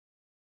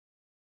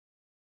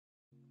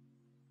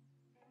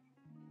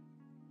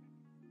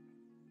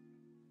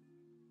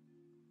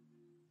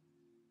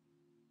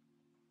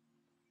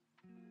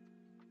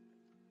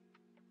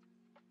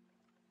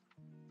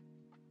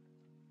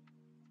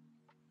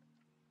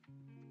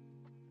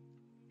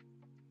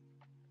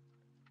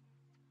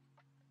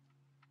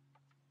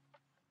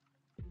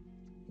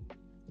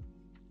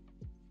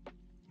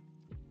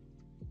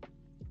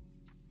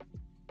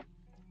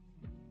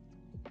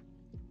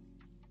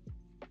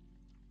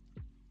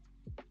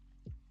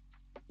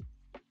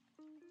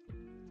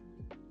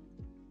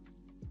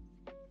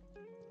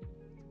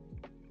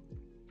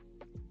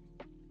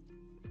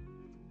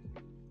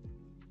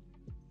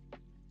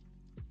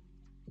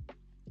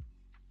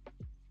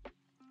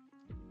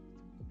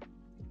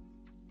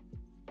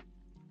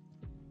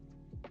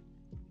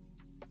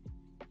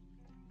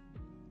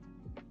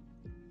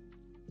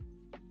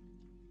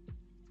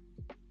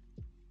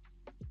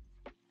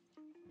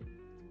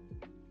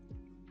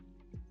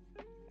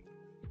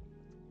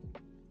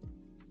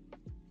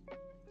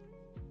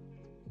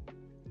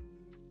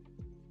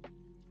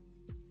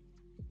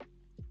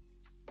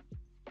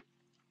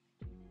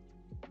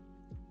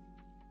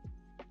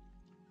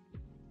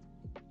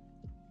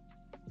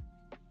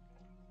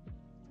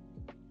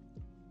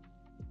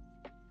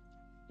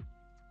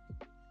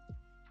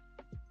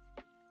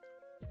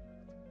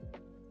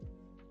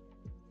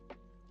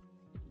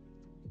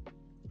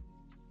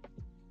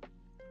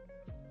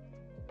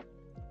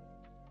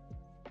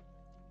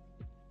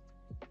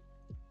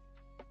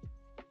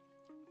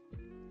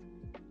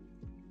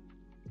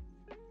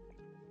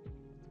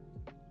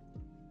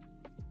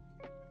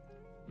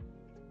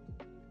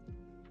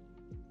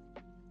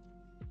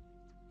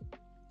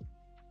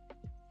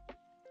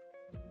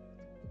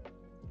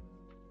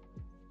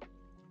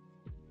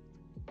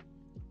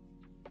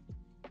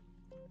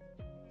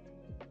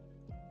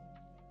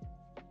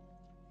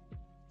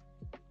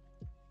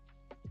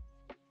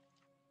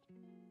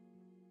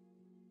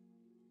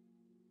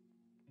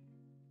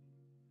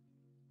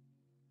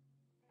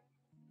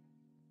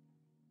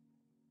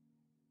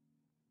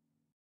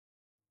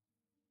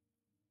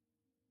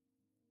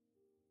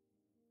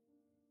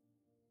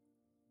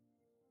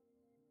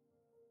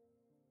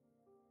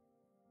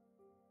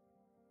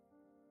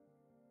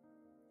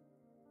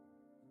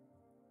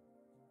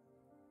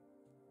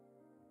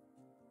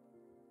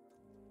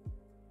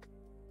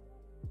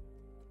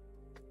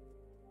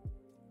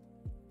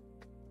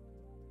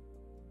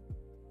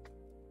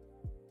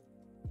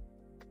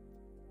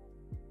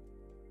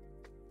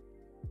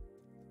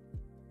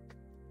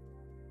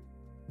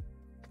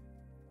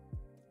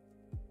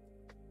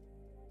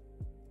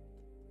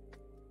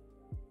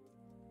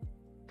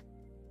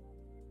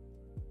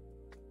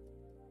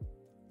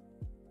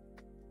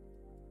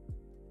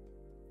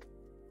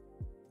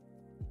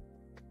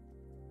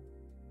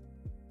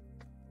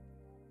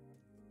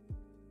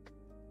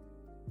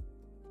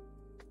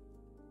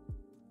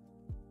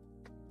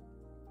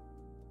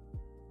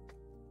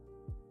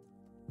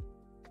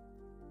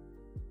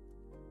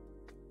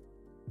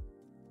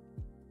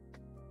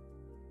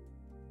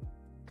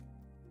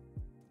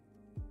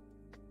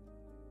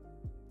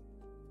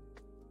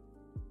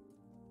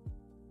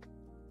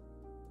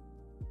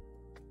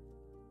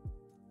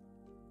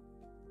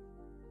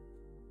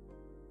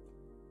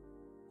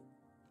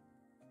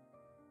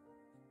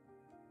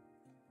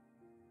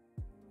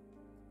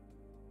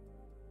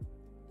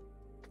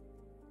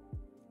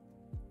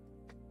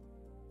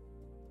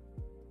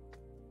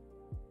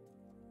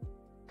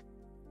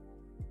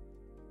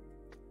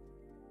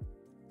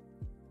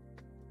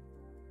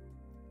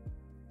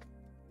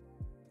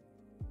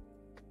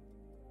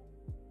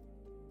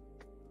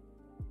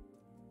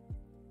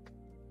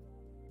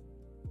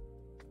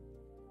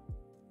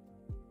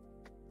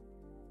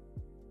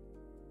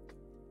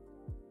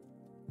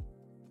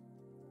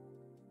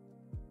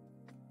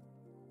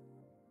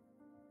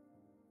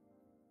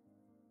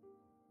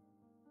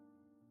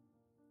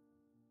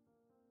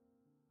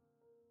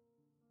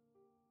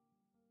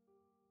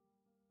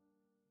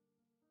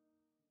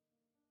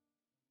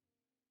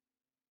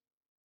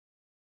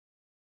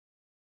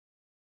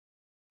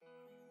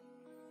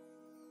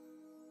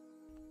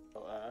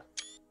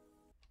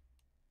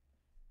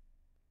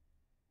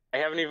I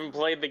haven't even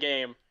played the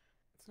game,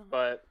 It's not.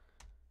 but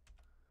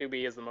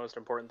 2B is the most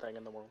important thing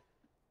in the world.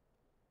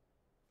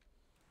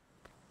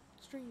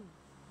 Stream.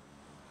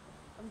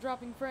 I'm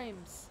dropping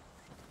frames.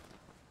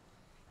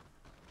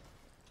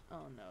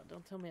 Oh no,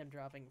 don't tell me I'm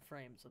dropping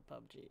frames with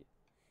PUBG.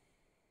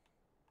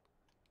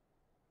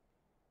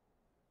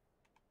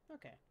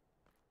 Okay.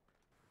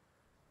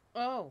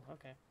 Oh,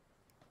 okay.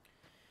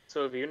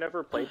 So have you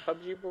never played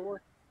PUBG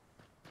before?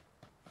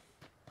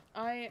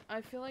 I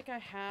feel like I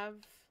have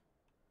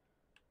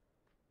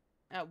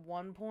at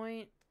one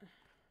point.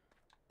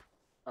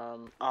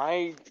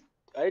 I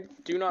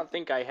do not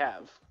think I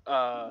have.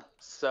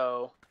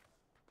 So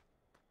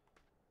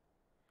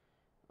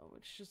Oh,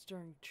 it's just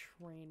during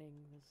training.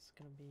 This is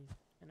gonna be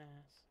an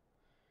ass.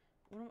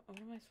 What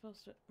am I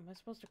supposed to? Am I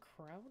supposed to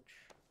crouch?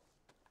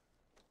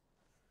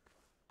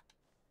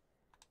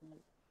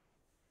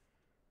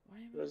 Why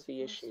am what I is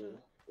the supposed to? issue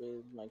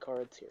with my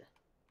cards here?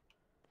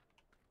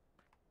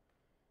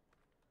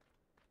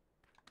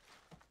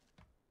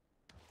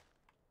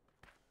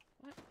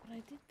 What? But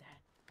I did that.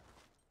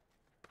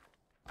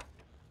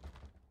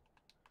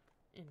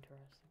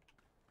 Interesting.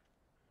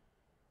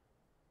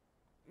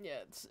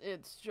 Yeah,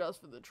 it's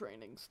just for the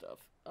training stuff.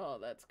 Oh,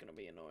 that's gonna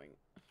be annoying.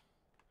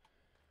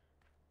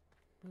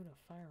 Loot of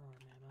firearm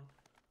ammo.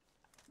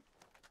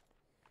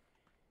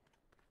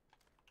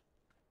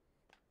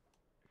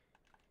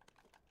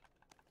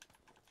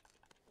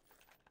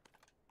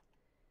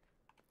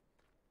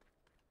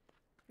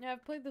 Yeah,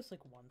 I've played this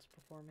like once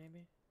before,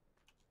 maybe.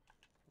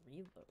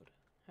 Reload.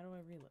 How do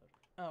I reload?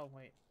 Oh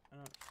wait, I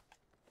don't.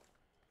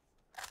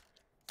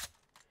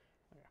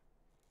 Okay.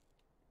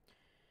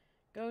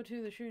 Go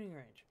to the shooting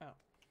range. Oh.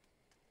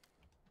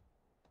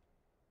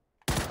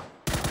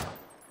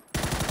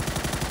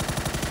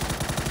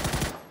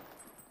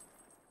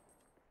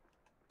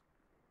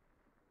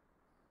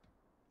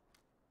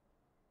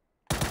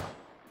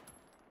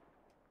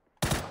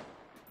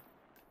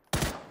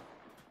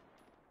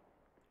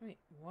 Wait,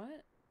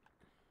 what?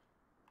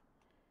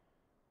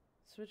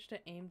 Switch to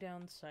aim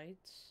down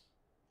sights?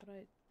 But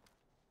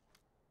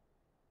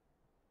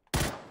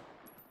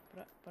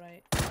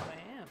I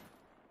am.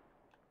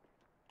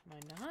 Am I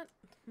not?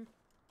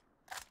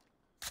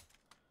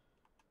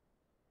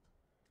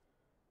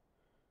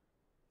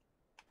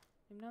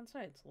 Aim down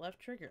sights. Left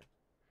trigger.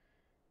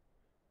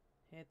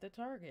 Hit the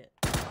target.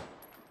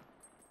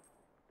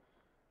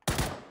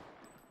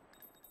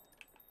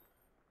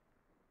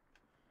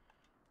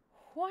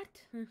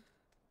 What?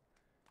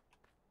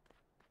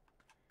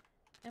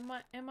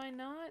 Am I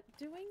not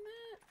doing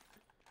that?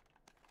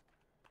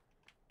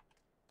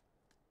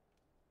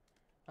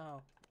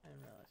 Oh, I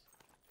didn't realize.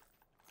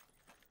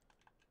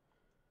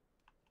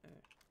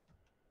 Okay.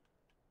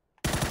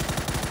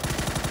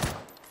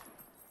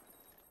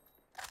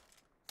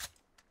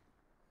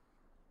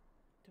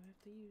 Do I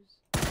have to use...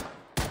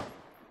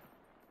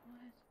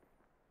 What?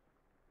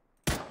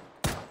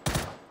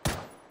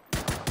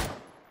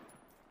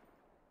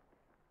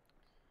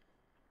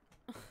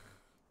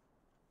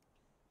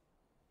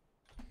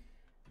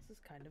 This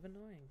is kind of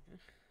annoying.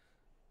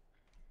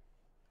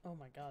 Oh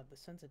my god, the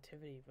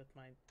sensitivity with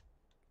my...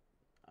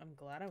 I'm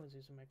glad I was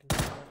using my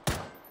controller.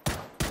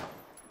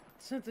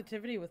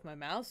 Sensitivity with my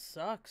mouse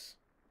sucks.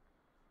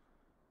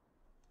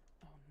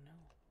 Oh no.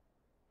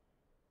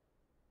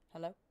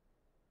 Hello?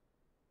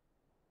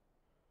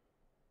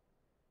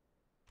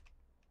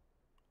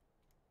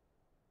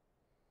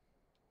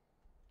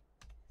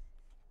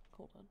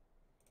 Hold on.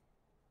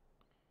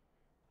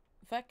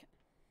 Feck?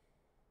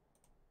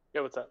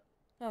 Yeah, what's up?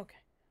 Okay.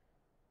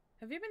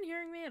 Have you been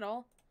hearing me at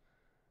all?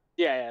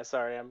 Yeah,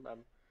 sorry, I'm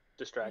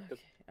distracted.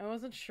 Okay. I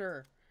wasn't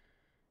sure.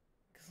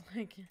 Because,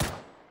 like, you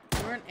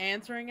weren't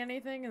answering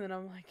anything, and then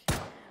I'm like...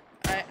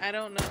 I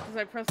don't know, because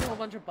I pressed a whole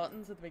bunch of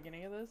buttons at the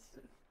beginning of this.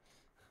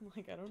 I'm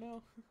like, I don't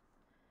know.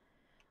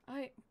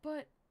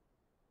 But...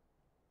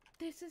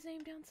 This is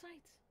aim down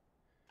sights.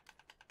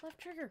 Left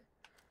trigger.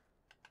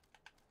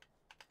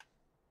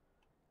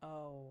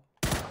 Oh.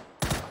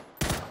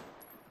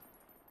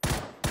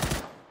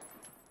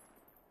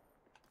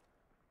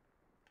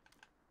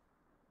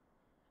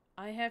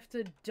 I have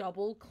to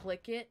double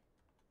click it.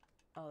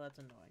 Oh, that's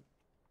annoying.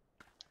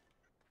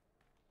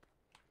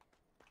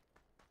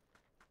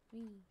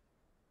 Whee.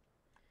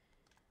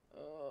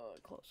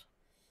 Close.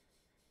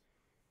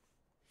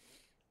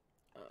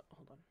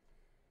 Hold on.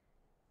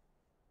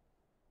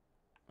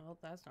 Oh,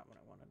 that's not what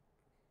I wanted.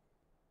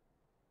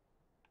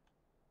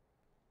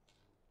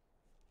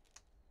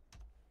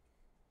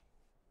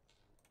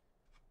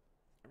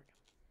 There we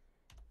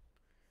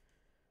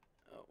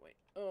go. Oh, wait.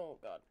 Oh,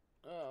 God.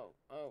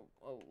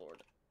 Oh,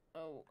 Lord.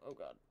 Oh,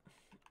 God.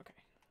 Okay.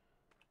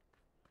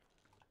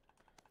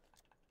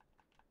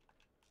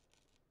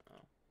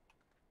 Oh.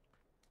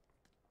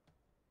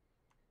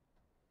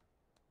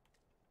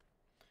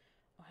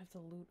 I have to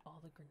loot all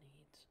the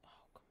grenades.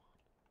 Oh, come on.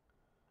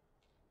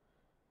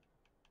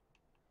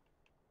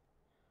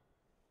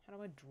 How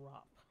do I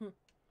drop?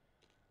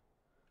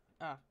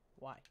 Ah,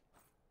 why?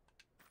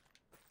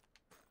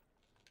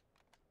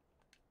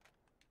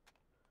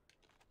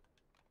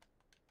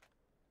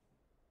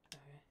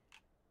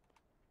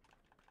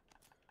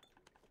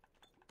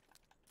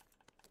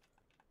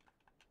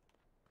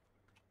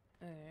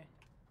 Okay.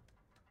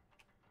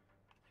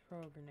 Throw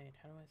a grenade.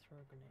 How do I throw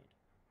a grenade?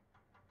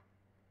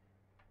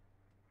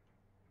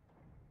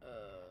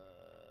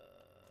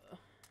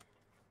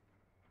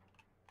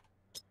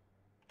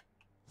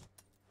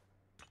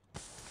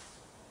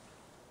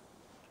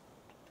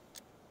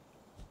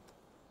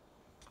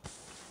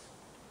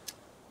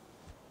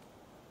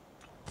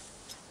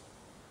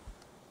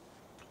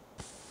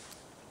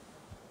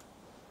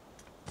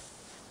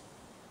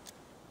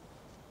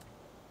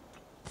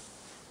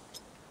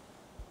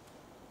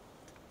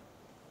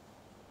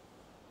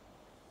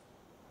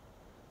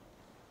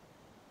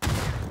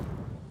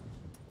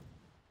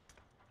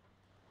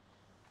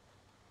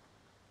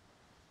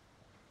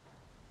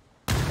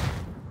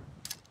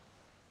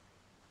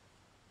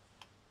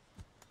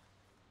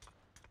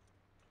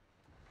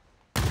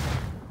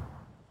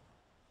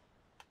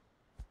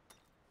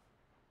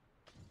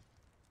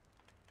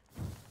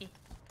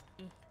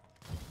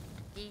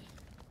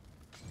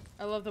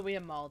 I love that we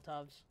have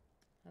Molotovs.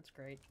 That's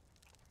great.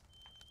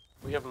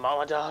 We have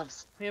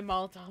Molotovs. We have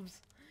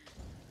Molotovs.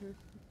 Oh, I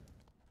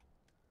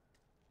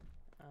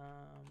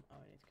need to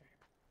go here.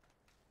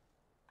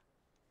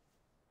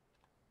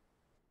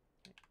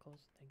 Okay,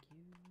 close. Thank you.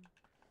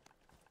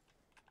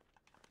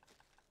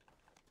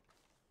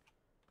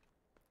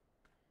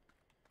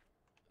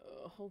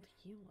 Hold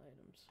heal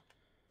items.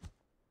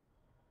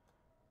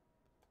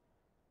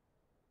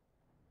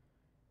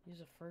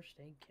 Use a first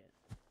aid kit.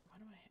 Why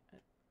do I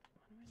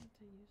need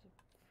to use a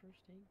first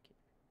aid kit?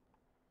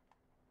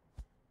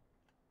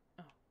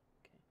 Oh,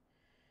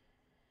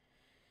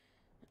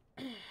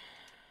 okay.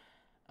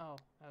 Oh,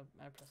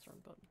 I pressed the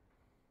wrong button.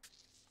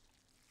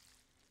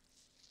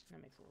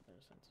 That makes a little bit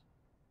of sense.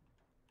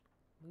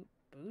 Loot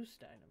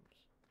boost items.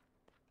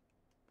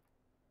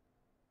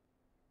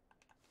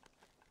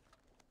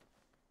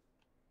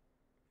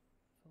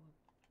 Fill up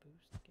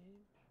boost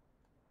gauge.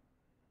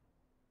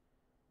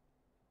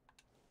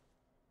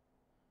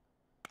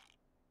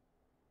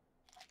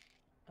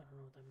 I don't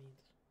know what that means.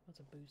 What's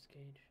a boost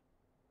gauge?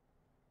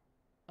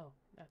 Oh,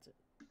 that's it.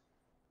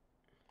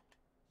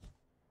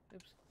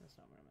 Oops, that's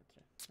not what I meant to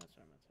say. That's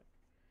what I meant to say.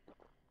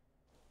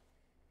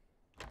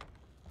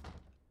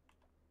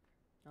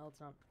 Well,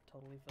 it's not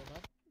totally filled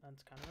up.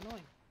 That's kind of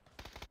annoying.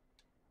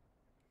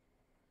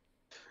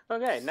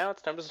 Okay, now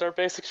it's time to start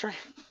basic stream.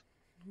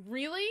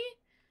 Really?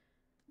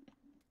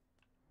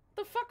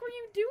 The fuck were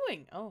you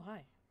doing? Oh,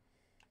 hi.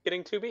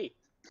 Getting 2B.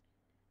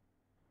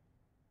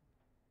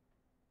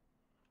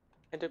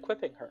 And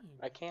equipping her.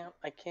 I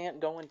can't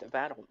go into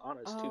battle on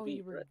as 2B. Oh,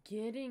 you were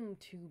getting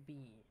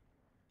 2B.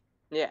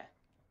 Yeah.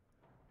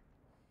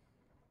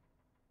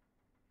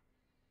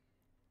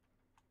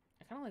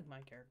 I kind of like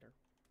my character.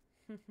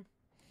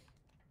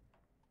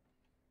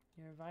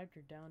 You revived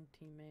your downed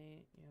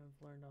teammate. You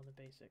have learned all the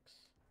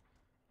basics.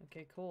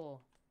 Okay,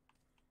 cool.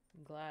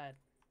 I'm glad.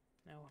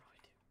 Now what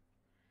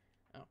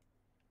do?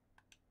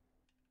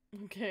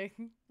 Oh. Okay.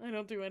 I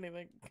don't do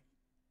anything.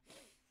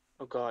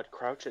 Oh god,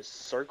 crouch is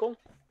circle?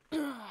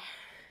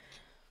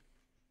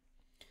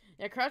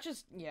 Yeah, crouch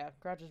is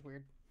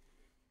weird.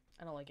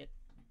 I don't like it.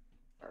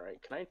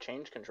 Alright, can I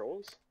change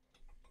controls?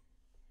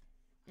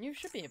 You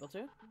should be able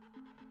to.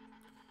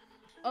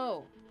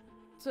 Oh.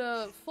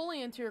 To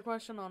fully answer your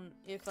question on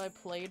if I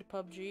played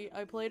PUBG,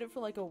 I played it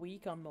for like a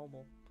week on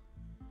mobile.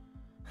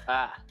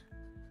 Ah.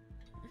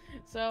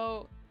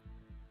 So,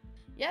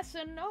 yes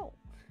and no.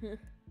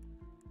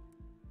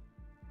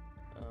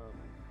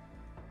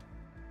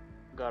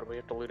 God, we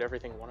have to loot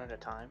everything one at a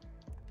time?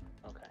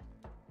 Okay.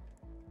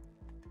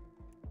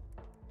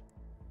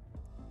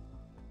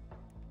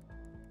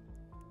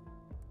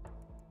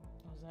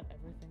 Was that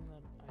everything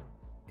that I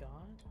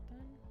got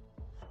then?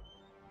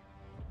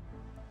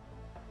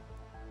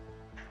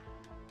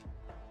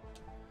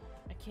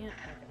 I can't.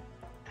 Okay.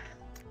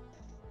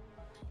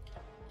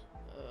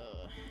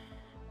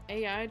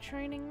 AI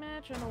training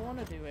match? I don't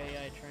want to do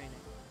AI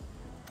training.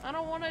 I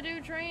don't want to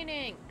do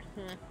training!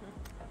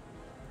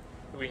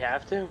 Do we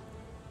have to?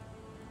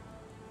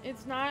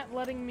 It's not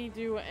letting me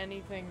do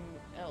anything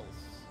else.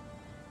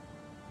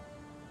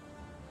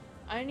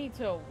 I need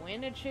to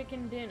win a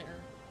chicken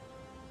dinner,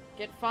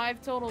 get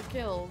 5 total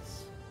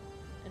kills,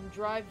 and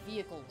drive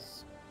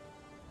vehicles.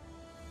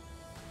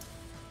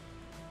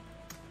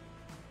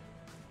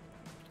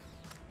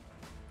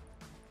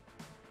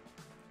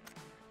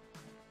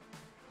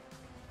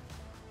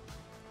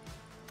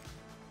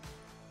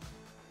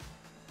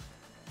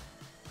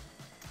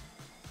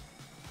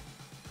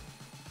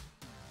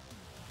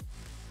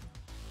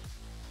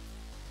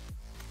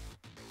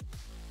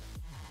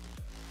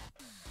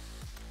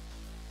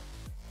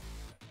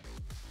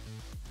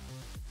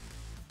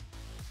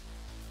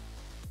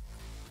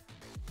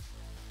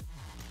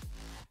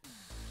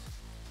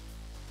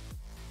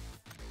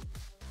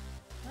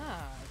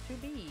 Ah,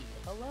 2B,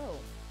 hello.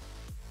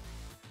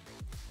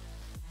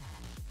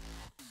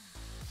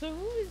 So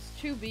who is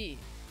 2B?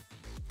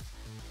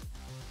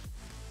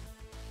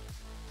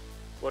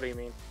 What do you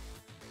mean?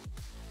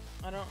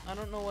 I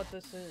don't know what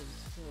this is,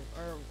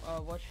 or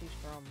what she's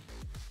from.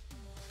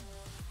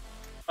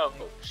 Oh,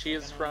 she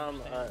is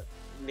from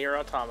Nier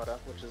Automata,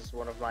 which is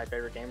one of my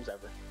favorite games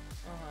ever.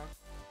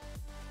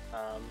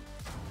 Uh-huh.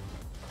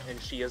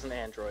 And she is an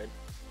android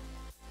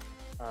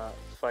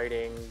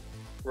fighting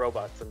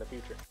robots in the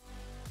future.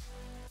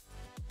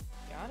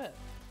 Got it.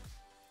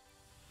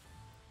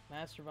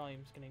 Master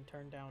volume's getting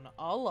turned down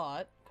a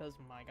lot, because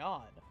my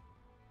god.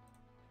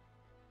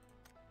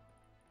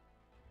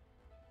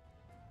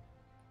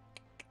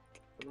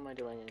 What am I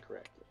doing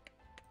incorrectly?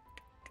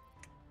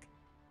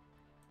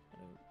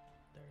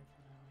 There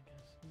for now, I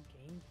guess.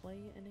 Gameplay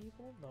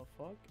enabled? The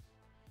fuck?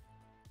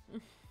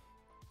 What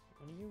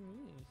do you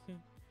mean?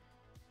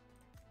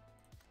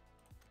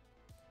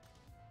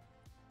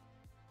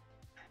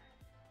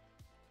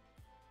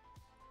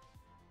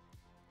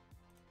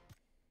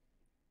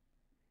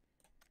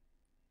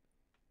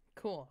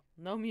 Cool.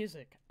 No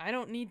music. I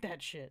don't need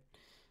that shit.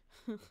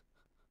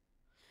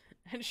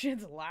 That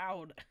shit's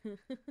loud.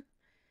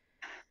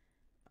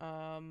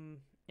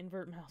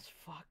 Invert mouse.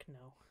 Fuck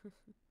no.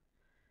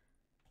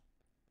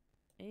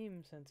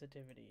 Aim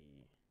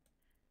sensitivity.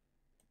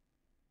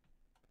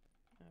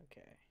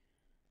 Okay.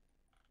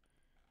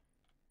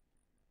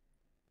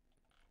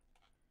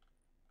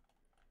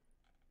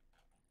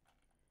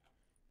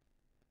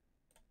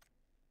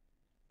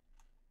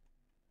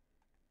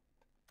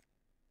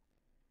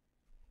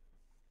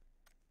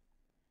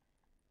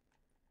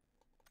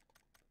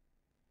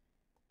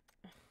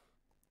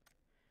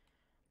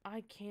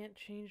 I can't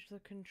change the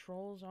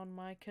controls on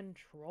my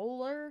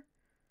controller?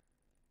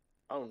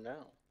 Oh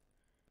no.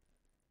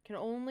 Can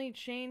only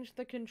change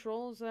the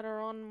controls that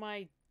are on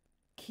my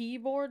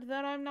keyboard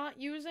that I'm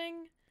not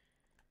using?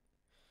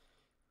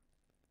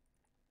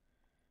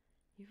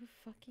 You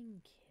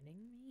fucking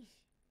kidding me?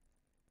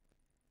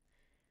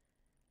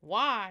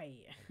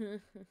 Why?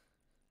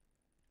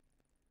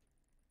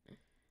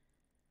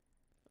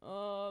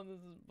 Oh, this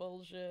is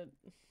bullshit.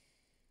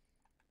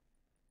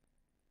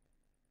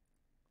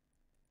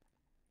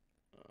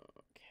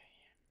 Okay.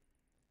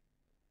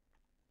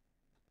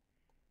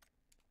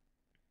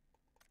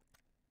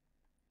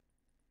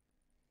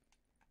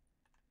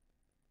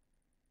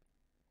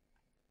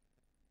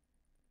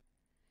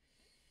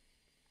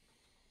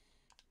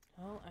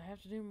 Well, I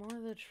have to do more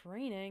of the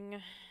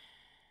training.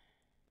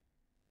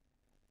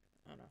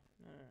 Oh no.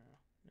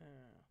 No.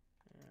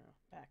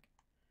 Back.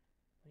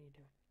 What are you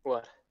doing?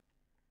 What?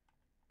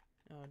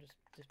 Oh,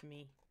 just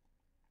me.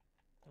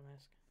 Don't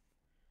ask.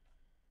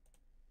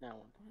 Now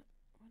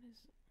What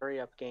is... Hurry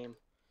up, game.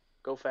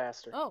 Go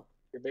faster. Oh!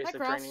 Your basic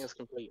training is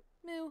complete.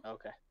 Moo.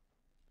 Okay.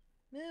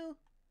 Moo.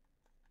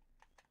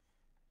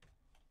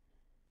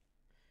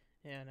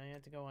 Yeah, now you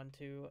have to go on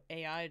to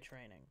AI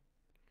training.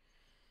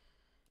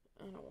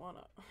 I don't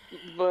wanna.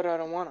 But I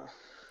don't wanna.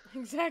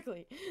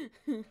 Exactly.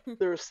 Is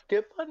there a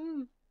skip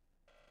button?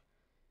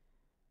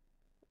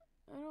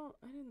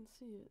 I didn't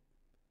see it.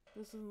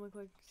 This doesn't look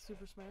like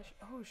Super Smash.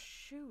 Oh,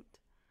 shoot.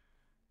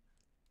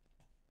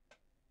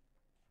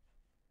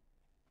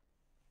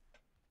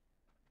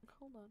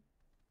 Hold on.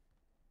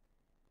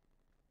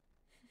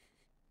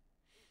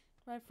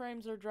 My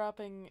frames are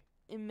dropping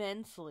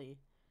immensely.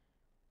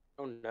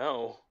 Oh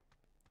no.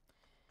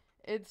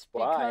 It's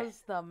Why?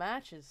 because the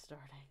match is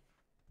starting.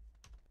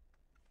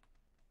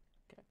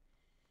 Okay.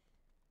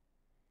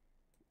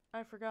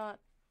 I forgot.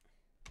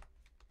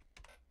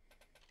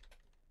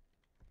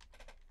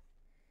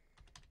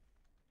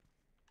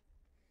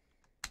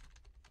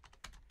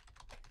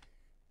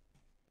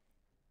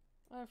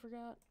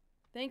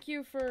 Thank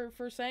you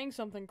for saying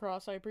something,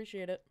 Cross. I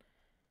appreciate it.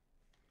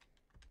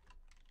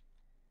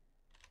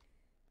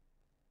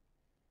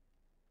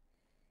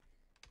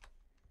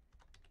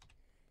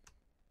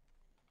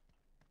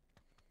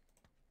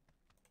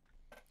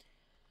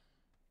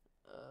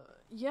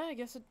 Yeah, I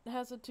guess it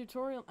has a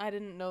tutorial. I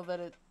didn't know that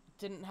it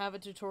didn't have a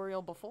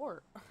tutorial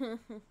before.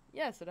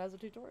 Yes, it has a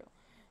tutorial.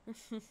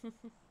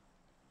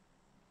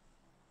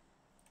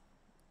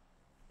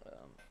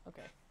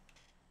 Okay.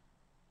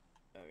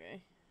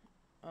 Okay.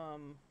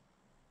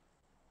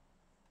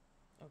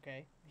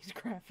 Okay.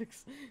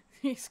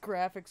 These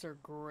graphics are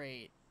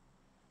great.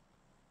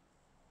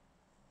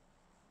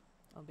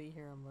 I'll be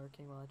here. I'm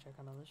lurking while I check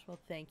on others. Well,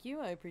 thank you.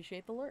 I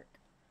appreciate the lurk.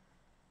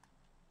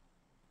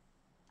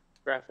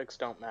 Graphics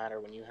don't matter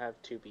when you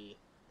have 2B,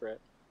 Britt.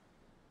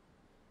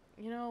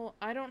 You know,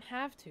 I don't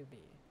have to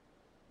be.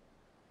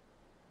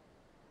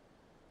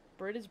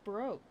 Brit is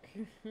broke.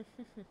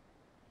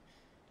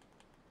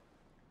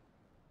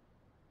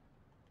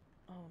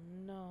 Oh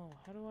no,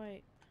 how do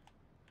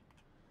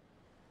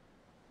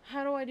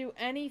I do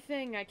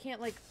anything? I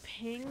can't like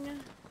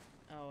ping.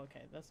 Oh,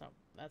 okay, that's not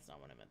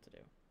what I meant to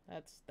do.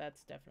 That's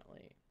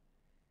definitely.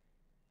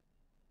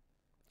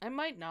 I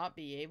might not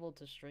be able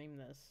to stream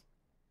this.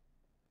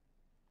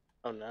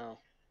 Oh no.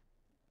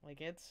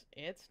 Like it's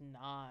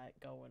not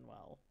going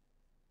well.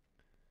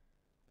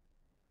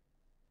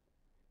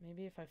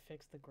 Maybe if I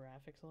fix the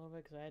graphics a little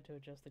bit, because I had to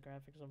adjust the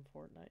graphics on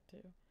Fortnite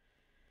too.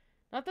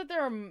 Not that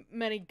there are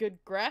many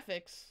good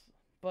graphics,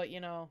 but you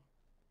know.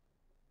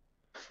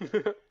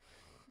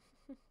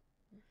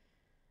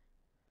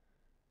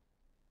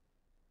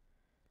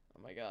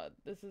 Oh my god,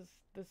 this is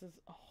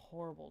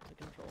horrible to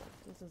control.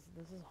 This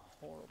is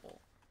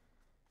horrible.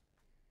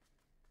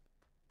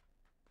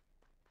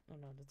 Oh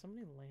no, did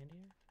somebody land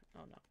here?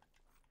 Oh no.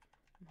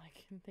 I'm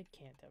like, they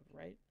can't have,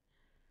 right?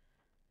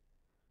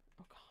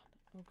 Oh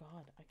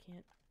god, I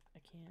can't,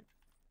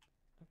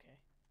 okay.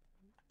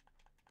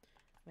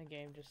 My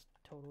game just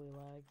totally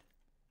lagged.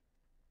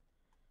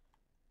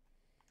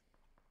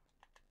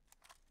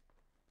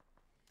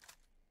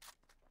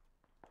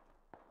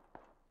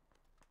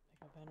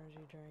 Pick up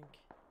energy drink.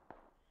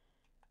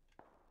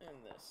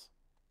 And this.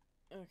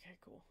 Okay,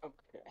 cool.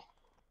 Okay.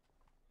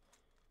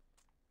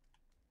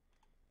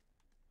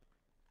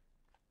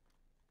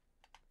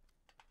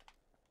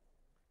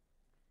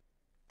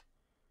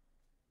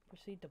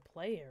 Proceed to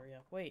play area.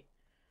 Wait.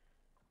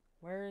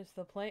 Where is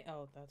the play?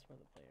 Oh, that's where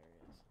the play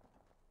area is.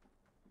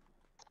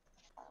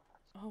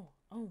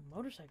 Oh,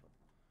 motorcycle.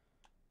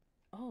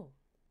 Oh.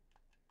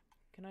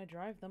 Can I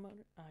drive the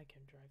motor? I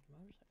can drive the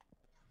motorcycle.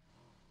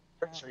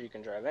 Pretty sure you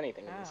can drive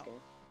anything in this How?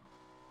 game.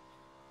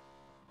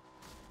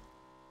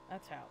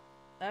 That's how.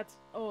 That's.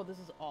 Oh, this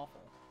is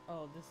awful.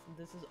 Oh,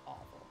 this is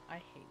awful. I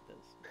hate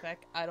this. In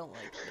fact, I don't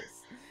like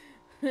this.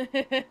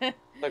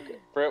 Look,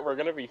 Britt, we're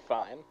gonna be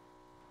fine.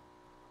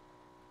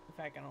 In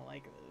fact, I don't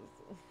like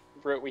this.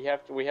 Britt, we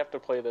have to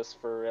play this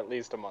for at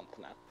least a month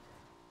now.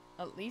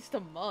 At least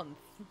a month.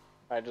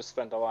 I just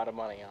spent a lot of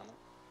money on it.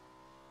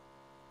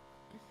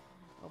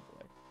 Oh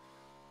boy.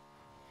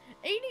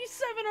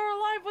 87 are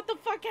alive. What the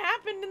fuck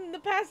happened in the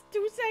past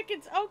 2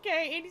 seconds?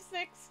 Okay,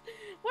 86.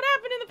 What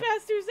happened in the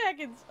past 2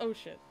 seconds? Oh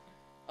shit.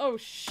 Oh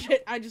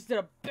shit. I just did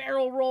a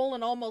barrel roll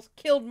and almost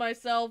killed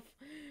myself.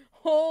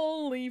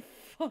 Holy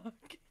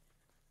fuck.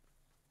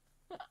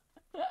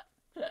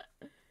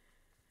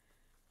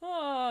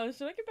 Oh,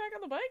 should I get back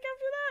on the bike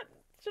after that?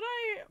 Should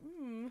I?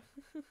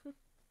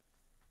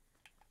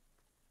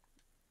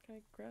 Can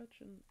I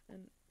crouch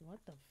and what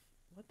the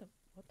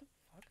fuck?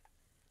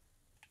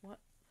 What?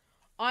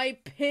 I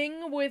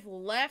ping with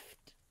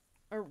left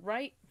or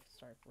right?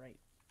 Sorry, right.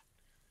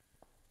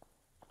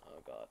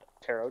 Oh god.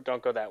 Taro,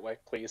 don't go that way,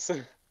 please.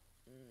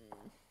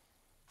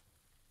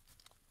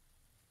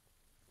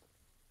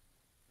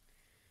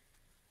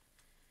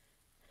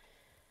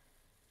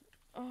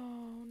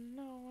 Oh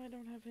no, I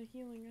don't have a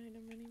healing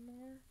item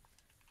anymore.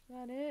 Is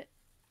that it?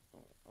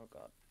 Oh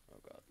god. Oh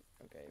god.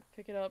 Okay,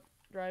 pick it up,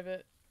 drive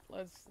it.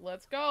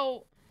 Let's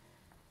go.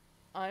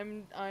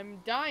 I'm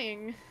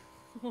dying.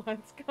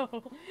 Let's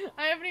go.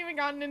 I haven't even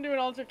gotten into an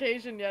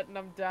altercation yet and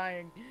I'm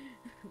dying.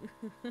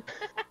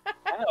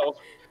 How?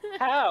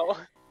 How?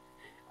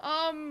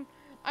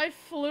 I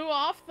flew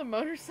off the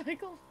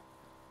motorcycle.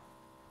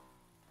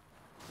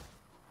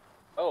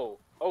 Oh,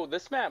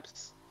 this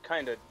map's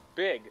kind of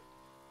big.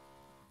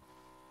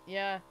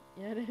 Yeah,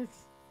 it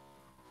is.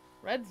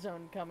 Red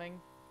zone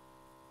coming.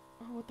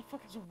 Oh, what the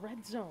fuck is a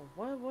red zone?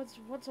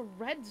 What's a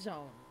red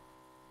zone?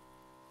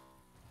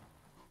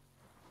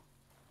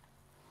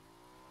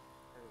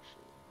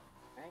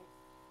 Okay.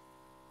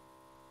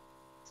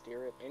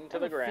 Steer it into I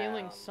have the a ground.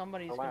 feeling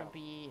somebody's gonna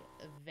be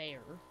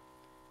there,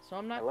 so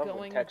I'm not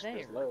going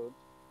there. Load.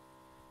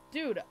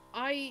 Dude,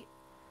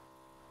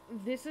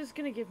 this is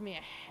gonna give me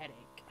a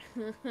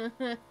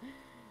headache.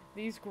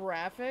 These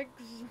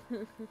graphics.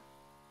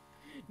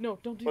 No,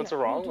 don't do that. What's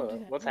wrong no, with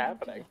it? What's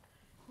happening?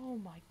 Oh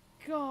my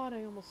god,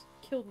 I almost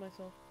killed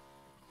myself.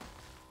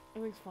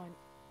 Everything's fine.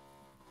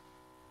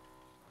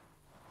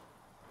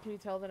 Can you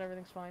tell that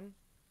everything's fine?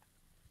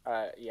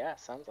 Yeah,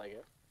 sounds like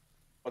it.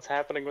 What's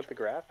happening with the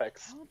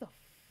graphics? How the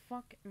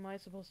fuck am I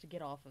supposed to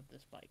get off of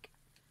this bike?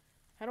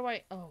 How do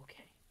I... Oh,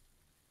 okay.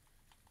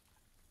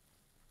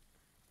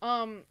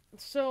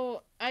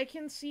 So I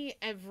can see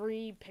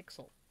every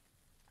pixel.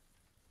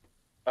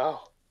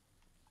 Oh.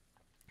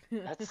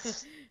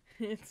 That's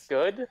it's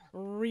good?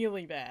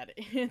 really bad.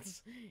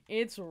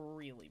 It's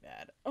really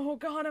bad. Oh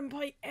god, I'm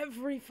by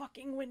every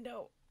fucking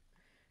window.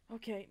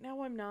 Okay,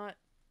 now I'm not.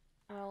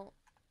 Well,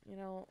 you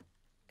know,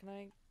 can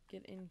I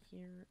get in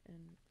here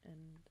and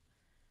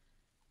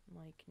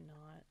like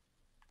not?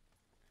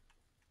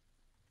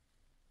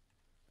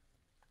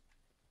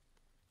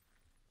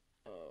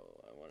 Oh,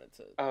 I wanted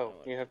to. Oh,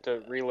 you have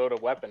to reload a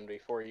weapon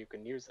before you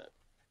can use it.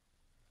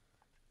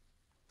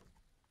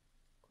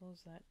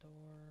 Close that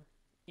door.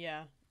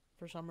 Yeah,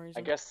 for some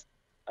reason.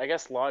 I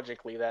guess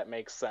logically that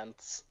makes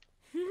sense.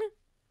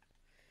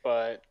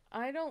 But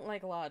I don't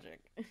like logic.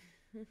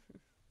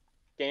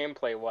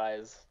 gameplay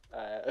wise,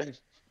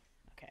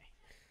 Okay.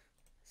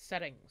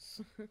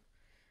 Settings. can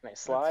I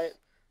slide?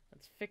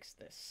 Let's fix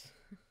this.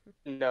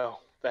 No,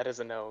 that is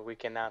a no. We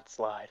cannot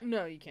slide.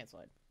 No, you can't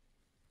slide.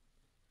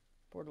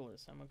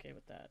 Borderless, I'm okay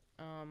with that.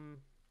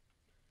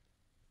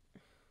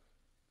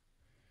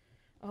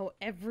 Oh,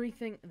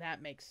 everything...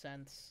 That makes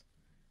sense.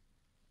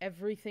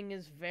 Everything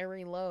is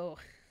very low.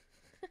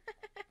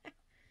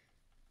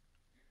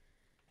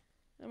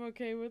 I'm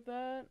okay with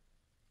that.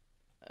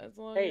 As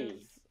long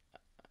as...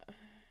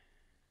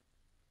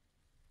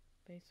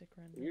 basic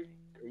rendering.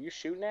 Are you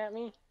shooting at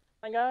me,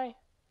 my guy?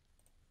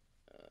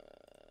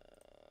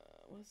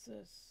 What's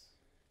this?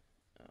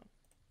 Oh.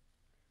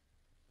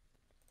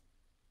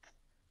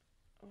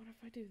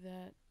 if I do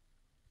that?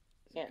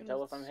 Is it Can't gonna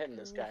tell if I'm hitting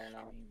screw this my guy or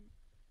not. stream?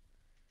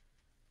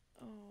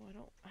 Oh,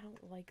 I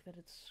don't like that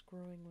it's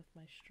screwing with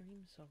my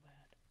stream so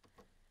bad.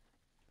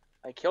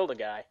 I killed a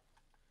guy.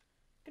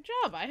 Good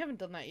job. I haven't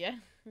done that yet.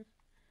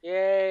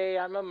 Yay,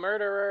 I'm a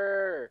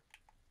murderer!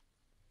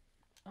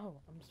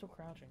 Oh, I'm still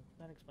crouching.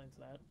 That explains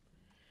that.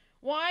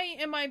 Why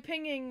am I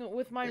pinging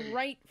with my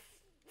right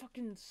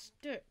fucking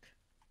stick?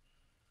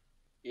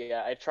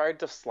 Yeah, I tried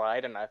to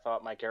slide and I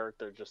thought my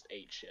character just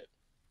ate shit.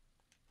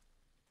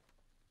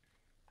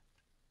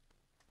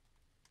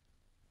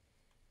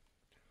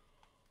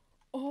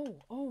 Oh,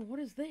 what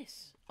is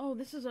this? Oh,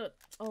 this is a...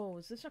 Oh,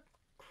 is this a...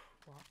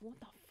 What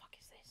the fuck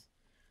is this?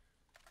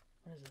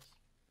 What is this?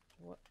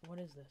 What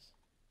is this?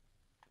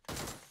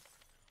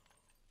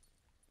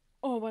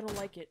 Oh, I don't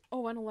like it.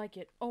 Oh, I don't like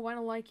it. Oh, I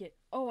don't like it.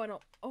 Oh, I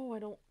don't... Oh, I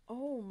don't...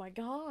 Oh, my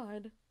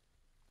God.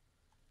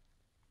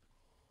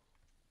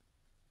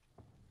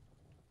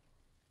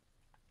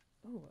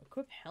 Oh,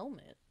 equip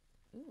helmet.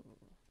 Ooh.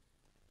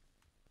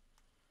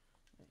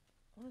 Wait,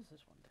 what does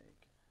this one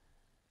take?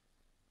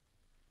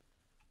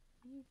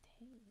 What do you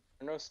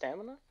take? No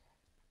stamina?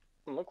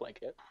 Doesn't look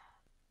like it.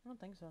 I don't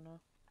think so, no.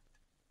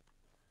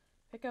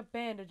 Pick up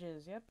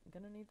bandages. Yep,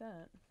 gonna need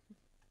that.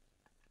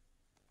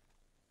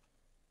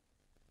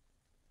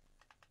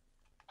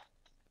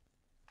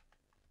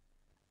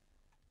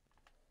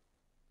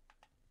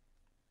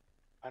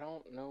 I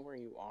don't know where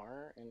you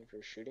are, and if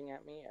you're shooting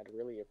at me, I'd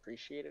really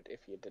appreciate it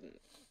if you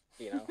didn't,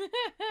 you know?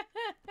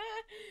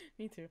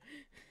 Me too.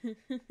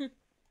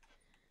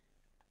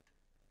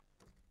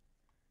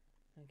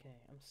 Okay,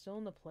 I'm still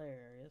in the player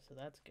area, so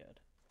that's good.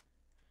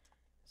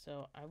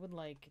 So I would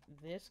like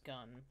this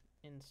gun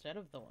instead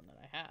of the one that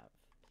I have,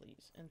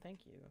 please, and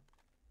thank you.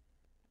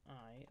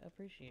 I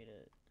appreciate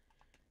it.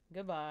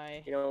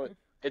 Goodbye. You know,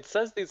 it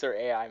says these are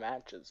AI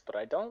matches, but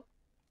I don't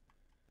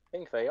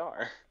think they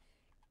are.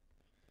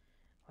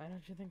 Why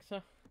don't you think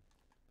so?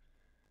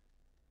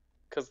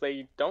 Because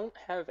they don't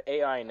have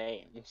AI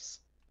names.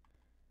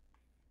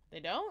 They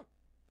don't?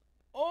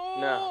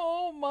 No.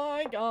 Oh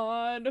my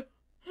God.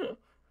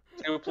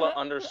 Supla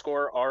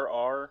underscore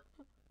RR.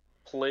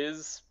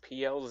 Pliz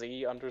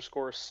PLZ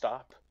underscore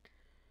stop.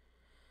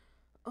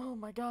 Oh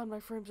my God,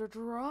 my frames are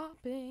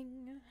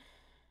dropping.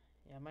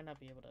 Yeah, I might not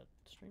be able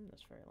to stream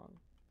this very long.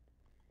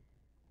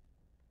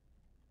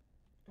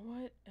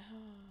 What?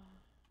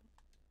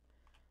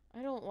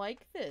 I don't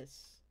like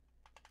this.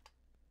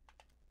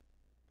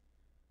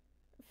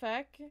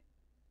 Feck,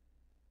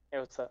 Hey,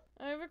 what's up?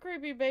 I have a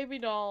creepy baby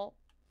doll.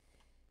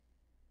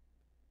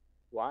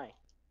 Why?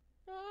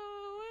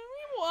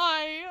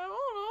 Why? I don't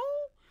know.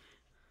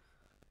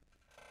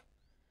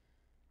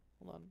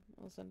 Hold on,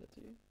 I'll send it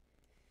to you.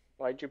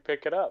 Why'd you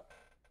pick it up?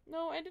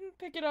 No, I didn't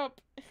pick it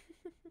up.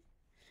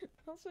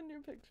 I'll send you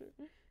a picture.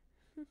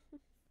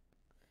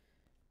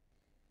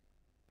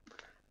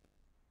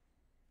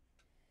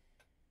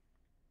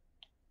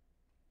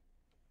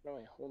 No,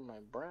 I hold my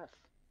breath.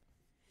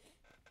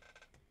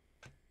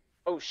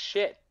 Oh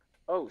shit.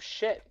 Oh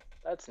shit.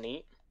 That's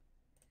neat.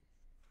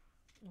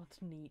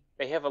 What's neat?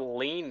 They have a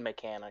lean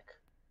mechanic.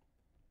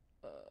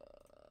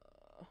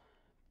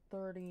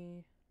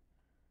 30.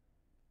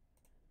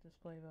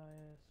 Display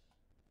bias.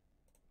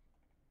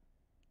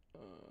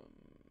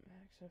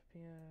 Max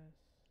FPS.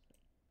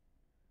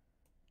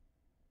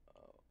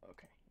 Oh,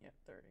 okay. Yep,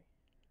 30.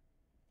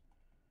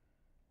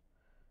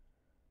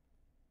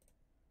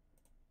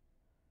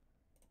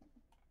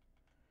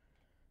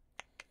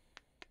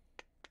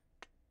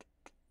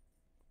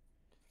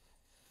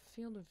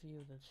 Field of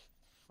view, that's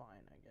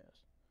fine, I guess.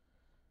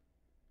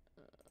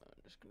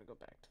 I'm just gonna go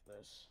back to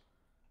this.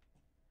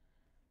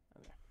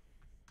 Okay.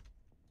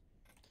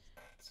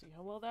 Let's see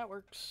how well that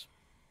works.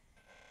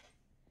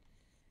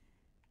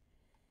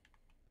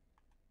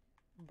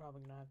 I'm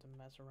probably gonna have to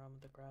mess around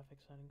with the graphic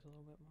settings a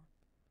little bit more.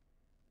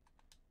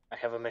 I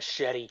have a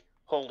machete.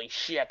 Holy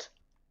shit.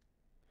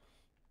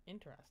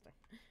 Interesting.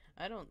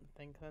 I don't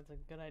think that's a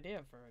good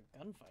idea for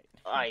a gunfight.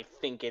 I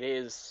think it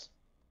is.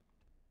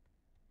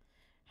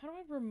 How do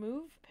I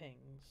remove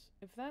pings?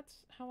 If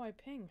that's how I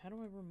ping, how do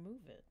I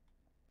remove it?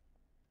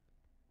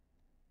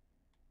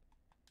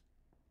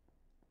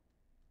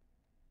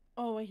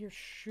 Oh, I hear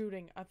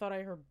shooting. I thought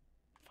I heard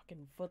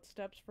fucking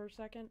footsteps for a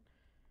second.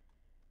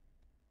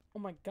 Oh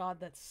my God,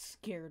 that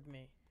scared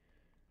me.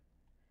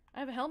 I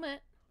have a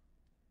helmet.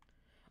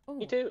 Oh,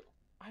 Me too.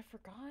 I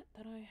forgot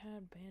that I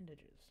had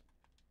bandages.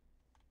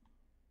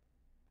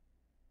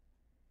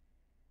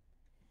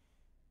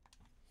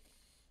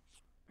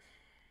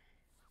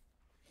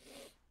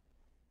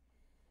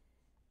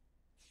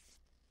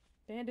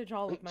 Bandage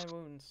all of my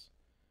wounds.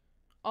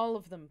 All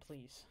of them,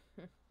 please.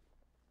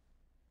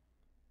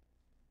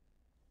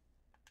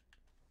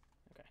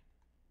 Okay.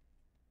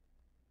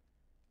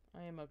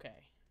 I am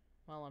okay.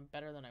 Well, I'm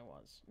better than I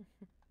was.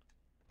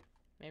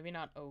 Maybe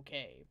not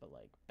okay, but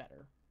like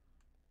better.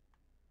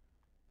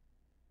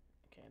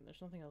 Okay, and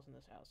there's nothing else in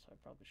this house, so I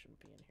probably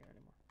shouldn't be in here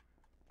anymore.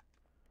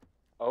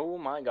 Oh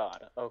my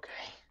god.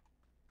 Okay.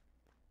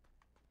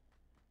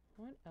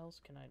 What else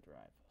can I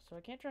drive? so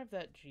I can't drive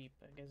that Jeep.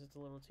 I guess it's a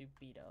little too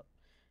beat up.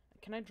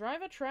 Can I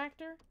drive a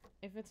tractor?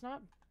 If it's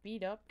not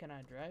beat up, can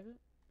I drive it?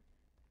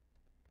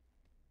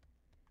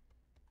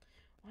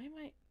 Why am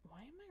I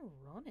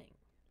running?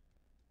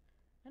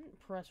 I didn't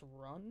press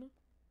run.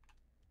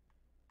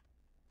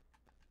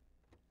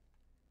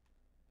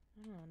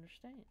 I don't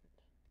understand.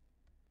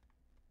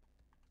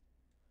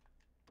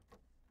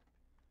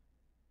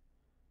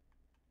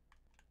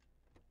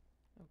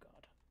 Oh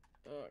god.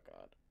 Oh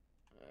god.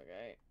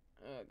 Okay.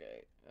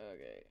 Okay.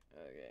 Okay.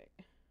 Okay.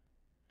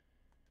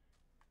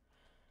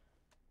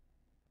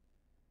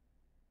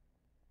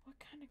 What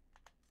kind of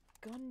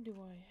gun do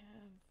I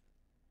have?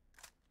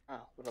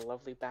 Oh, what a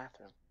lovely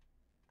bathroom.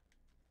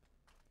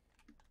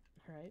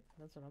 Right?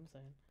 That's what I'm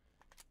saying.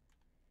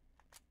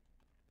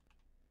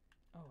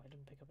 Oh, I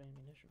didn't pick up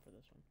ammunition for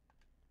this one.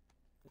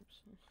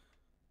 Oops.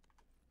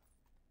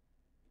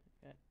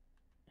 Okay.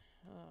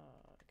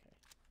 Okay.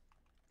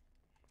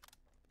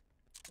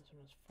 This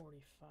one is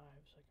 45,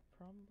 so I could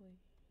probably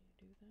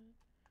do that.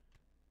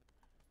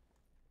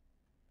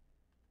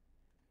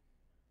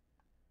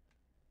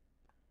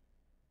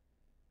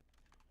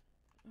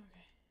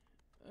 Okay.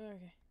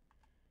 Okay.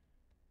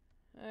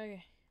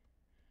 Okay.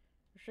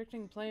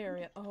 Restricting play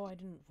area. Oh, I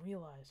didn't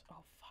realize.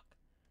 Oh, fuck.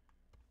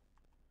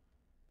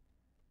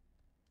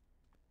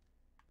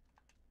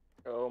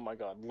 Oh my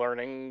god,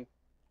 learning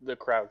the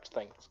crouch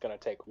thing is gonna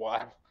take a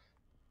while.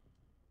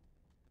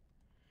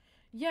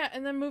 Yeah,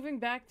 and then moving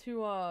back to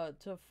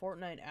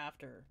Fortnite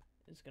after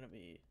is gonna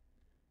be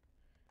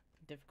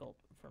difficult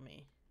for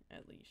me,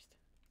 at least.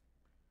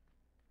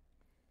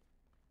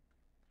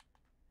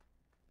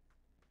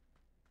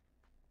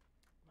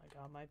 My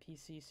god, my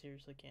PC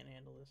seriously can't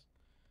handle this.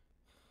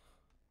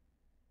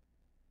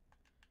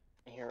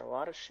 I hear a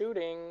lot of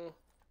shooting.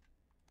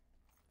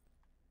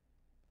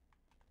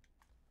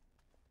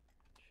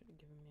 Should have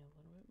given me a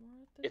little bit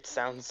more at this It point.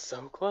 sounds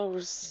so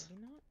close.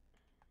 Maybe not.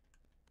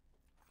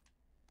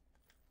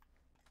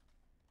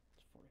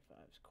 It's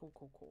 45s. Cool,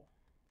 cool, cool.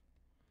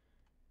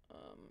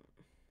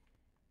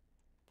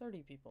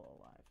 30 people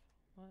alive.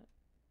 What?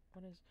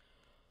 What is...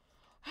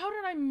 How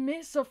did I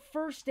miss a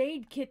first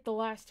aid kit the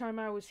last time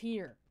I was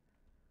here?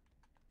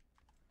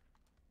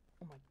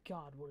 Oh my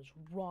god, what is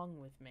wrong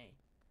with me?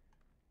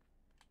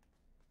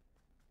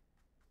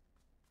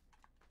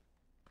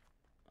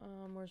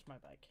 Where's my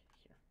bike?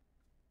 Here.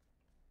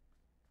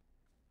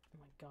 Oh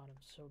my god,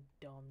 I'm so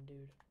dumb,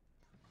 dude.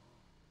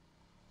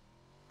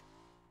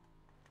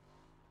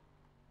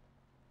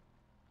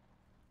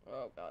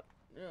 Oh god.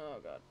 Oh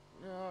god.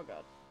 Oh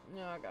god.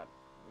 Oh god.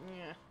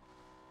 Yeah.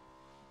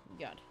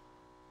 God.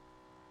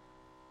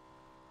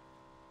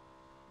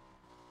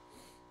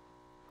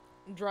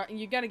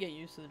 You gotta get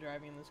used to the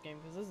driving in this game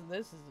because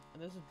this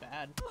is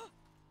bad.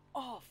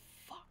 Oh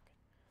fuck.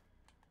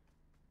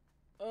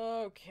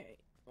 Okay.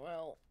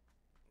 Well,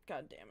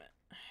 god damn it.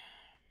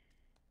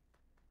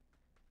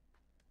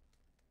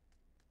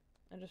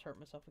 I just hurt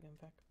myself again,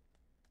 Peck.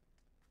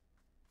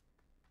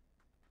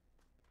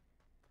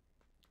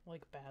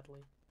 Like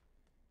badly.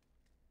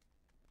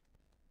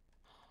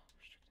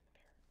 Restricting the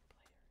player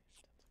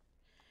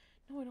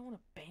area. No, I don't want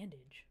a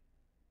bandage.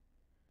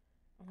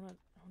 I wanna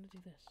do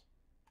this.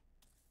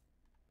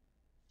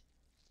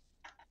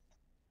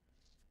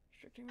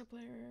 Restricting the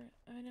player area.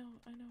 I know.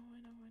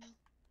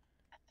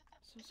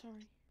 So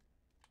sorry.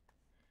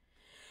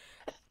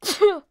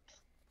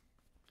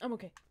 I'm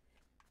okay.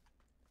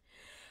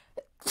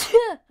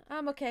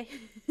 I'm okay.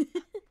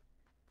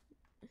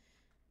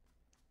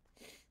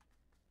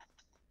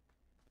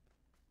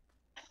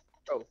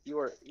 Oh, you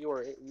were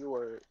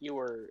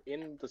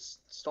in the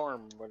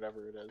storm,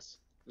 whatever it is.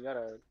 You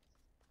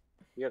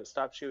gotta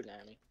stop shooting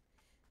at me.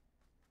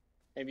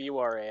 Maybe you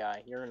are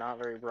AI. You're not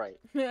very bright.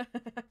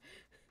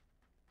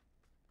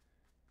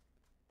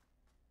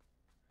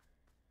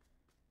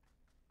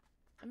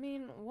 I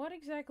mean, what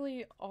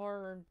exactly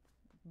are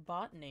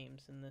bot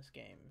names in this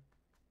game?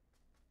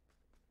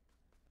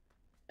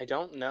 I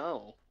don't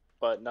know,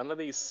 but none of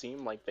these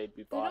seem like they'd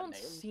be They bot don't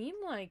names. seem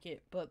like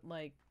it, but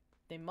like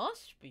they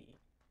must be.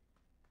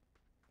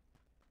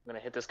 I'm gonna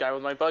hit this guy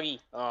with my buggy.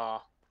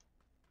 Aw.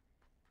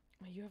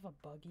 Wait, you have a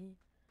buggy?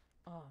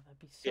 Oh, that'd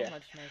be so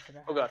much nicer to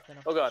have Oh god. than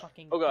a Oh god.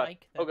 fucking Oh god.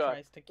 bike Oh that god.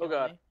 tries to kill Oh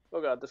god. me.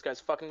 Oh god. This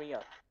guy's fucking me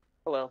up.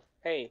 Hello.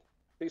 Hey.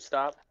 Please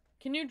stop.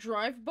 Can you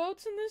drive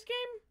boats in this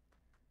game?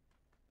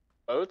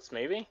 Boats,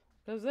 maybe?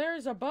 Because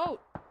there's a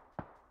boat.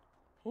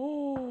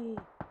 Oh.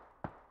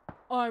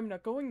 I'm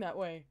not going that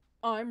way.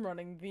 I'm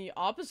running the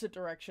opposite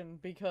direction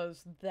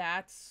because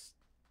that's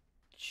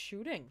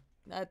shooting.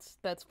 That's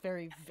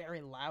very,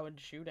 very loud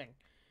shooting.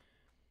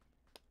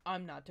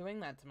 I'm not doing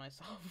that to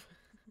myself.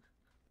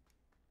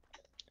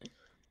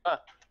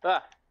 Ah.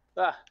 Ah.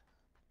 Ah.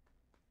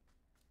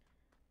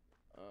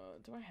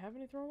 Do I have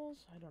any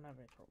throwables? I don't have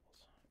any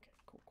throwables. Okay,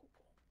 cool.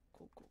 Okay.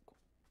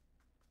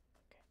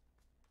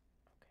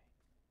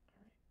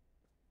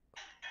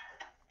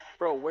 Alright.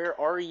 Bro, where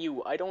are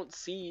you? I don't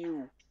see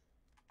you.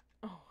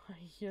 Oh, I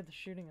hear the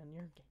shooting on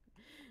your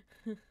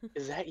game.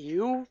 Is that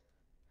you?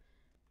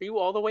 Are you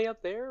all the way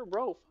up there?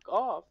 Bro, fuck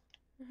off.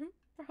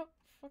 Bro,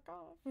 fuck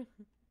off.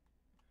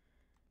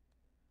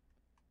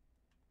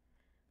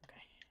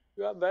 Okay.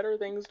 You got better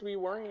things to be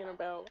worrying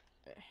about.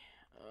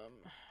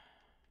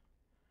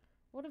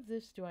 What of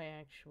this do I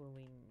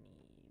actually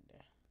need?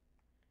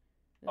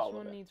 This All of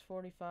one it. needs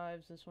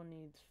 45s, this one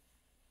needs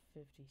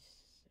 56.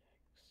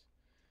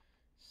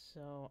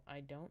 So,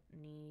 I don't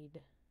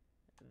need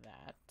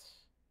that.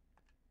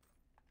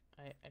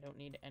 I don't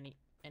need any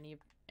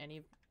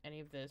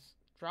of this.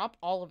 Drop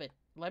all of it.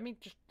 Let me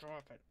just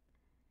drop it.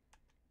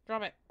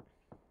 Drop it.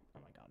 Oh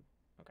my god.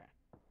 Okay.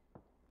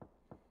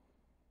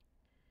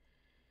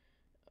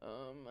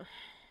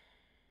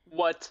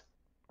 What?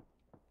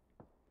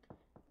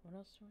 What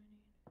else do I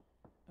need?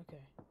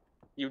 Okay.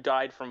 You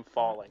died from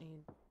falling.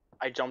 Need...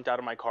 I jumped out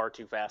of my car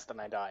too fast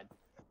and I died.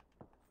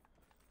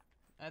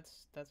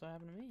 That's what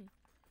happened to me.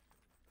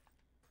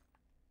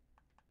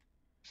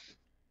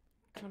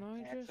 Can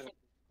I just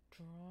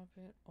drop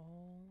it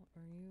all?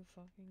 Are you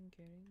fucking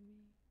kidding me?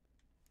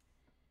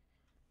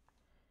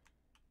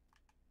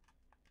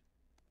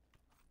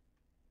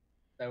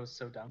 That was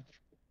so dumb.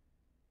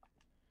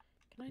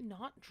 Can I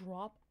not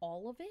drop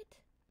all of it?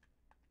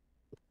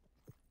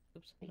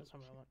 Oops, that's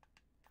not what I want.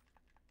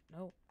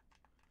 No.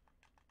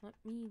 Let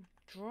me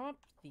drop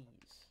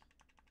these.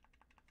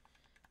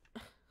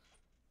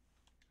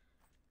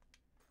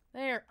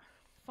 There!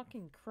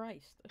 Fucking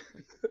Christ.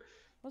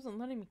 Wasn't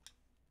letting me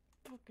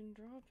fucking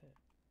drop it.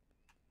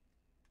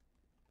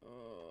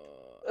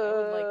 I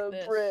would like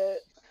this.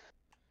 Britt.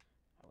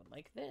 I would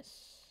like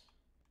this.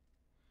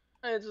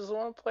 I just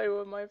want to play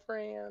with my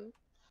friend.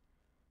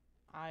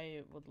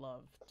 I would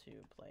love to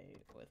play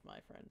with my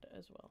friend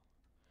as well.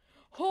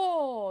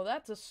 Oh,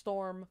 that's a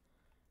storm.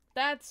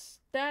 That's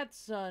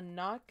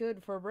not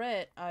good for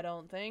Brett, I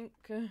don't think.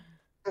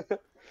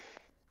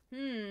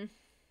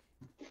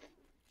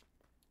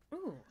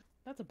 Ooh,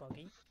 that's a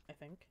buggy, I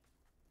think.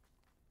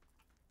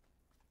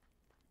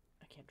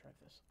 I can't drive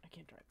this. I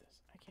can't drive this.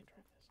 I can't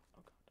drive this.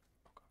 Oh god.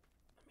 Oh god.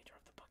 Let me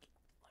drive the buggy.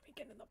 Let me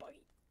get in the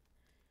buggy.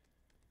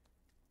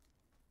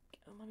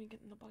 Let me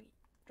get in the buggy.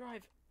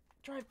 Drive.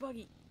 Drive,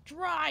 buggy.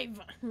 Drive!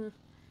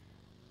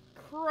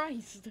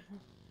 Christ.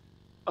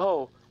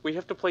 Oh, we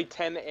have to play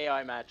 10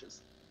 AI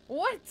matches.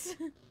 What?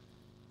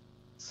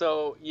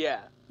 So,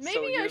 yeah.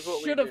 Maybe I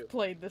should have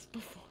played this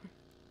before.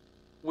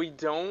 We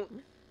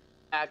don't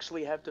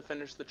actually have to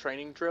finish the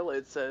training drill.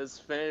 It says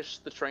finish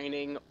the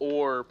training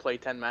or play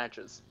 10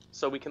 matches.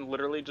 So we can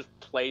literally just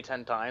play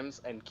 10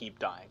 times and keep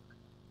dying.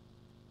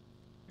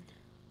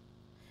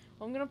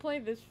 I'm gonna play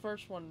this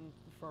first one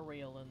for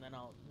real, and then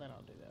I'll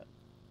do that.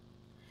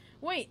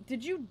 Wait,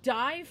 did you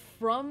die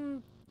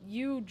from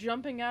you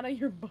jumping out of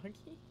your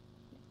buggy?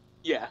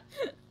 Yeah.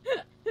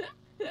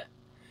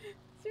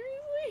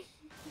 Seriously?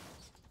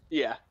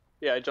 Yeah.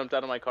 Yeah, I jumped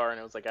out of my car and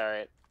it was like,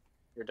 alright,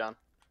 you're done.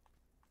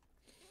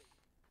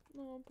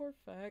 Oh, poor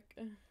feck.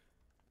 Okay,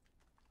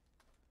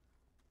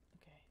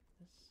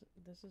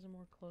 this is a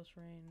more close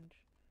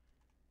range.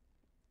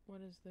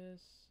 What is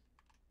this?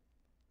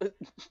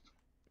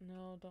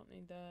 No, don't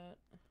need that.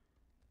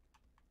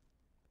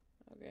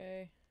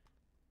 Okay.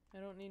 I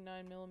don't need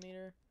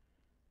 9mm.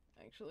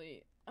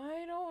 Actually,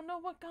 I don't know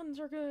what guns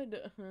are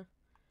good.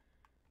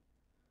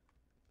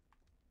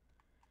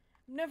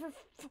 Never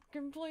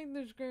fucking played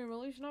this game, at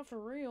least not for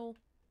real.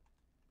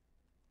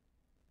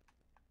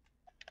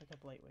 Pick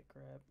up lightweight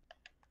grab.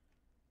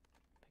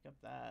 Pick up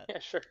that. Yeah,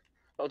 sure.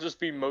 I'll just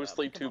be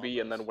mostly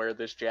 2B and then wear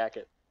this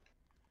jacket.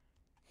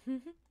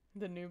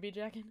 The newbie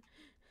jacket?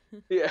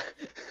 Yeah.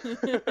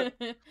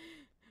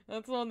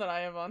 That's the one that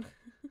I have on.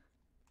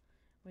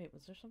 Wait,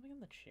 was there something on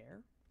the chair?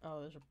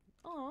 Oh, there's a...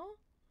 Aw.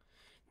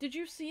 Did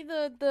you see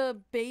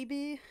the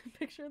baby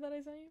picture that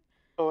I sent you?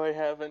 Oh, I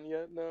haven't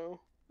yet,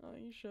 no. Oh,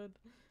 you should.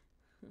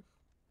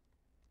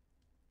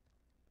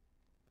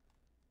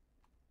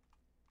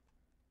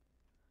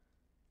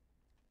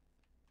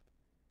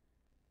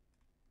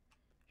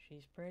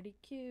 She's pretty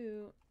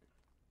cute.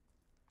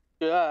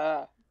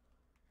 Yeah.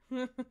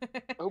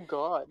 Oh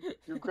god,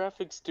 your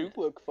graphics do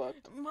look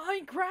fucked.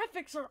 My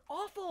graphics are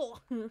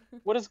awful!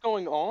 What is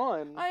going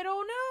on? I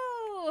don't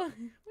know! What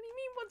do you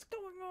mean what's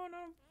going on? I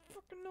have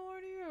fucking no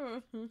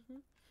idea.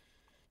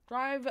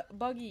 Drive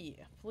buggy,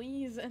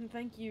 please and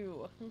thank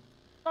you.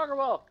 Soccer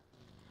ball!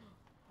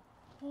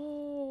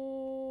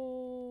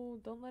 Oh,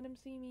 don't let him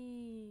see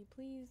me.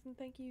 Please and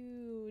thank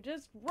you.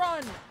 Just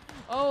run!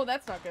 Oh,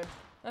 that's not good.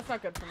 That's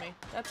not good for me.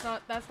 That's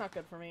not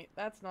good for me.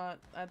 That's not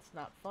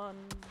fun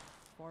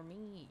for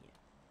me.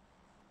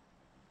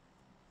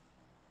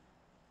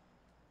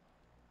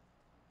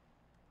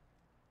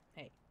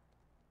 Hey,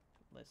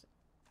 listen.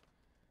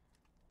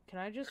 Can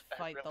I just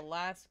fight the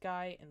last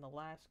guy and the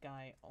last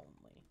guy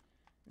only?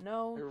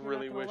 No, I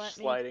really you're not gonna wish let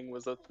me. sliding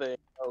was a thing.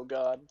 Oh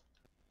god.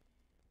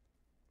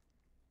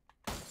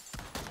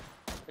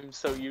 I'm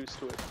so used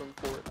to it from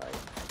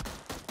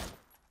Fortnite.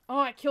 Oh,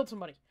 I killed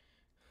somebody.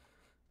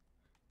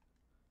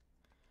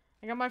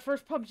 I got my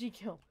first PUBG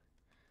kill.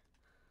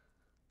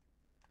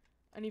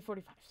 I need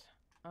 45s.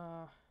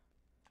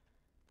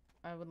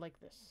 I would like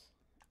this.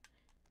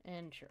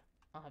 And sure,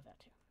 I'll have that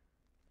too.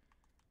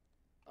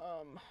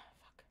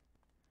 Fuck.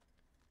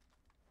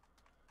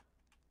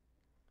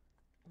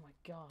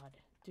 god.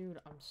 Dude,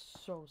 I'm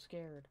so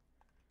scared.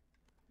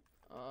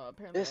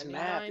 Apparently This I need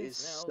map mines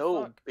is now.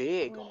 so Fuck.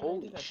 big. Why did I do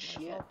Holy that to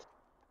shit. myself?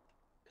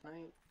 Can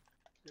I?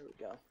 There we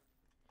go.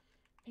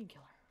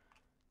 Painkiller.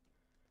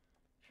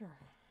 Sure.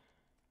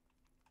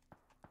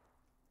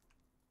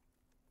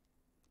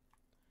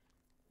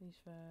 Please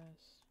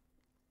fast.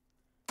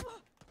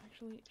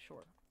 Actually,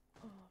 sure.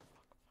 Oh,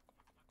 fuck.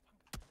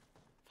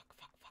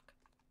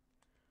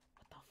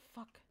 What the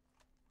fuck?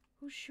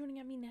 Who's shooting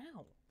at me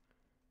now?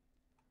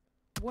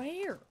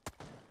 Where?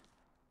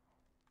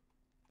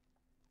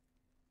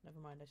 Never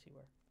mind, I see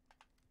where.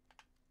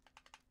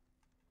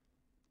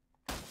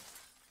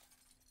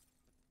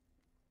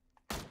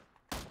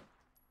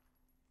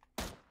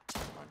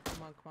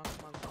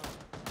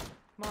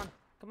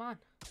 Come on.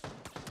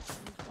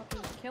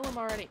 Fucking kill him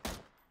already.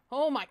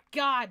 Oh my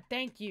god,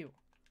 thank you.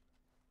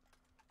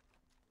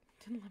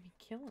 Didn't let me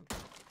kill him.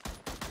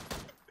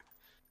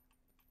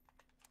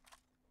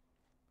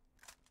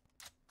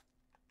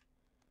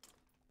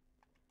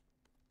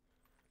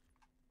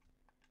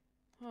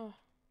 Oh.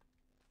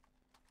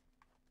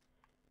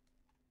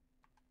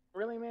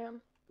 Really,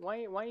 man?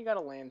 Why you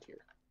gotta land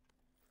here?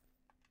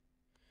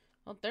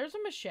 Well, there's a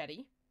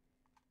machete.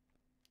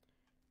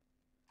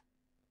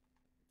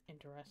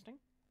 Interesting.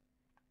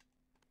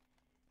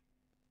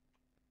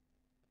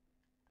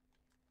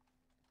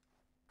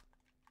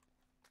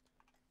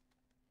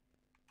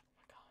 Oh my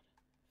god.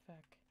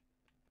 Feck.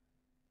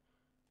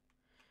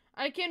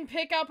 I can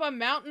pick up a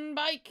mountain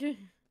bike.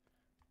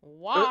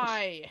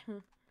 Why?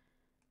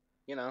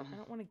 You know. I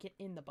don't want to get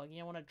in the buggy.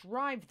 I want to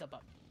drive the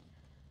buggy.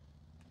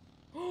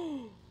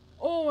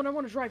 Oh, and I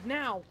want to drive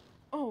now.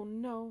 Oh,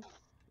 no.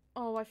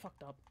 Oh, I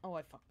fucked up. Oh,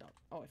 I fucked up.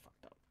 Oh, I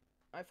fucked up.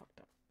 I fucked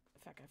up.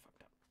 Feck, I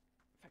fucked up.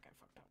 Feck, I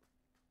fucked up.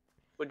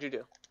 What'd you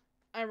do?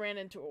 I ran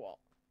into a wall.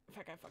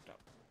 Feck, I fucked up.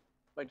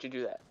 Why'd you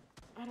do that?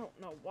 I don't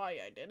know why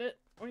I did it.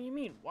 What do you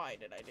mean, why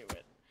did I do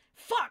it?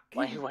 Fuck!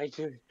 Why'd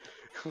you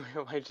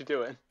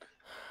do it?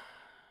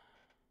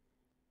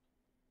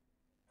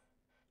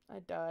 I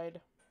died.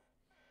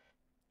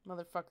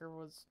 Motherfucker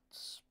was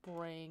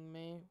spraying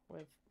me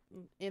with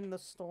in the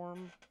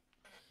storm.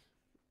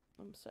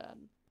 I'm sad.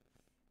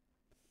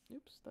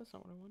 Oops, that's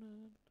not what I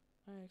wanted.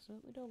 I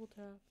accidentally double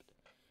tapped.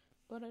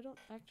 But I don't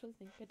actually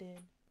think I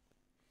did.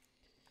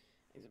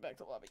 Exit back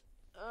to lobby.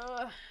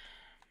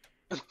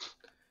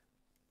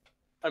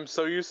 I'm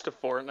so used to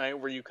Fortnite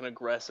where you can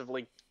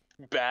aggressively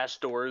bash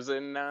doors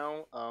in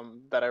now,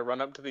 that I run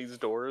up to these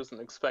doors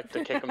and expect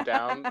to kick them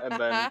down, and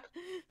then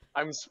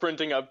I'm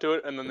sprinting up to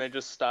it, and then they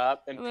just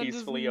stop and then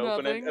peacefully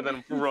open it, and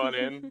then run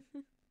in.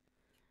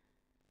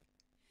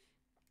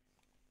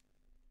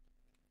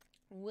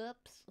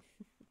 Whoops.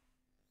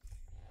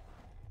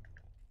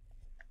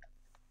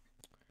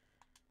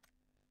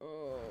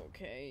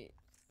 Okay.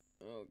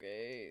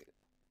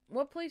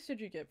 What place did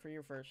you get for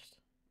your first?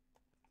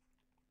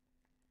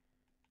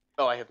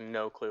 Oh, I have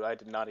no clue. I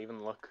did not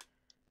even look.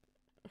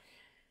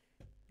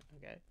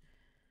 Okay.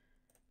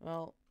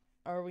 Well,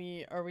 are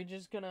we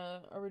just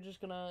gonna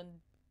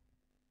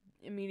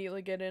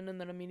immediately get in and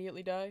then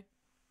immediately die?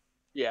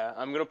 Yeah,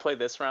 I'm gonna play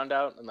this round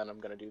out, and then I'm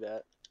gonna do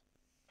that.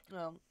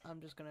 Well,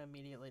 I'm just gonna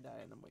immediately die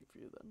and then wait for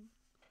you then.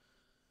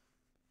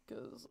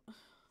 Because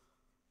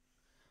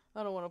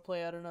I don't want to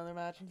play out another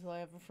match until I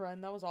have a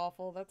friend. That was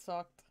awful. That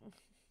sucked.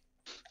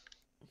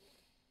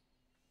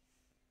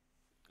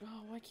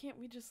 Oh, why can't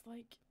we just,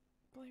 like,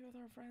 play with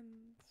our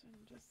friends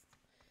and just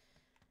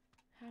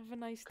have a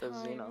nice time?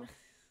 Because,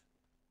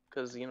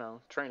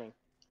 training.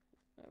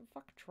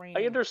 Fuck training.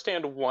 I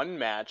understand one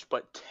match,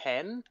 but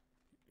 10?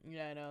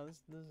 Yeah, I know. This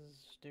is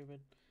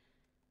stupid.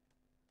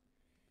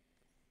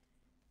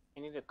 I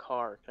need a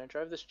car. Can I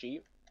drive this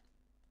Jeep?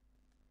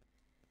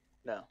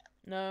 No.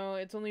 No,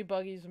 it's only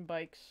buggies and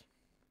bikes.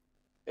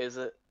 Is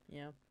it?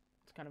 Yeah,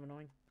 it's kind of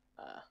annoying.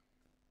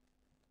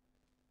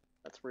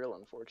 That's real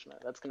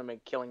unfortunate. That's gonna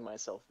make killing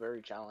myself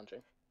very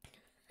challenging.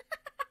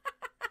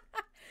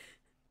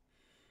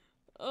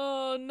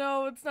 Oh,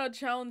 no, it's not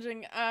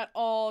challenging at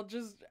all.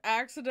 Just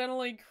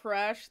accidentally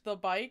crash the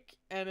bike,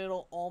 and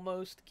it'll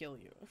almost kill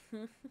you.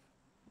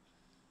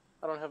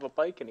 I don't have a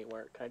bike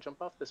anywhere. Can I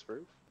jump off this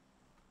roof?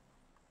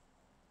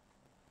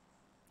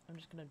 I'm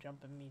just gonna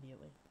jump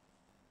immediately.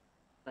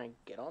 Can I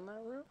get on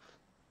that roof?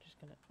 I'm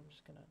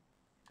just gonna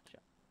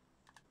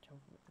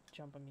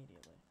jump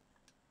immediately.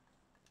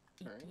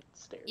 Alright,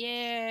 stairs.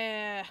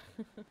 Yeah!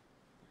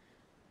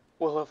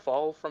 Will a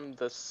fall from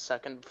the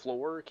second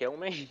floor kill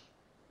me?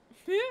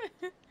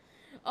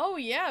 Oh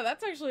yeah,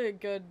 that's actually a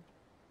good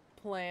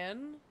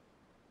plan.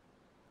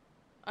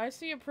 I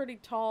see a pretty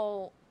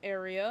tall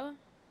area.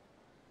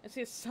 I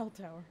see a cell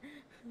tower.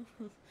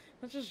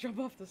 Let's just jump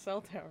off the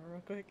cell tower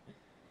real quick.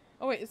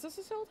 Oh wait, is this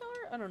a cell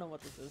tower? I don't know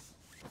what this is.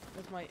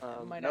 This might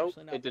nope,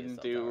 actually not it be a didn't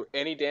cell do tower.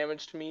 any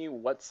damage to me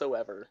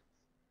whatsoever.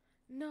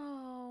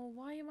 No,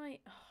 why am I...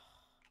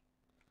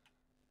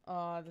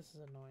 Oh, this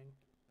is annoying.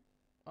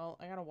 Well,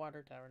 I got a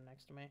water tower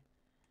next to me.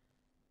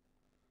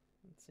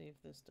 Let's see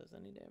if this does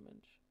any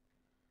damage.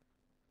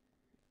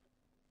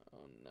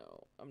 Oh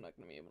no, I'm not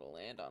gonna be able to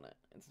land on it.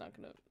 It's not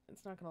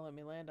gonna let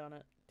me land on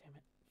it. Damn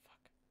it.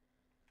 Fuck.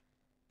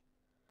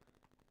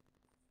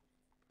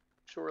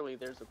 Surely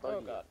there's a Oh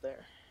buggy god. up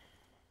there.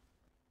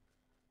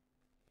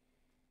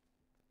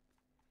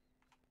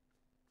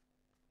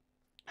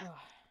 Ugh.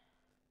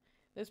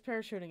 This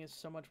parachuting is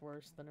so much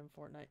worse than in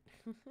Fortnite.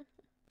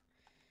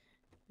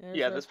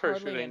 Yeah, There's this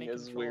hardly parachuting any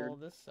is control. weird.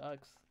 This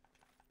sucks.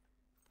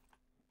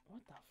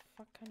 What the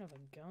fuck kind of a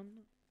gun?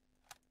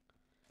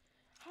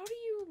 How do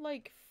you,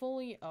 like,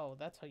 fully... Oh,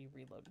 that's how you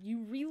reload.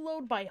 You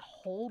reload by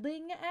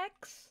holding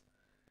X?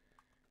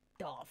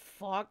 The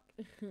fuck?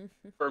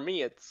 For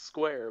me, it's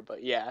square,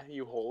 but yeah,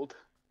 you hold.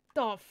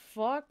 The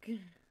fuck? I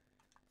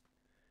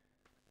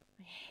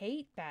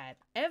hate that.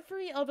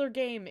 Every other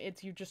game,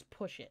 it's you just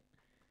push it.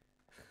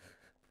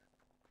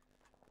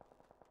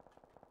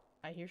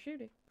 I hear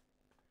shooting.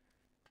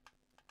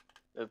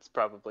 It's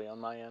probably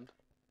on my end.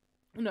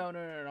 No.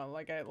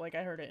 Like I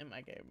heard it in my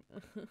game.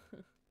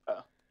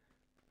 Oh.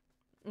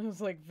 It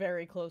was like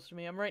very close to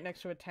me. I'm right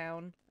next to a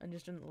town. I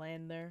just didn't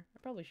land there. I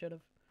probably should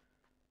have.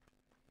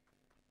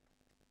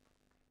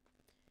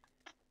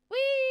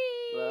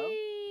 Well,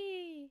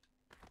 Whee!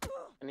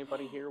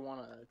 anybody here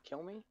want to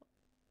kill me?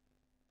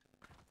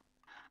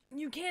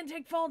 You can't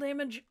take fall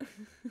damage.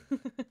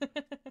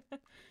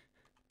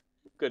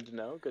 Good to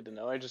know, good to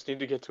know. I just need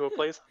to get to a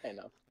place high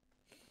enough.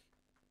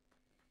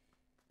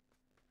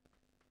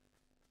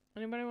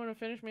 Anybody want to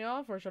finish me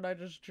off, or should I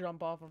just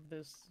jump off of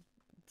this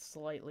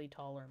slightly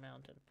taller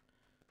mountain?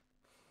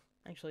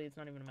 Actually, it's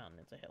not even a mountain,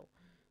 it's a hill.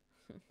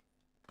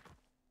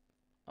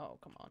 Oh,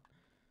 come on.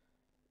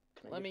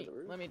 Let me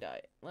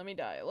die. Let me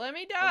die. Let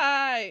me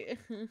die!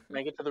 Can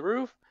I get to the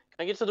roof?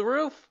 Can I get to the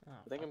roof? Oh,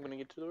 I think fuck. I'm gonna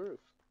get to the roof.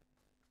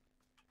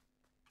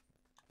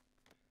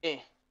 Eh.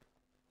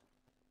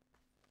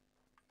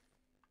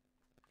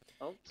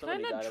 Oh, Can I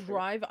somebody died not up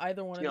drive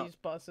either one of Yeah. these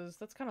buses?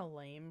 That's kind of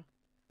lame.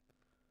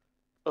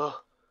 here. Ugh.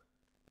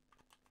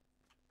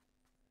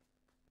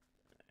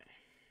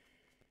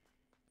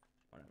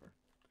 Whatever.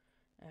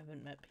 I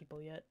haven't met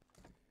people yet.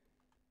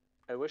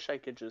 I wish I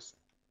could just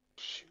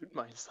shoot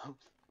myself.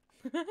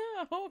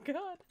 Oh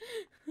god.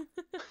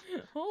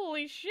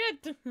 Holy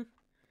shit.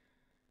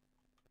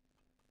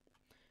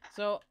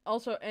 So,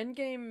 also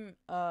endgame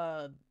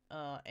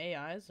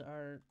AIs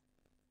are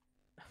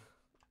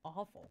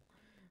awful.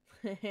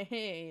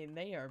 Hey,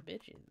 they are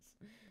bitches.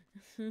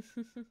 There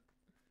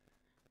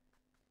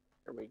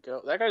we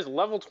go. That guy's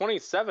level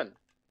 27.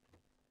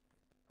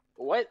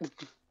 What?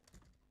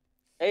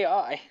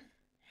 AI.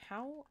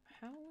 How?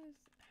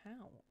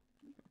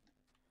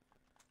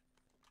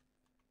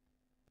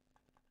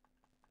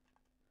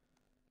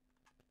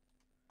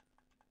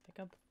 Pick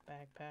up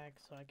backpack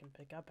so I can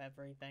pick up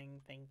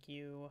everything. Thank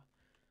you.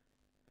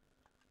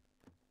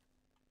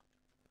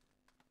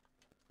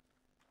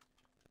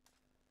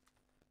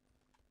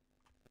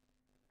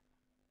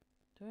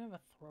 Do I have a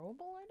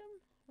throwable item?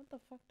 What the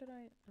fuck did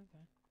I...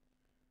 Okay.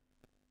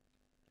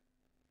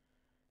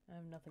 I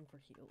have nothing for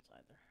heals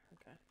either.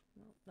 Okay.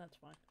 Well, that's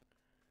fine.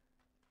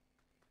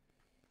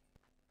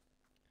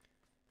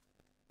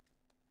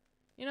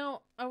 You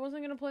know, I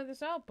wasn't gonna play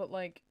this out, but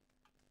like...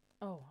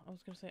 Oh, I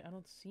was gonna say I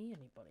don't see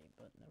anybody,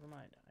 but never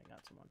mind. I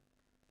got someone.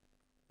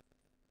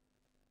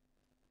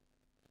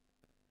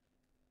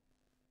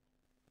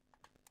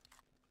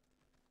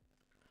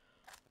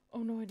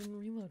 Oh no, I didn't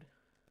reload.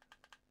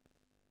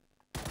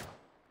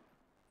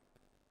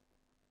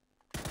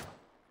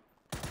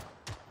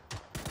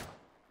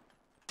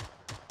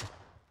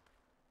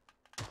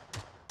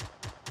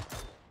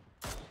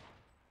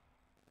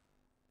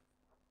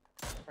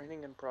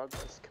 Training in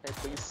progress. Can I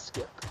please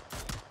skip?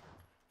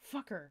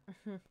 Fucker.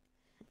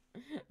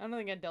 I don't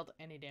think I dealt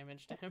any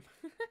damage to him.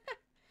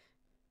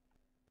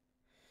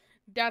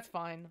 That's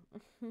fine.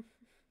 I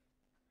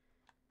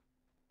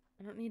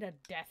don't need a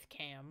death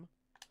cam.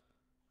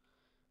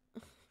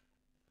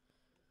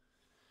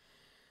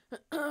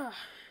 Oh,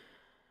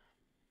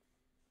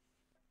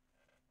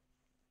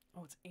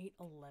 it's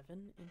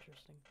 8:11?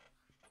 Interesting.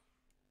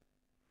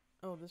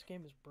 Oh, this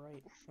game is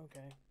bright.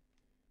 Okay.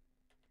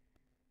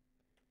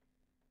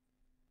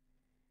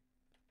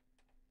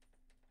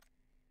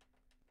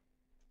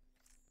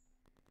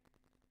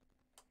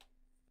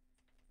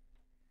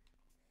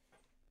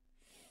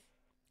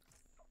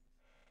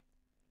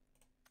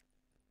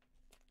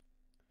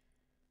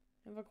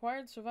 I've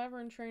acquired Survivor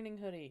and Training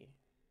hoodie.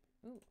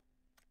 Ooh.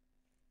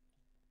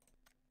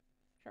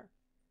 Sure.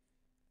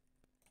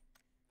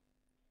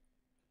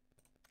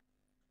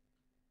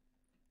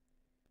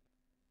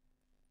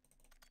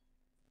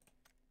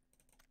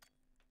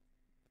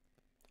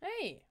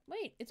 Hey,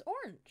 wait, it's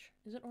orange.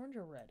 Is it orange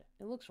or red?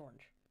 It looks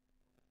orange.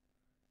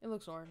 It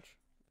looks orange.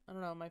 I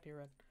don't know, it might be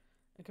red.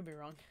 I could be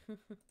wrong.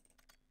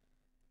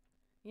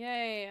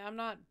 Yay, I'm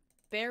not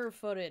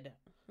barefooted.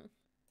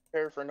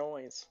 Prepare for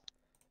noise.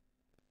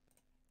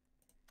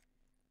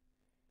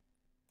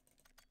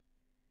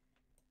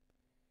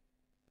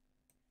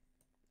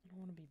 I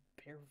don't want to be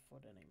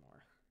barefoot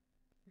anymore.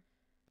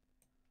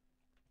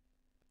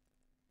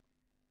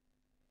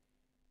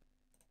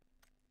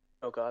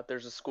 Oh god,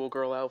 there's a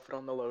schoolgirl outfit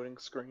on the loading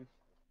screen.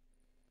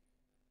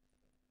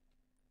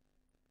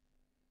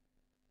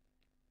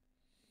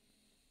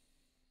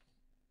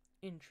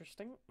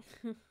 Interesting.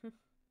 I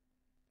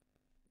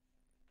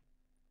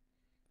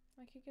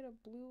could get a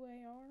blue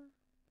AR?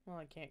 Well,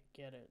 I can't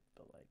get it,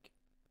 but like,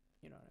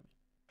 you know what I mean.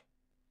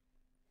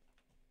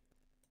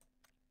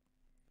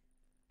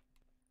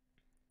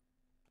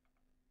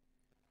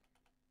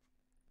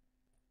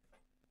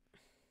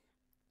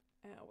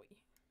 Owie.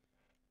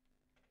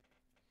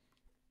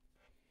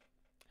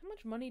 How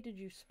much money did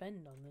you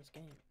spend on this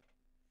game?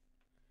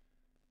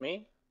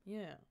 Me?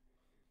 Yeah.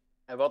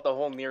 I bought the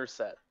whole mirror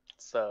set,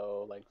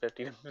 so like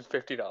 $50.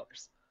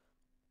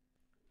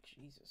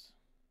 Jesus.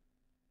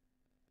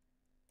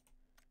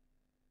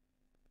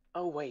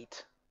 Oh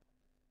wait.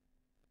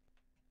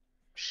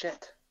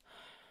 Shit.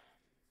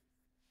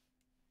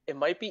 It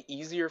might be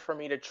easier for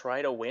me to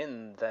try to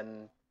win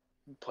than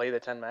play the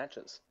 10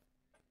 matches.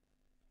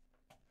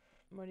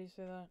 Why do you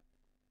say that?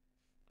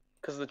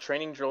 Because the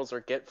training drills are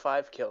get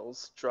 5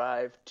 kills,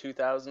 drive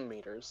 2,000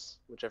 meters,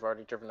 which I've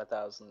already driven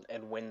 1,000,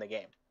 and win the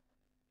game.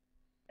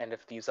 And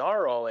if these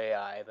are all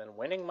AI, then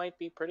winning might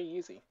be pretty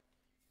easy.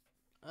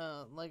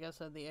 Like I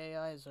said, the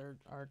AIs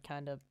are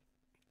kind of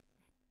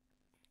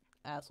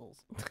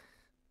assholes.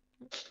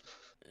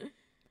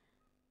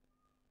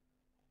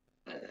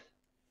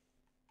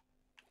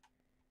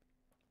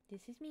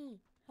 This is me.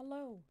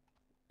 Hello.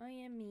 I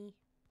am me.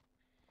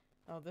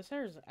 Oh, this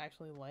hair is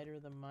actually lighter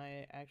than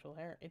my actual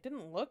hair. It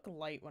didn't look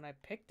light when I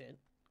picked it.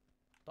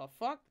 The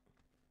fuck?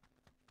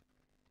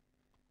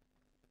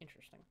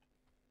 Interesting.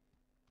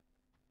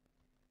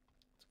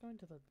 Let's go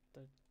into the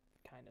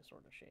kind of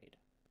sort of shade.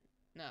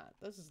 Nah,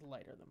 this is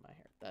lighter than my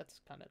hair.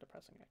 That's kind of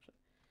depressing, actually.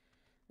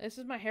 This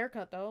is my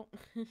haircut, though.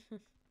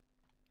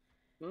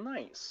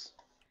 Nice.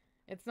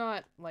 It's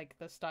not, like,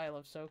 the style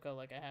of Soko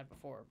like I had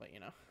before, but, you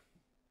know.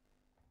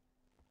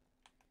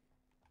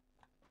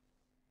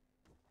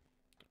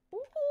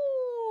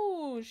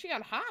 Ooh, she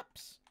got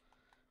hops.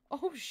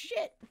 Oh,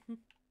 shit.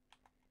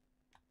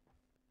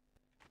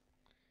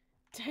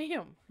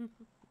 Damn.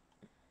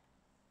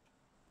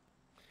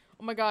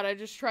 Oh my god, I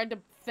just tried to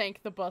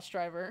thank the bus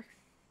driver.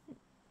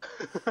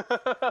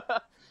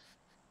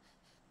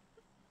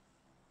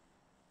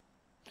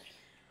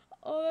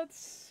 Oh,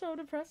 that's so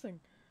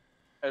depressing.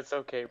 It's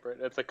okay, Britt.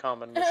 It's a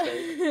common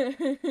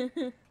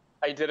mistake.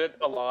 I did it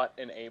a lot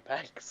in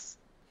Apex.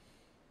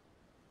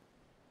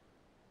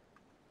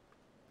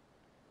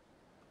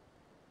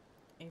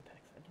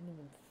 Apex, I didn't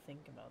even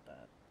think about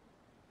that.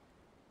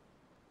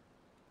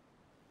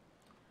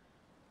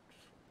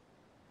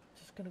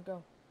 Just gonna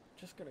go.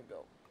 Just gonna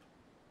go.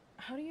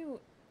 How do you...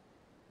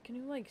 Can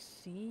you, like,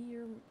 see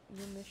your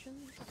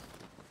missions?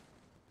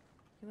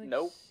 Can you, like,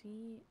 Nope.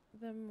 see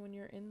them when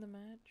you're in the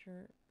match,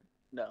 or...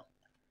 No.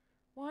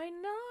 Why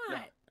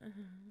not?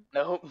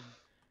 Nope.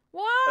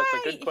 Why?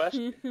 That's a good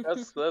question.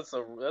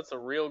 That's a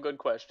real good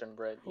question,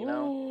 Britt. You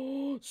know.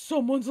 Oh,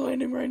 someone's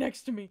landing right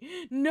next to me.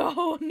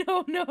 No,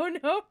 no, no,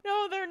 no,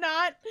 no, they're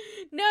not.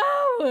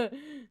 No!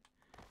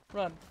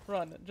 Run,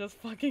 run, just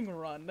fucking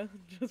run.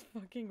 Just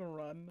fucking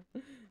run.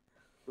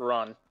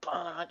 Run.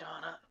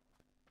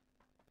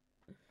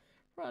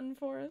 Run,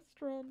 Forrest,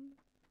 run.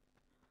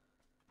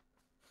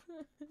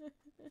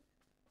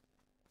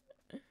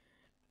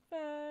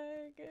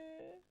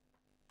 Faggot.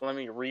 Let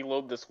me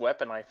reload this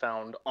weapon I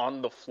found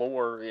on the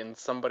floor in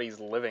somebody's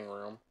living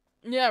room.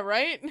 Yeah,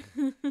 right?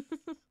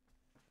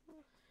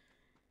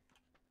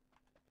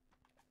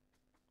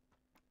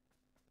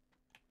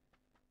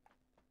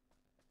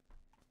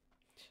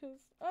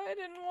 I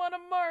didn't want to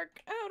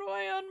mark. How do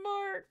I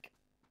unmark?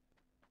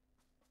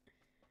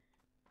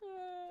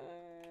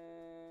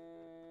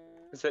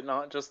 Is it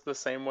not just the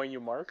same way you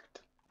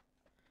marked?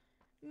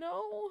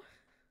 No.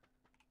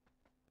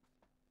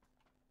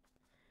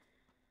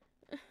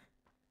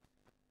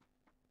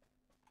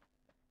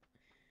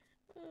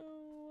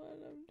 Oh, what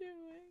I'm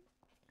doing.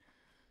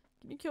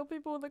 Can you kill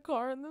people with a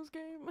car in this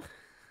game?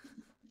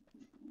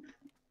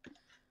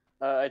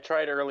 I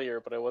tried earlier,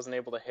 but I wasn't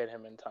able to hit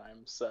him in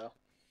time, so...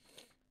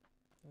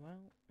 Well,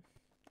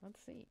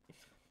 let's see.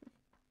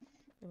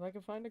 If I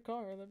can find a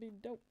car, that'd be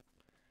dope.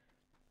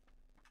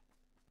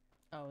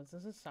 Oh, is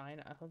this a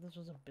sign? I thought this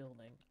was a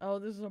building. Oh,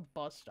 this is a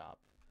bus stop.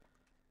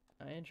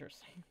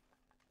 Interesting.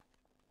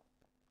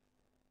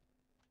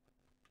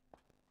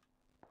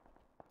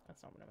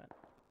 That's not what I meant.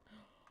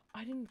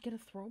 I didn't get a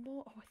throw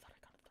ball? Oh, I thought I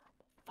got a throw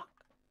ball.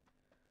 Fuck!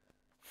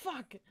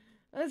 Fuck!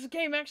 This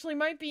game actually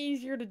might be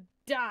easier to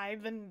die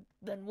than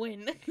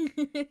win.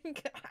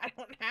 I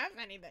don't have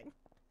anything.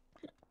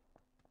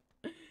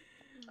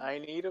 I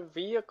need a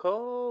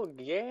vehicle.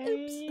 Game,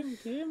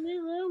 Oops. give me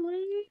the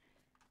money.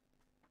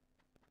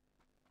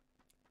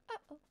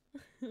 Uh-oh.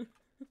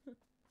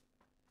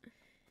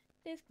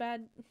 It's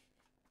bad.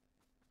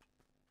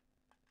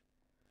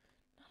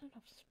 Not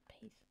enough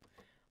space.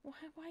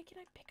 Why can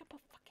I pick up a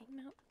fucking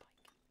mountain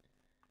bike?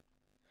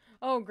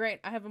 Oh, great.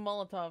 I have a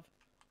Molotov.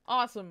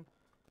 Awesome.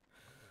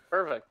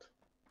 Perfect.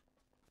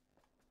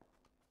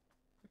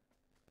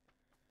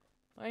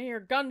 I hear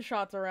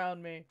gunshots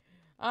around me.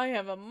 I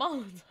have a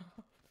Molotov.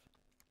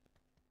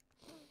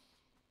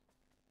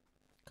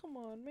 Come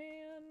on,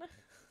 man.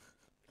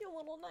 Be a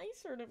little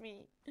nicer to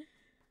me.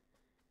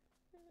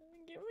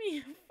 Give me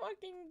a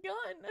fucking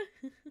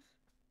gun.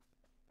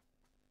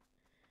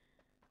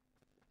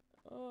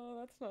 Oh,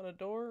 that's not a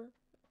door.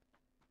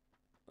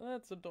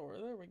 That's a door.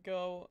 There we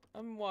go.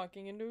 I'm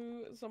walking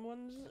into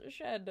someone's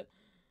shed.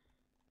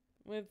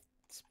 With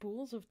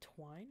spools of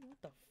twine?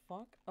 What the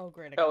fuck? Oh,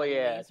 great. I got Hell a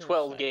yeah, laser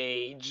 12 sight.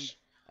 gauge.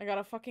 I got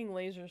a fucking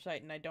laser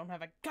sight and I don't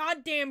have a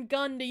goddamn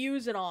gun to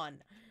use it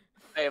on.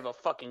 I have a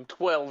fucking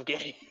 12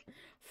 gauge.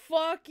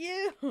 Fuck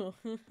you.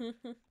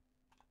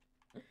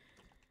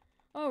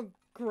 Oh,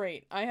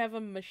 great. I have a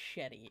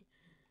machete.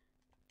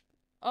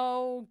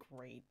 Oh,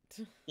 great.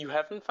 You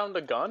haven't found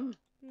a gun?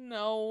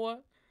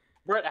 No.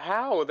 Brett,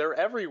 how? They're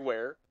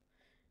everywhere.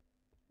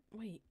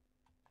 Wait.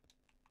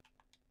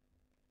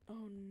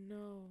 Oh,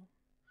 no.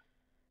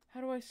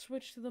 How do I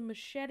switch to the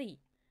machete?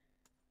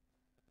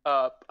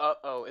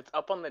 Oh, it's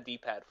up on the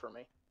D-pad for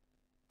me.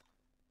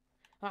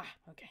 Ah,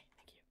 okay.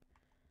 Thank you.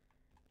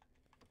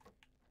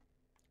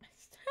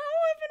 How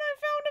haven't I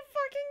found a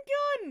fucking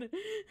gun?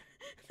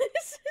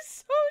 This is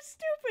so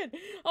stupid.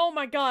 Oh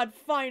my god,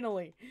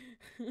 finally.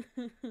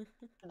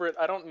 Britt,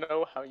 I don't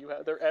know how you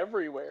have. They're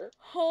everywhere.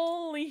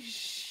 Holy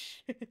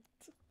shit.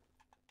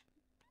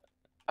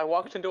 I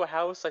walked into a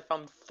house, I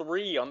found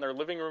 3 on their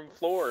living room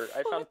floor.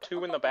 I found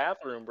 2 in the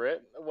bathroom,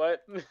 Britt.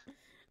 What? I don't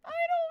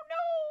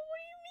know. What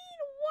do you mean,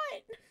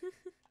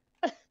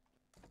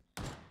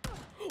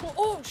 what?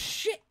 Oh,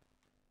 shit.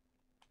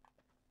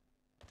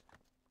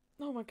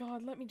 Oh my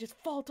god, let me just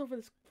vault over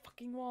this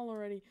fucking wall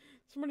already.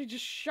 Somebody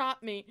just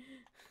shot me.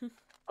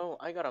 Oh,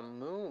 I gotta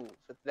move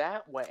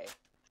that way.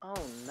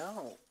 Oh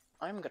no.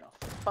 I'm gonna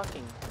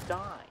fucking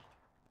die.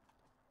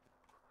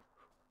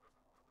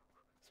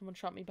 Someone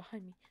shot me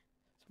behind me.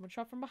 Someone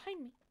shot from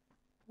behind me.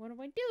 What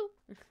do I do?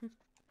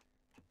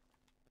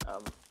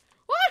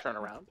 What? Turn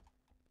around.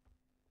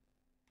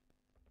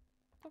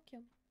 Don't kill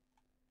me.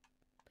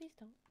 Please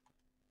don't.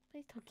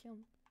 Please don't kill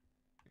me.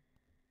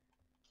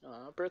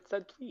 Britt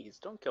said please,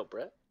 don't kill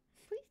Britt.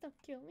 Please don't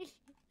kill me.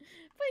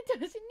 But it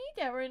doesn't need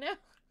that right now.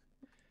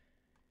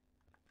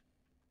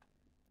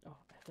 Oh,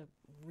 I have to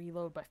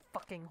reload by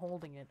fucking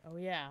holding it. Oh,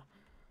 yeah.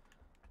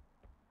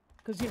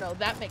 Because, you know,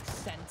 that makes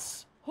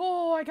sense.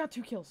 Oh, I got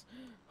 2 kills.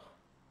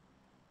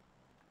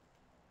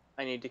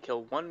 I need to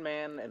kill 1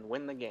 man and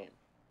win the game.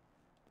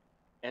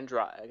 And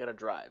drive. I gotta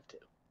drive, too.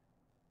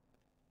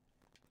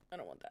 I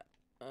don't want that.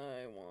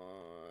 I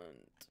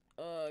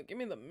want... give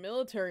me the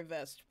military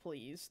vest,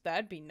 please.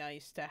 That'd be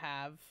nice to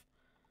have.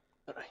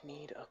 But I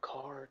need a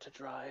car to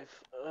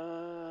drive.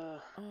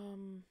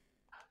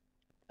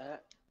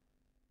 That.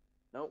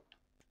 Nope.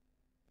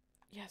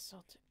 Yes,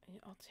 I'll take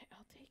it. I'll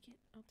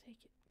take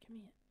it. Give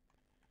me it.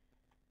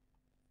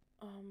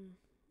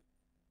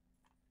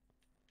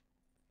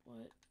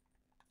 What?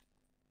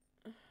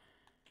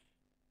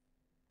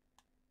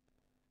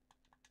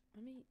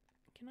 Let me...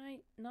 Can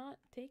I not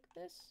take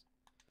this?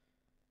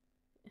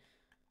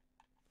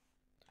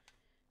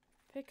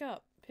 Pick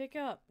up. Pick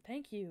up.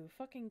 Thank you.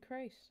 Fucking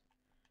Christ.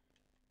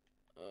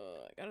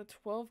 I got a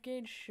 12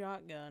 gauge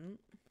shotgun.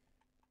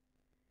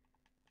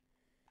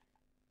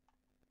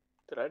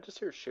 Did I just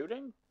hear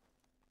shooting?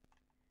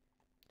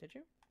 Did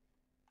you?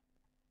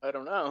 I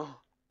don't know.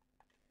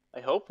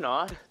 I hope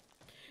not.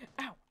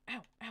 Ow!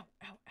 Ow! Ow!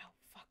 Ow! Ow!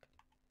 Fuck.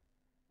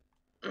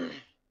 What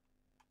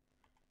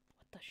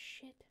the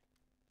shit?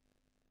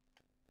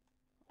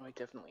 Oh, I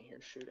definitely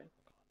hear shooting.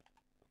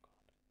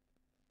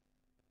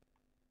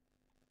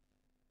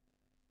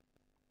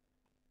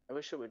 I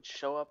wish it would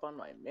show up on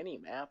my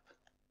mini-map.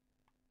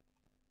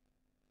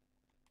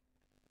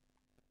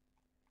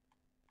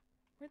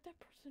 Where'd that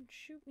person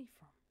shoot me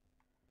from?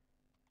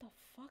 What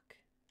the fuck?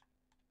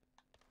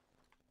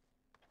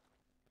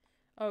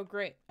 Oh,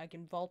 great. I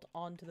can vault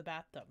onto the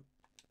bathtub.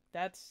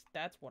 That's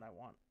what I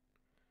want.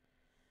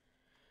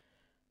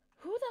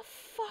 Who the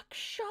fuck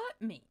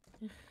shot me?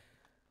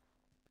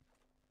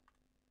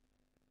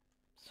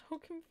 So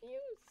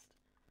confused.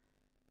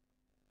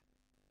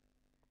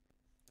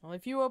 Well,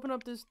 if you open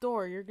up this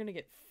door, you're gonna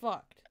get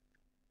fucked.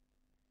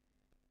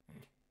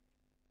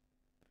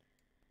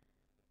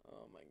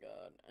 Oh my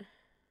god.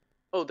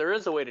 Oh, there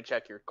is a way to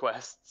check your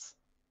quests.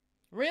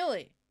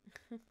 Really?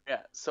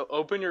 Yeah, so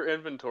open your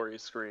inventory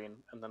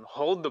screen, and then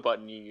hold the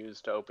button you use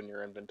to open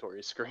your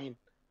inventory screen.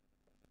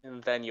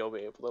 And then you'll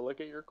be able to look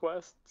at your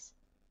quests.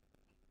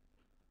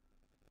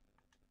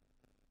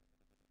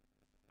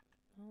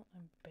 Well,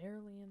 I'm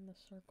barely in the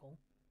circle.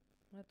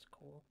 That's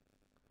cool.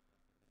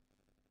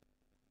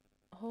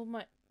 Hold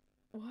my...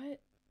 What?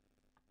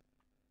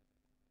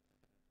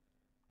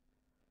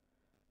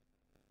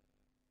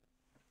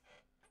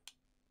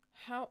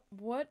 How...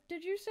 What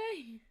did you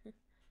say?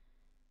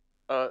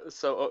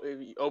 So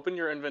open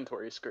your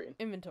inventory screen.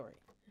 Inventory.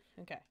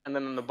 Okay. And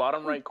then in the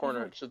bottom right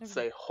corner, it should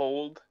everything. say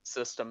Hold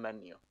System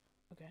Menu.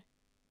 Okay.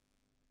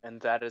 And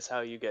that is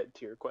how you get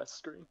to your quest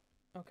screen.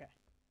 Okay.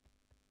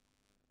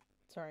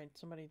 Sorry,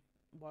 somebody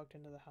walked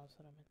into the house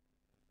that I'm in.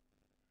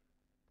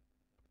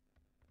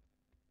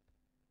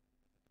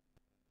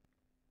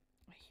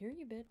 hear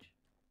you, bitch.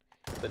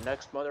 The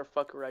next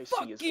motherfucker I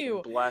Fuck see is you!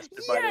 getting blasted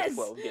by the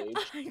 12 gauge.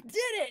 I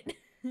did it!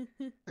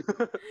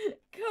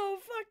 Go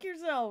fuck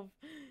yourself!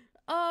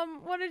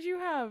 What did you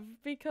have?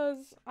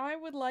 Because I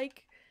would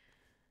like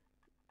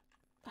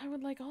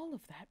all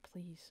of that,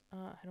 please.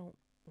 I don't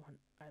want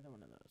either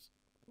one of those.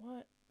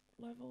 What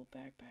level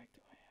backpack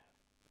do I have?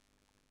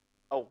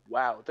 Oh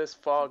wow, this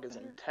fog is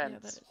better? intense. Yeah,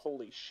 that is.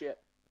 Holy shit.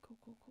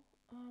 Cool.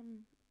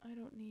 I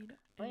don't need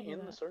Am I any of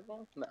in the that.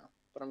 circle? No,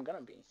 but I'm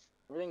gonna be.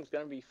 Everything's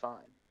gonna be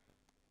fine.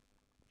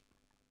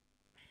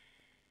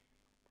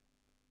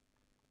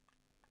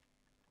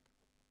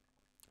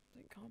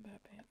 Like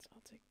combat pants,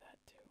 I'll take that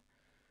too.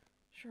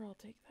 Sure, I'll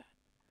take that.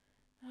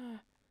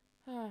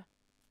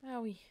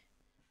 Owie.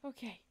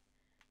 Okay.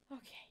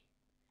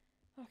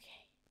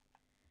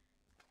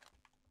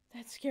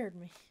 That scared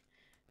me.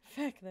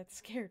 Feck, that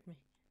scared me.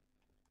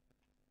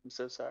 I'm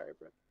so sorry,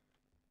 bro.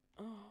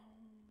 Oh,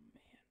 man.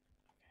 Okay.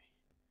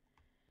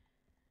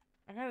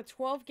 I got a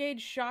 12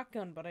 gauge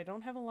shotgun, but I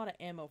don't have a lot of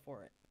ammo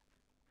for it.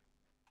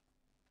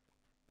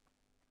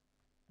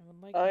 I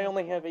would like I more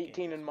only have 12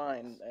 18 gauges in for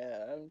mine.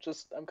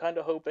 this. I'm kind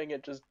of hoping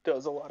it just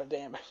does a lot of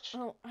damage.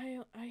 Oh,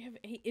 I have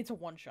 8. It's a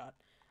one shot.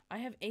 I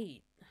have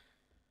 8.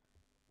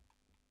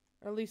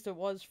 Or at least it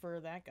was for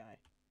that guy.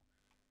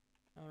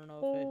 I don't know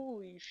if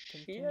Holy it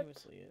shit.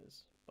 continuously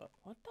is. But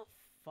what the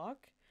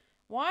fuck?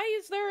 Why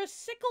is there a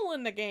sickle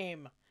in the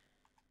game?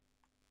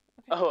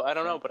 Okay, Oh, I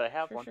don't know, but I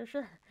have one. Sure.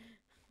 Okay,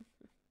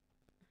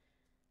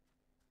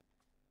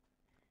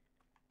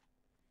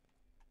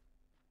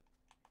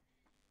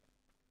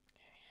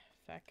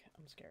 feck,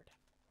 I'm scared.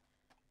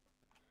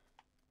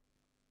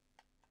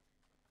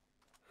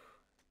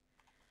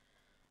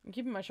 I'm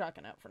keeping my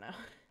shotgun out for now.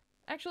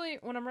 Actually,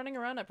 when I'm running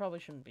around, I probably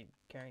shouldn't be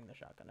carrying the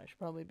shotgun. I should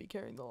probably be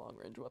carrying the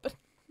long-range weapon.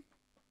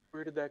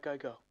 Where did that guy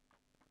go?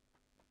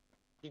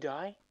 He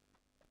die?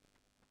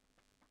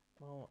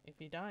 Well, if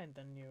he died,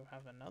 then you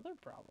have another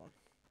problem.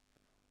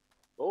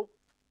 Oh.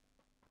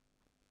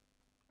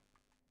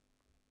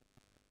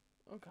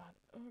 Oh god.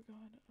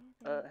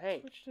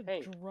 Hey. Switch to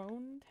Hey.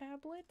 drone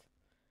tablet?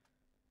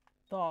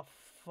 The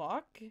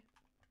fuck?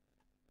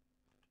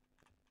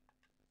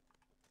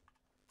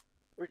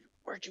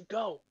 Where'd you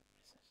go? What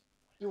is this?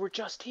 You were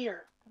just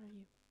here. What are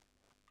you?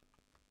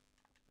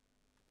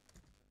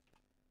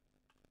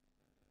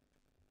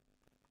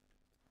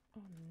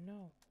 Oh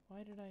no.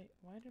 Why did I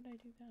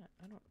do that?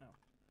 I don't know.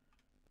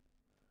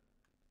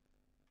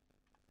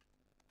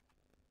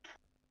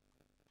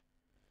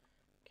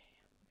 Okay,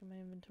 look at my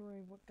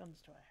inventory. What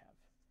guns do I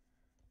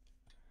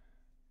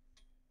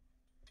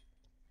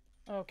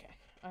have? Okay,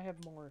 I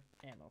have more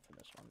ammo for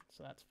this one,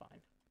 so that's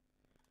fine.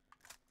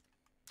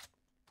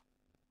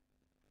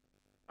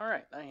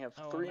 Alright, I have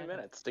 3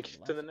 minutes to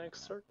get to the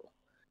next circle.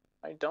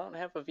 I don't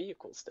have a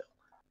vehicle still.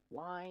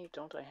 Why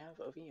don't I have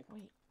a vehicle?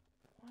 Wait,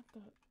 what the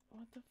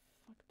fuck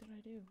did I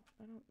do?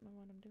 I don't know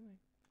what I'm doing.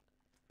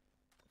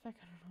 In fact,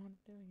 I don't know what I'm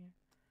doing here.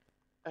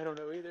 I don't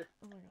know either.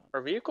 Oh my god.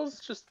 Are vehicles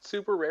just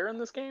super rare in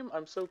this game?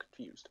 I'm so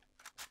confused.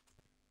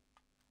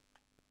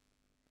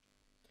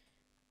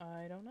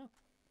 I don't know.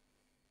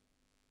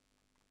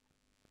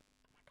 Oh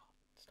my god,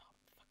 stop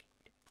fucking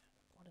doing that.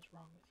 What is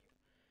wrong with you?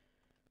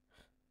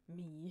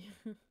 Me.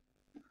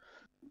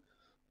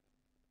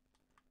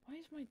 Why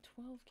is my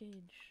 12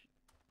 gauge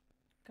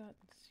got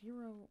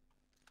 0?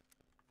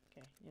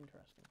 Okay,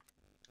 interesting.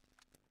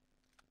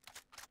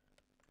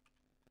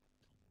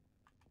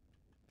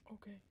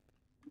 Okay.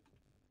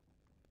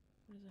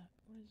 What is that?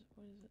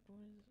 What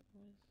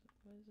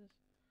is this?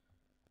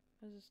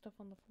 What is this stuff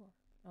on the floor?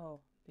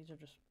 Oh, these are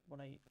just what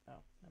I eat.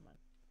 Oh, never mind.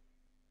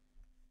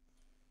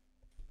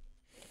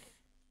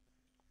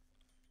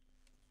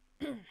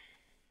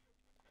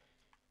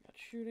 Got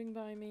shooting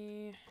by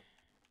me,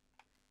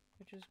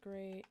 which is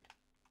great.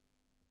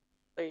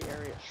 Play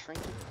area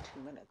shrinking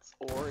in 2 minutes,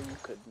 or you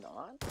could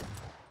not.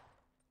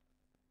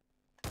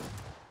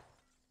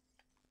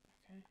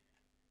 Okay,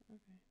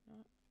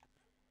 not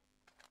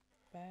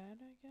bad,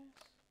 I guess.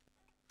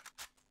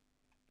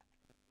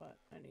 But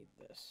I need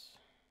this.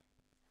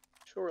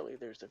 Surely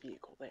there's a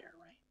vehicle there,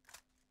 right?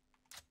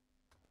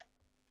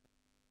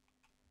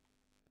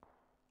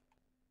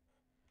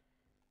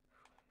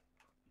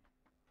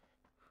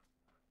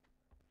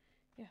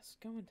 Yes,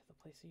 go into the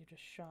place that you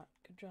just shot.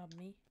 Good job,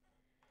 me.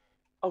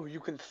 Oh,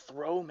 you can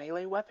throw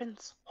melee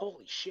weapons?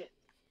 Holy shit.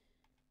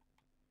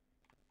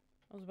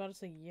 I was about to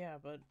say yeah,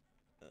 but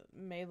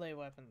melee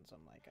weapons,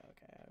 I'm like,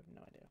 okay, I have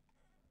no idea.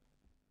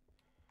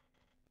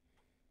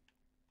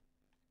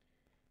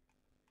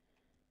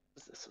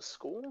 Is this a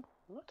school?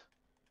 What?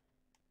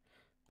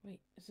 Wait,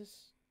 is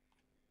this...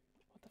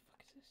 What the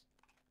fuck is this?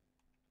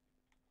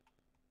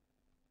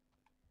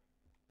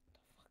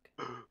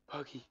 The fuck?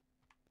 Buggy.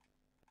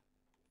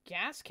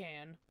 Gas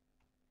can?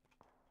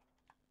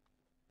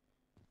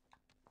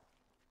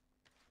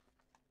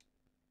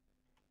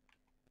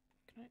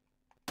 Can I...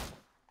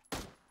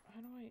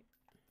 How do I...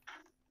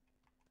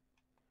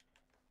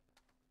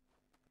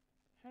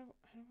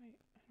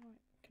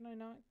 Can I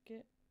not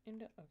get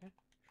into... Okay,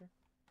 sure.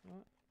 You know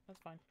what?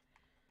 That's fine.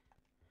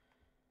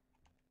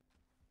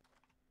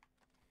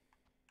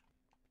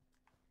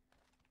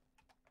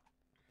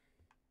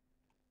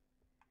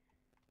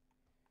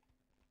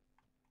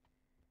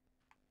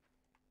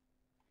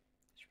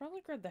 Should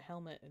probably grab the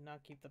helmet and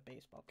not keep the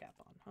baseball cap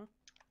on, huh?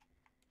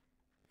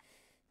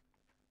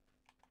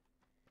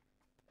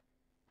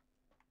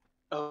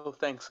 Oh,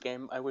 thanks,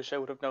 game. I wish I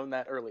would have known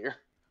that earlier.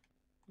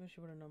 Wish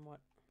you would have known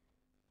what.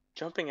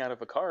 Jumping out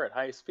of a car at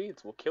high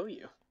speeds will kill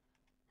you.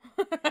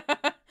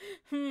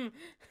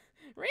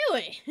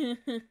 Really?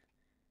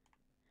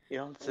 You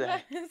don't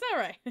say. Is that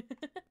right?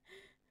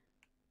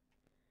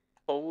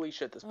 Holy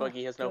shit, this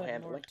buggy has no good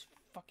handling. Lord,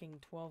 fucking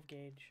 12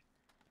 gauge.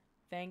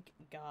 Thank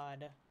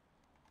God.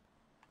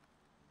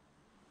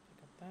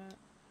 Pick up that.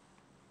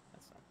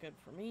 That's not good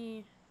for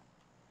me.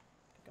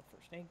 Pick up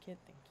first aid kit,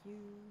 thank you.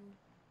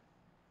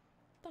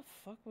 What the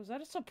fuck? Was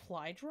that a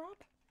supply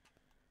drop?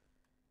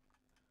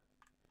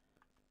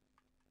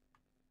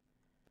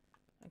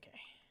 Okay.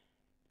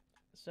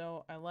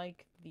 So, I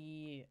like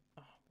the...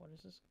 what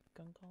is this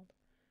gun called?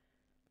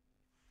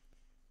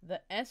 The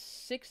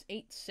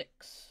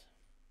S686.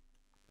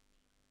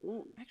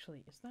 Ooh.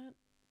 Actually, is that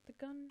the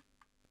gun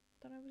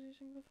that I was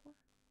using before?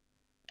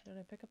 Did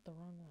I pick up the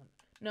wrong one?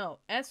 No,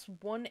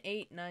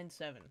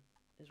 S1897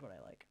 is what I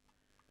like.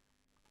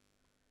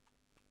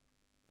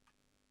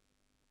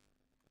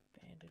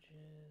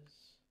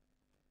 Bandages.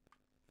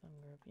 Thumb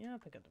grip. Yeah, I'll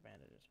pick up the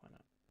bandages. Why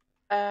not?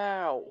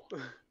 Ow!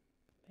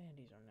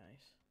 Bandies are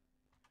nice.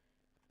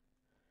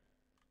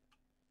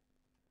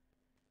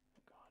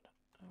 Oh god.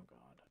 Oh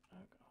god.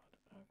 Oh god.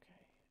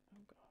 Okay.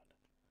 Oh god.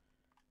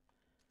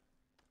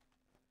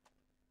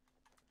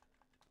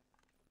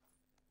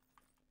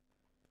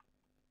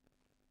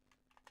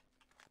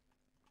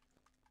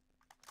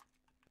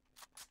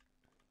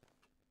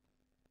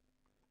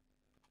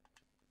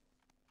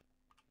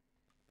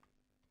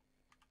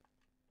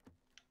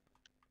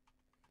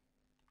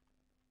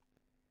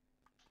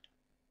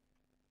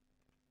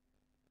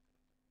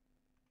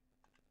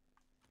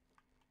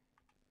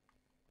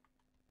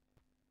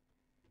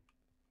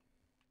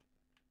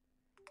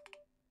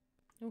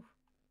 Ooh.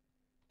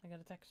 I got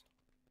a text.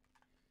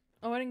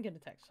 Oh, I didn't get a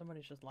text.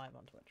 Somebody's just live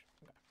on Twitch.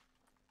 Okay.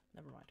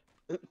 Never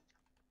mind.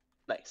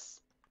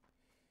 Nice.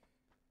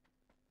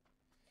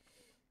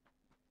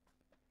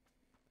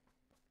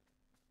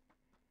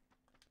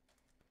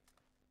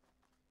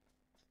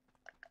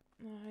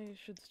 I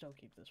should still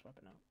keep this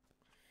weapon out.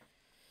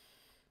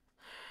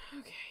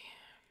 Okay.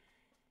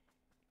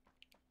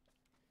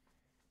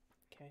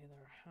 Okay, there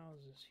are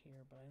houses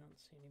here, but I don't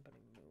see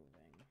anybody moving.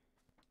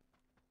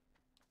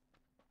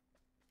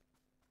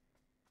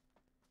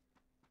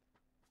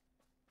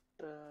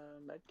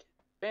 Medkit.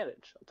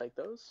 Bandage. I'll take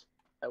those.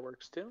 That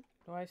works too.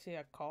 Do I see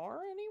a car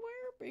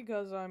anywhere?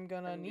 Because I'm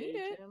gonna need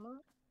Engage it.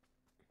 ammo.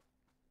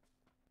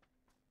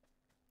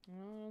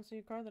 I don't see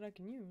a car that I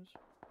can use.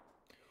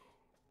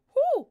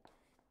 Whoo!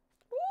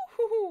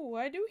 Woo!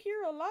 I do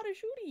hear a lot of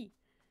shooty.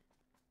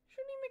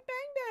 Shooty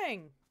McBang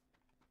Bang.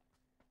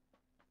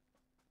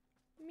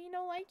 Me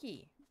no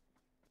likey.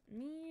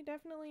 Me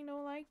definitely no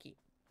likey.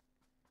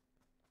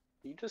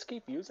 You just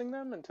keep using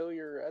them until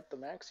you're at the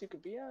max you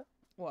could be at?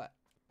 What?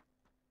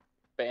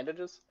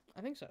 Bandages?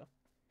 I think so.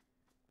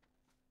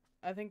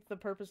 I think the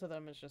purpose of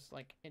them is just,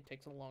 like, it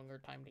takes a longer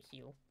time to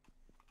heal.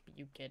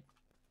 You kid.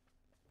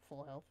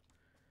 Full health.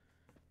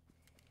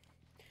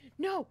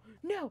 No!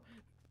 No!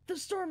 The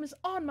storm is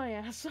on my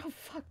ass! Oh,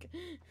 fuck!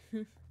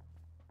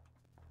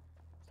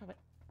 Stop it.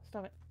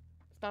 Stop it.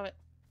 Stop it.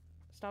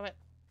 Stop it.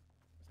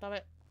 Stop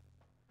it.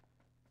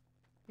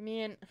 Get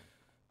me in.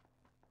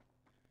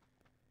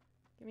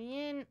 Get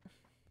me in.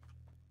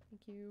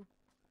 Thank you.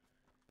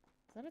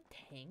 Is that a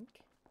tank?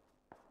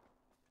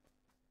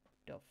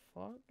 The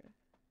fuck?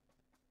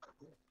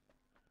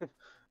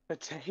 A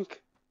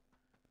tank?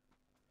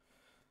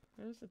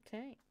 There's a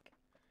tank.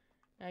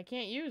 I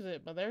can't use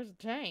it, but there's a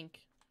tank.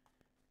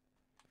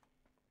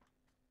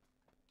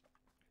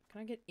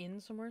 Can I get in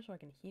somewhere so I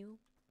can heal?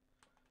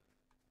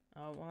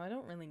 Well, I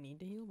don't really need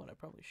to heal, but I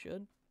probably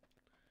should.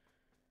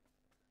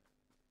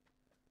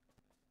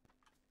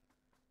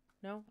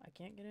 No, I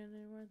can't get in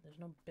anywhere. There's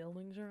no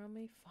buildings around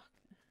me. Fuck.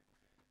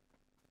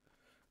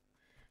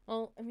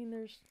 Well, I mean,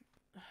 there's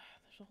a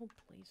whole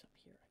place up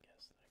here, I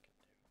guess, that I can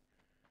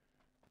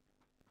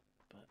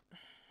do. But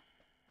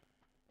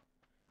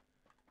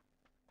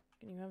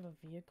can you have a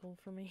vehicle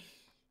for me?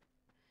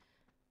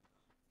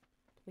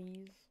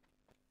 Please?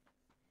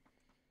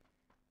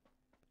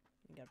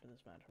 I think after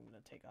this match, I'm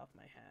gonna take off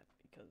my hat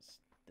because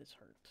this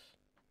hurts.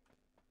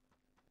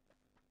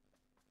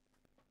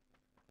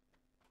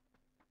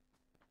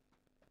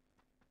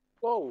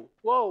 Whoa!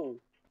 Whoa!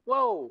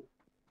 Whoa!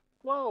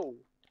 Whoa!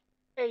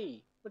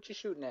 Hey! What you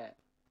shooting at?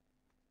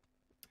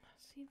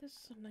 See, this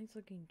is a nice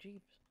looking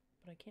Jeep,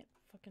 but I can't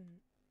fucking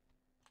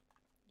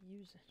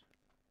use it.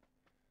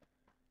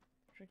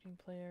 Restricting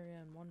play area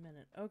in 1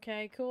 minute.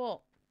 Okay,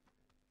 cool.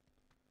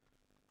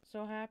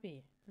 So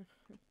happy.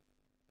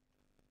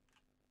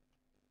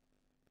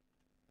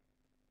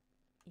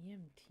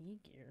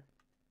 EMT gear.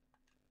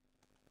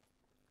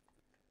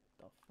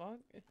 The fuck?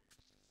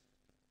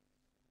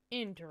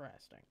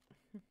 Interesting.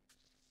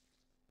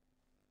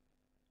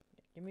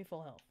 Give me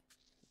full health.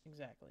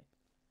 Exactly.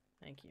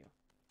 Thank you.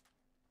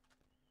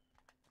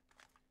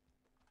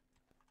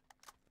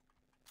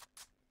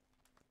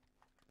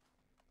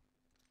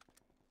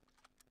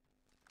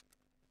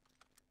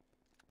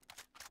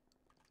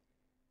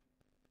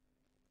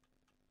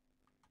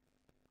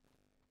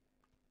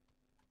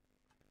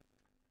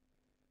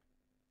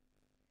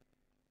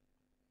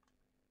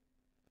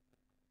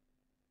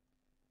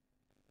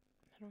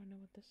 How do I know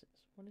what this is?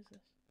 What is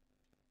this?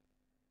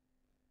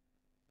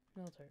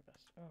 Military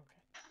vest. Oh,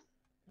 okay.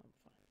 No, I'm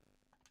fine.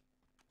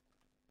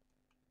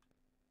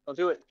 Don't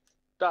do it.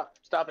 Stop.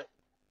 Stop it.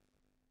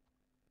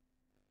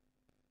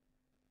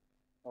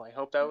 Well, I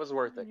hope that was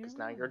worth it, because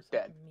now you're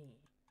dead. Me.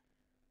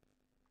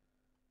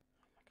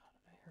 Oh my god,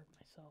 I hurt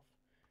myself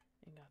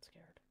and got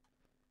scared.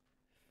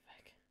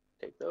 Feck.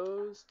 Take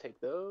those, take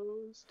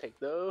those, take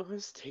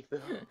those, take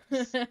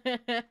those.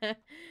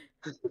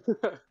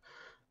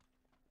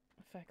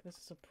 Feck, this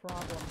is a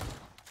problem.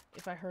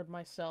 If I hurt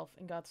myself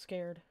and got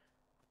scared.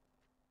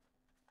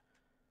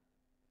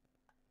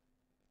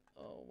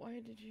 Oh, why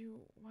did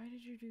you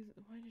do that?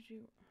 Why did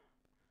you...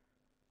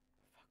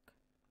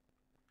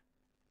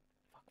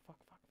 Fuck.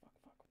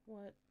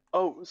 What?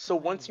 Oh, so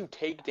once you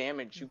take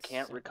damage, you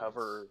can't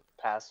recover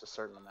past a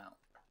certain amount.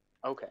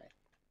 Okay.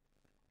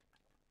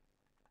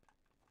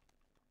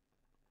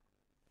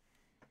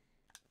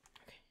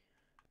 Okay.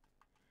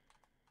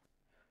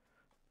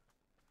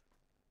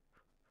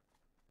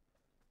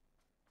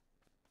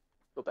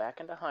 Go back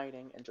into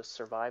hiding and just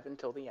survive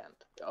until the end.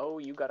 Oh,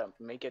 you gotta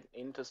make it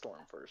into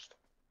Storm first.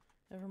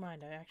 Never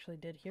mind, I actually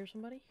did hear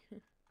somebody.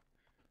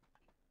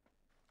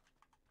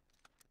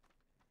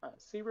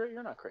 Seabra,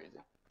 you're not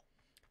crazy.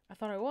 I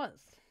thought I was.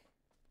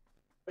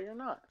 But you're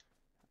not.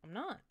 I'm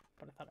not,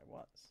 but I thought I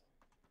was.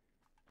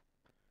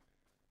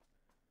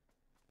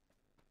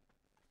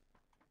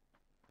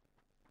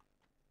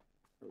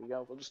 Here we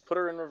go. We'll just put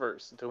her in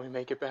reverse until we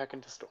make it back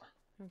into Storm.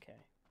 Okay.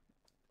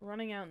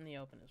 Running out in the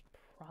open is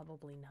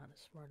probably not a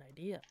smart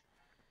idea.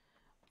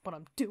 But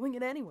I'm doing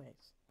it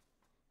anyways.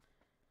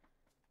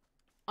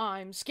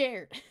 I'm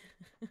scared.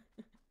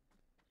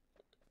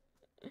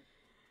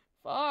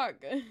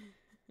 Fuck.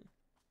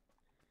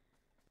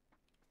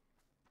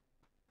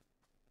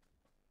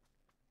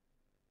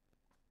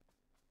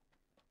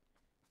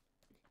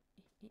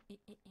 Can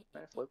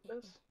I flip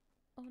this?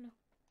 Oh no.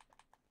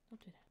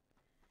 Don't do that.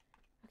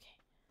 Okay.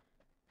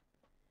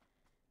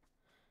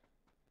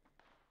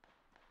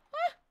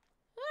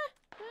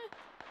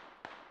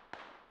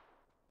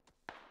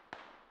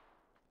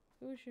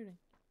 Who is shooting?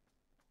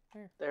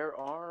 Where? There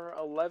are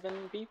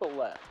 11 people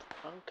left.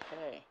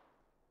 Okay.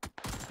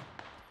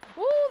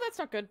 Ooh, that's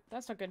not good.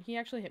 That's not good. He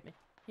actually hit me.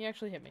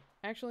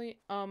 Actually,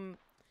 I'm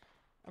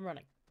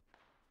running.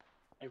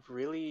 I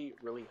really,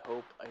 really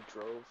hope I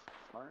drove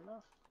far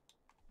enough.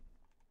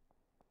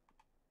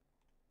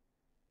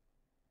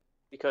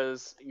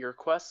 Because your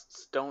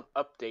quests don't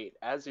update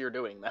as you're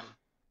doing them.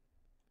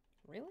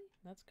 Really?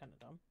 That's kind of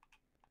dumb.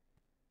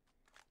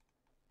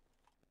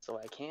 So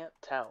I can't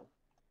tell.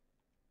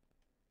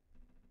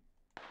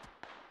 I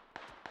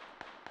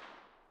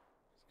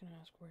was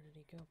gonna ask where did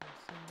he go, but I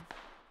see him.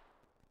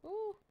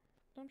 Ooh,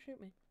 don't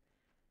shoot me.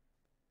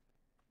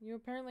 You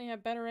apparently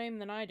have better aim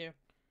than I do.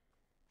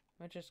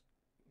 Which is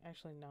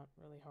actually not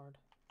really hard.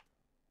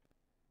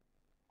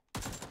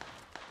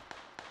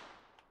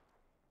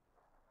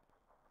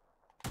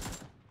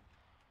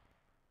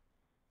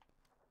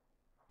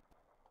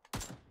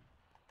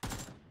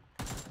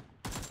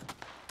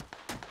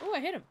 Ooh, I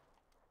hit him!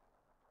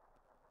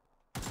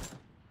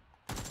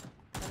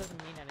 That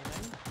doesn't mean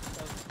anything,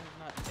 so he's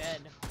not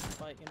dead,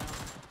 but you know.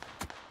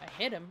 I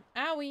hit him.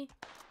 Owie!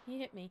 He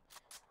hit me.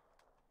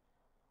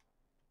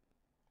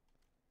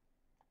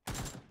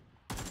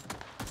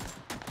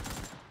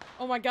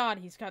 Oh my god,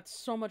 he's got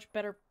so much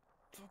better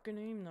fucking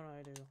aim than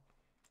I do.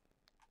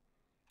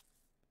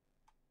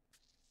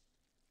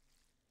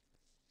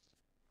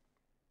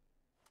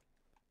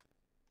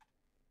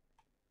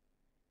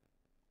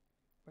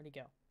 Where'd he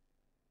go?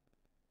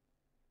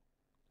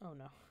 Oh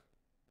no.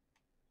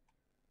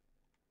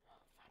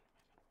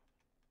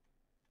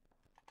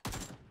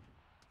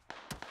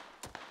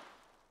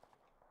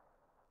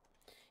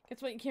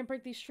 Guess what? You can't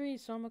break these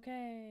trees, so I'm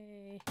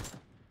okay.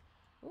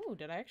 Ooh,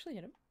 did I actually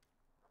hit him?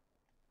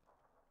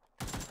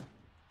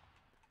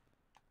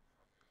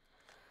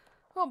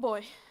 Oh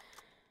boy.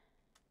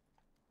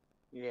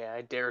 Yeah,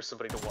 I dare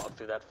somebody to walk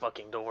through that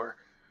fucking door.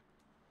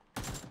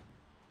 Is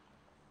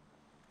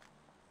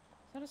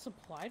that a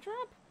supply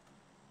drop?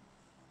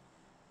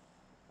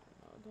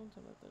 Oh, don't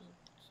tell me there's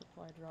a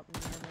supply drop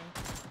near me.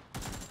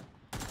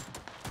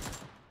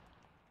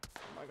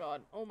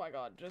 Oh my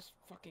god, just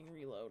fucking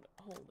reload.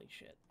 Holy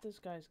shit. This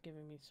guy's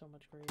giving me so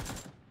much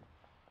grief.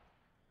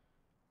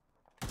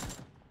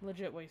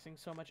 Legit wasting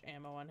so much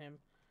ammo on him.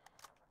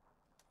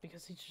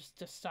 Because he's just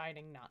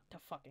deciding not to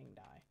fucking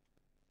die.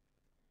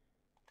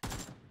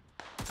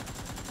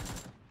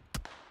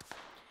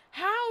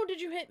 How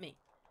did you hit me?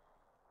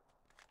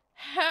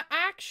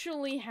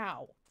 Actually,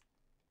 how?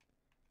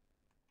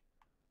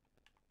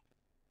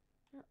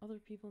 Are there other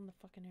people in the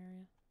fucking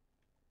area?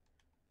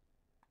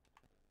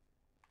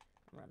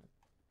 I'm running.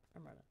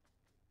 I'm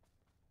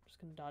just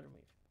gonna dodge and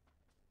weave.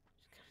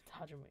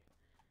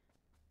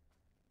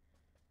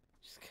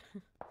 Just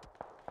gonna...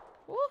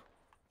 Woo!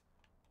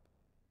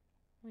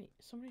 Wait,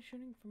 is somebody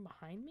shooting from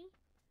behind me?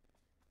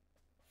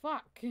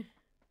 Fuck!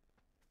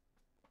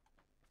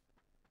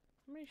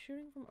 Somebody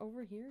shooting from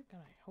over here?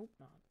 God, I hope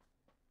not.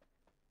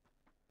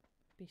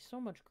 Be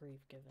so much grief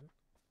given.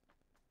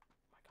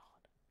 Oh my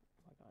god.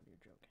 Oh my god, you're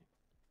joking.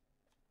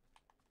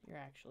 You're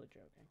actually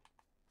joking.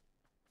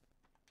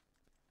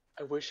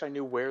 I wish I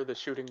knew where the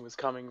shooting was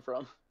coming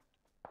from.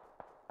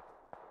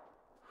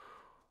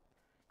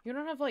 You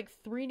don't have, like,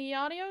 3D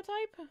audio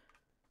type?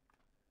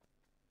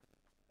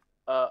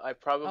 I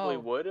probably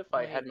would if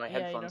I had my Yeah,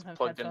 you headphones don't have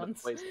plugged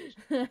headphones. into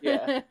the PlayStation.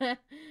 Yeah.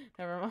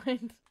 Never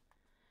mind.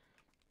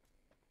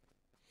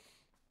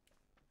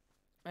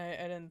 I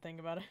didn't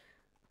think about it.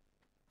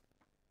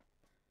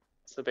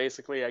 So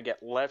basically, I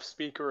get left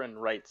speaker and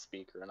right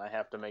speaker, and I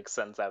have to make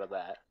sense out of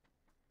that.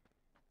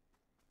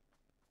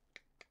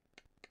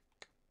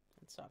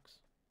 It sucks.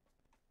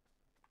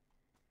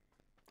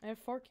 I have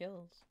 4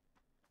 kills.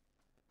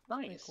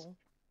 Nice. Pretty cool.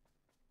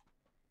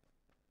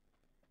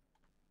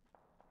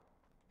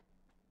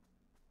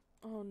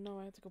 Oh no,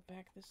 I have to go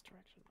back this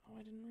direction. Oh,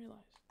 I didn't realize.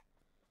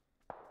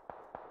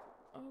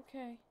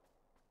 Okay.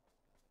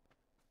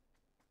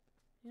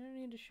 You don't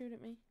need to shoot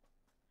at me.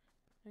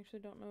 I actually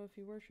don't know if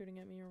you were shooting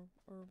at me or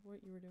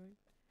what you were doing.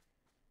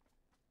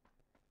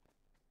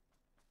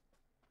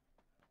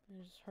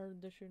 I just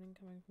heard the shooting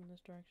coming from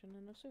this direction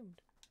and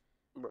assumed.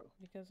 Bro.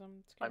 Because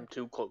I'm scared. I'm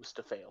too close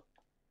to fail.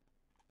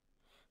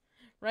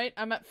 Right?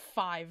 I'm at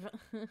 5.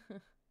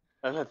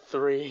 I'm at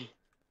 3.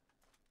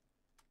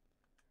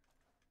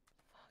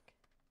 Fuck.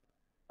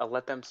 I'll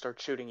let them start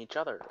shooting each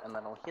other, and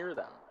then I'll hear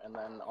them, and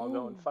then I'll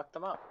go and fuck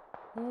them up.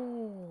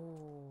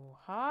 Ooh.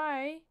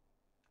 Hi.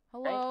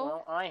 Hello. Hey,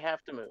 well, I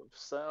have to move,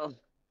 so...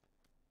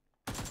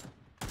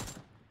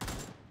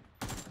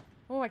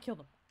 Oh, I killed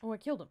him. Oh, I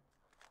killed him.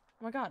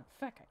 Oh my god,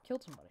 feck, I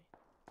killed somebody.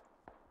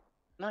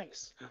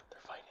 Nice. They're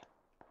fighting.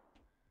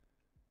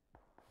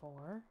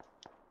 4.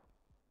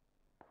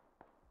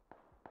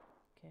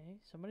 Okay,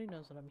 somebody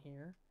knows that I'm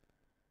here.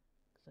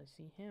 Because I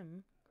see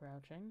him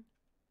crouching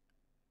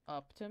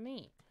up to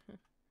me.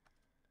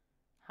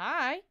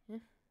 Hi!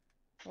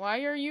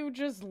 Why are you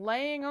just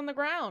laying on the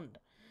ground?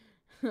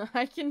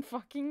 I can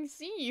fucking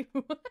see you.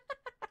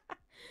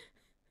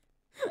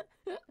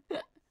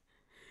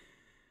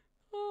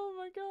 Oh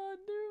my god,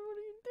 dude, what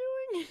are you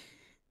doing?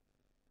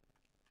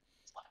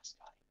 Last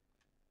guy.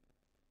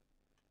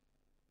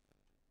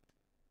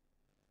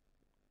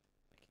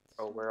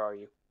 Oh, where are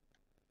you?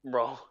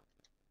 Bro.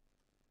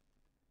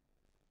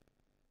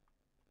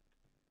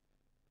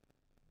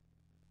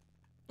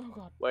 Oh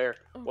god. Where?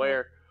 Oh,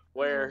 Where? god.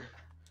 Where?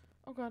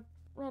 Oh god,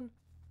 run.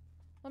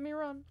 Let me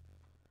run.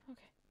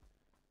 Okay.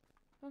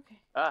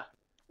 Okay. Ah,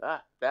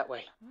 that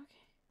way.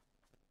 Okay.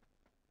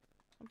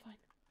 I'm fine.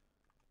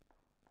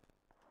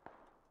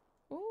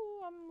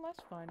 Ooh, I'm less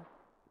fine.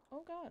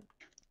 Oh god.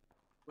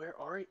 Where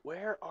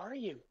are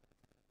you?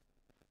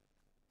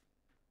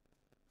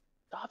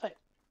 Stop it.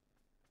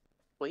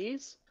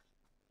 Please?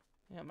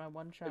 Yeah, my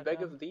one shot. I beg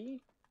gun. of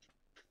thee?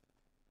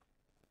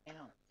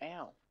 Ow,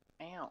 ow,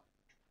 ow.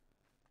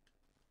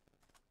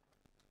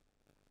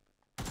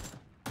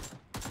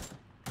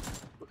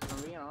 Look, if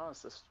I'm being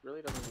honest, this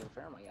really doesn't seem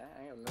fair, my guy.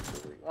 I have no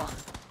clue where you are.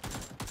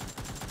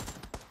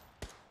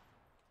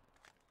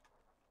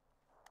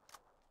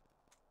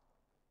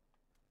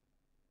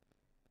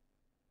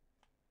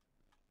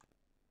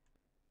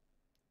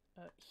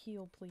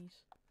 Heal,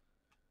 please.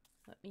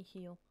 Let me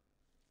heal.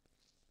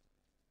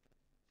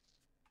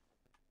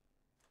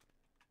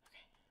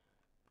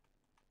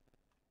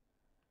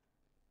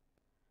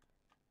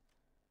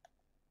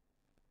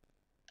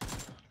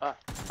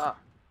 Okay.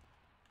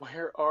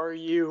 Where are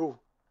you?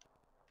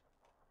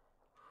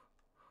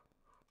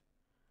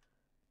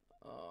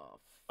 Oh,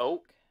 fuck.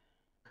 Oh.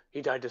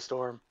 He died to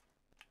storm.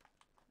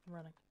 I'm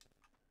running.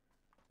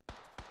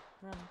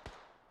 Running.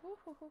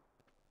 Ooh-hoo-hoo.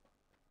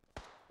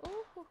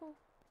 Ooh-hoo-hoo.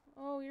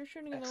 Oh, you're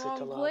shooting in the Exit to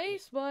wrong lobby.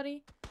 place,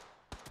 buddy.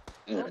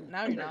 Oh,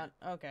 now you're not.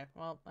 Okay,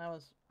 well, that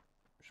was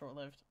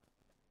short-lived.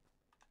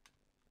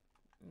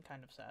 I'm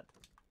kind of sad.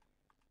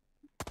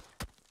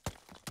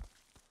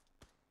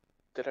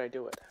 Did I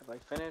do it? Have I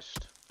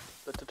finished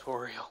the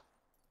tutorial?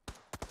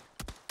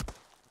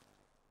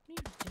 What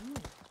are you doing?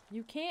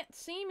 You can't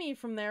see me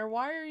from there.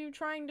 Why are you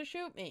trying to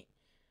shoot me?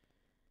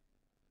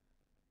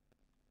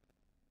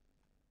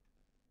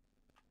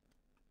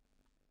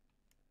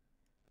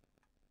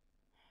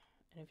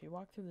 And if you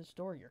walk through this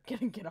door, you're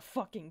gonna get a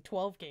fucking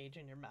 12 gauge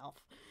in your mouth.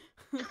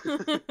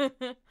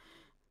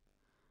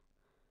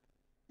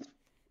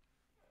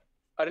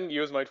 I didn't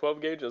use my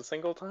 12 gauge a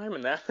single time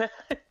in that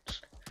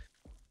match.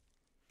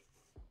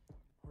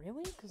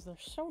 Really? Because they're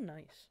so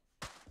nice.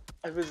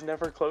 I was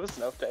never close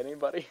enough to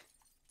anybody.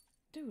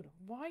 Dude,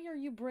 why are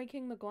you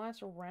breaking the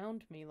glass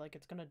around me like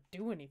it's gonna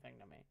do anything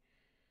to me?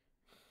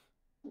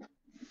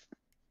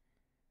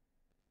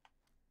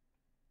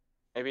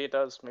 Maybe it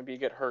does. Maybe you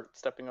get hurt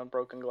stepping on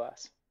broken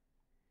glass.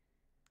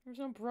 There's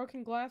no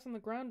broken glass on the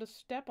ground to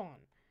step on.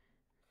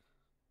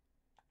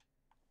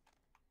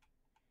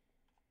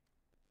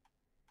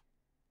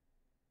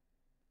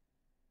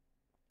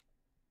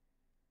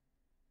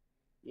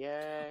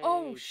 Yay!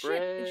 Oh shit!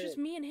 Brit. It's just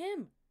me and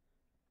him.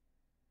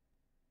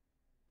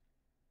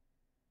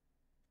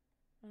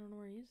 I don't know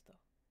where he is though.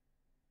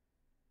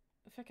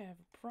 think I have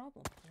a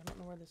problem. I don't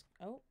know where this...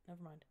 Oh,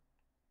 never mind.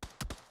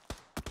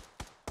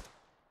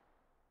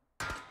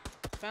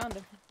 Found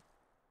him.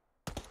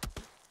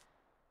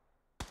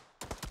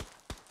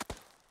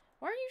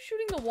 Why are you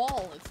shooting the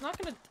wall? It's not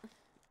gonna...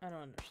 I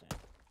don't understand.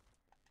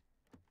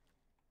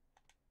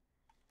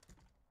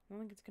 I don't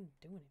think it's gonna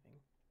do anything.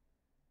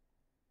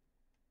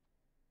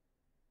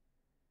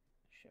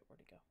 Shit, where'd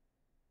he go?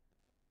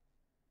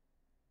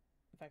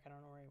 In fact, I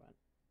don't know where he went.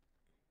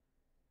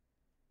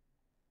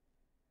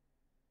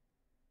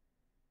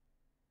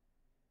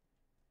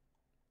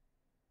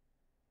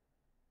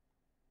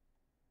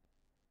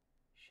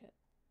 Shit.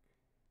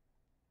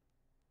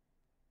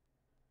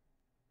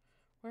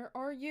 Where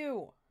are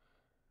you?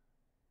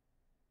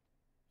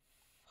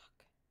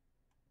 Fuck.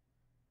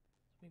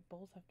 We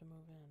both have to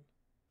move in.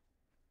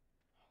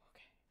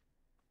 Okay.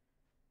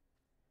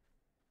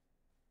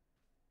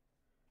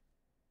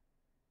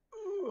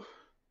 Ooh.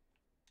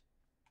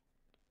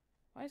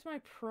 Why is my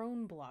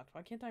prone blocked?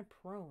 Why can't I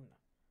prone?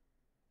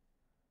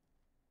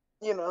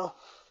 You know.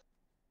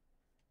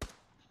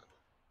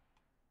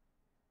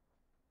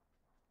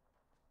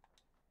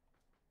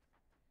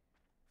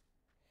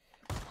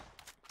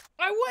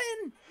 I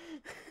win!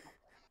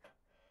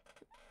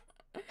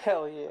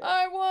 Hell yeah.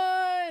 I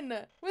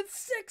won! With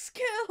 6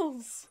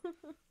 kills!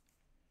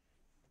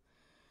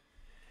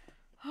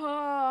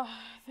 Ah,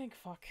 thank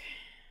fuck.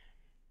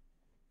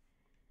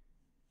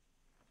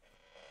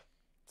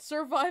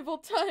 Survival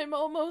time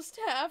almost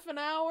half an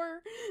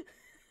hour.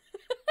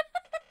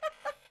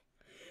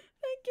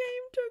 That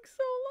game took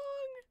so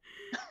long.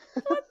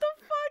 What the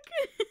fuck?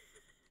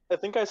 I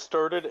think I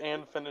started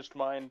and finished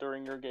mine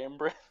during your game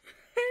break.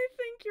 I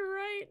think you're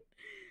right.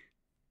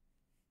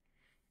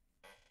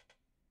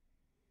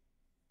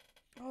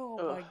 Oh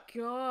Ugh. my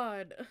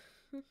god.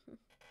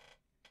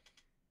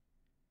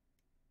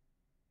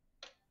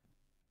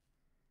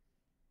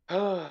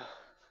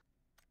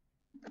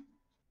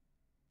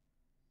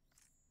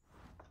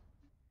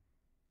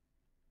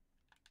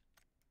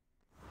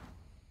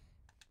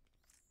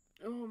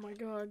 Oh my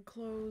god,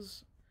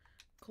 close.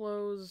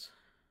 Close.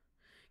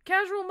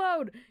 Casual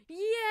mode!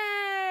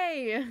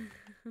 Yay!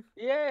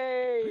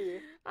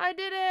 Yay! I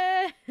did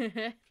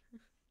it!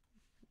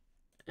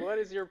 What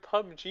is your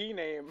PUBG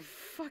name?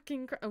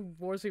 Fucking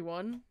warsee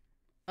 1?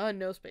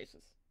 No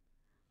spaces.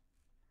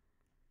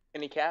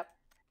 Any cap?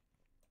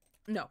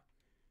 No.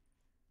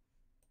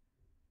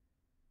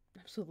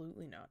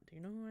 Absolutely not. Do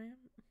you know who I am?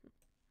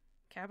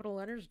 Capital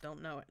letters?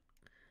 Don't know it.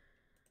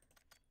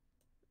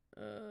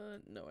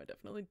 No, I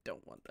definitely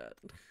don't want that.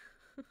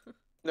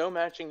 No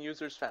matching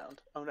users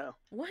found. Oh no.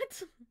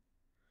 What?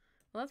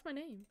 Well, that's my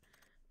name.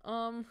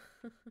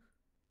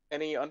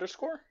 Any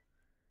underscore?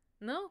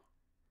 No.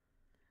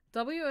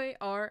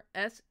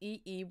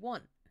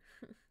 WARSEE1.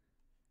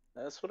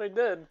 That's what I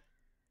did.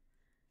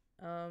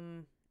 How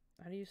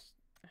do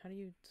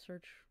you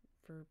search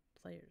for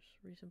players?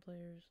 Recent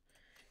players.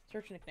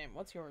 Search nickname.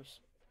 What's yours?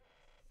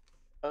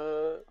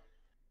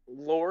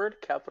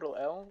 Lord, capital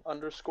L,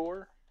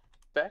 underscore,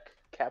 Beck,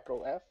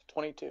 capital F,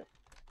 22.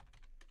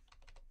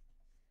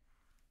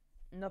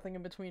 Nothing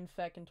in between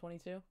Feck and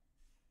 22?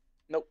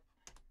 Nope.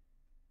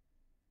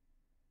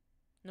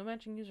 No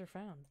matching user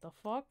found. The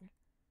fuck?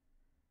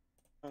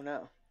 Oh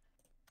no.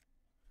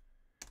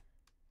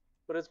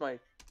 What is my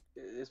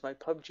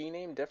PUBG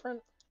name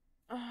different?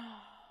 No,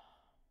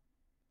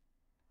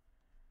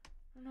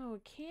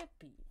 it can't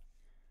be.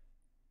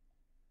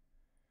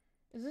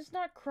 Is this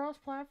not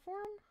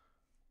cross-platform?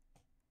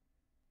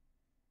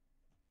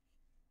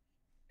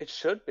 It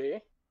should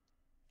be.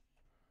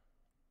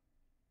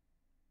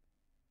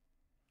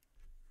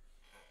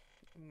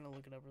 I'm gonna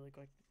look it up really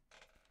quick.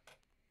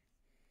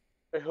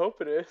 I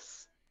hope it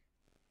is.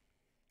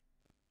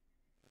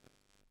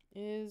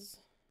 Is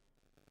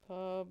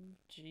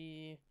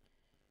PUBG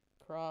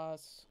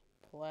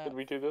cross-platform? Did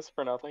we do this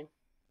for nothing?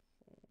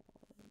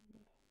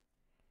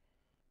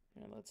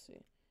 Yeah, let's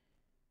see.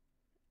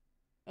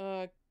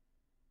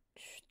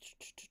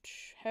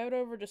 Head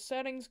over to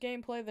settings,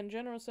 gameplay, then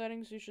general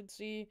settings. You should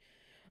see,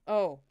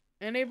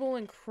 enable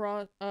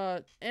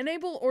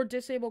or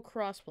disable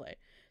crossplay.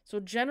 So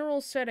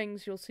general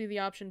settings, you'll see the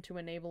option to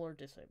enable or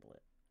disable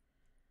it.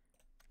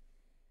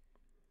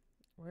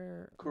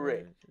 Where Great.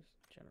 is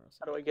general settings?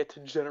 How do I get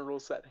to general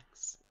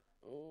settings?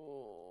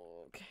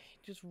 Oh, okay,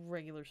 just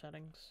regular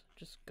settings.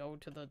 Just go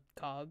to the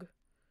cog.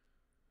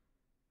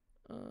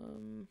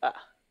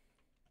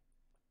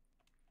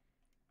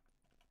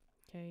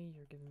 Okay,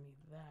 you're giving me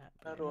that.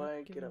 How do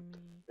I get up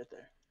right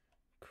there?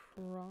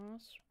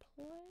 Crossplay?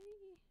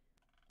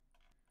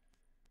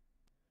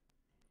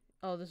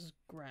 Oh, this is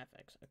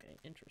graphics. Okay,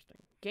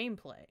 interesting.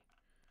 Gameplay.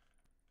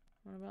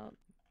 What about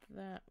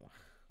that one?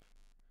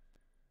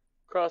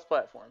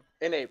 Cross-platform.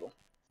 Enable.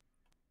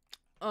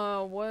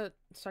 What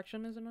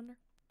section is it under?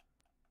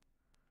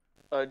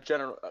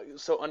 General.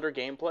 So under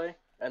gameplay,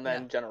 and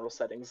then Yeah. general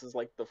settings is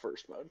like the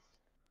first mode.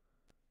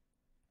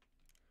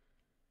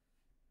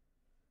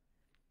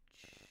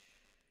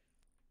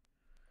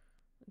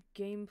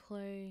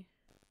 Gameplay.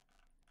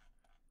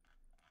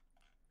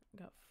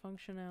 Got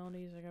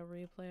functionalities. I got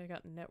replay. I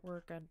got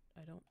network. I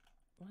don't.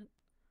 What?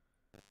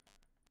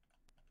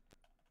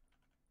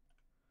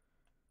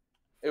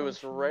 It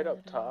was right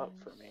up top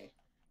for me.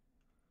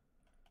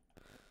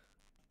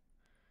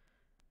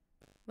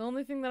 The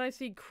only thing that I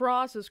see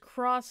cross is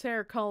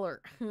crosshair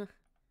color.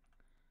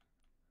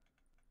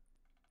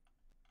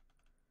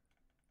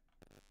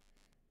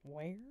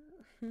 Where?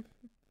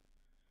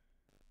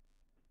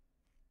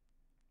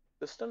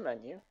 System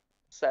menu.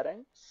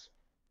 Settings.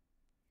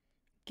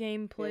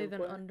 Gameplay,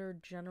 then Gameplay. under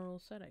general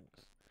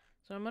settings.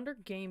 So I'm under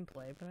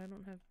gameplay, but I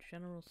don't have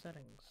general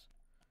settings.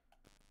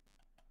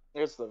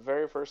 It's the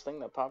very first thing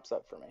that pops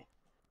up for me.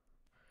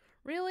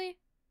 Really?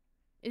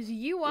 Is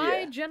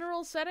UI Yeah.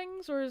 general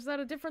settings, or is that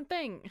a different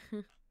thing?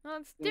 No,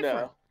 it's different.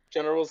 No.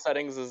 General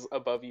settings is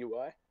above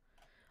UI.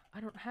 I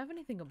don't have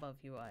anything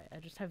above UI. I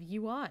just have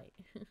UI.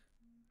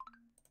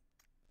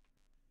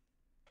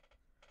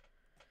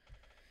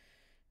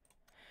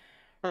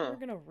 We're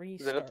gonna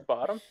restart. Is it at the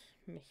bottom?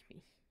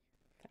 Maybe.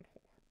 That'll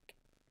work.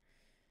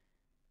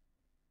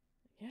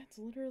 Yeah, it's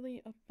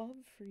literally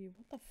above for you.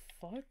 What the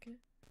fuck?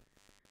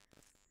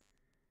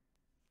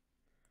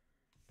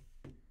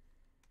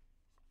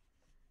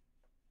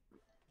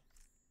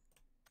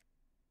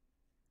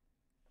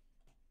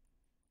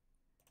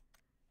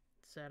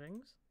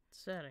 Settings.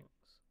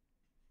 Settings.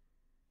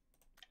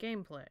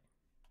 Gameplay.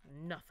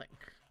 Nothing.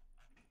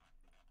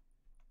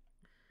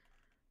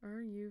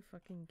 Are you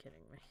fucking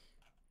kidding me?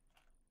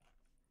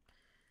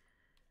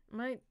 Am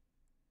I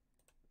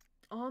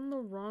on the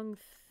wrong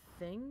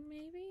thing,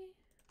 maybe?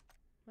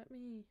 Let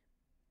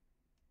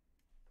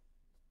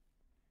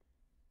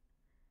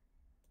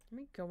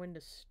me go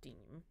into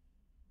Steam.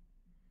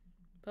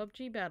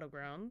 PUBG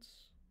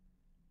Battlegrounds.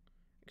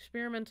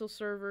 Experimental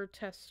server,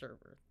 test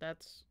server.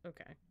 That's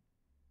okay.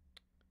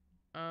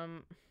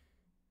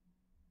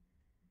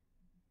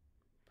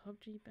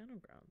 PUBG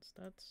Battlegrounds.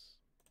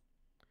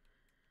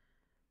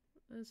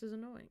 This is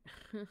annoying.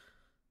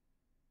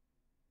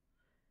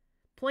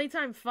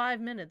 Playtime 5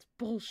 minutes.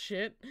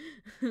 Bullshit.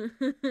 The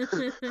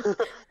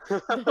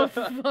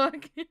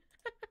fuck?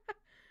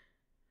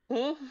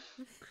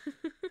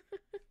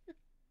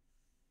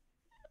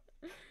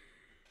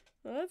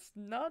 That's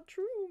not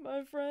true,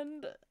 my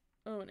friend.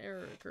 Oh, an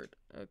error occurred.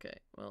 Okay,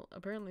 well,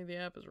 apparently the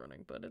app is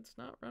running, but it's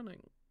not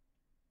running.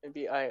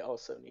 Maybe I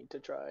also need to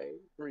try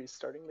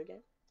restarting the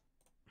game.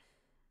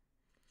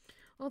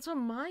 Well, it's on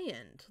my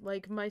end.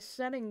 Like, my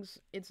settings,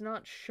 it's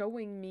not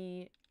showing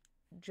me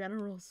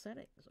general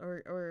settings.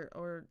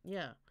 Or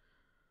yeah.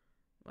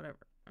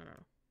 Whatever. I don't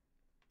know.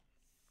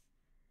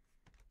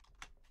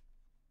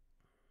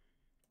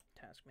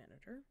 Task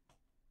manager.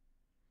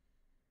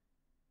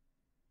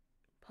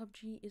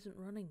 PUBG isn't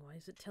running. Why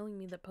is it telling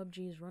me that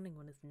PUBG is running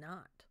when it's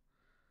not?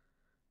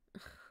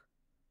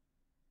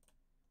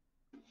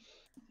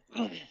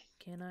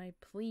 Can I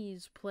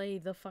please play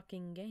the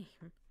fucking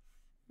game?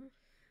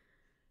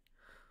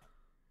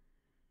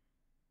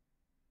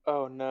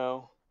 Oh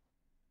no.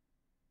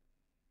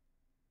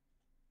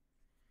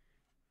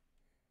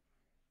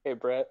 Hey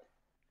Brett.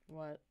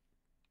 What?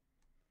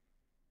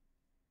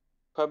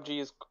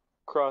 PUBG is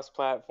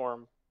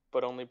cross-platform,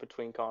 but only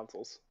between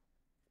consoles.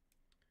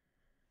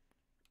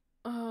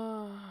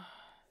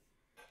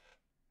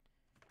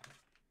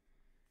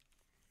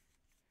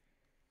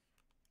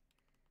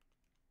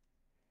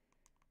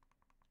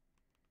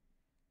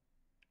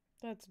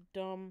 That's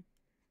dumb.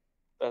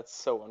 That's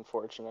so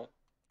unfortunate.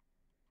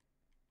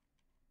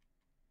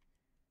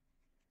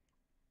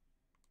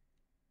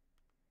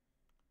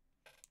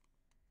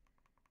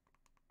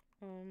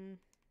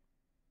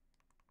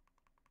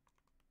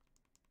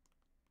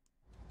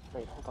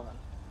 Wait, hold on.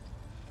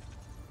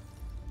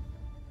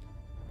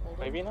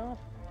 Maybe not?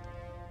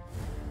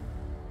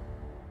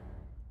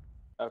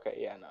 Okay,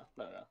 yeah, no.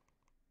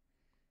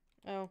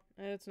 Oh,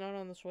 it's not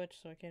on the Switch,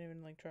 so I can't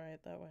even, like, try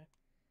it that way.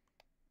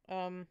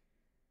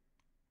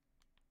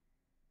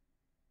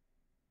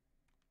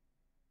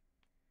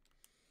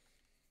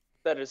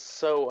 That is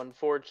so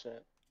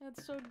unfortunate.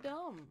 That's so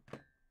dumb.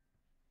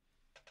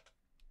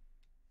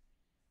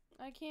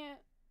 I can't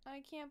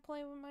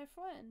play with my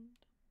friend.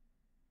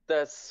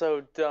 That's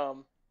so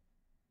dumb.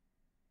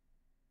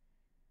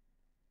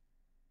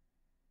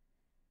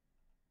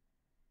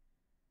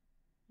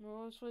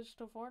 We'll switch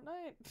to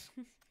Fortnite?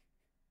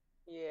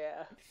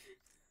 Yeah.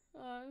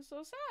 I'm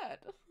so sad.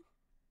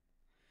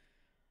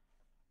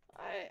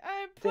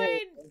 I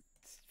played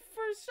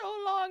for so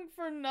long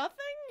for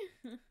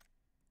nothing?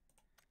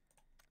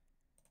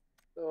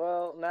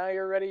 Well, now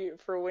you're ready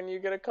for when you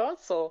get a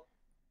console.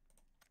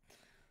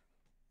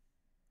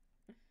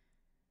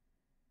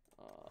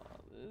 Oh,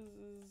 this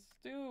is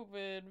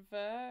stupid,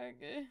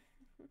 fag.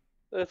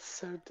 That's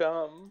so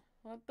dumb.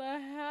 What the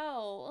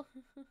hell?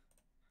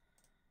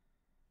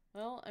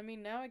 Well, I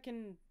mean, now I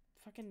can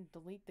fucking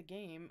delete the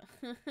game.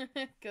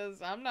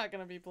 Because I'm not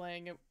gonna be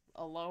playing it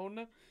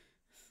alone.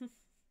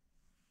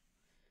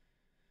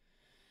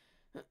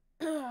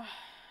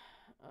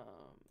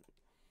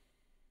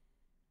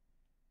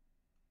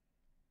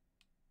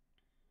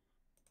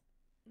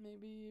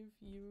 Maybe if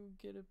you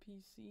get a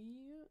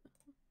PC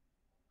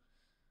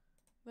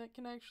that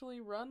can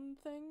actually run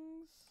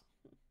things?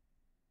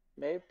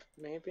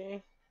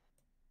 Maybe.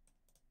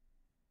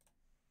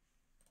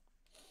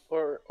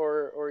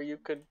 Or you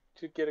could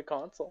get a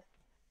console.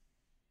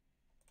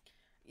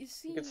 You You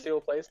could see, steal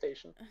a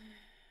PlayStation.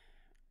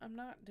 I'm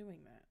not doing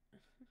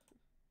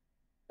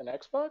that. An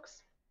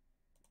Xbox?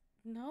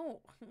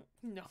 No.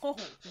 No.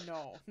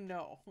 No.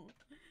 No.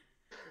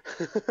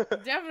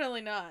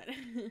 Definitely not.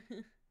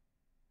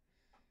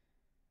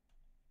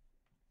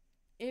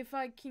 If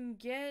I can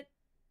get...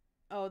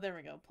 Oh, there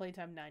we go.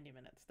 Playtime 90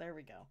 minutes. There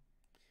we go.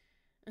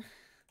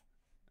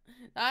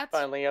 That's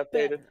Finally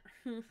updated.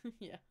 better.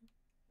 Yeah.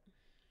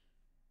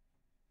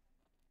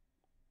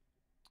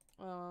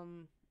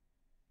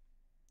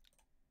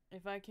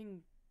 If I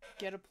can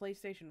get a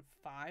PlayStation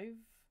 5,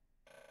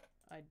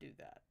 I'd do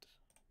that.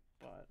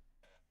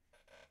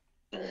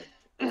 But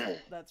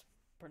that's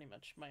pretty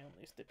much my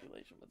only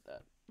stipulation with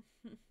that.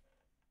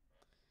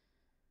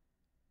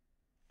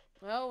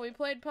 Well, we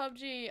played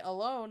PUBG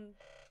alone.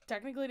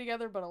 Technically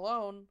together, but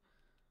alone.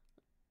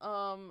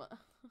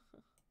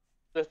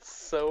 That's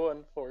so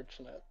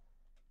unfortunate.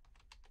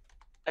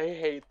 I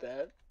hate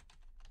that.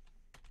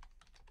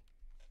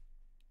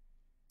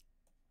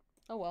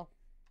 Oh well.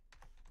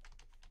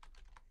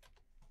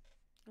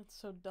 That's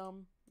so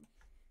dumb.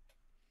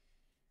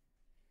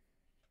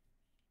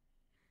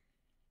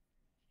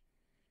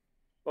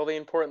 Well, the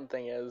important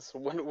thing is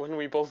when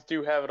we both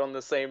do have it on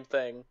the same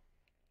thing,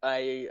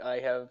 I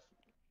have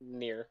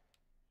near.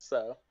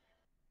 So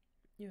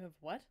You have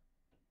what?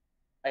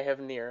 I have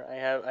near. I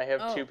have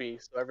Oh. 2B,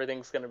 so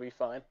everything's gonna be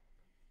fine.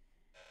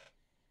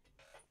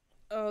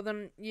 Oh,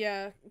 then,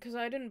 yeah, because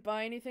I didn't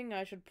buy anything,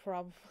 I should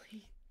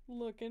probably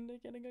look into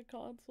getting a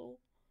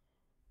console.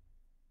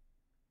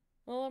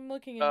 Well, I'm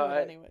looking into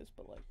it anyways,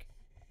 but, like...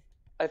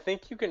 I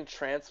think you can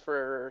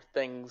transfer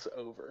things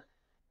over.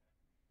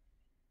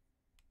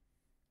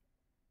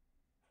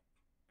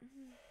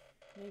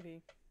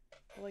 Maybe.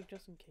 But, like,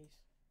 just in case.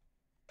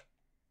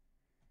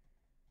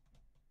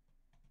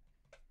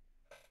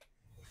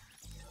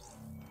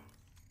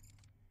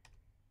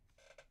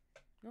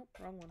 Nope,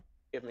 wrong one.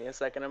 Give me a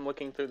second, I'm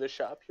looking through the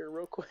shop here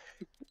real quick.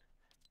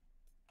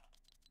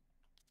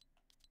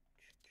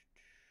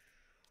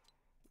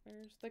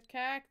 Where's the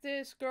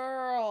cactus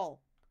girl?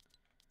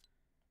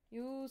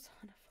 You son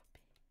of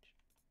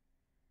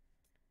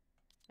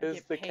a bitch.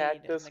 Is the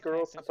cactus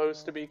girl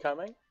supposed to be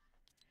coming?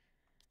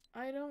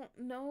 I don't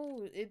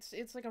know.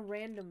 It's like a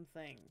random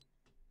thing.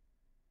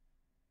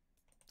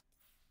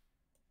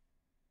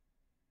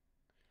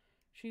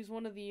 She's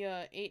one of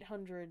the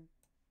 800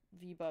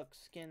 V-Bucks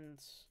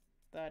skins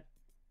that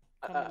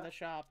come in the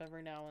shop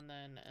every now and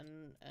then,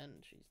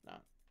 and she's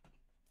not.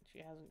 She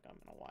hasn't come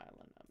in a while,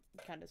 and I'm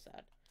kind of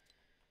sad.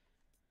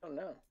 Oh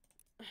no.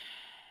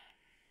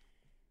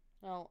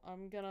 Well,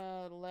 I'm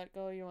gonna let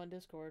go of you on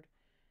Discord.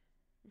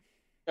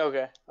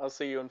 Okay, I'll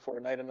see you in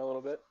Fortnite in a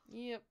little bit.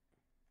 Yep.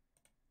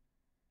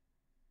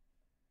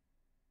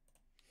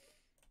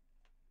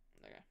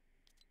 Okay.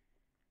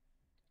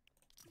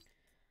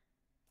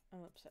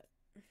 I'm upset.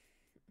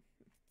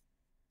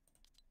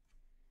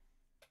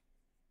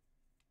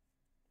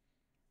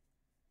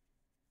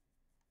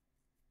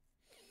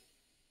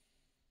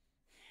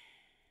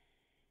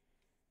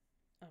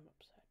 I'm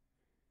upset.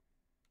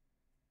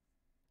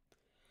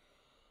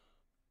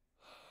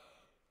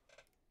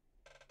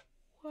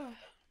 What?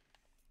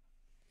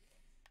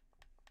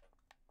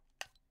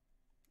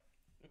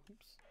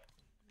 Oops.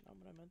 Not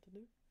what I meant to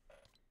do.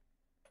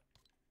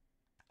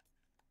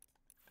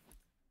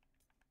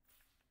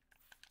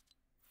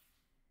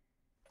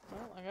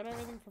 Well, I got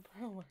everything for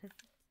Prowler.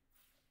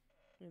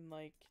 In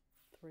like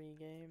 3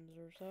 games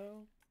or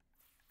so.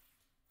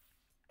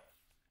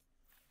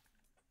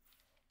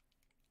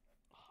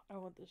 I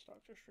want this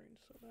Doctor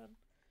Strange so bad.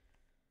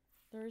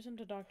 There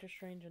isn't a Doctor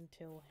Strange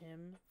until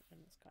him,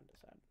 and it's kind of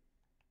sad.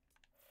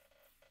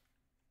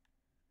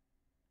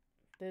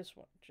 This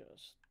one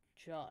just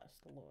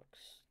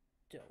looks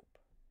dope.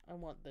 I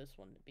want this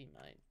one to be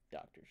my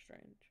Doctor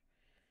Strange.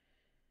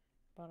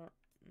 But I don't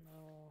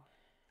know.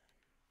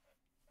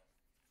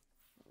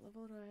 What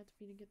level do I have to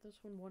be to get this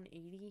one?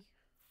 180?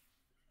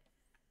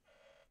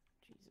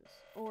 Jesus.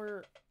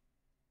 Or...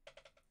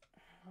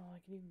 oh, I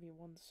can even be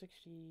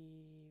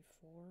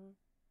 164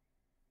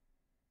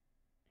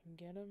 and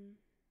get him.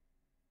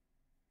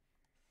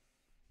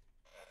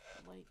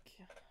 Like,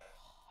 oh,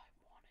 I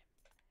want him.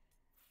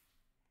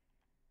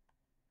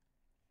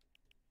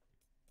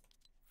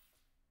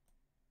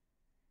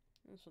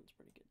 This one's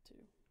pretty good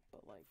too,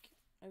 but like,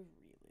 I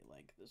really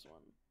like this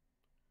one.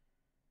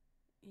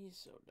 He's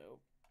so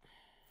dope.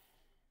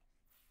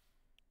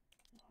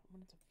 Oh, I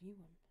wanted to view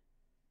him.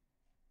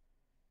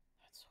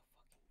 That's so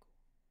fucking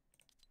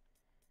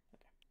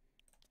cool.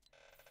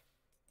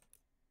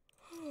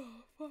 Okay.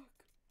 Fuck.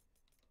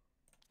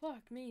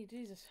 Fuck me,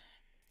 Jesus.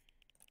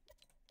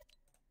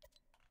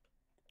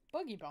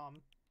 Buggy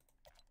bomb.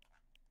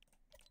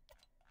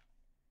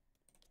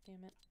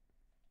 Damn it.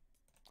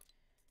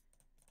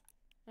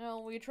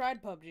 Well, we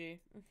tried PUBG.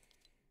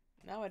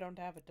 Now I don't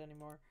have it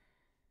anymore.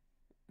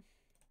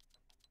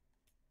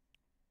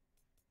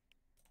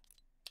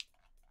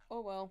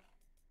 Oh well.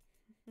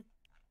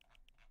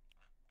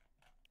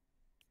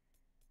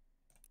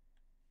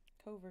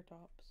 Cover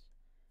tops.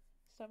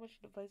 Establish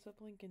a device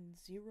uplink in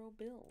 0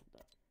 build.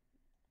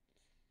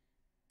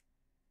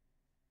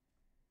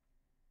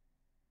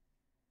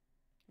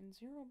 In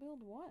 0 build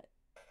what?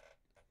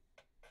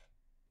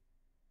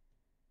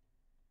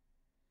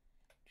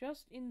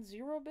 Just in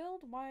 0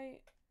 build? Why?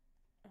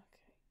 Okay,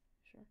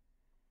 sure.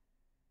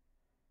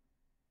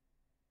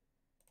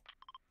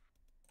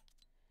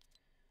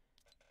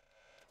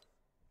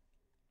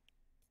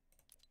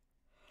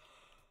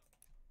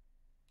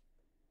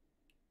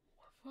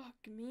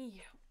 Fuck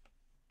me.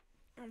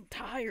 I'm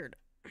tired.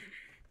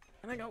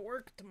 And I got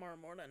work tomorrow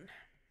morning.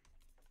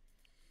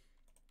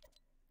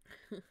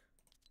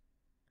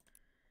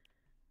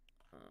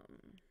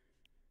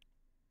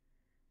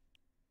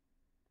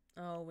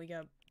 Oh, we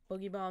got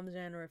Boogie Bombs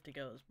and Rift to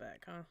Go's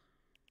back, huh?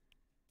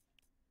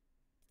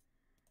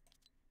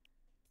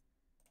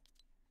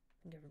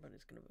 I think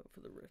everybody's gonna vote for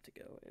the Rift to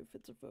Go if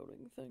it's a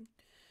voting thing.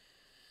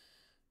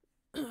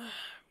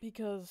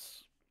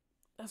 Because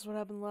that's what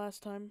happened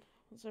last time.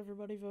 Was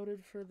everybody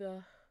voted for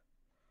the...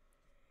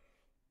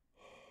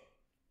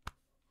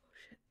 Oh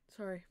shit,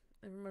 sorry.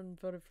 Everyone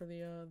voted for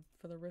the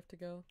Rift to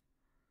Go.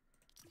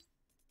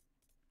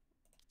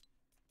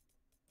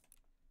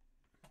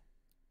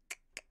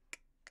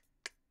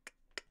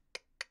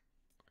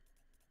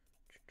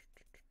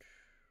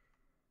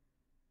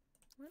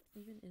 What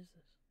even is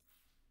this?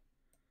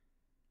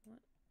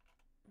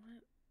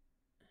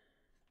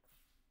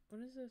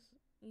 What is this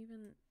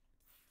even?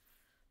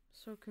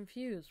 So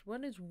confused.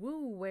 What is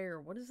woo where?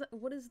 What is that?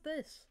 What is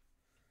this?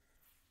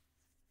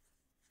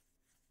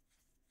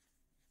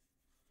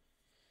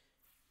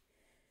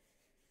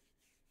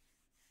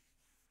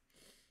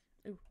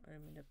 Ooh, I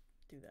didn't mean to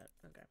do that.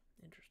 Okay,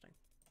 interesting.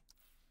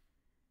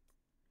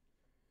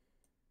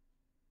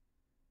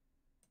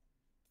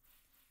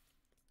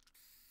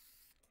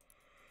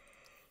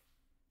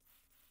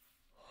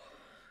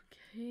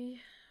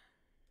 Okay.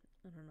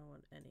 I don't know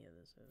what any of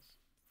this is.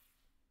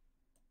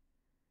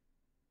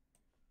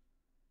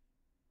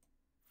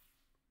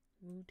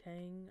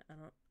 Wu-Tang? I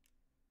don't...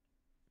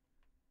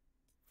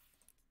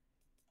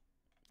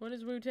 What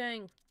is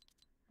Wu-Tang?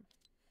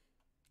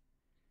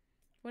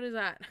 What is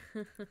that?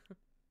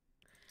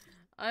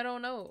 I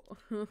don't know.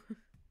 I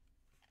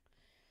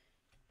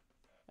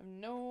have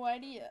no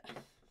idea.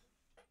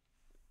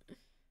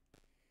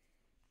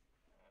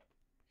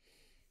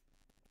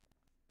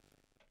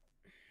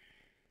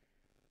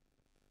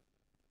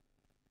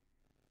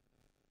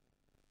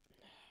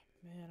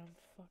 Man, I'm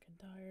fucking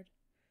tired.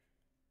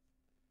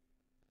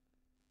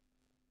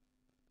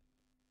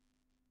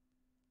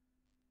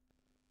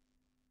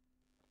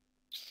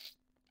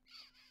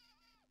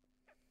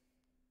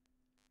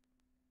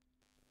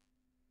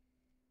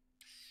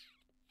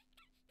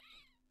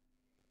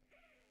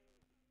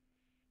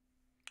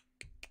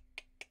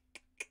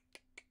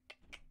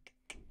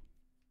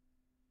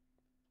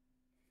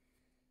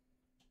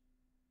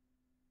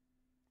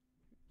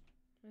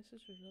 My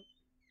sister's up.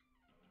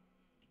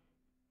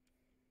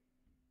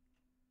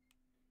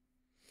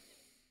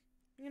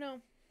 You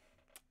know,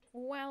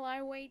 while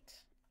I wait,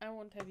 I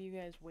won't have you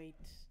guys wait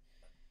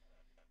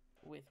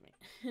with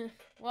me.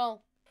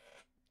 Well,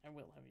 I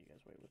will have you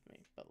guys wait with me,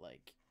 but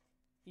like,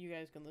 you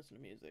guys can listen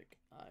to music.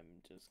 I'm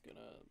just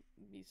gonna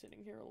be sitting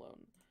here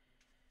alone.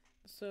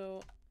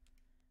 So,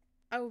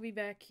 I will be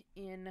back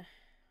in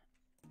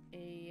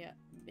a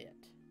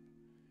bit.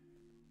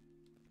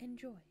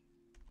 Enjoy.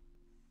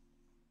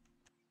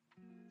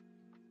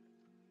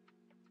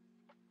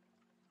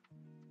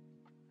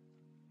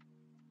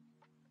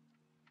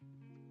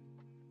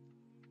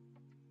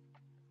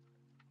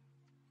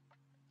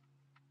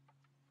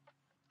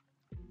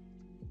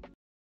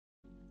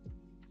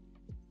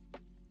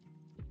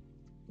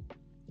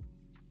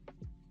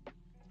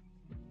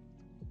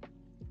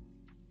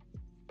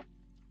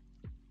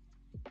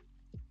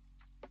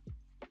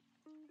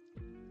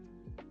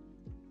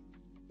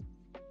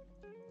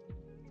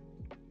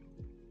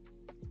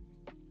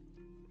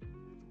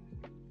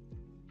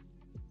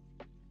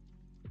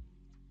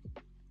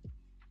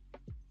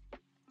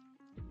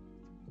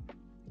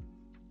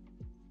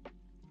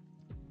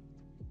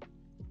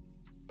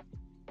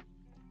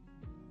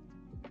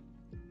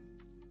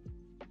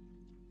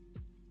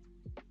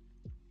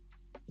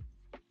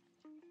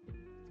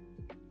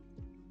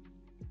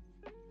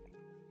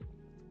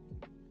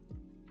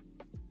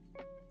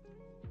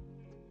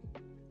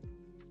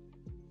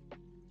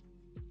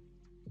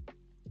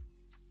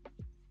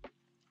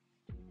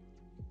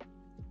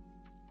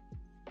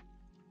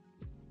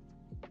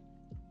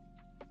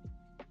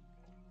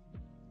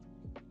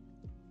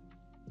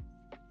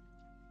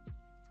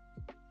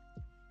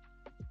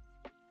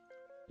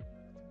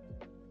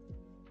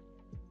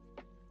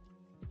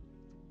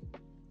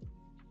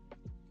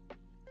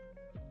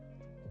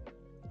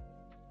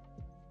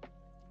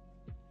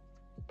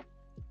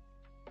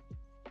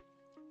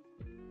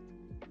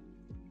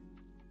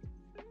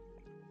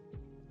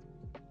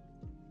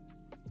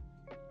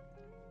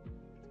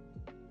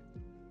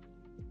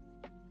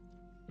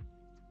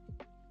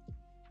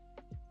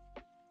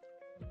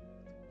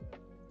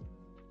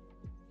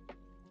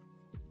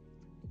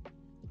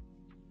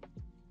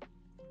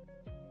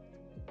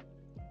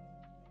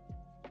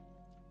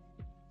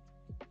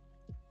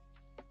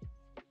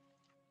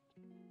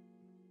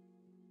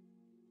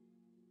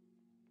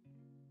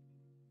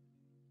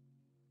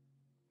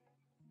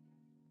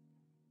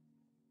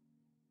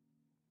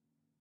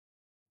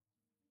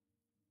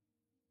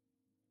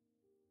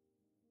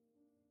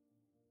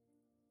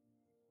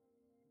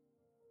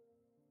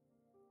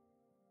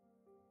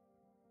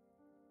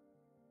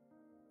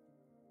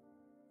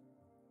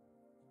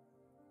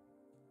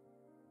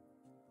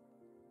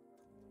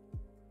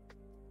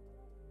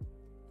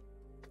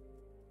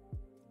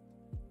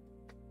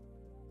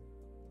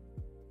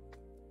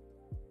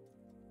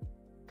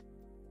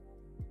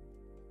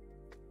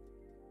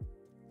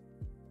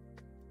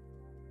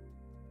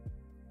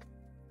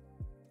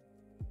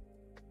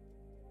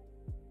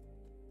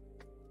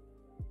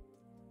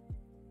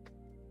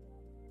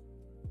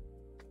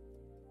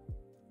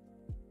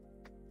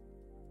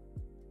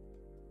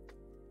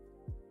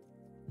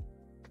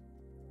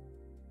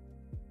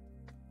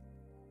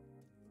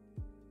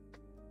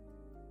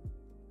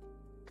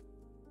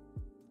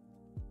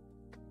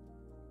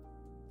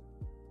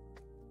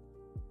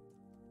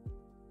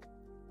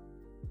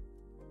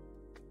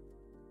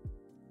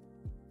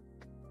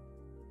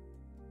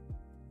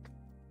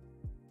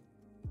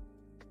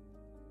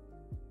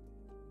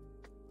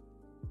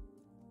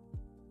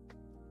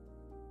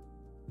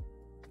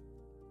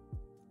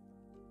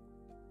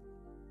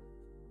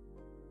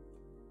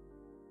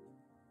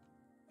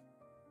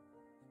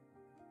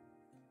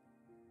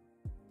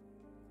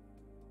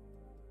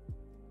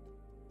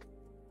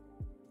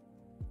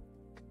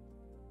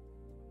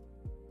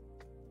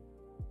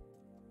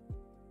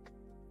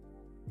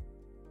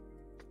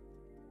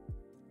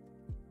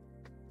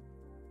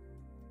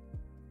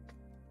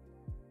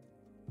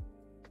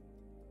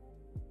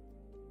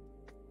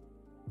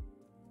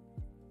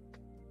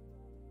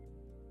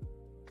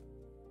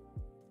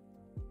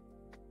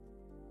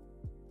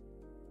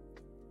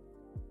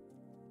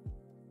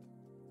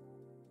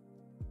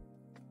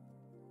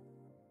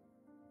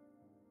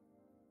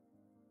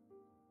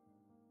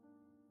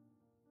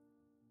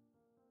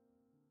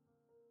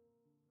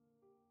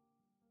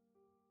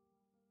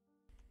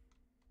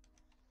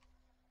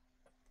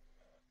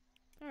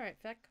 Alright,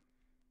 Feck.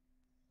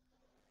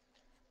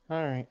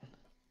 Alright.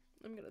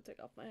 I'm gonna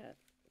take off my hat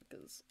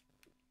because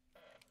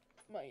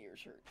my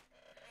ears hurt.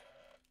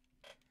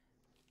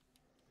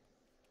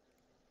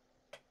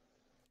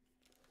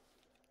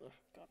 Ugh,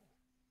 God.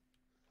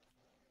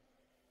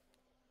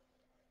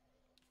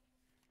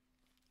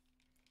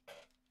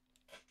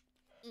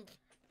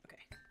 Okay.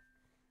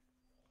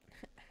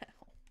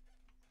 Ow.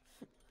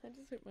 I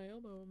just hit my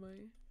elbow on my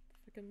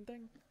fucking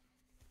thing.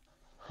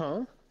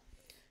 Huh?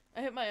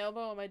 I hit my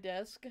elbow on my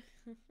desk.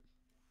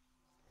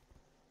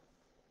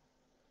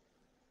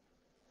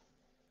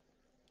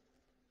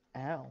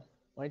 Ow.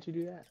 Why'd you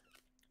do that?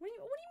 What do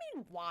you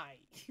mean, why?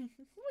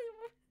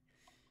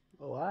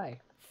 Why?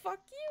 Fuck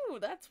you,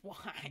 that's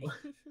why.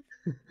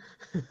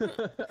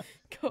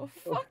 Go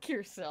fuck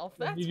yourself,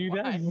 that's What'd you do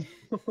why.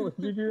 that?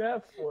 What'd you do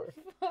that for?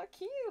 Fuck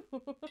you.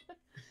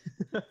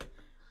 I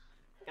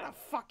got a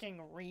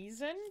fucking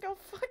reason. Go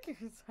fuck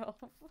yourself.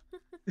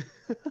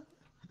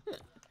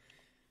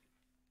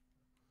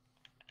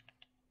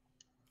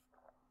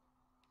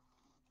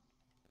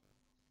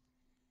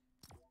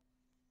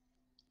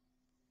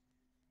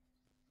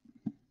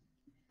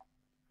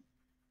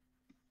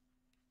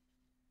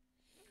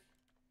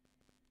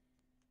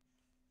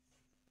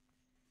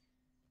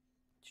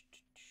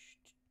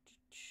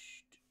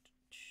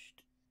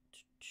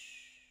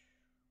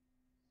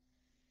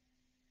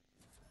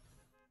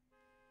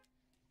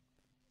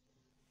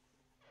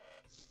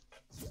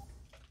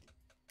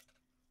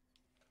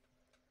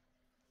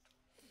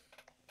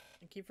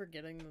 I keep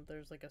forgetting that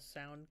there's like a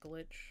sound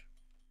glitch.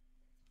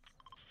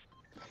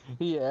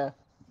 Yeah.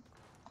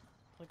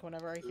 Like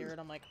whenever I hear it,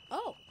 I'm like,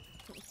 oh.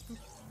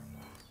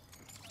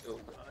 Oh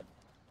god.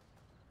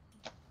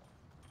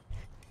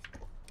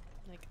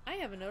 Like, I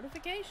have a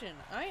notification.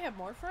 I have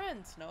more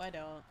friends. No, I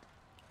don't.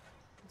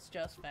 It's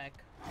just Feck.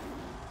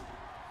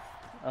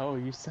 Oh,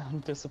 you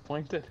sound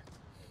disappointed.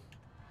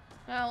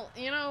 Well,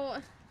 you know,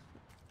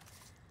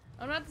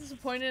 I'm not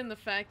disappointed in the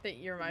fact that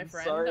you're my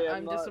friend. Sorry,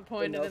 I'm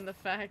disappointed in the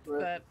fact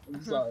that...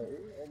 I'm sorry.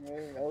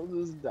 I'll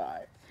just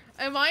die.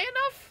 Am I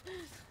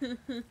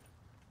enough?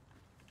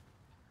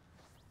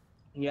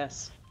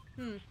 Yes.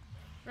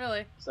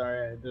 Really?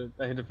 Sorry,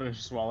 I had to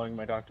finish swallowing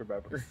my Dr.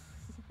 Pepper.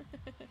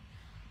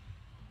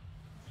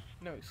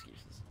 No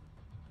excuses.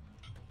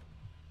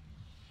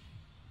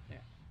 Yeah.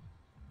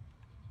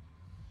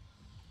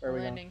 Where are we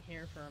Landing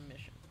here for a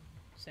mission.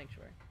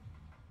 Sanctuary.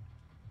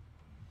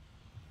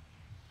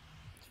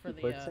 It's for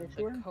What the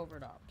sanctuary?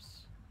 covert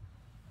ops.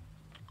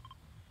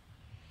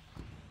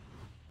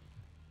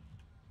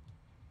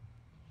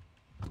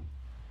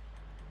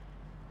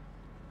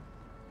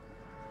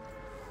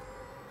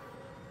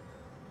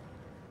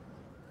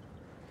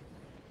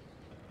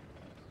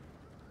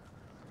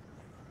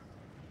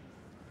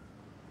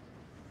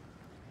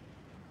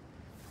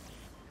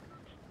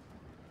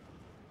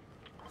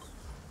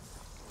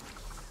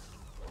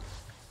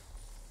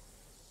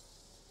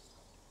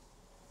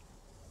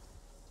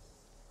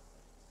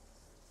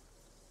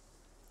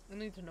 I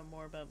need to know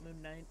more about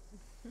Moon Knight.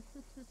 You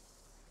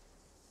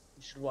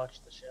should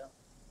watch the show.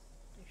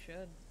 You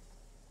should.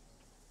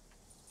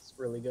 It's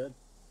really good.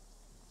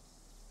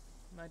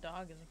 My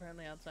dog is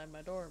apparently outside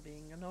my door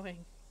being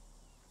annoying.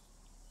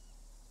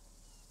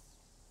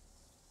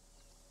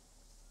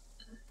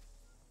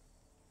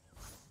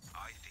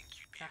 I think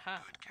you'd be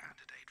Haha. a good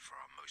candidate for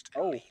our most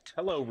Oh, elite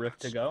hello, combat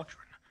Rift to go.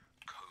 squadron,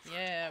 Covert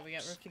Yeah, we got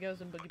Ops. Rift to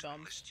Goes and But Boogie to Bombs.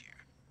 enlist you,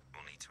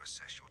 we'll need to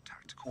assess your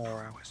tactical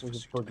prowess With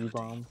for the boogie suitability.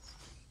 bombs.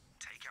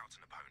 Take out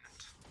an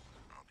opponent.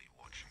 I'll be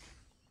watching.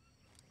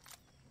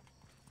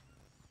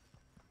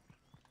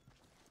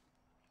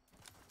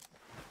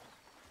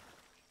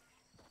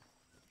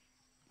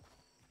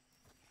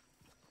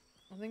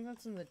 I think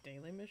that's in the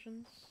daily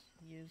missions.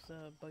 Use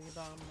a Boogie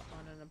Bomb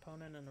on an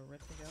opponent and a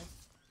Rift to Go.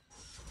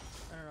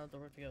 I don't know if the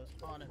Rift to Go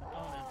is on an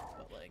opponent,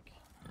 but like,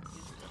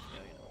 use the Rift to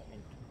Go, you know what I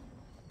mean?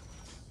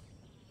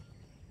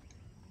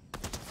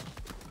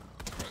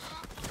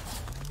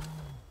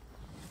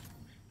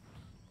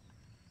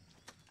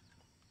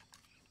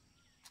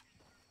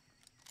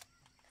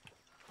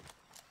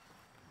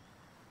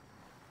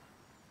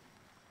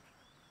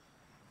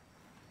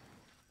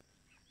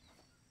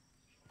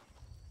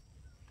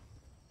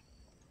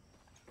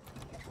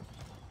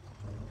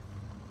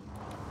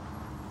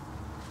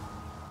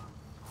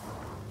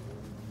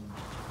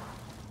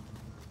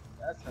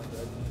 That's not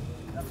good.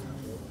 That's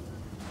not good.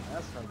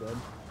 That's not good.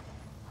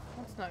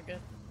 That's not good.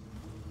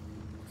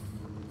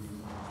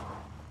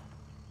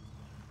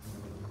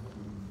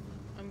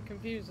 I'm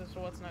confused as to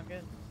what's not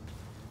good.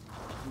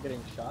 I'm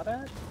getting shot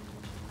at?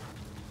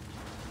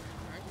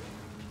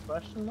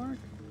 Question mark?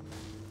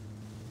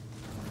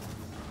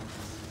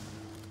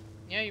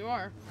 Yeah, you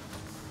are.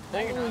 No,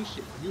 you're Holy not.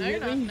 shit. No, you're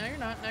hit not. me? No, you're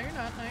not. No, you're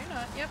not. No, you're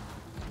not. Yep.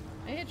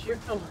 I hit you.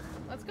 Oh.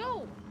 Let's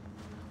go.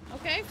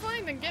 Okay,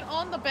 fine. Then get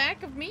on the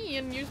back of me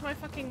and use my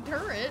fucking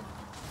turret.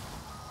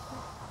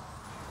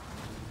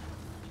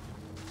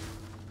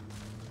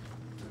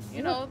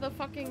 You know, the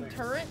fucking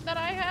turret that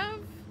I have?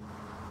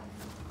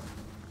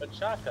 But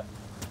shotgun.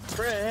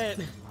 Crit!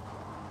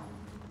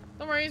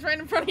 Don't worry, he's right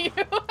in front of you.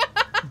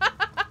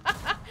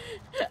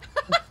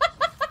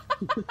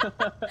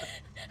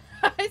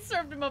 I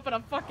served him up on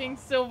a fucking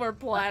silver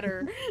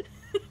platter.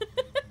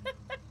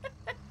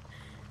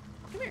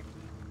 Come here.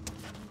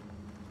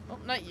 Oh,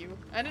 not you.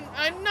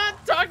 I'm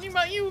not talking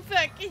about you,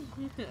 Feck.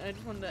 I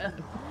just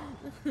wanted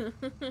to.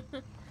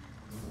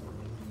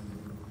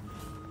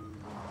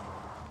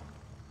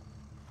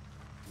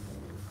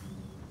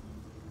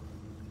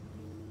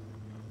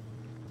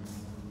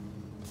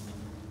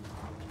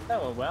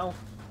 That went well.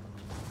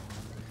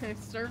 I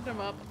served him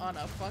up on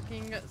a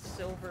fucking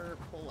silver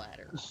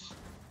platter.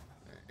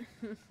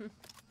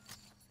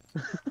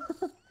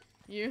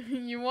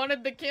 You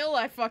wanted the kill,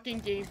 I fucking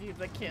gave you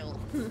the kill.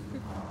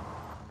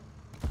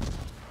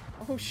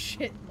 Oh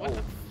shit, what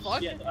the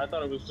fuck? Shit, I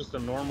thought it was just a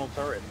normal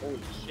turret. Holy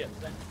shit.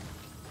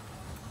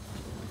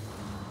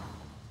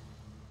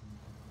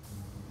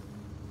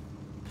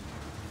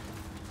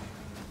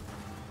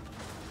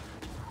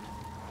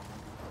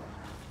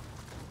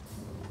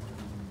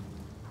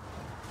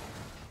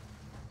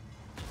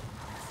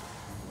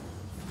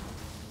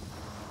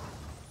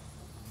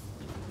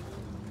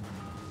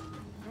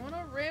 I want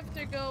a rift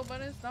to go,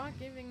 but it's not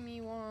giving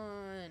me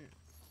one.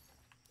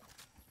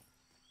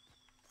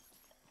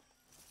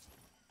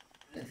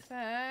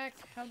 Feck,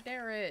 how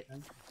dare it?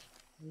 I'm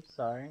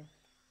sorry.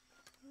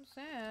 I'm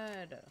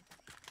sad.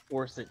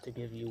 Force it to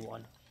give you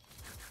one.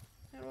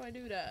 How do I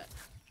do that?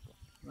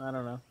 I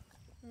don't know.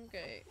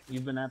 Okay.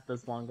 You've been at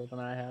this longer than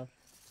I have.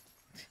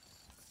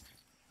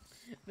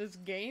 This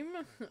game?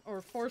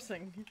 Or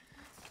forcing?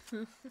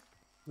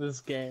 This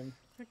game.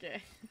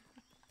 Okay.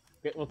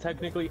 Okay, well,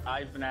 technically,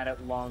 I've been at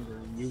it longer,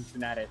 and you've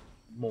been at it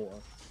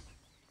more.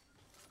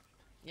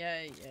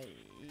 Yeah,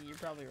 you're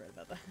probably right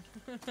about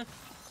that.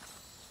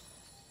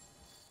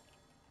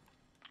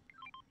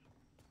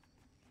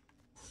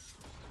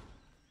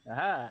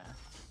 Aha!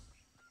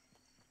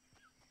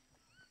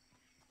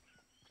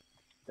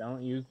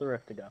 Don't use the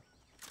rift to go.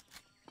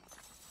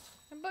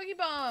 And buggy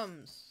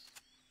bombs!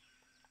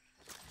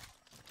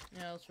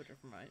 Yeah, I'll switch it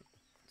for my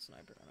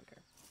sniper, I don't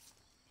care.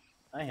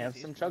 I have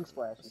some chug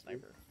splashes.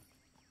 Sniper.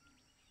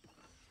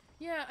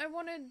 Yeah, I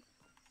wanted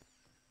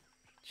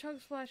chug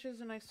splashes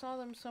and I saw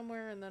them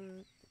somewhere and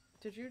then...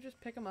 Did you just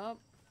pick them up?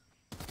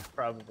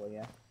 Probably,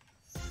 yeah.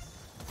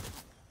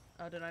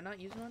 Oh, did I not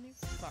use them on you?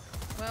 Fuck.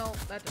 Well,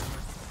 that doesn't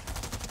work.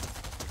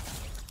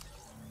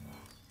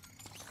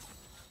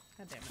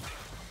 God damn it.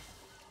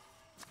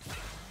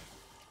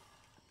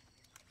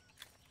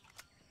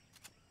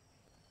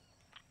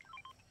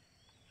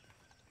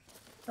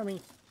 I mean...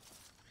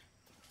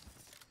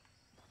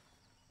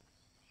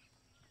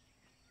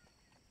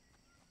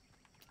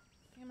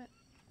 Damn it.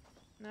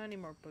 Not any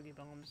more boogie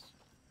bombs.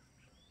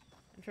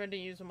 I tried to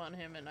use them on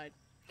him and I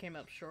came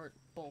up short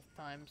both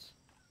times.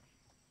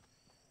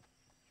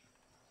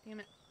 Damn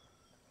it.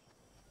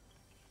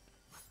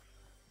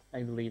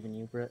 I believe in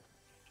you, Britt.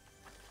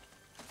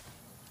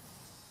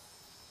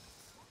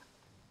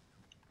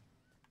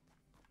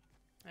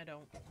 I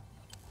don't.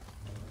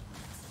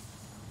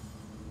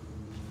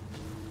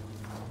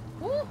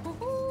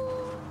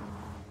 Woo-hoo-hoo!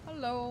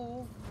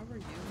 Hello. How are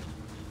you?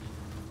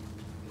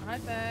 Hi,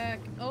 back.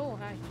 Oh,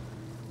 hi.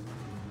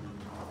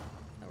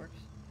 That works.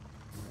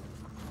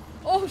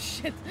 Oh,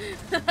 shit!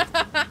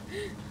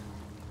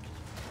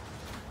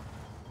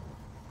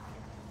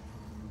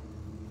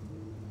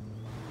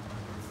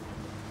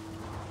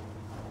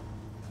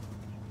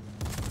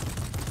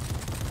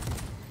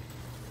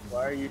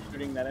 Why are you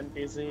shooting that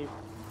NPC?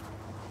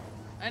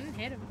 I didn't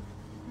hit him.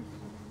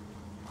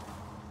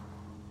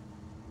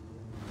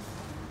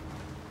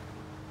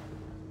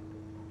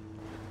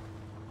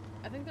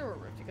 I think there were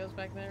Riftigos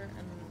back there,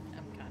 and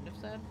I'm kind of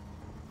sad.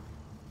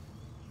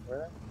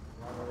 Where?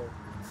 You want me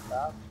to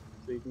stop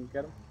so you can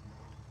get them?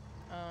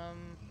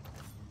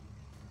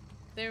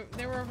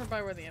 They were over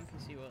by where the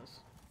NPC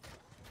was.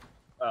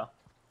 Oh.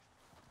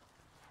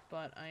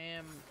 But I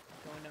am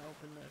going to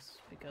open this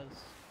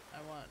because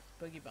I want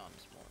boogie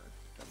bombs more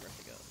than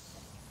Riftigos.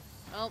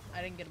 Oh,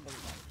 I didn't get a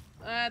boogie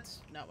bomb.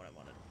 That's not what I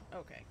wanted.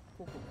 Okay,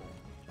 cool.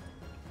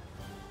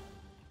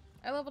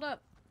 I leveled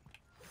up.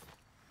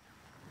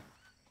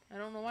 I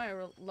don't know why I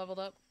leveled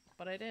up,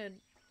 but I did.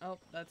 Oh,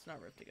 that's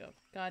not Riftigo.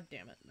 God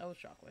damn it. Those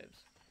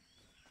shockwaves.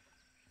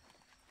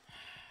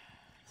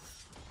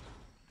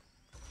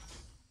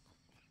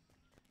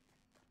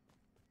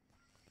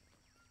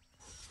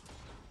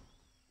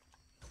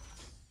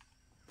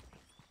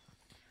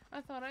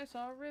 I thought I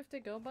saw a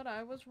Riftigo, but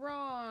I was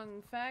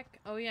wrong. Feck.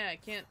 Oh yeah, I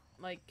can't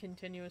like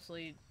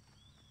continuously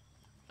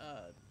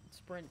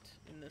sprint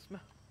in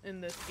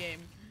this game.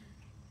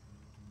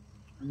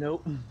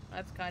 Nope.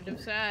 That's kind of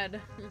sad.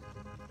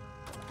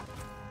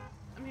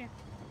 I'm here.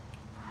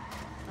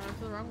 I went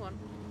to the wrong one,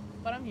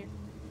 but I'm here.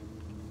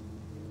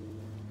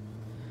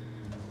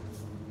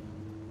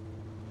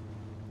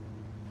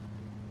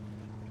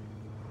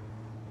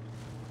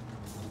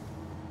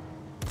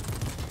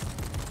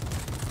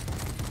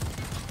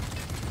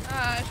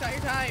 Ah, I shot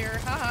your tire.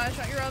 Haha, I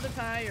shot your other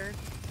tire.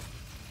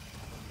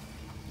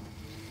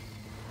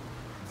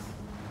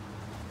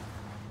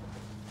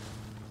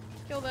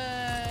 Kill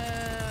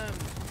them!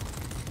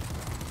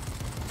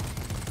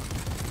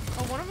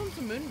 Oh, one of them's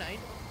a Moon Knight.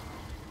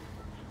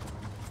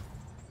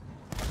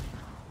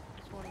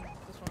 This one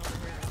over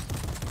here is.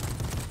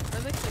 Or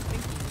at least I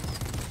think he is.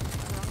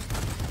 Am I wrong?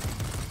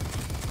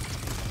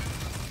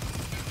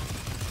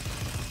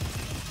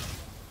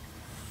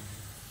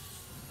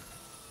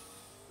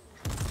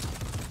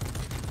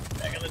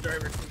 Back on the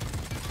driver's seat.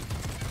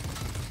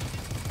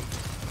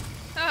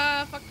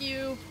 Ah, fuck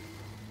you!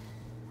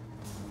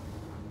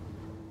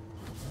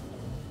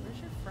 Where's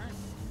your friend?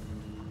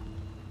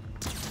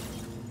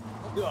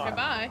 God.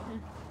 Goodbye.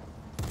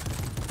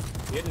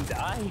 You didn't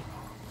die?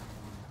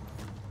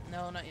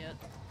 No, not yet.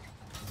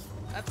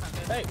 That's not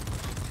good. Hey!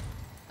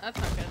 That's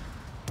not good.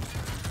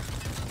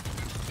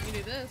 You can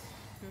do this.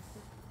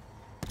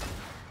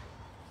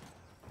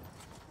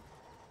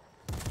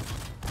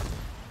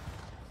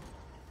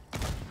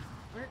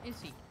 Where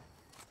is he?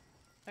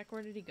 Back,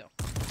 where did he go?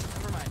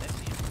 Never mind, I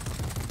see him.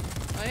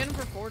 I hit him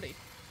for 40.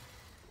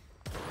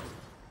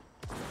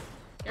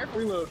 Careful.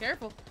 Reload.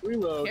 Careful.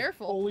 Reload.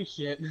 Careful. Holy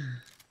shit.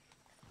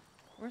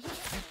 Where's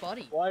his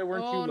buddy? Why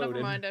weren't you Oh, loaded?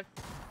 never mind. I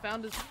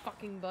found his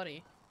fucking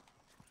buddy.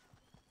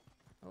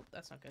 Oh,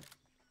 that's not good.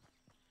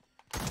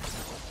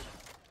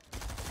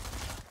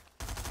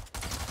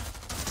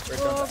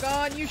 Oh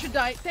god, you should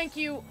die. Thank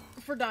you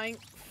for dying.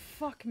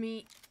 Fuck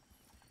me.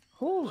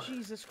 Whew.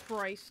 Jesus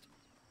Christ.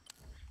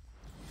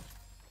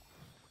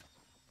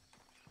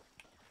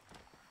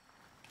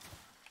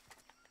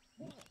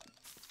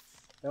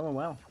 That went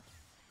well.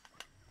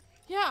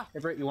 Yeah. Hey,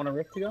 Britt, you want a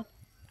rift to go?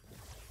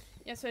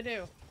 Yes, I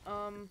do.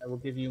 I will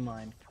give you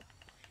mine.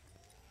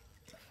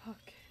 Fuck.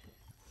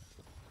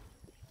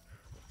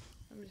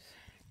 Let me just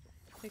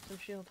take some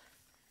shield.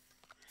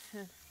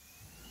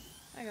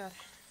 I got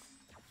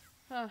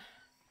it.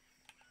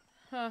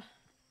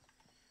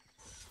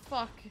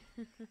 Fuck.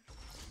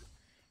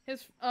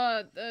 His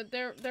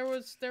there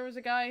was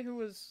a guy who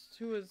was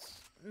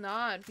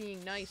not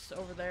being nice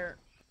over there.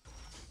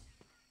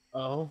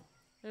 Oh.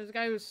 There's a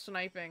guy who was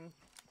sniping.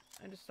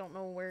 I just don't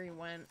know where he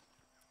went.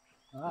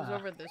 He was Ah.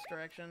 over this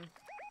direction.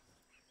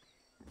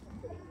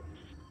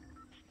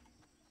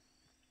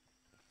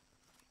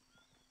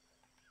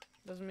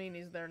 Doesn't mean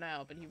he's there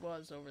now, but he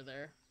was over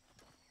there.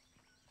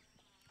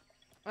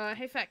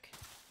 Hey Feck.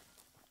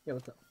 Yeah,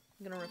 what's up?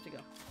 I'm gonna rift to go.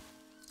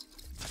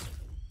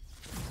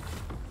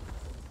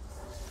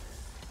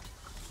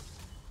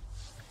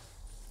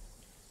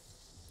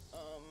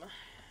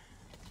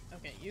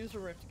 Okay, use a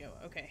rift to go.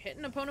 Okay, hit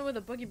an opponent with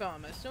a boogie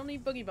bomb. I still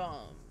need boogie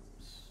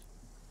bombs.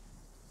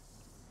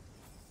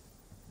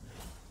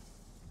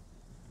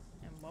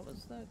 And what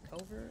was the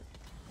covert?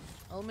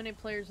 Eliminate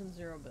players in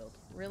zero build.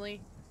 Really?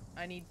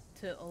 I need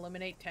to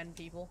eliminate 10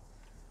 people?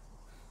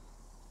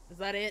 Is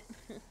that it?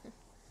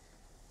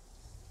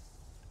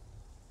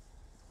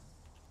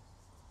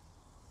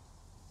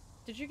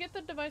 Did you get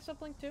the device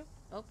uplink too?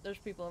 Oh, there's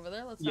people over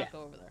there. Let's not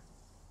go over there.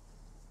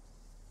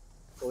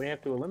 So we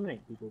have to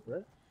eliminate people,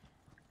 Britt.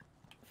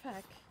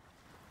 Feck.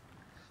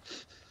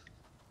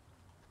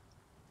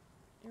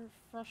 You're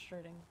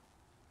frustrating.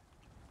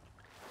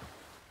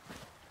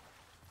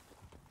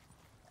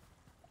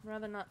 I'd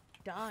rather not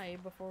die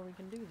before we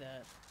can do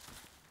that.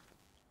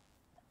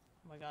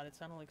 Oh my god, it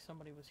sounded like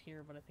somebody was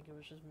here, but I think it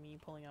was just me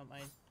pulling out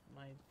my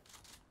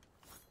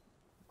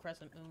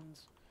crescent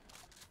moons.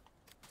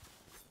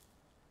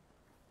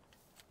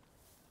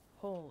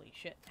 Holy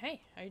shit.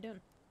 Hey, how you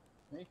doing?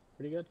 Hey,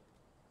 pretty good.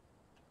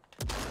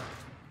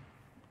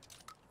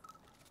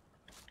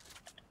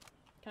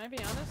 Can I be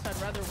honest?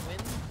 I'd rather win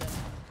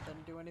than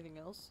do anything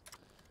else.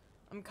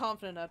 I'm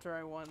confident after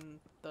I won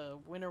the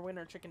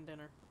winner chicken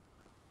dinner.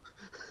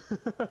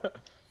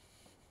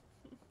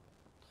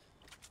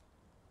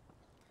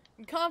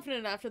 I'm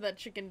confident after that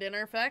chicken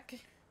dinner, Feck.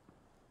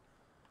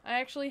 I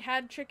actually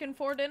had chicken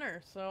for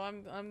dinner, so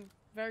I'm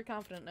very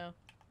confident now.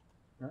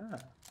 Ah.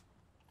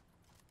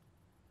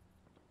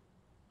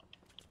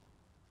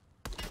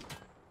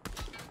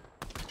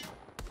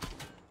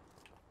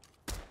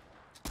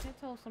 Can't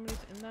tell if somebody's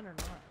in that or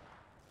not.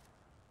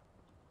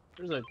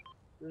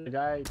 There's a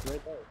guy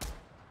right there.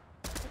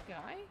 That's a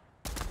guy?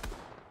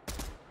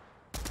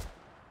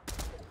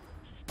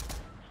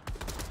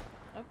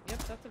 Oh, yep,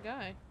 that's a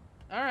guy.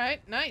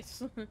 Alright,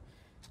 nice.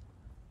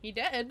 He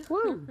dead.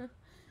 Woo!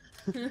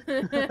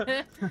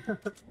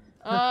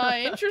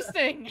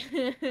 Interesting.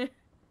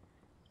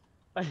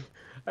 I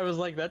was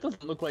like, that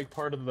doesn't look like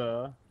part of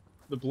the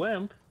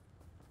blimp.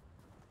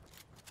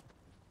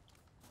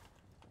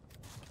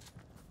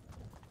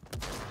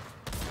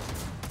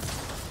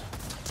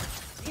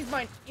 He's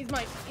mine. He's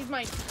mine. He's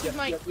mine. He's Yep,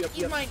 mine. yep, yep,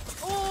 He's yep. mine.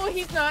 Oh,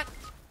 he's not.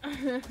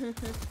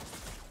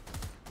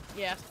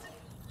 Yeah.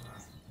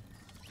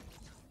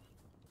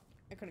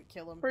 I couldn't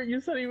kill him. Britt, you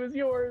said he was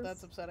yours.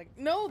 That's upsetting.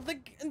 No, the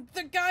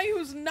guy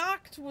who's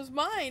knocked was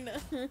mine.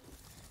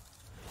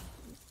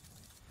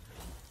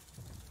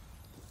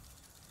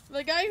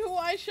 The guy who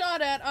I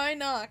shot at, I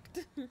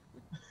knocked.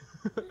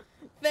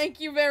 Thank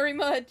you very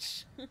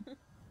much.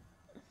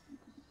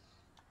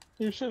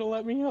 You should have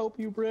let me help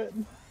you, Britt.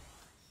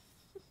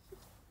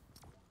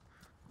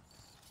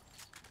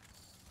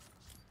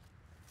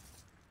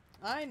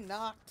 I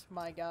knocked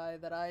my guy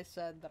that I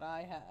said that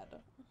I had.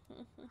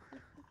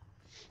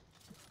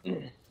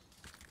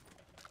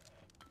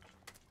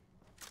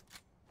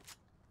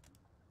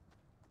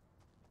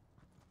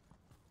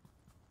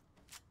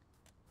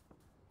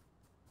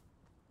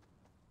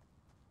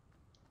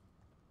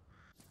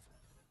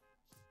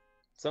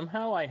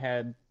 Somehow I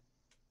had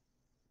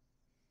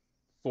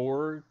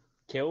 4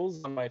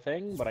 kills on my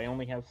thing, but I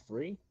only have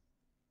 3.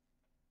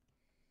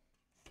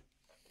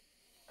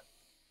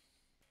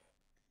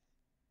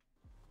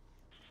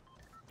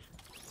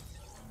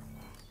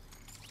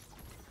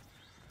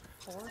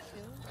 4 kills?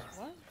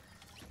 What?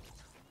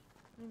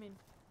 What do you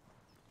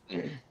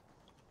mean?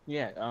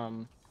 Yeah,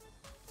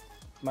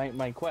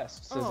 my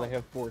quest says Oh. I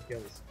have 4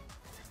 kills.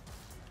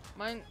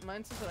 Mine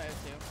says that I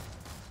have 2.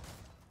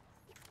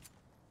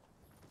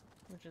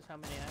 Which is how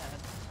many I had.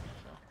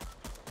 So.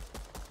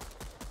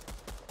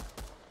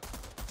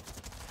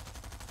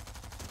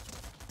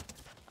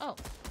 Oh,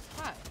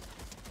 hi.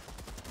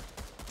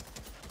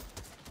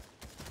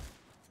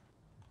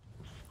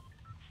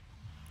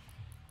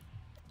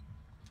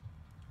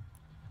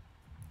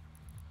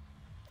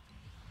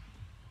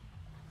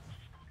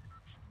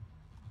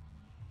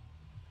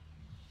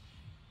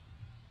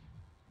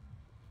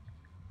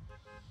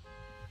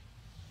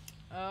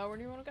 Where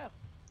do you want to go?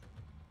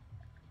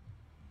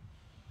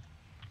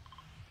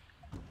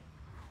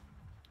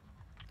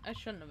 I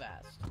shouldn't have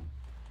asked.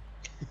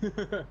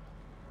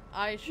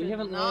 I should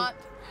haven't not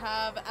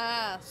have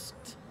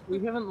asked. We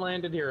haven't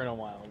landed here in a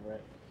while,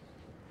 right?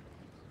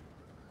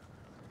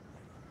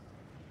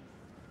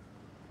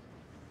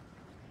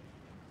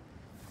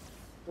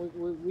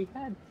 We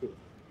had to.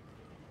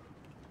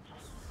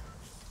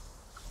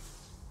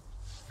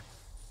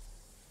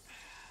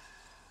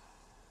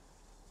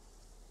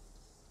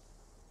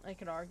 I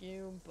could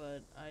argue,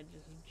 but I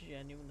just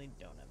genuinely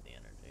don't have the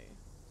energy.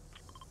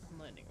 I'm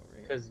landing over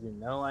here. Because you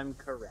know I'm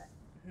correct.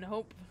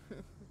 Nope.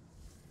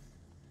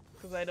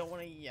 Because I don't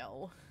want to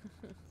yell.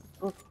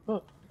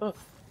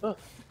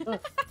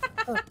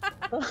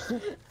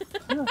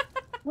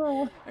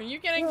 Are you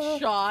getting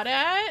shot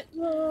at?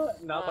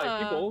 Not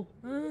by people,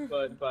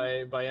 but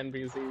by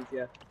NPCs,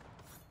 yeah.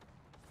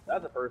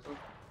 That's a person.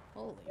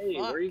 Holy Hey,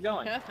 fuck. where are you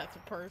going? Yeah, that's a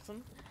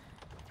person.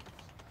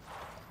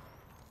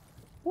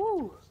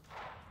 Woo!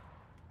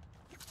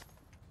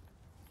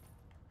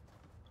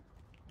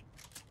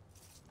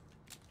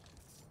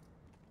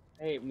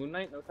 Hey, Moon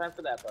Knight, no time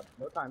for that, bud.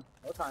 No time.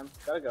 No time.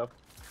 Gotta go.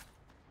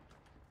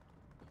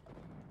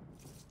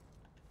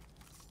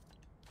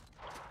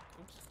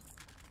 Oops.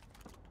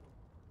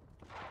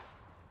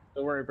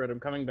 Don't worry, Britt,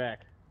 I'm coming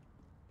back.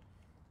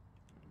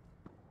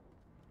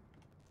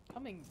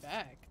 Coming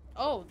back.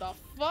 Oh, the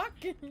fuck?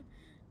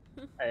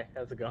 Hey,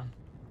 how's it going?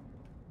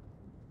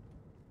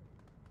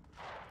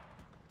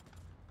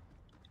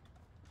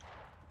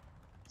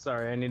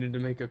 Sorry, I needed to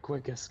make a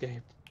quick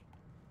escape.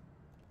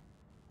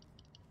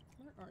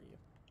 Where are you?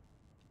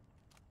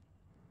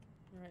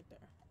 You're right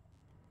there.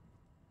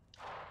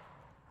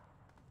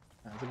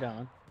 How's it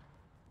going?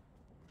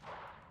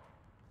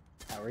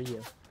 How are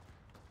you?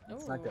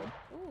 That's not good.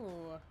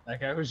 Ooh. That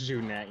guy was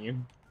shooting at you.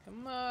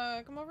 Come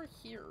over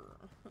here.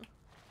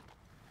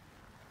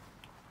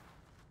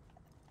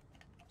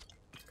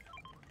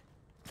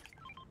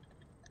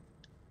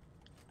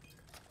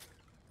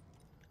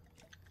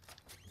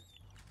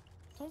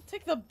 Don't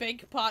take the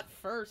big pot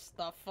first,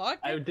 the fuck?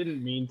 I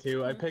didn't mean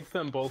to. I picked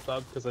them both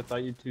up because I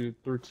thought you two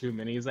threw 2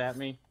 minis at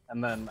me,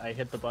 and then I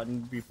hit the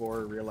button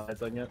before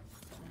realizing it.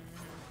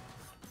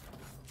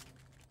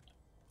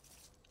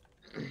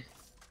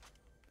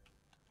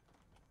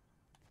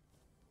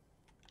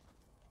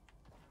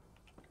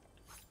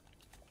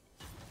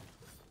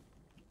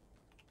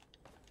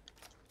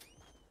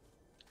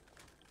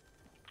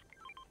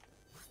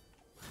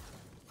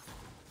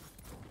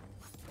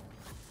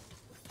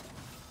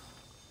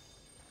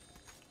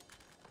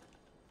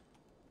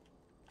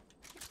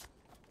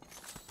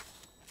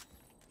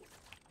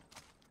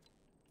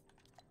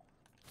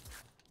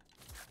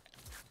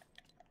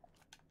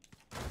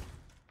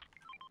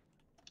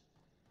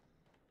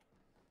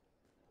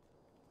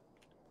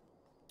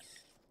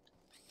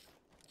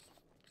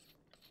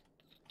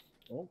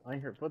 Oh, I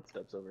hear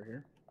footsteps over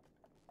here.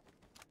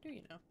 Do you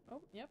know? Oh,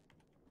 yep.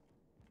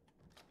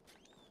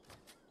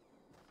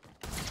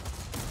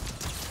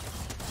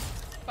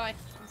 Bye.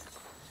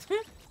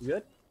 You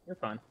good? You're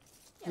fine.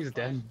 Yeah, He's fine.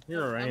 dead.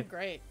 You're I'm alright.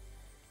 great.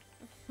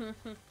 Oh,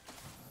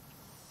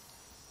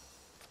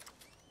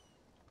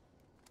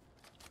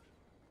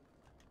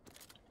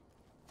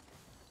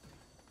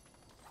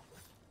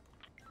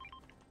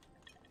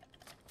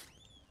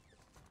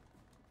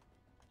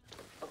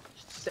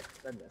 sick.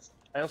 I missed.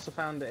 I also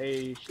found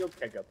a shield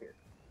keg up here.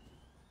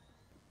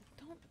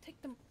 Don't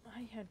take them. I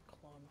had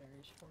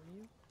clonberries for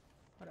you.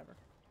 Whatever.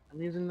 I'm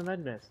using the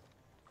med mist.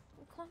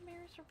 Well,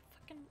 clonberries are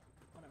fucking.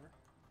 Whatever.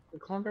 The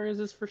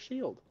clonberries is for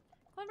shield.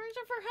 Clonberries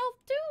are for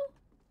health too!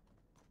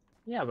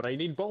 Yeah, but I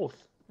need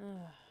both.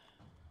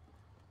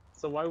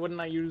 So why wouldn't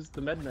I use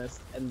the med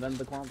mist and then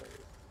the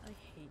clonberries? I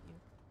hate you.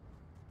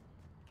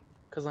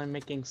 Because I'm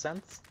making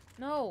sense?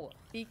 No,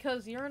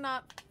 because you're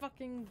not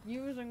fucking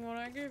using what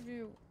I give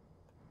you.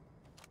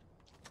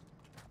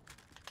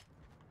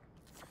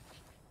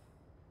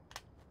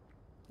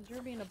 Because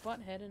you're being a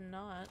butthead and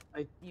not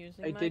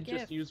using my gifts. I did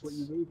just use what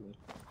you gave me.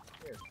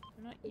 Here.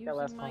 You're not Take that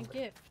last using my comment.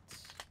 gifts.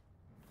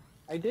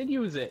 I did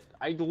use it.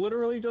 I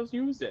literally just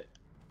used it.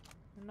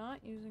 You're not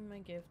using my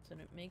gifts and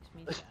it makes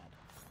me sad.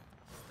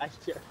 I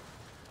just...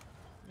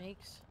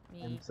 Makes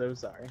me I'm so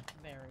sorry.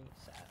 very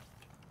sad.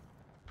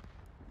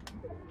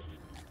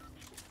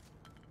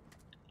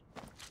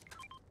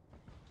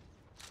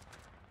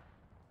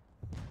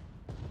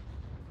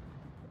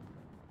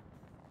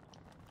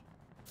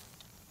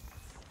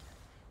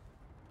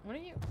 What are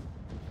you...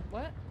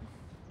 What?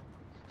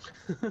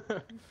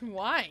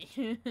 Why?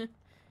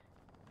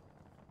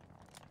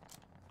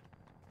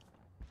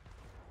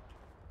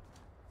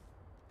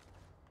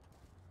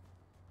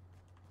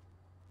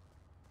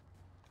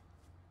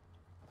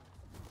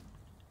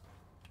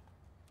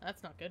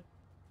 That's not good.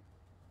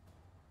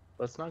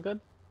 That's not good?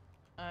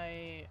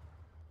 I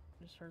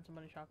just heard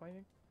somebody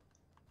shockwaving.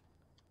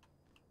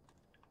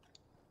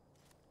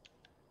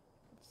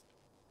 What's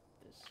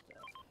this stuff?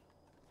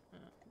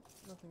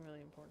 Nothing really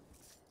important.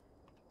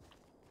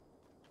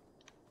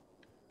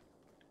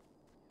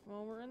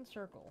 Well, we're in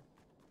circle,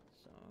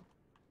 so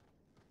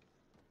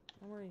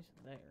no worries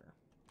there.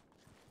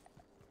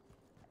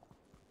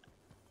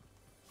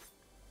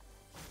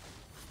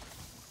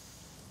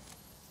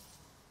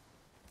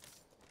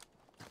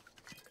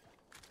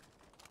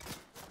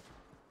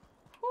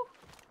 Whew.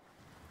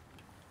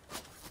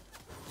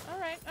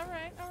 Alright,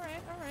 alright,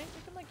 alright, alright.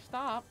 You can, like,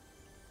 stop.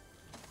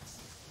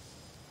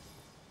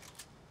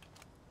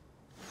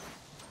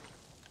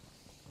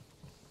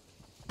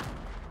 Where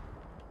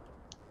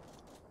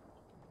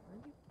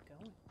are you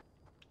going?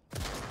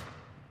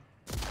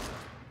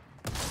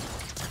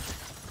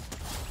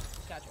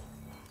 Gotcha.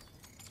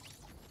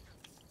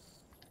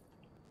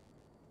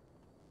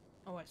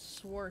 Oh, I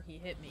swore he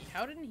hit me.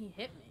 How didn't he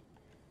hit me?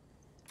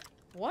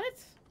 What?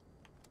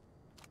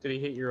 Did he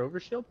hit your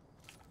overshield?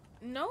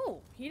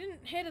 No, he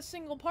didn't hit a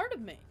single part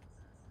of me.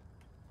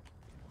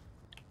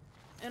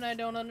 And I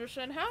don't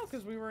understand how,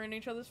 because we were in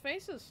each other's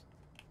faces.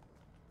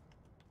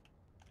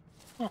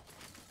 Huh.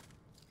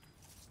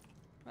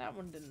 That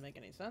one didn't make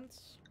any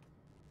sense.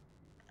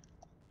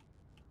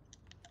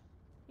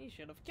 He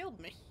should have killed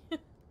me.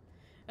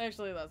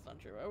 Actually, that's not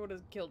true. I would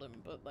have killed him,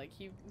 but, like,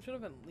 he should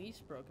have at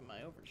least broken my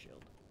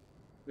overshield.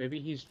 Maybe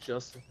he's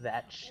just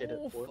that shit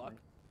Oh, at Fortnite. fuck.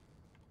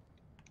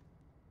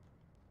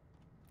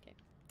 Okay.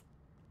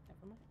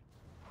 Never mind.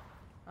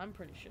 I'm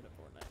pretty shit at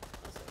Fortnite.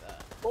 I'll say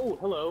that. Oh,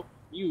 hello.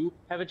 You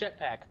have a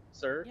jetpack,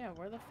 sir. Yeah,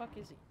 where the fuck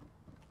is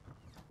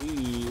he?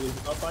 He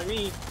is up by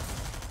me.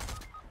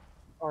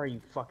 Are you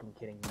fucking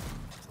kidding me?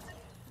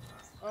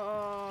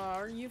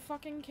 Are you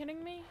fucking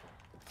kidding me?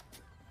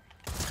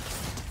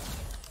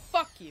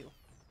 Fuck you.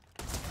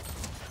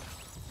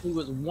 He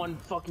was one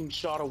fucking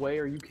shot away.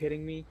 Are you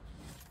kidding me?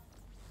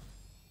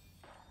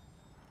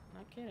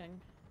 Not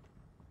kidding.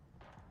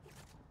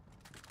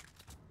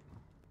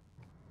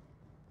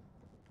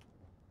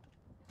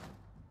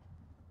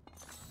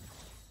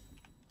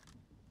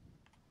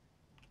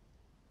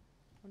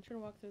 I want you to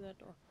walk through that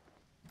door.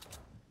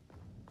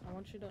 I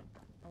want you to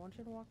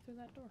walk through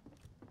that door.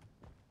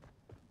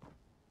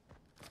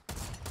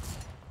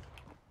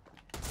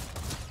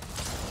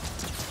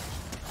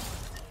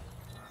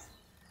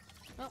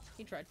 Oh,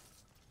 he tried.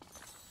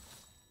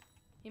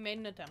 He made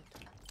an attempt.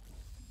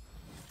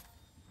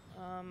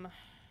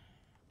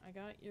 I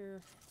got your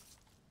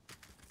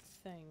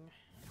thing.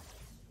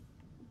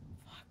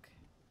 Fuck.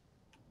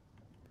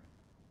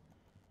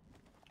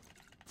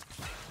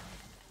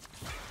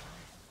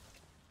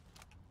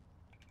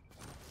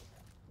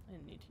 I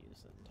didn't need to use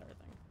the entire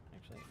thing.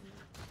 Actually,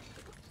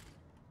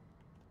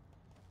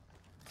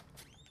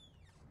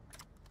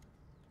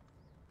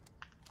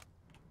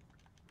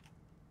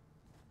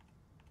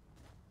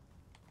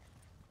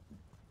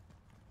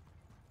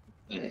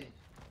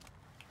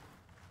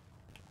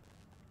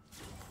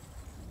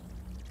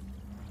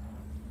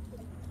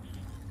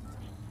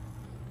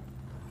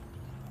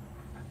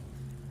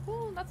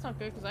 oh, that's not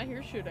good because I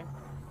hear shooting.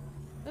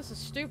 This is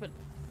stupid.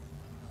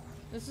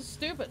 This is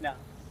stupid. No.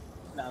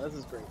 No, this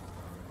is great.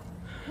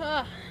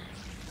 Ah.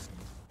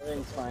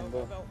 Everything's fine,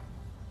 Go, bro.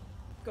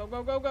 go,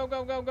 go, go, go,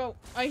 go, go, go.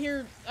 I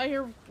hear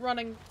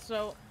running,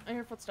 so I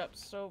hear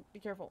footsteps, so be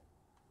careful.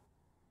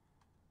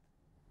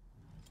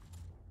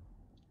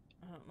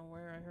 I don't know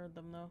where I heard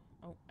them though.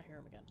 Oh, I hear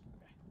them again.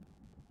 Okay.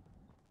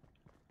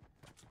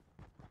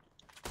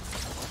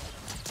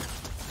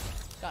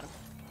 Got him.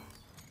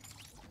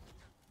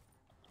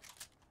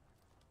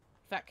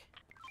 Feck.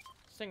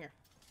 Singer.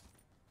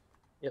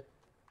 Yep.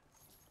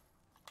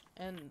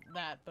 And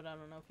that, but I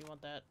don't know if you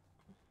want that.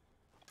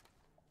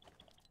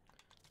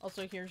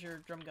 Also, here's your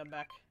drum gun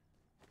back.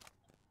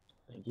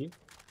 Thank you.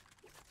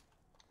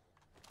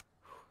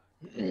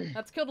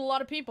 That's killed a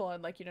lot of people,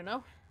 I'd like you to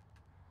know.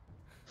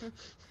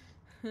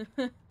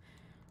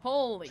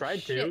 Holy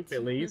Tried shit. to,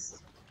 at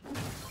least.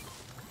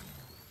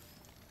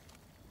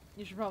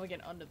 You should probably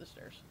get under the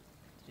stairs.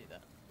 to do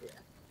that. Yeah.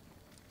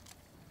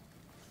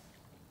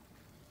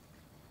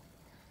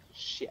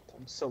 Shit,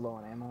 I'm so low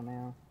on ammo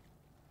now.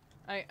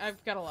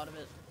 I've got a lot of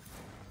it.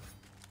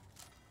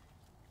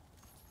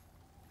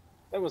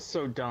 That was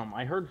so dumb.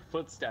 I heard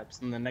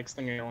footsteps, and the next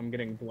thing I know, I'm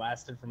getting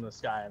blasted from the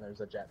sky, and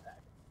there's a jetpack.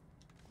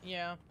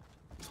 Yeah.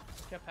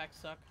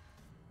 Jetpacks suck.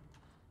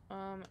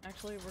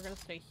 Actually, we're gonna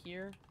stay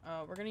here.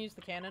 We're gonna use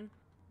the cannon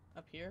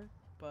up here,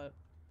 but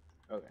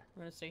Okay.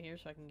 I'm gonna stay here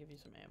so I can give you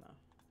some ammo.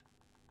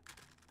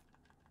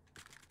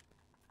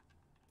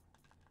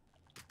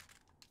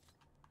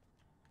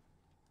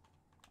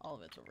 All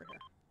of it's over here.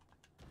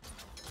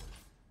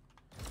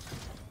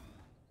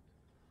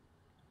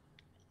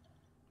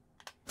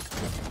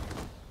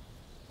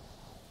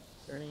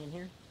 Is there any in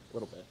here? A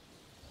little bit.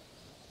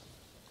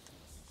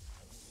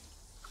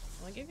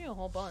 Well, I gave you a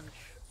whole bunch,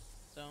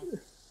 so...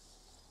 I'm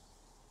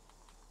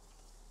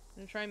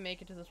gonna try and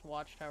make it to this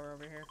watchtower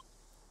over here.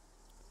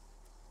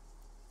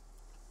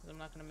 'Cause I'm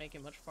not gonna make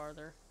it much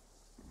farther.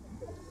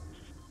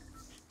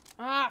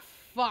 Ah,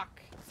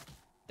 fuck!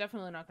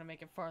 Definitely not gonna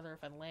make it farther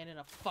if I land in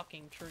a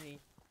fucking tree.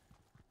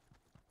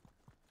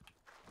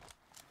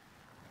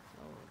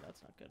 Oh,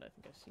 that's not good. I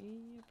think I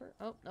see a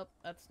oh, nope,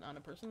 that's not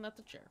a person, that's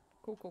a chair.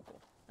 Cool, cool, cool.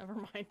 Never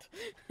mind.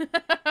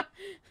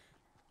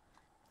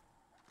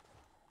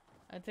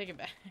 I take it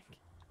back.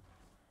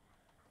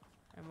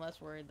 I'm less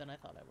worried than I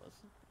thought I was.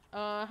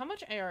 How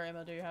much AR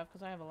ammo do you have?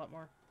 Because I have a lot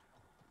more.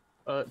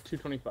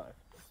 225.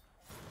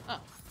 Oh.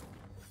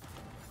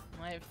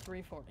 I have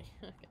 340.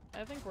 Okay.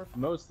 I think we're fine.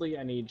 Mostly,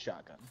 I need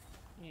shotgun.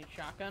 You need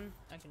shotgun?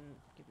 I can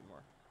give you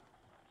more.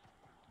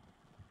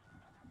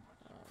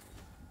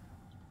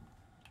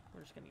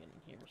 We're just gonna get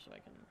in here so I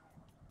can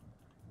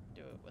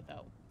do it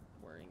without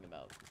worrying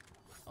about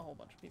a whole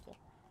bunch of people.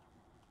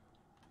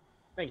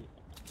 Thank you.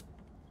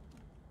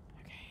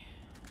 Okay.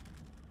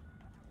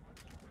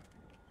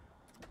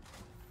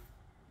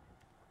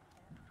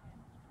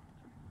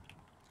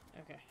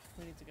 Okay,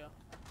 who needs to go?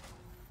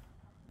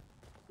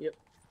 Yep.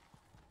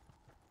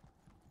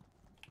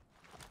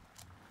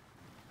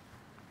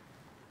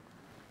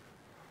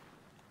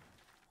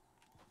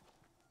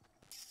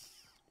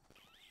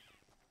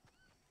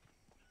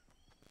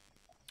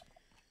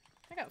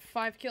 I got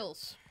 5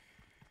 kills.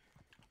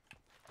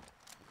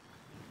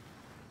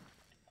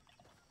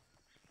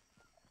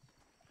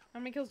 How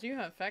many kills do you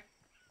have, Feck?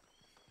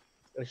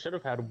 I should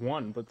have had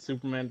one, but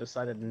Superman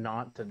decided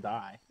not to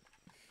die.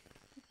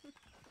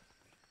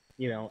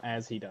 You know,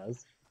 as he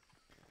does.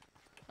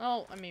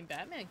 Oh, I mean,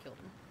 Batman killed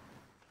him.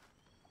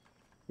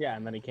 Yeah,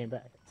 and then he came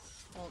back.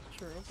 Well,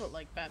 true, but,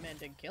 like, Batman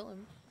did kill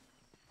him.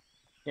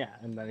 Yeah,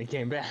 and then he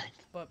came back.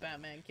 But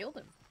Batman killed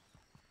him.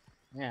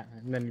 Yeah,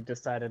 and then he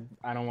decided,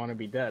 I don't want to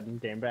be dead,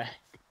 and came back.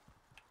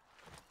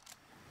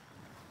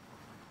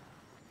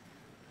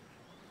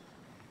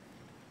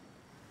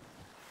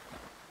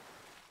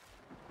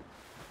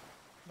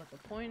 But the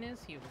point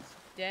is, he was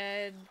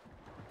dead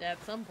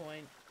at some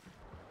point.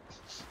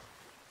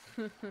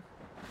 I'm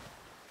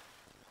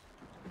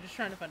just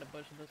trying to find a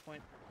bush at this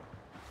point.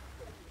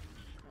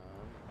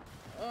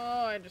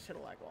 Oh, I just hit a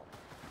lag wall.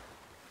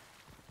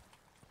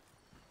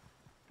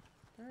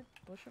 Is there a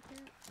bush up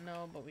here?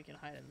 No, but we can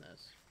hide in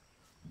this.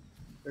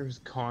 There's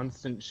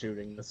constant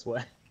shooting this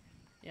way.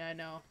 Yeah, I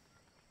know.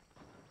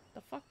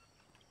 The fuck?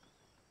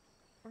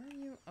 Where are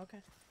you?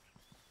 Okay.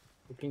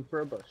 Looking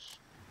for a bush.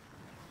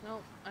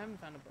 No, I haven't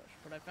found a bush,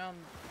 but I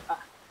found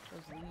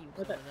those leaves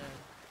Okay. over there.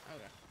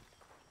 Okay.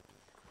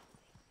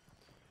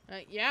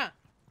 Yeah.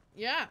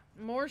 Yeah,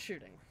 more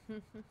shooting.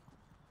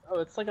 Oh,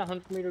 it's like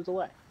 100 meters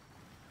away.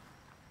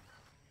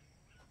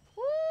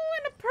 Ooh,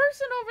 and a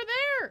person over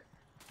there!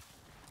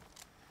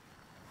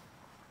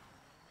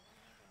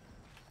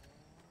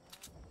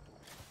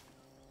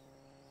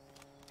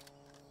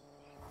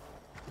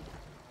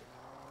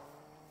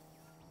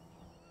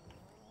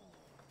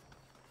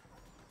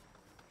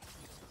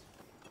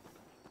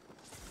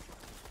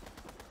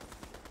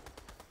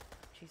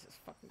 Jesus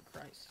fucking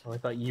Christ. Oh, I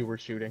thought you were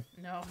shooting.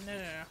 No, no, no,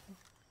 no.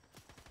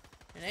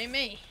 It ain't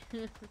me.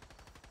 They're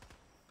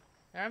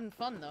having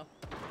fun, though.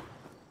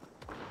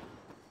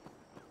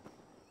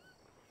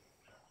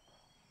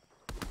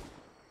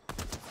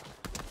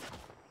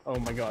 Oh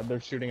my god, they're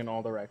shooting in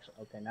all directions.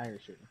 Okay, now you're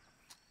shooting.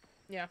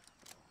 Yeah.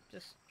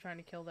 Just trying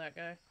to kill that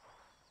guy.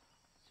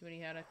 See what he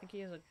had. I think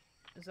he has a...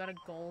 Is that a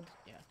gold?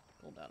 Yeah,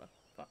 gold out of...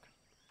 Fuck.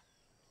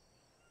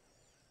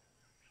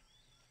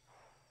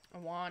 I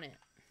want it.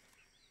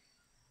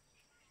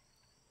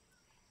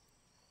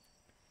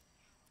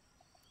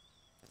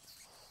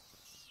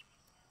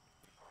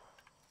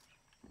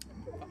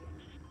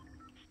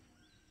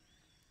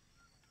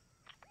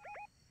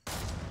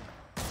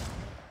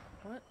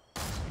 What?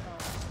 Oh, I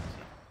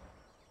see.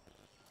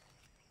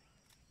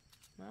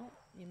 Well,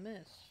 you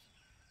missed.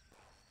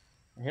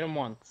 I hit him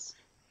once.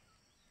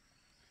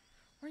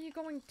 Where are you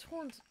going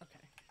towards? Okay.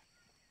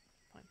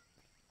 Fine.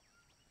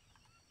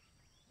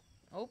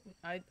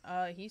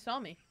 Oh, he saw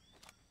me.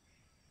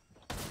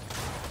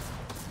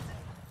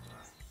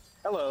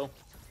 Hello.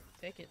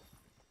 Take it.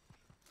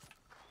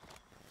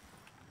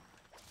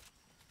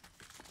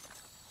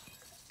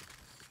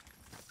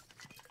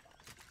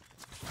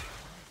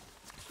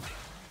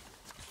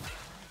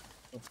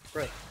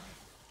 Right.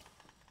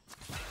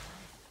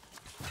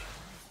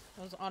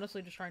 I was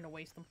honestly just trying to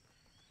waste them.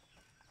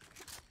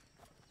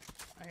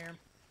 I hear him.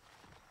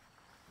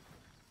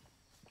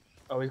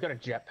 Oh, he's got a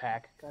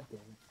jetpack. God damn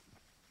it.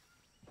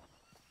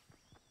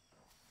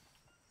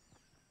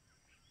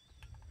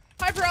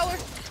 Hi, Prowler!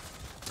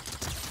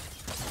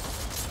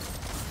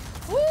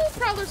 Woo!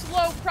 Prowler's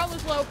low,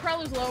 Prowler's low,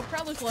 Prowler's low,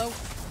 Prowler's low.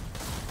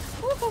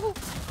 Woo-hoo-hoo!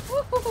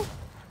 Woo-hoo-hoo!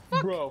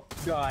 Fuck! Bro,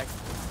 die.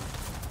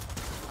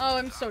 Oh,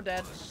 I'm so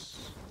dead.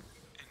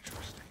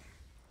 Interesting.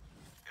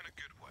 In a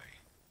good way.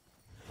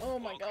 Oh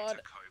my Welcome god.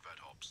 to Covert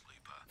Ops,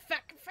 Looper.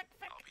 Feck, feck,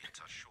 feck. I'll be in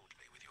touch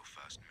shortly with your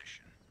first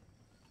mission.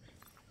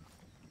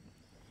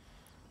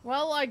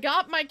 Well, I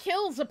got my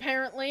kills,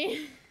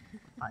 apparently.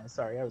 I'm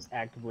sorry, I was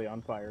actively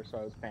on fire, so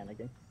I was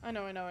panicking. I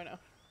know.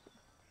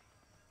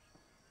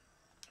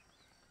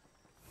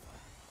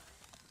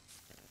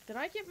 Did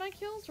I get my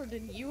kills, or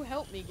did you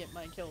help me get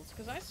my kills?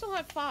 Because I still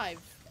have 5.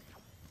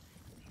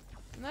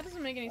 And that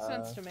doesn't make any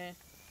sense to me.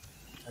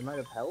 I might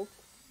have helped.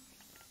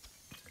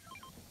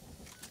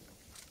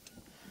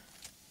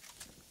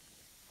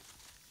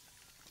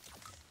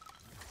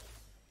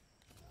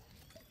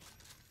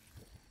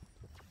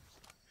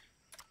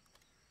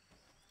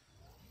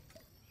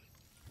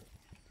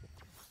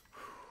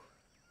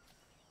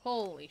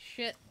 Holy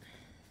shit.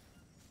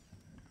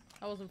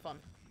 That wasn't fun.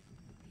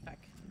 Heck.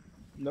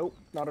 Nope,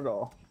 not at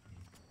all.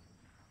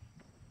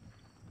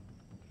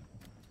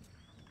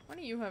 Why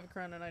do you have a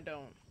crown and I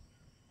don't?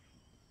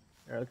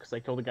 Because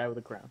I killed a guy with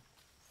a crown.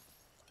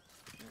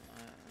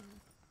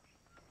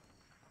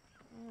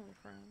 Oh,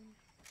 crown.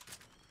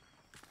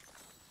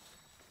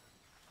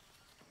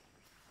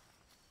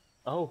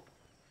 Oh.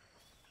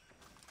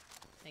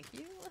 Thank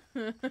you.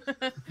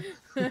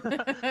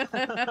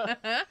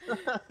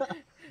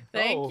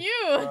 Thank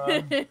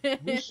you.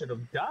 We should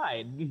have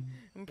died.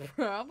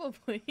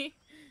 Probably.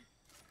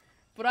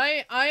 But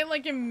I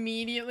like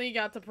immediately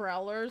got the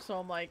Prowler, so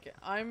I'm like,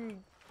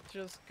 I'm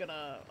just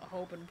gonna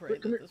hope and pray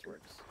that this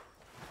works.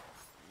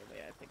 The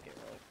way I think it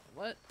will.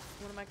 What?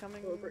 What am I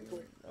coming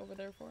over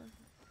there for?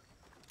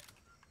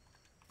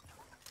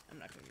 I'm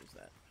not gonna use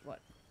that. What?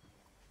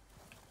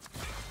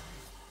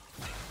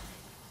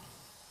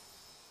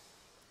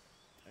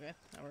 Okay,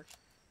 that works.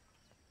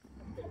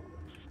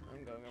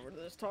 I'm going over to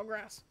this tall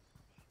grass.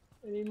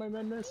 I need my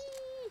madness.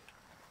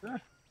 Ah.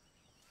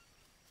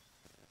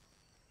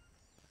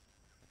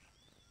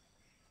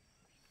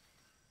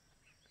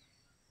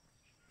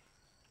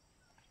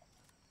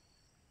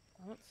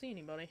 I don't see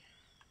anybody.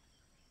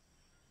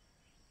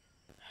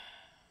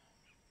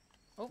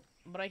 Oh,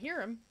 but I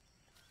hear him.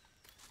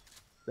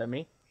 Is that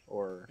me?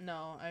 Or...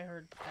 No, I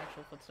heard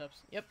actual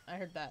footsteps. Yep, I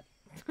heard that.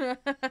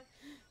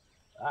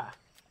 Ah.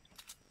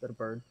 Is that a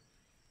bird?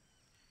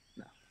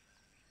 No.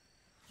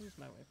 Here's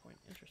my waypoint.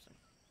 Interesting.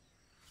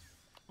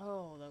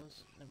 Oh, that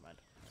was... Never mind.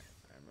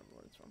 I remember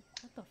what it's from.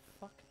 What the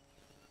fuck?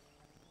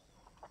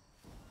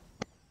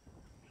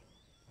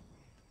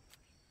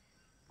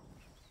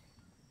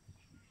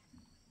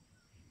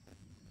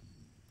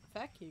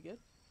 Feck, you good?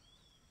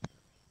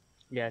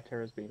 Yeah,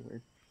 Tara's being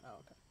weird. Oh,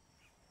 okay.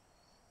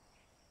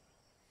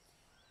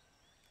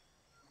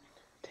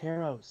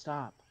 Taro,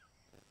 stop.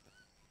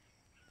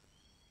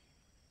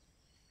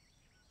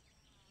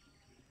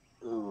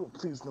 Oh,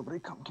 please, nobody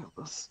come kill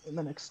us in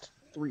the next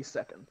 3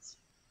 seconds.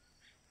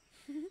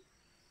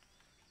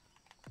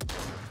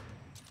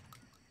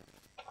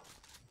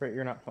 Right,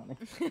 you're not funny.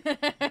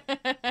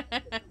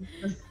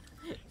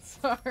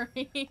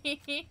 Sorry.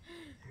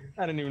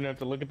 I didn't even have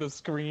to look at the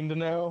screen to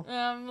know.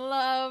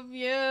 Love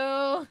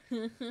you.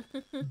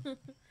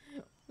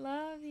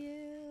 Love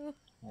you.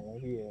 I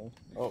love you.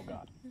 Oh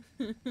god.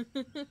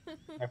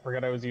 I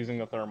forgot I was using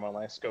the thermal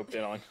and I scoped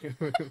in on you.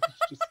 It was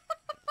just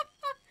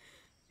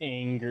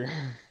anger.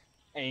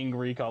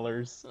 Angry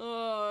colors.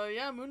 Oh,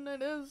 yeah, Moon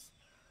Knight is.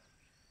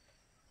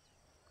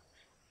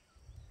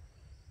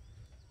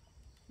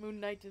 Moon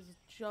Knight is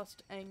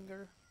just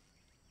anger.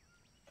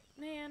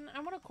 Man, I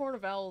want a Court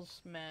of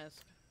Owls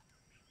mask.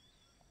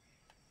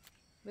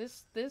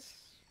 This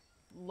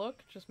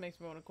look just makes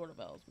me want a Court of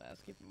Owls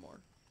mask even more.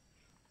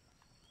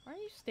 Why are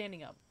you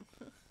standing up?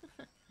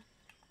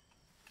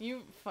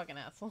 You fucking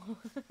asshole.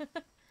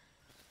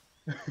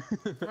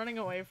 Running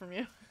away from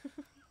you.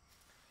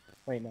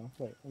 Wait, no.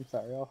 Wait, I'm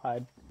sorry. I'll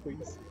hide.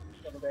 Please.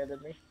 Don't abandon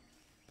me.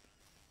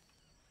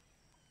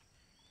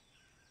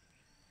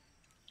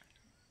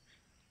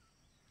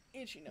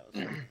 Itchy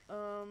nose.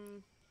 How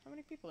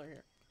many people are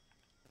here?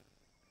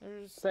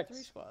 There's 6.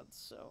 3 squads,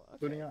 so okay.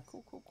 Including us.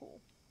 Cool.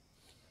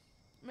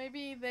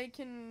 Maybe they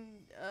can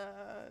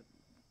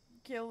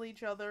kill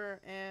each other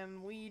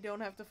and we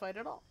don't have to fight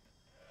at all.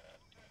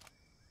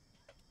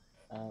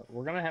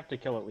 We're gonna have to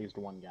kill at least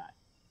one guy.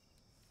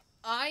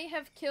 I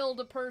have killed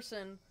a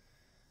person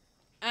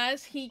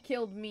as he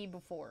killed me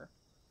before.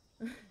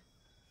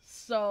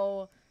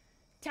 So,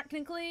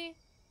 technically,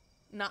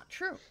 not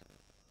true.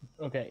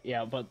 Okay,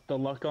 yeah, but the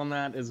luck on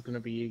that is gonna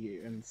be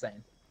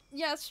insane.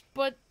 Yes,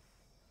 but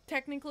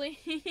technically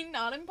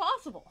not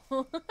impossible.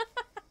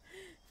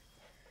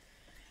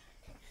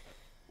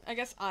 I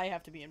guess I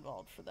have to be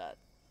involved for that.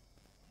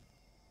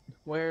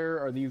 Where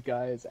are these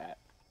guys at?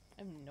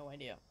 I have no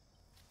idea.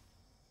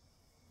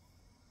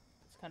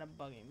 It's kind of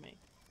bugging me.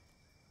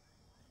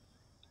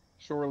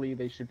 Surely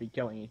they should be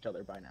killing each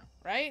other by now.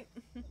 Right?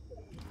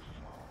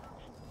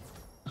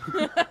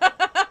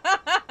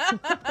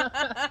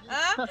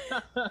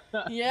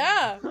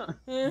 Yeah.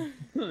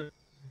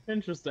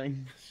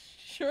 Interesting.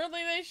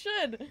 Surely they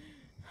should.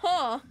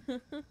 Huh.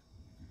 Can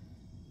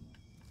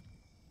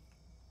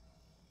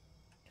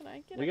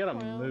I get We a gotta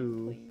crown,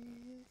 move.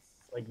 please?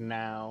 Like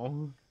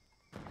now.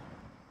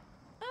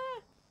 Ah,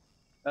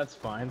 That's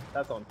fine.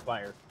 That's on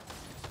fire.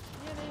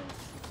 yeah, it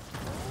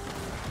is.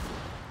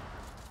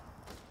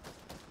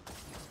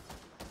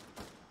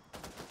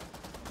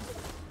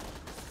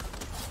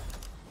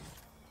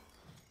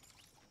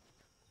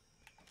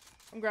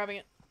 I'm grabbing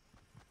it.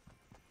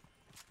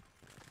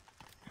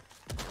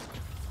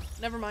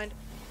 Never mind.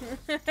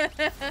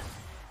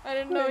 I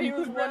didn't know he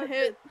was one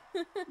hit.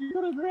 You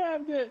could have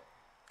grabbed it.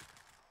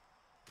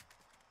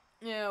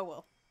 Yeah,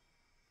 well.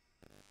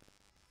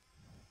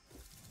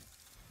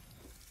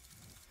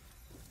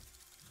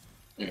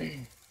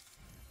 I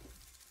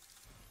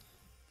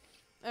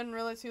didn't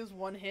realize he was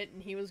one hit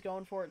and he was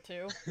going for it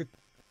too.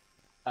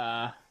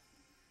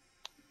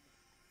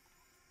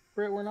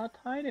 Britt, we're not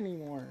tied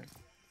anymore.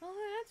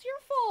 Oh, that's your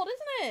fault,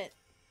 isn't it?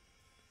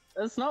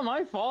 That's not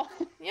my fault.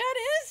 Yeah, it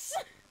is!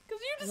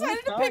 Because you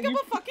decided No, to pick you-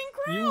 up a fucking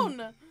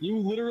crown! You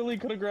literally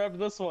could have grabbed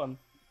this one.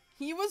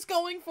 He was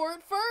going for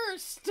it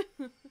first!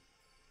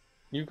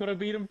 You could have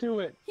beat him to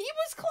it. He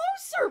was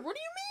closer! What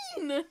do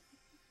you mean?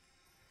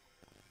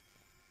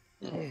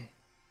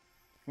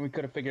 We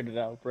could have figured it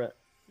out, Britt.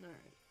 Alright.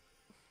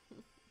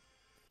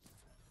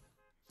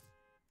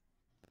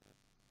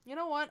 You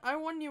know what? I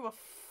won you a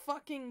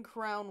fucking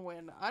crown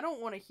win. I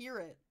don't want to hear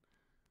it.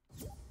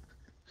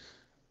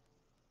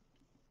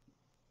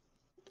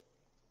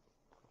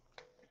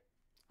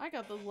 I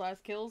got those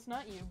last kills,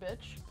 not you,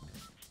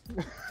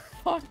 bitch.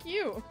 Fuck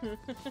you.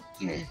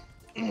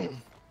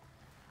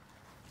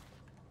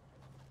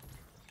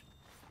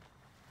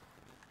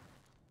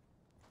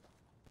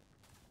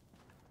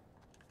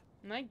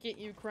 And I get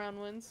you crown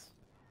wins.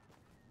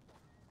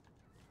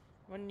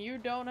 When you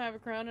don't have a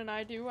crown and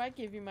I do, I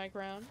give you my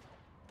crown.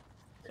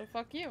 So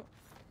fuck you.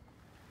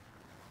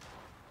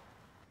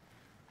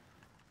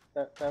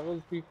 That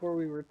was before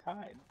we were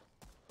tied.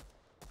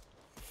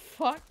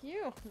 Fuck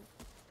you.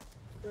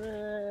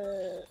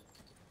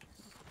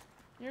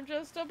 You're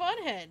just a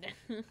butthead.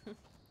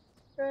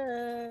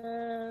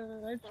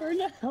 I'm trying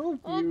to help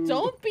Well, you.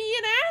 don't be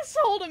an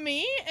asshole to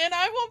me, and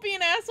I won't be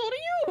an asshole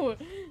to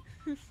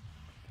you.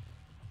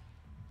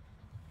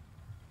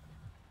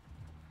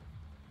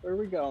 Where are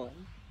we going?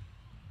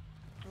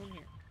 I'm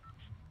here.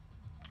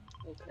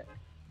 Okay.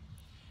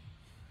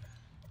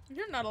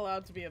 You're not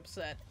allowed to be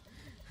upset.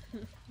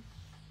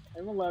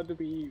 I'm allowed to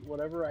be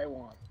whatever I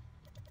want.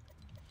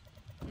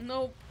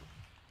 Nope.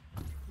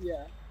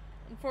 Yeah.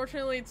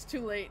 Unfortunately, it's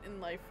too late in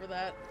life for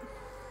that.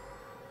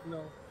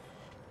 No.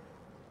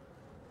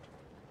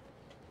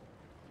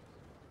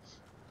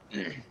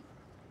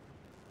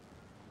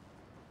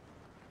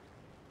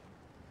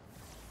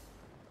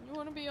 You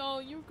wanna be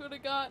all, you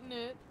could've gotten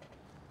it.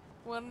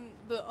 When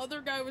the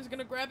other guy was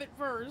gonna grab it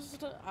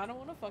first. I don't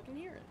wanna fucking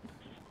hear it.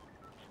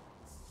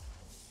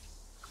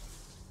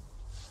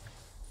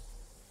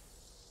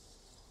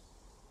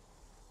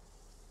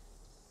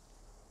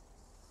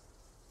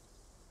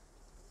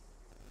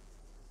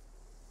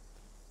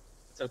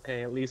 It's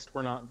okay, at least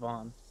we're not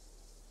Vaughn.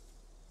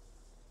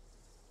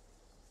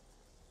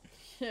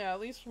 Yeah, at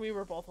least we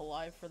were both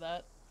alive for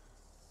that.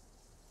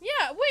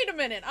 Yeah, wait a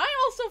minute. I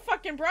also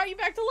fucking brought you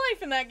back to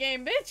life in that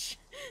game, bitch.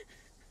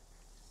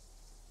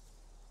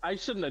 I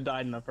shouldn't have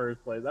died in the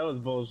first place. That was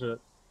bullshit.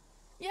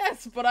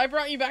 Yes, but I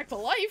brought you back to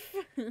life.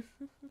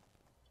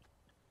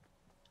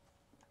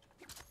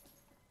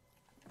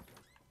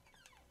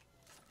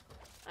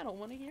 I don't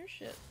want to hear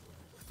shit.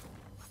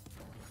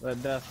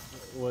 That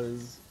death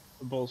was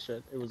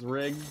bullshit. It was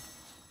rigged.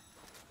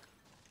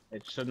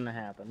 It shouldn't have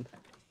happened.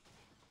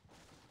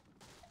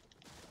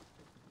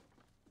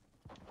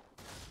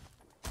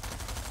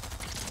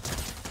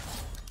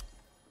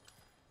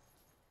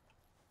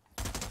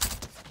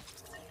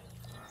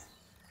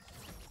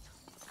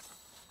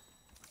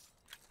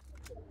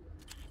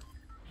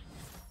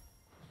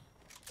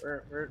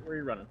 Where are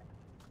you running?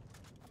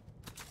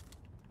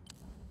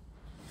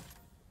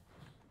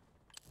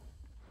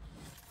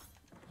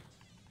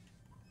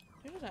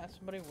 Can you just ask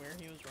somebody where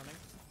he was running?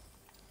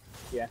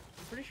 Yeah.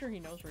 I'm pretty sure he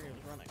knows where he was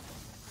running.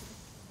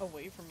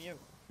 Away from you.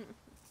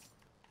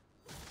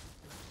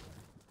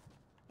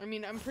 I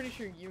mean, I'm pretty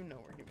sure you know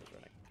where he was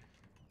running.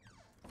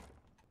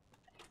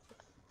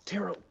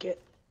 Taro,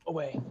 get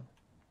away.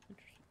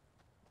 Interesting.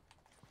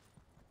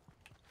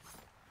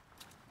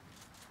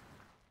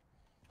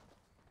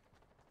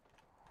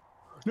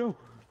 No,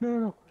 no, no,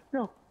 no,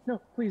 no,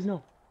 no, please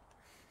no.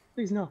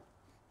 Please no.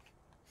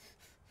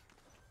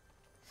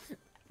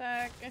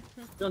 Back.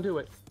 Don't do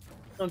it.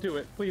 Don't do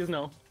it. Please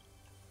no.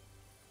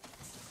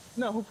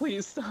 No,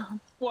 please stop.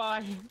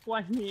 Why?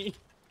 Why me?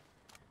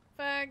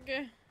 Fag.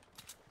 Alright.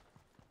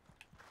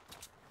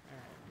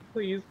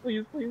 Please,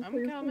 please, please, I'm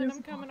please, coming, please.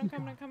 I'm coming, Oh, I'm thank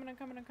coming, God. I'm coming, I'm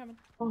coming, I'm coming.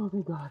 Oh,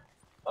 thank God.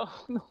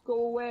 Oh, no,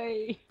 go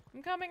away.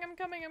 I'm coming, I'm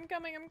coming, I'm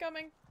coming, I'm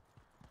coming.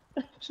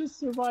 Just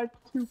survived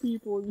 2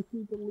 people. You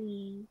need to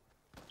leave.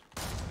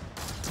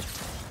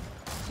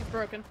 He's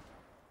broken.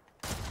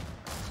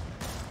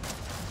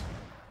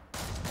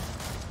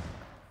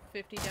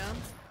 50 down.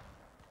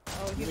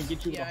 Oh, I'm he's... gonna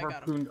get you yeah, the I got him.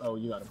 harpoon. Oh,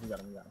 you got him, you got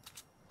him, you got him.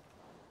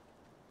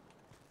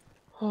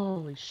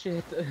 Holy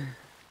shit.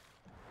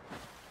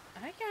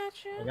 I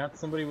gotcha. I got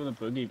somebody with a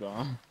boogie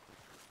bomb.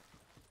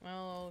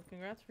 Well,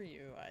 congrats for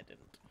you. I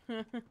didn't.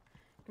 Come here.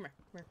 Come here,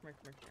 come here, come here,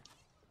 come here.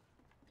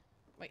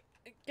 Wait,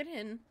 get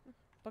in.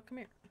 But come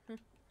here.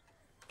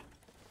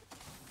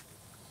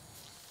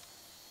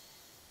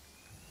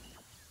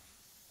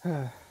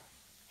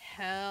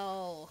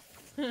 Health.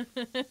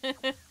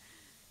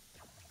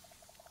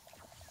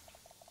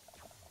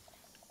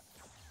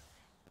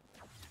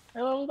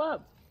 I leveled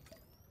up.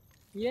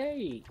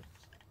 Yay.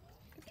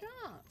 Good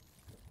job.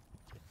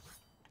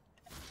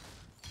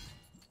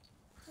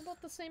 How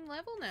about the same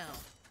level now?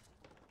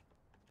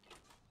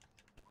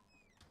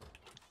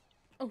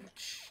 Oh,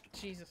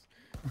 Jesus.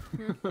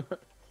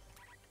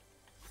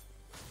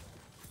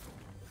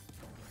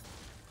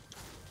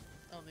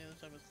 Oh, the other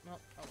side was... Oh, oh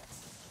well.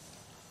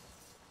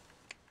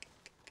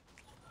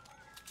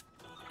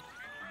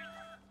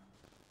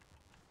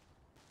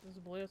 There's a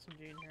blue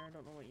SMG in here. I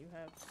don't know what you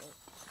have, but...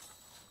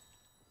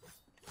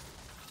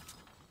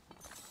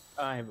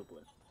 I have a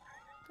blue.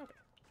 Okay.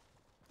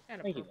 And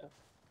a Thank you. purple.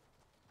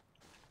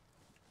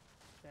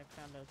 I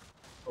found a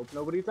Hope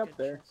nobody's up good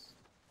there. chest.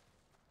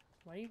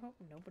 Why do you hope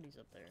nobody's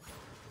up there?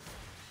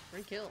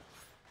 Free kill.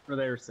 For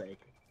their sake.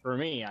 For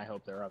me, I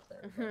hope they're up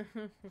there.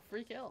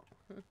 Free kill.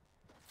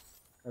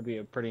 That'd be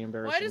a pretty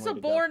embarrassing Why does way a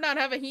to boar not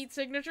have a heat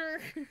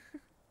signature? go.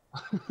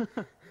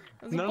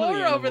 There's a None of boar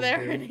the over animals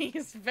there do. and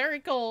he's very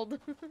cold.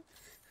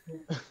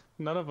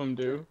 None of them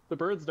do. The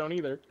birds don't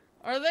either.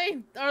 Are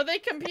they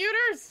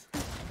computers?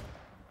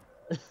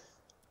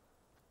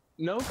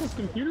 No, because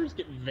computers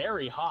get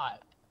very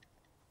hot.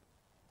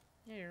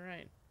 Yeah, you're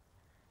right.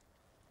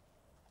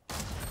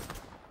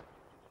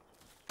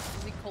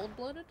 Is he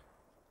cold-blooded?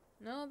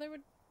 No, they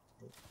would...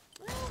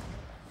 Well...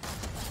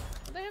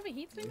 Do they have a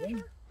heat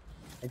signature?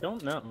 I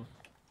don't know.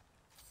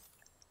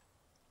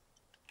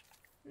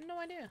 No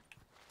idea.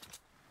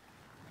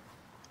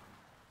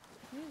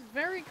 He's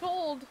very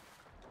cold.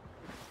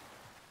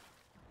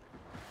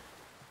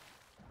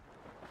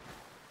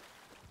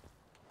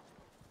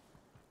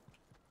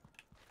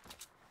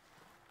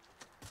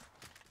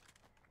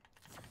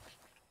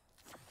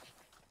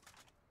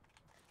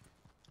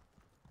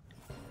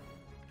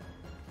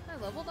 I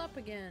leveled up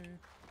again.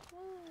 Woo.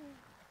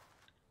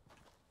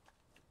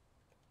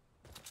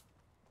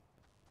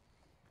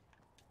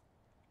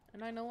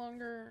 And I no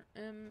longer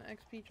am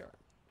XP charged.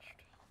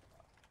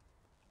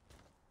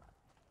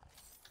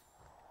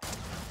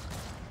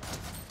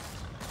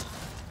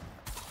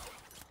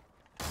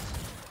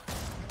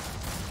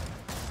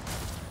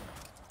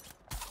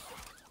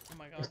 Oh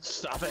my god.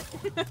 Stop it.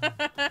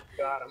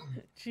 Got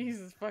him.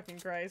 Jesus fucking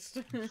Christ.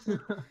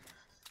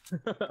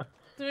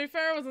 To be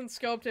fair, I wasn't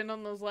scoped in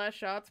on those last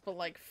shots, but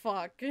like,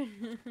 fuck.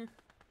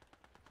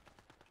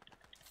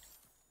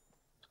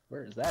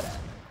 Where is that at?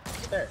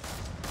 There.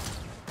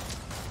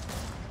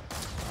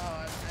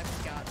 Oh,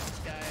 I've got this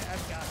guy.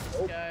 I've got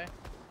this guy.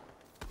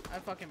 I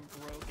fucking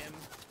broke him.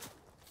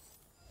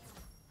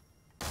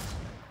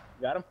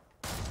 Got him?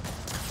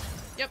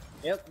 Yep.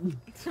 Yep.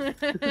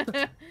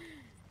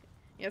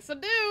 Yes, I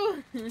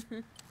do.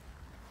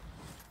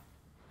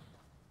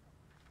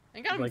 I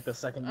got him. Like the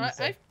second you I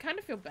say. kind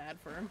of feel bad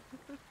for him.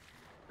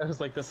 That was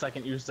like the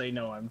second you say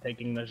no, I'm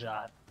taking the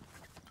shot.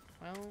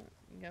 Well,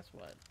 guess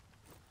what?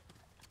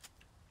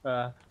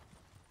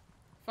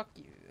 Fuck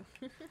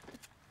you.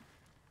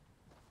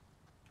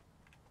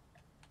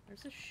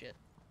 Where's this shit?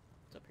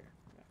 It's up here.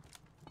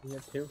 Okay. You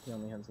have 2? He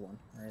only has 1.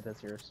 Alright,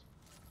 that's yours.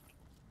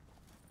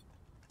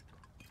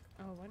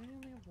 Oh, why did he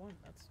only have 1?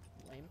 That's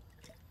lame.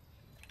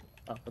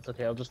 Oh, that's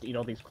okay. I'll just eat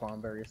all these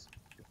clomberries.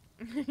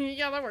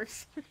 Yeah, that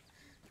works.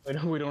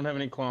 We don't have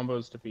any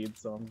clombos to feed,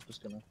 so I'm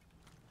just gonna...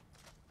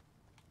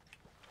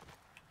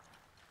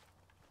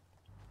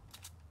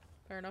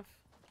 Fair enough.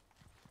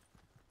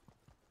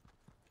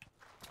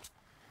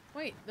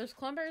 Wait, there's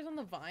cranberries on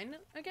the vine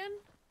again?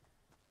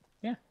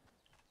 Yeah.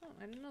 Oh,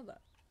 I didn't know that.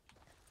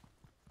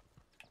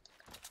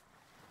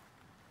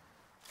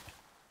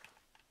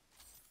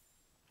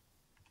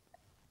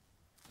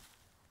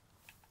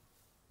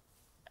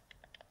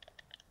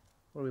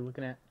 What are we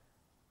looking at?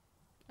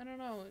 I don't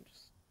know, it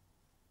just...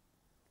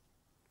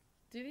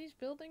 Do these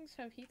buildings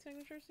have heat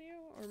signatures to you?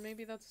 Or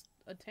maybe that's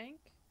a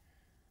tank?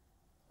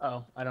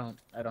 Oh, I don't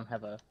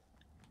have a...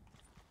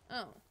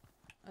 Oh.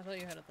 I thought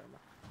you had a thermal.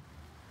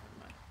 Never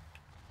mind.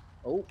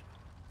 Oh.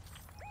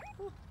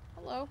 Oh,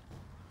 hello.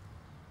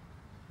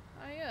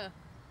 Hiya.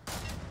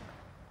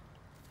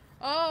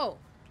 Oh!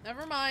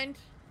 Never mind.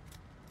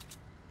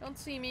 Don't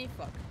see me.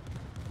 Fuck.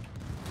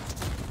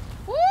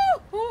 Woo!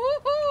 Woo! Woo!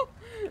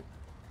 Woo!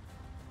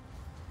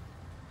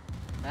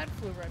 That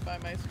flew right by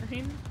my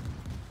screen.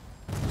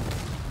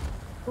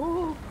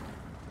 Ooh.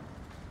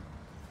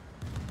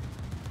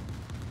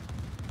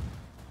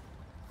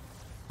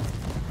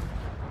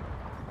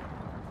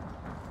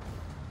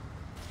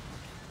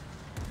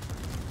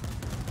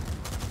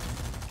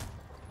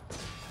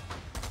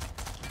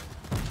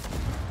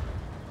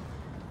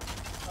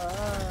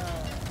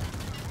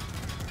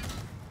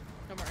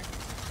 Don't worry.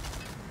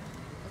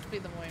 Let's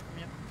beat them away from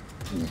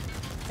you.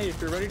 Hey,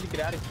 if you're ready to get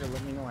out of here,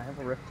 let me know. I have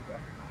a rift to go.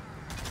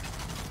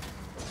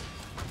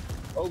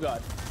 Oh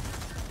god.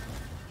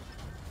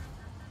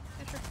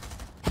 Yeah, sure.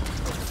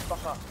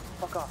 Fuck off.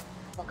 Fuck off.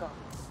 Fuck off.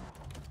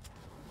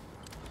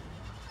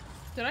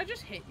 Did I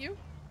just hit you?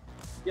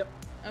 Yep.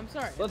 I'm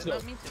sorry. Let's I did go.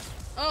 not mean to.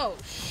 Oh,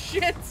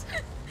 shit!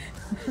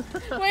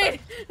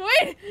 Wait!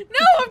 Wait!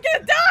 No! I'm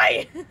gonna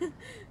die!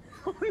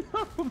 Oh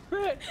no,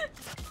 Britt!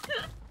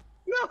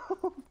 No!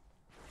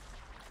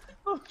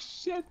 Oh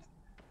shit!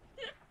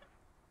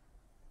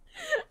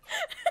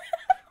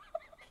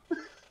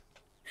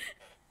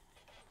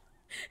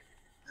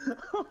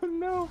 Oh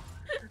no!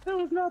 That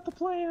was not the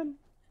plan!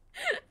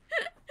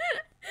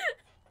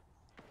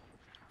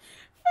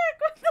 Fuck,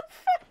 what the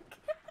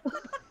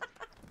fuck?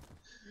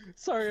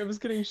 Sorry, I was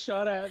getting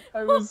shot at.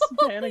 I was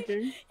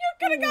panicking. You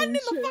could have gotten in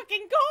the Holy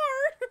fucking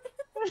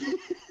car! shit.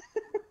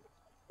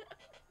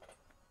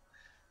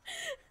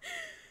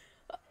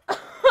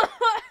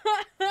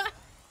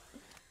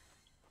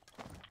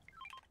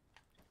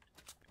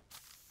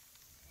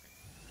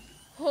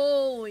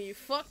 Holy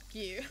fuck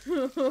you.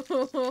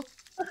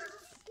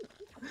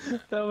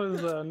 That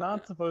was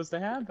not supposed to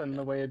happen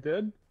the way it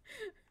did.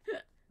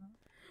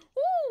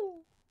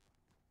 Woo!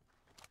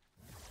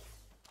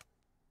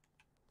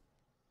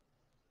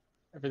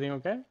 Everything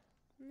okay?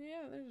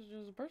 Yeah, there's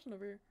just a person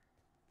over here.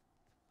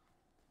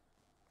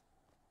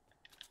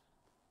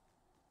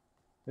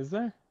 Is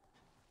there?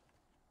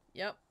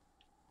 Yep.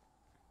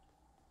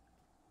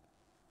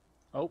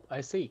 Oh,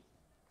 I see.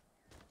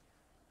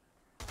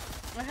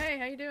 Oh, hey,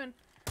 how you doing?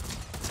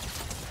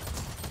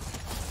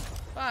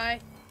 Bye.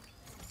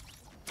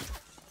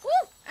 Woo!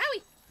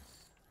 Owie!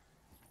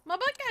 My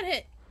butt got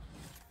hit!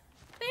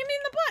 They hit me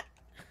in the butt!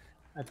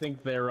 I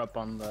think they're up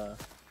on the...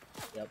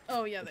 Yep.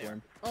 Oh, yeah, they are.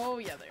 Warren. Oh,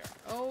 yeah, they are.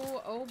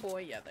 Oh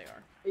boy, yeah, they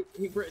are.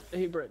 Hey, Britt,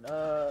 in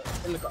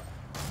the car.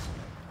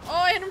 Oh,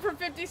 I hit him from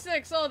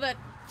 56! Oh, that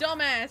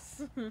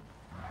dumbass!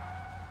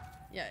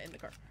 Yeah, in the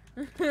car.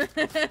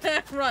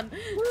 Run!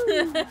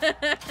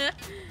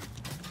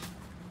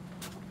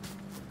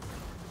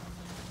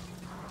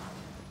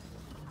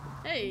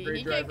 Hey,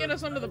 he can't get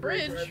us under the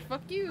bridge.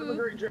 Fuck you. I'm a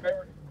great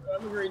driver.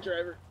 I'm a great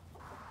driver.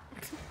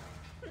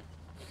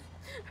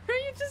 Are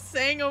you just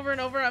saying over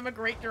and over, I'm a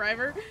great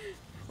driver?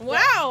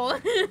 Wow!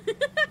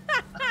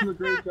 I'm a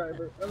great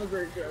driver. I'm a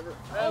great driver.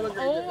 I'm a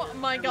great Oh driver.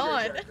 my I'm a great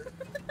god. driver.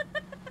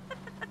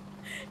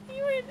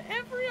 You hit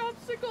every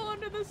obstacle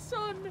under the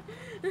sun.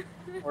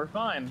 We're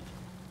fine.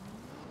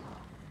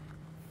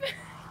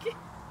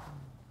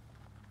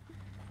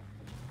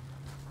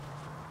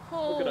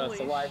 Holy Look at us,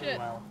 alive shit. and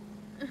well.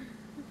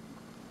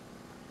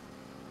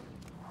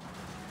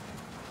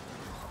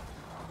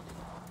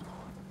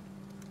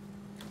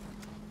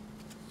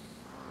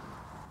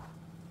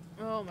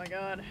 Oh my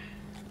god.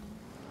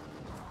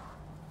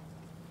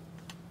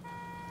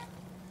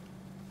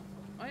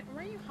 Why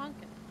are you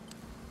honking?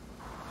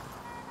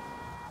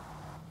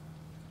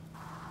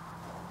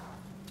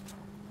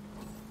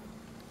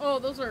 Oh,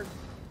 those are...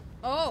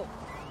 Oh!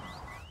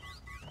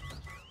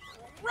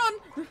 Run!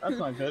 That's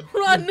not good.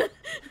 Run!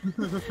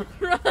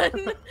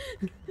 Run!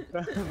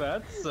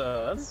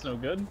 That's no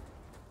good.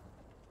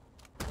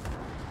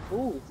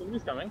 Ooh,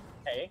 somebody's coming.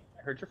 Hey,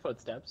 I heard your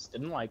footsteps.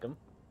 Didn't like them.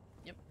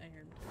 Yep, I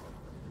heard.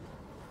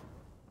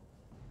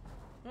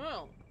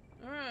 Well,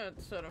 that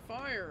set a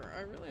fire.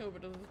 I really hope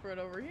it doesn't spread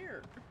over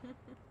here.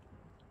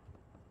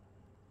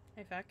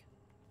 Hey, Feck.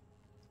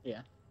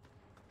 Yeah.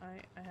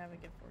 I have a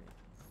gift for you.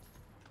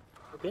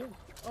 Okay.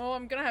 Oh,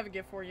 I'm gonna have a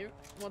gift for you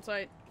once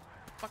I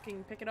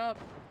fucking pick it up.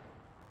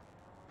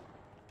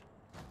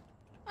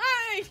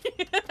 Hi!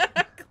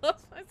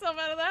 Close myself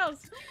out of the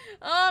house.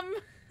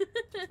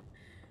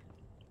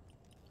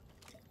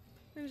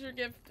 Here's your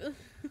gift.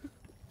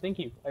 Thank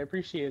you. I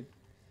appreciate it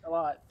a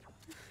lot.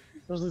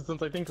 Especially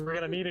since I think we're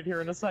gonna need it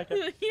here in a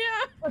second.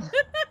 Yeah.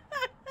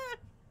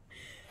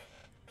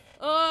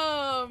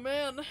 Oh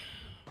man.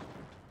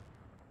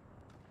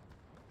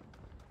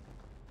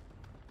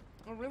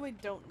 I really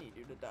don't need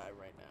you to die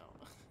right now.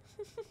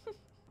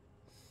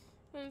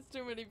 There's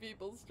too many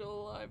people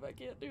still alive. I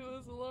can't do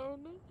this alone.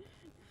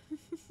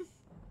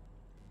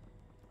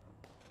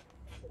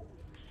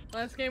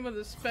 Last game was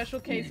a special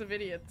case of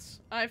idiots.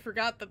 I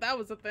forgot that that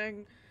was a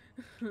thing.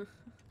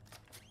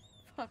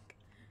 Fuck.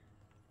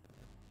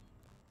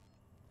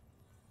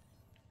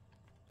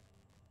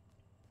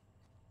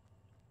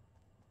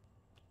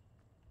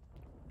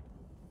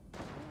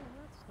 Oh,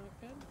 that's not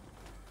good.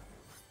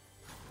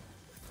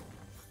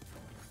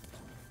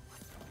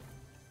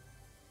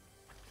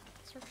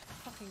 Search the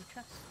fucking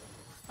chest.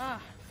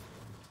 Ah.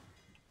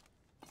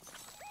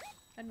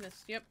 I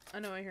missed. Yep, I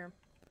know, I hear him.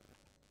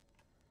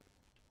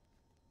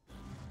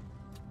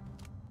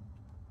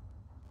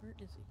 Where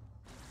is he?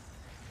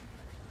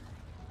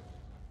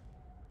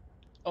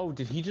 Oh,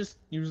 did he just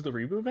use the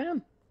reboot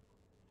van?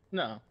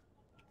 No.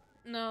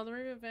 No, the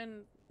reboot van,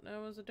 that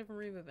was a different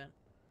reboot van.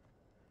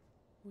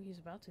 Oh, he's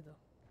about to, though.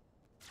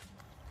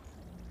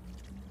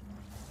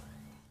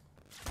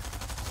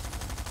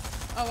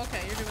 Oh,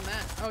 okay, you're doing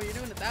that. Oh, you're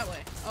doing it that way.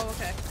 Oh,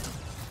 okay.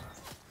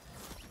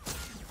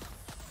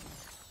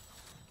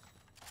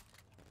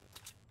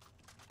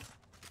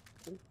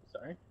 Ooh,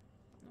 sorry.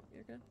 No,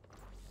 you're good.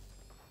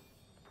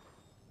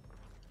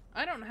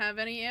 I don't have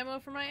any ammo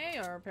for my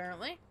AR,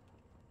 apparently.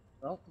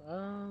 Well,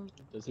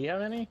 does he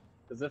have any?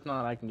 Because if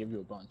not, I can give you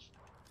a bunch.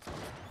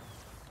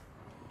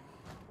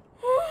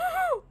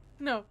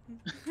 No.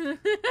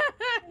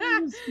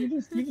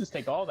 you just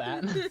take all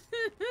that.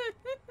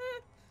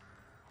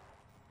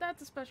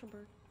 That's a special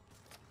bird.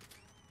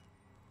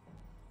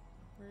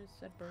 Where is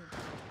said bird?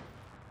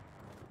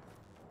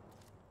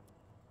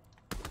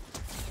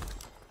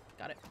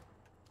 Got it.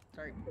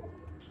 Sorry.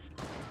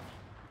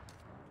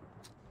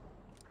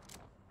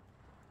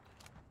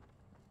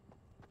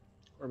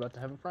 We're about to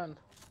have a friend.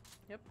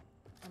 Yep.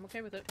 I'm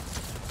okay with it.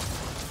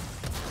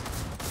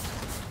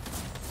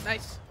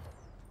 Nice.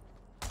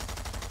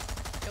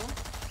 Kill him.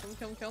 Kill him,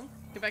 kill him, kill him.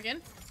 Get back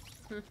in.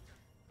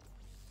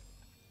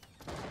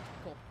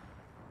 Cool.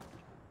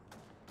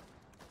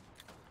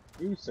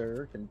 You,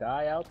 sir, can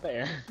die out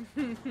there.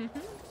 Oh my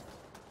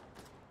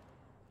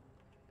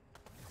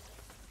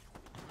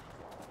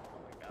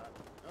god.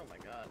 Oh my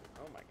god.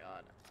 Oh my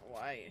god.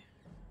 Why?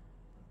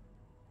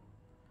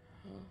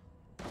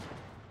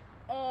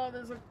 Oh,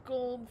 there's a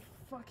gold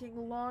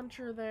fucking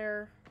launcher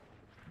there.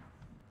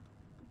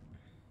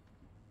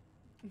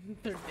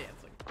 They're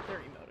dancing. They're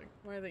emoting.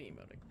 Why are they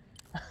emoting?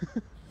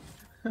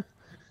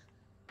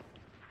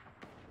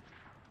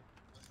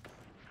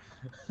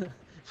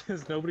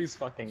 Because nobody's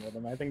fucking with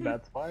him. I think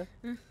that's why.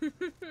 You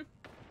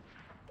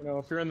know,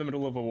 if you're in the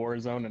middle of a war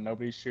zone and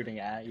nobody's shooting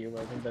at you,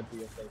 I think that'd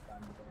be a safe time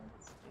to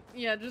dance.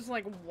 Yeah, just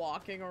like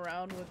walking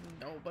around with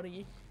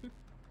nobody.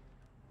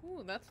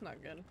 Ooh, that's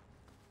not good.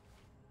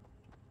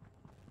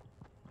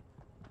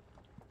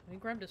 He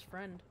grabbed his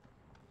friend.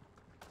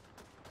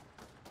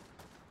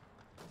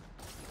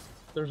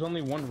 There's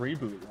only one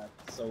reboot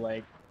left, so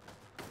like...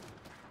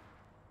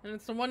 And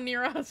it's the one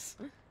near us.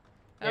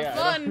 Have yeah,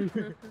 fun!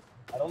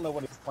 I don't know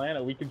what his plan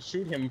is. We could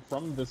shoot him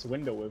from this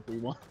window if we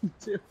wanted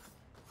to.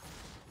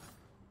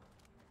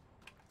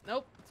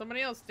 Nope,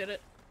 somebody else did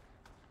it.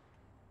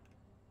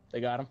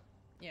 They got him?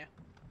 Yeah.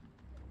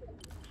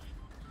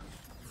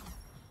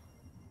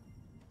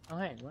 Oh,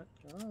 hey, what?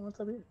 Oh, what's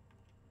up here?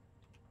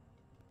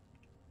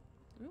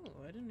 Ooh,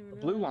 I didn't even know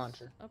blue there was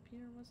launcher. up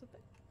here was a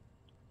thing.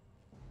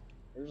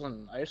 There's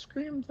an ice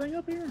cream thing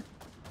up here?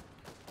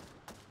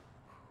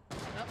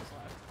 That was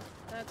loud.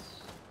 That's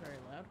very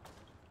loud.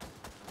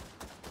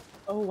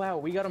 Oh, wow,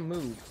 we gotta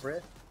move,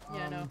 Britt.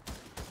 Yeah, I know.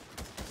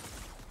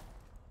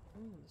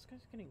 Ooh, this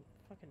guy's getting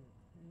fucking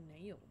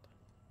nailed.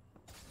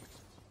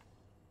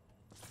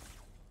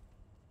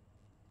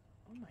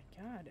 Oh my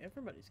god,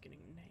 everybody's getting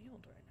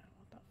nailed right now.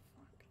 What the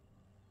fuck?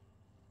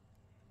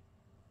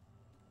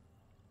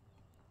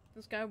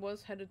 This guy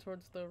was headed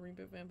towards the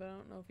reboot van, but I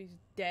don't know if he's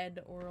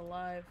dead or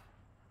alive.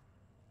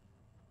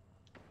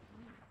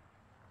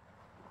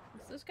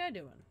 What's this guy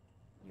doing?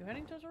 You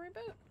heading towards a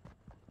reboot?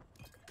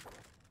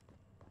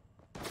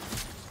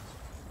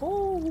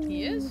 Oh,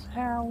 He is?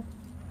 How?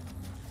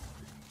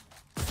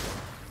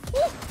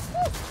 Woo!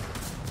 Woo!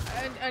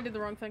 I did the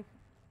wrong thing.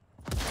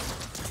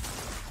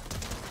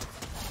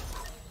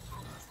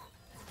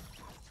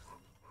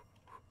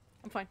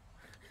 I'm fine.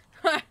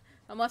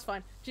 I'm less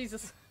fine.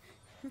 Jesus.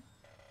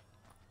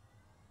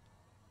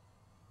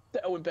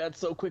 That went bad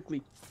so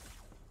quickly.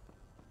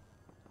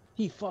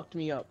 He fucked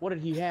me up. What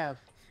did he have?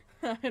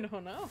 I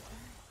don't know.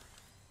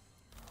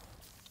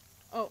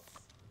 Oh.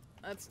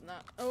 That's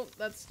not. Oh,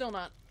 that's still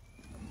not.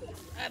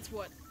 That's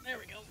what. There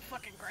we go.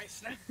 Fucking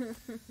Christ.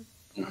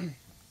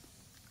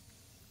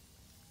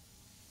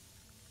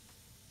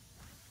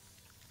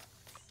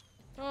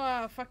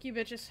 Oh, fuck you,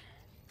 bitches.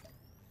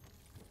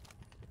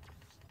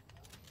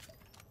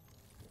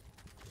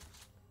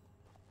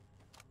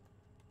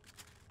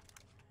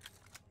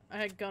 I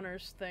had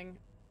Gunner's thing.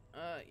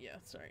 Yeah,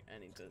 sorry. I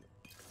need to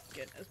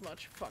get as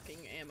much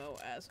fucking ammo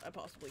as I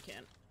possibly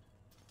can.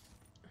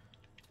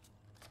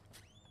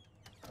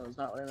 That was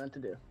not what I meant to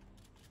do.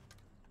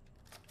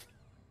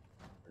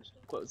 First,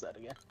 close that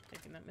again.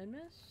 Taking that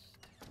mid-mist.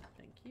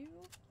 Thank you.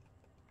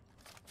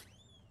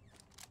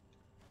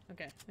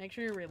 Okay, make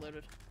sure you're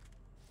reloaded.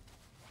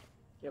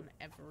 Yep. On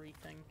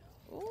everything.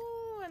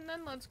 Ooh, and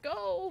then let's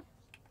go!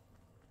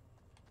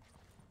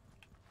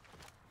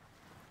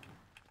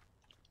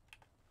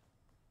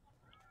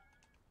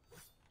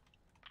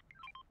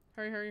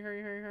 Hurry, hurry,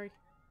 hurry, hurry, hurry.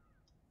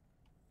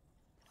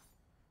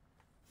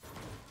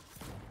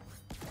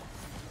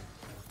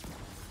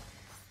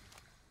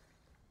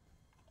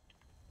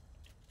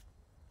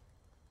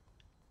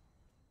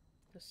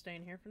 Just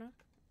staying here for now?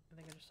 I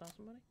think I just saw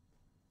somebody.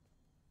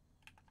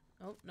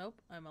 Oh, nope,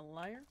 I'm a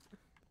liar.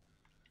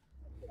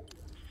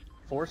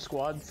 4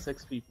 squads,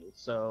 6 people.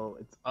 So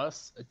it's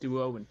us, a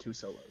duo, and 2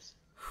 solos.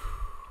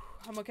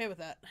 I'm okay with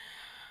that.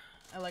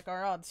 I like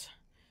our odds.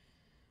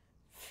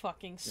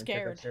 Fucking Check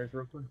scared. upstairs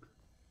real quick.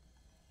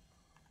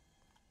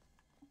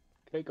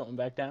 Okay, going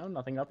back down.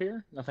 Nothing up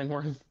here. Nothing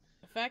worth.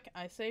 Feck,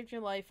 I saved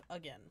your life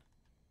again.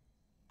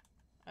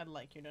 I'd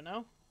like you to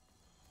know.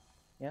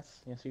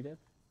 Yes, yes, you did.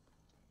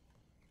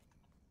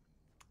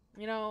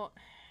 You know,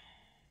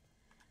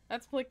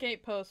 that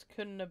Splitgate post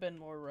couldn't have been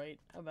more right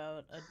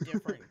about a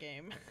different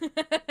game.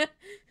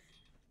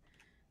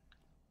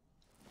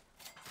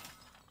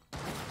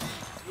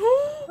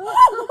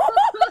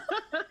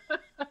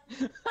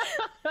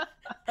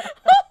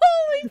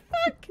 Holy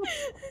fuck!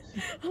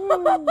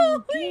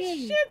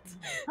 Holy shit!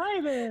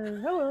 Hi there.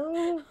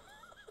 Hello.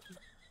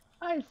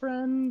 Hi,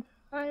 friend.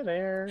 Hi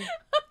there.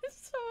 I'm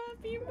so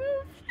happy you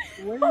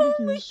moved. Where Holy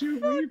did you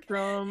shoot me fuck.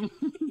 from?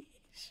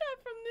 Shot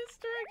from this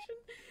direction,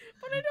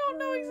 but I don't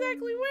know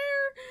exactly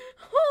where.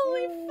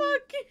 Holy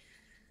fuck!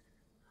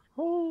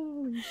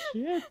 Holy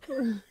shit.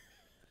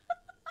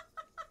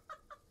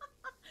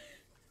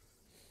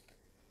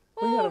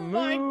 We Oh gotta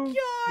my move.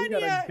 god! We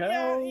gotta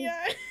go.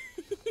 Yeah.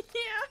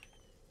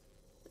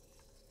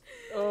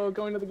 Oh,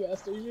 going to the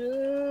gas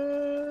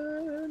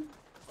station.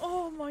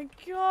 Oh my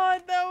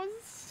god, that was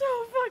so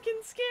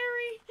fucking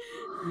scary.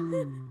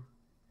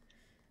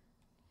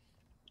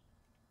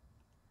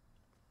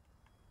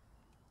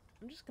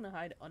 I'm just gonna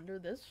hide under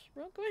this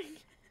real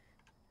quick.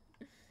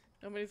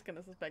 Nobody's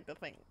gonna suspect a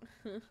thing.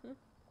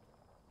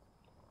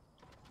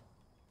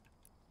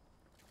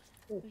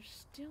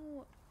 There's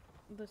still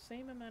the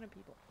same amount of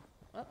people.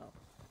 Uh-oh.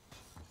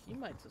 You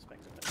might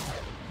suspect a thing.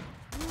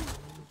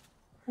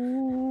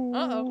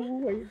 Uh-oh.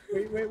 Wait.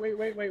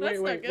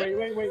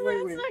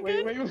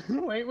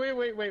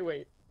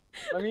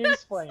 Let me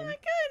explain. That's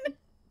not good.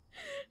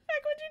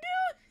 Heck, what'd you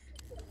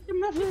do?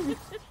 Nothing.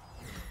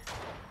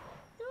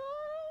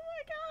 Oh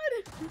my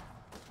god.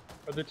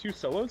 Are the 2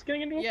 solos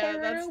getting into a Yeah,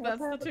 fight right now? that's What's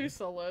the 2 happening?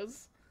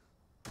 solos.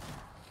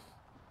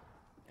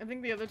 I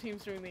think the other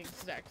team's doing the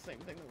exact same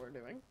thing that we're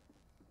doing.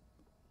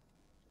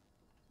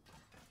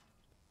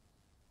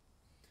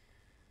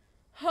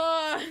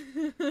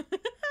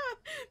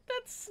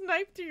 That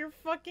sniped to your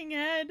fucking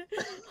head. I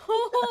have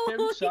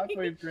Holy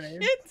shockwave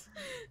grenades. shit.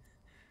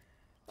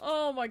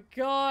 Oh my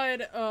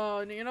god.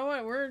 Oh, you know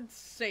what? We're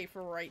safe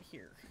right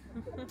here.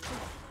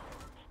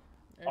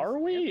 Are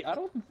we? Yep. I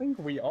don't think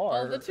we are.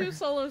 Well, the 2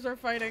 solos are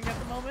fighting at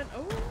the moment.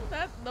 Oh,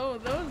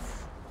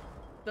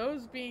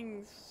 those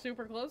being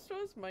super close to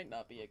us might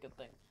not be a good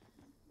thing.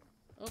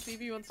 Oh,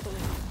 BB wants to leave.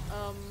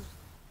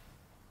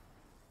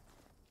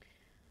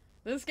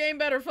 This game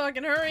better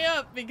fucking hurry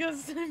up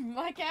because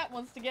my cat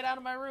wants to get out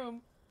of my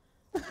room.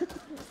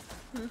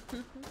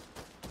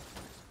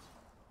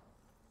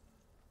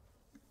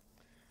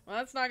 Well,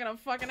 that's not gonna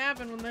fucking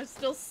happen when there's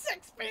still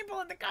 6 people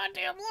in the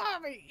goddamn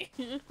lobby.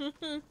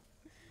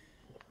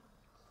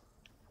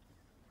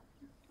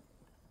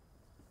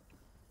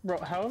 Bro,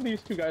 how have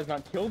these 2 guys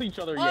not killed each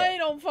other yet? I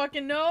don't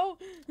fucking know.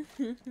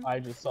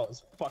 I just saw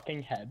his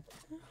fucking head.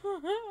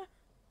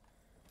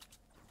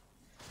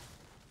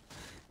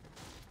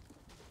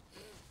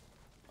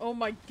 Oh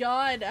my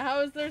god, how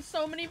is there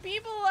so many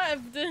people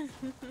left? This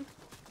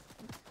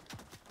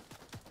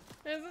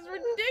is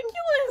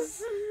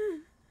ridiculous!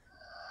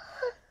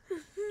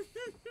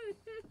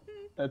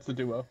 That's the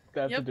duo.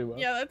 That's the duo.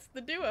 Yeah, that's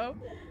the duo.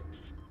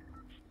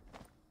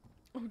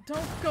 Oh,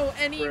 don't go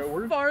any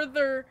Bro,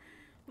 farther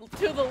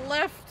to the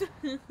left.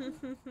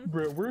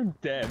 Bro, we're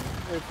dead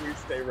if we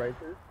stay right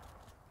there.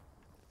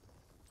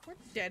 We're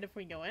dead if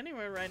we go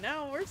anywhere right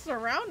now. We're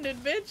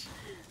surrounded, bitch.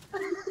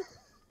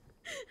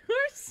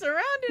 We're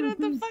surrounded. What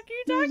the fuck are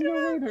you There's talking no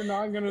way about? they're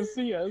not gonna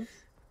see us.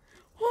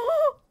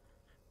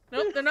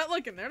 Nope, they're not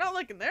looking. They're not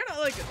looking. They're not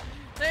looking.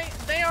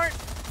 They aren't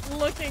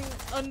looking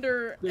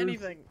under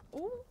anything.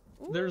 Ooh,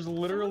 There's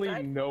literally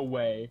someone died? no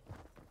way.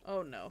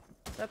 Oh no,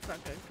 that's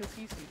not good because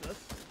he sees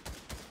us.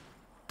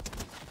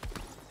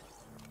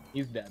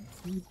 He's dead.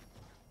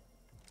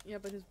 Yeah,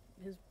 but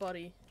his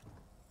buddy.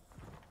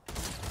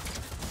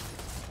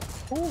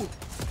 Ooh.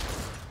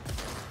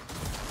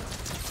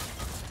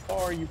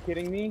 Oh, are you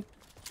kidding me?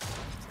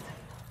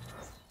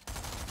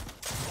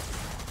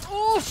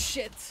 Oh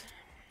shit.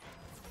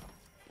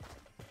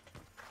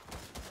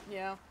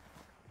 Yeah.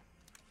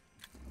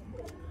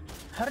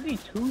 How did he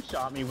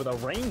 2-shot me with a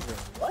ranger?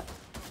 What?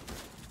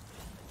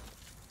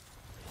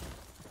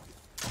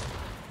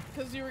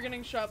 Because you were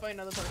getting shot by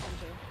another person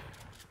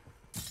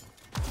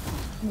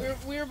too.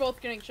 We were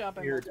both getting shot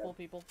by multiple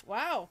people.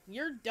 Wow,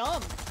 you're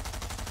dumb.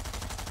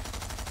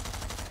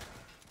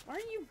 Why are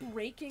you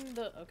breaking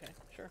the... Okay,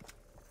 sure.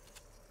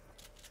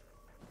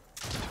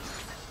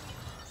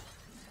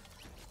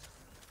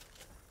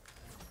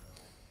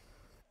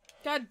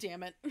 God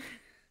damn it.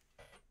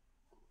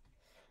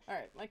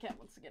 Alright, my cat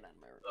wants to get out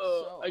of my room.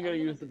 So I gotta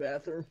I'm use the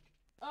bathroom.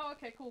 Oh,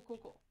 okay, cool.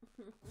 Okay,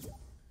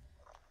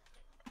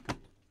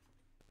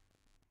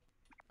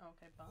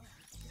 bye.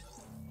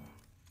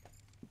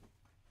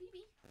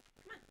 BB,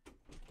 come on.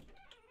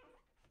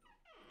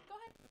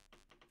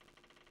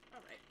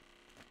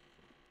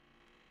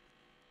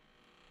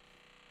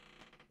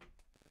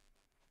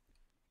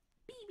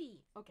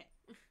 baby. Okay.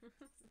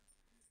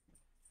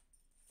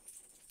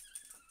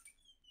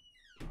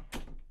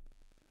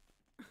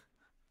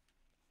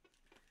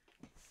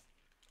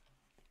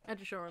 I had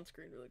to show her on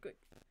screen really quick.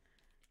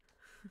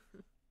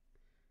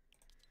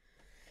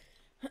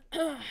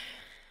 Time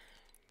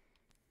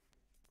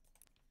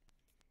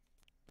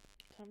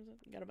is it?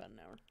 We got about an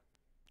hour.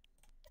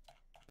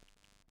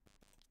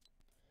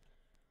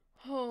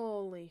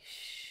 Holy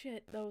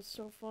shit, that was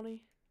so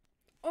funny.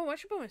 Oh, I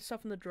should put my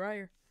stuff in the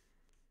dryer.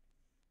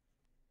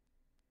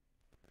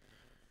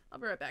 I'll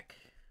be right back.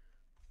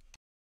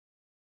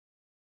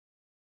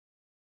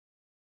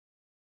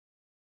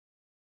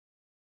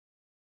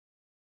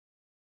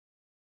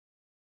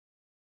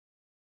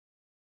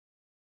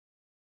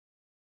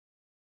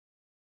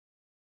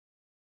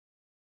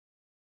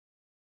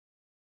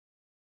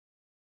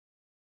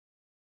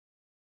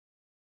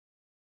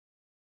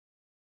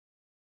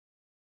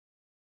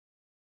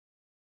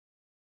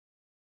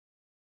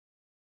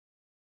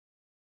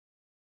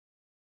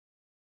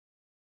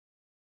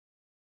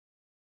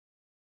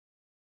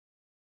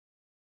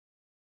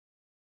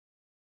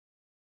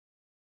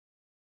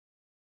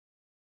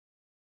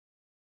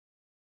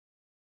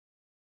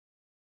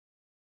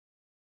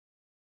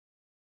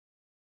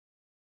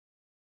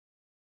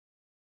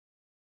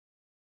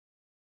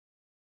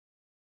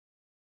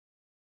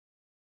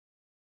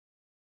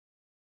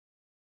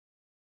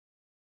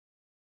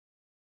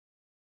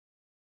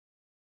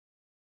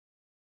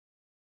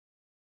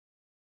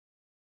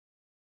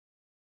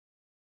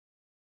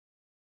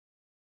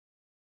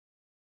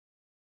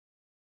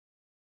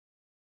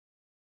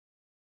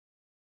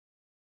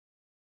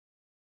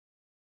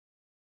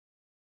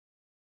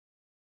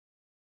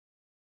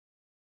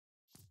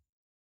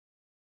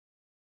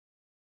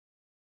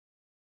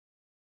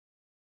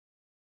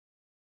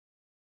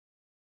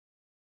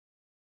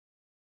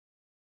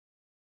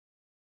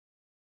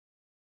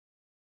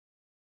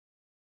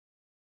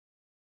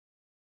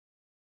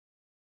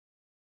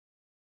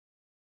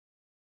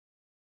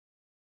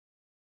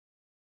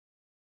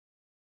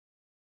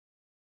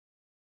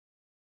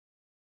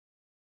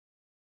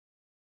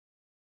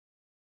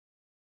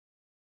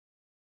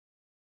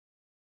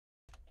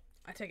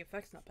 I take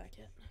effects not back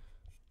yet.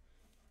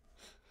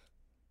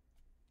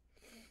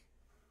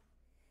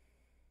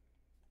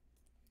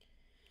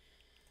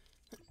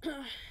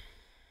 Fucking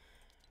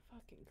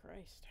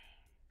Christ.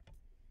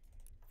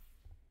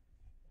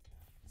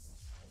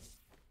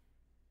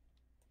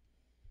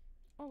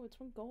 Oh, it's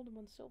one gold and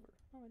one silver.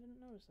 Oh, I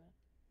didn't notice that.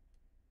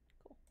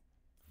 Cool.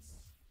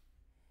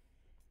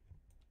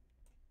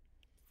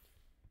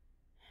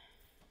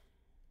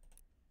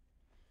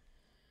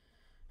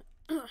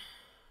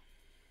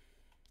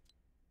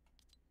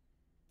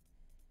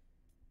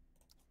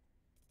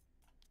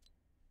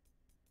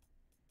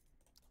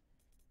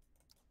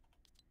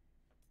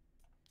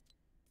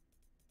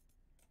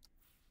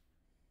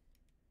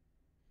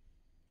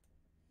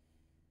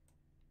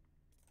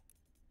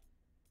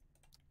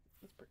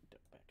 That's pretty dope,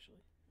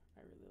 actually.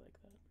 I really like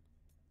that.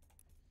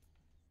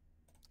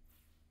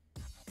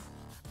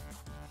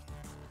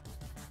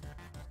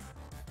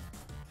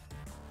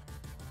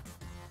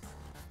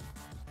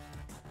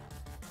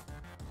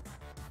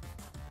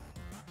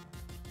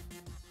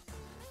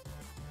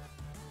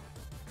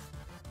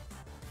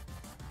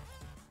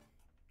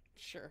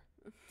 Sure.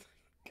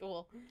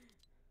 Cool.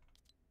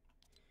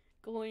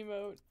 Cool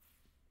emote.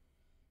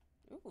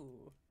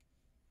 Ooh.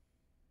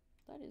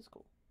 That is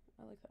cool.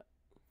 I like that.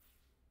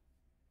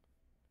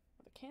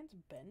 Are the cans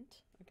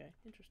bent? Okay,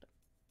 interesting.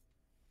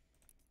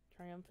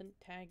 Triumphant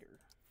Tagger.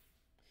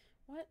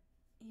 What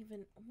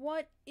even?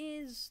 What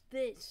is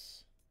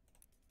this?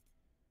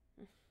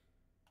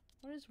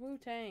 What is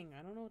Wu-Tang?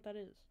 I don't know what that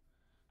is.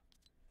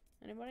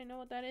 Anybody know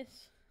what that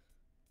is?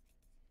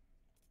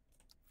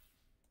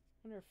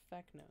 I wonder if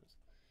Feck knows.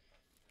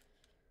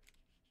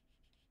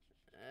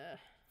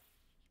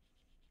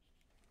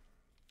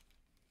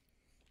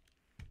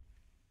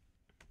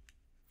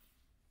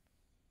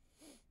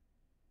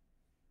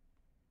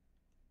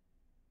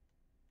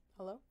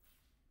 Hello?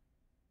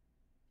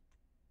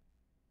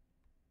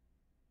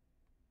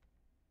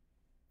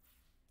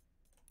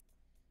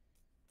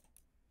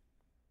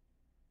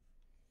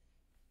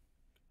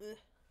 Ugh.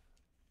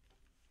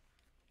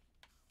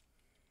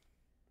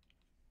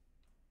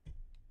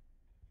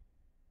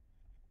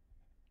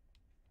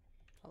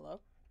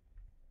 Hello?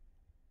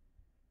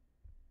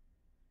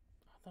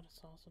 I thought I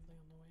saw something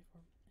on the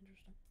waveform.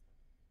 Interesting.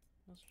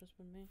 Must have just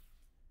been me.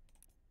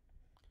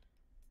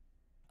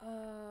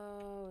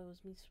 Oh, it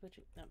was me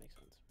switching. That makes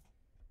sense.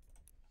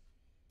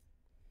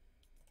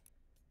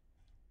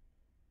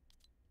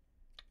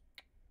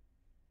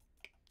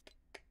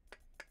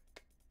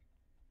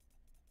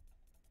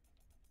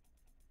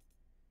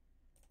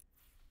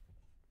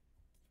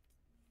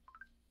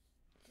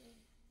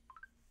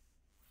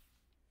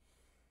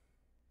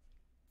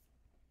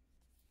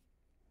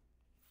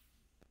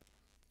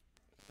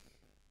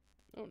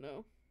 Oh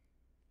no. Of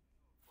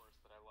course,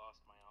 that I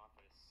lost my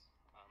office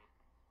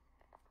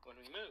when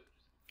we moved.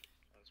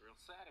 I was real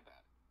sad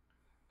about it.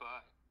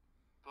 But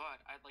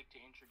I'd like to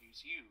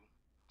introduce you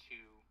to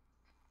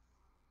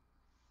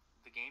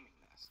the gaming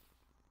nest.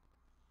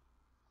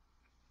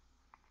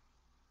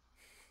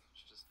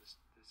 It's just this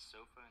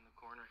sofa in the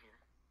corner here.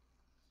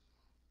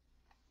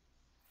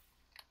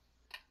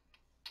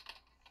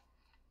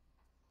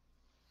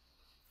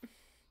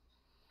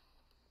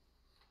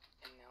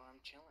 And now I'm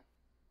chilling.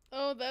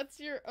 Oh, that's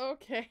your...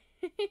 Okay.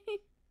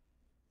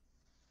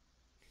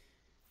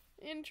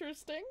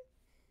 Interesting.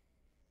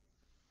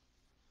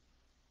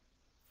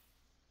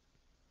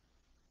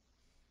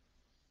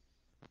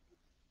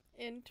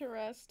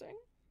 Interesting.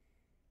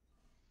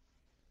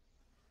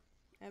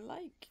 I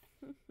like.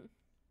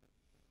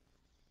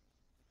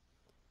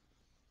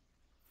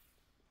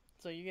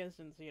 So you guys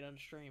didn't see it on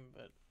stream,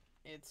 but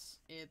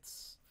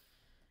it's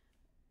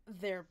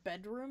their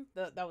bedroom.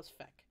 That was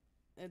feck.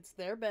 It's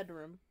their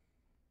bedroom,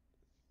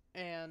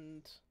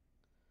 and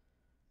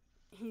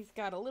he's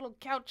got a little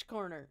couch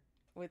corner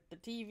with the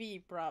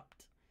TV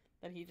propped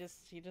that he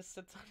just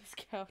sits on his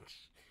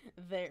couch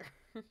there.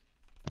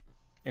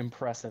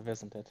 Impressive,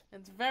 isn't it?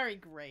 It's very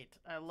great.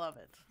 I love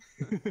it.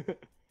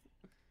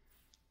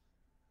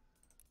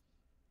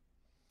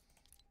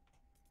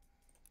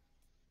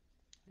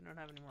 We don't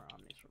have any more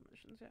Omnis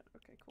missions yet.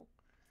 Okay, cool.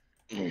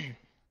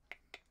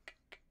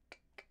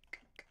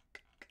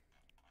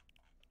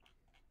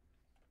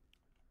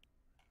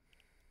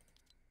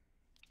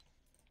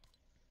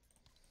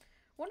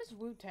 What is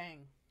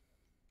Wu-Tang?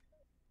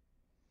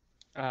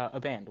 A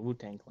band,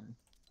 Wu-Tang Clan.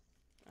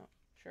 Oh,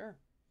 sure.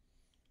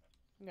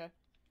 Okay.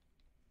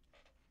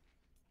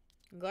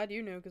 I'm glad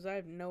you knew, because I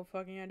have no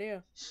fucking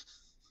idea.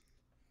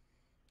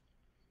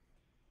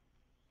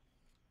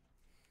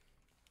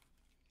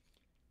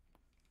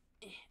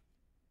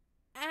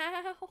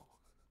 Ow!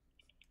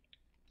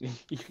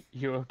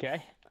 You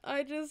okay?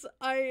 I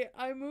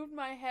moved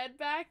my head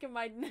back and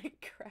my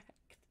neck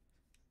cracked.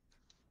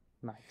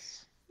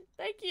 Nice.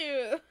 Thank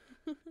you!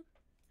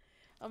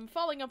 I'm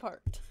falling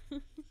apart.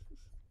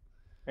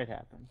 It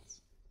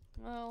happens.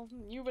 Well,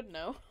 you would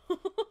know.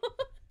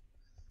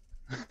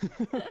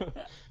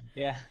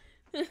 Yeah.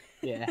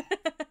 Yeah.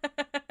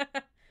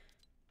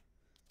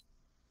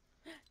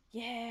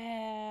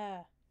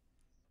 Yeah!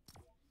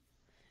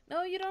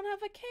 No, you don't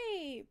have a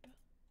cape!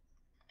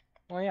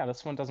 Well, yeah,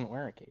 this one doesn't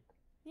wear a cape.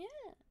 Yeah.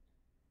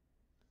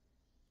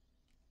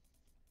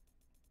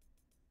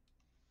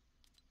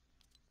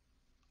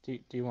 Do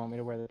you want me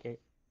to wear the cape?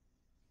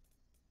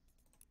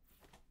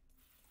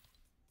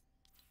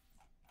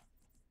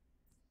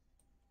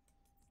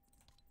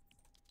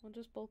 We'll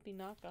just both be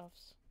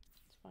knockoffs.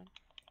 It's fine.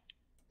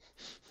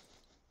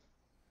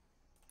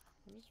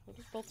 We'll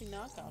just both be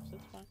knockoffs.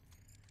 It's fine.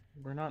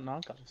 We're not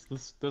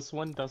knockoffs. This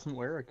one doesn't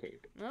wear a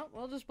cape. No,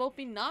 we'll just both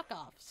be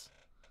knockoffs.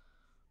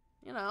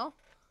 You know.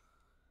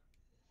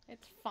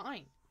 It's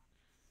fine.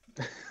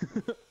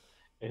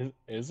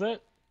 Is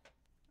it?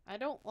 I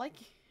don't like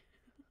it.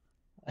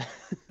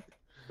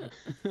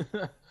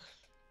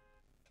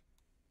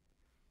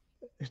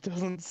 It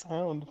doesn't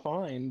sound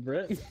fine,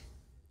 Britt. It's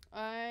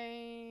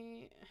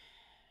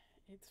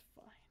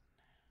fine.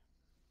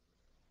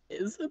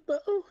 Is it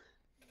though?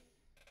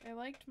 I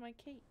liked my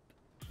cape.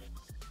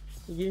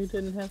 You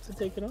didn't have to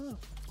take it off.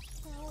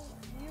 Well,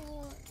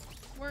 you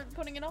weren't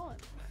putting it on.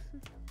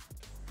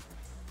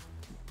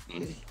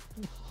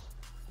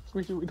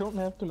 We don't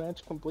have to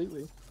match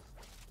completely.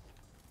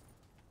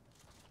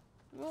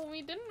 Well,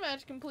 we didn't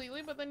match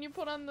completely, but then you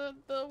put on the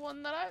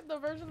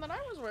version that I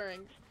was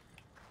wearing.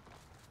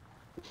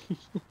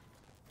 Fuck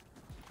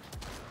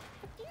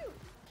you.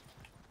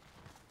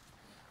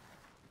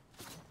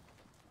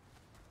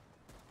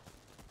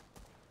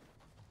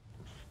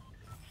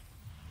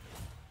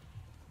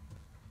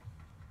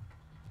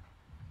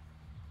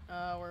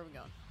 Where are we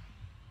going?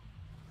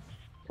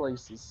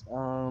 Places.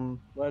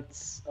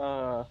 Let's,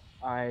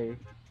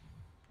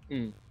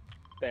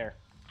 there.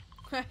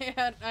 I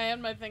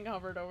had my thing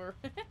hovered over.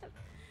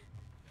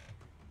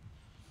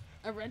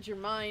 I read your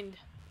mind.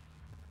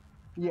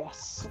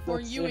 Yes. Before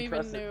that's you even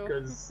impressive, knew.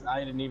 Because I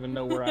didn't even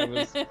know where I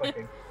was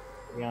clicking,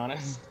 to be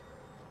honest.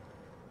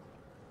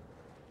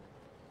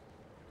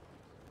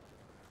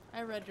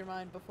 I read your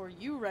mind before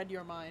you read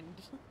your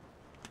mind.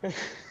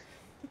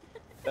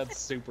 That's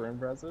super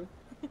impressive.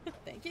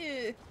 Thank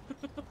you.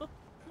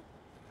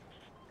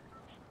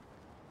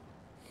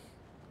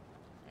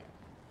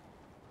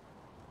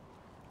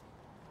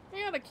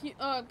 We got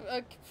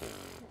a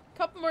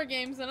couple more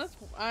games in us.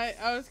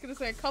 I was gonna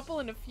say a couple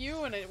and a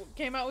few, and it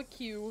came out with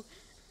Q.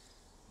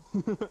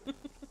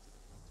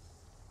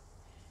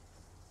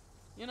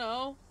 You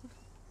know,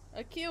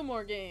 a few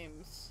more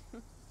games.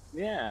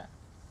 Yeah.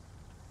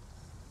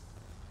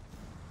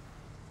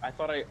 I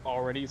thought I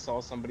already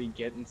saw somebody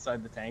get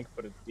inside the tank,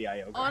 but it's the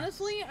IO guys.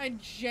 Honestly, I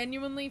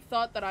genuinely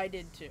thought that I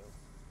did too.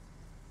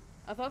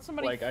 I thought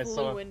somebody Like, I flew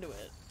saw- into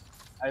it.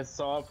 I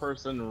saw a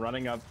person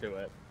running up to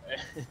it.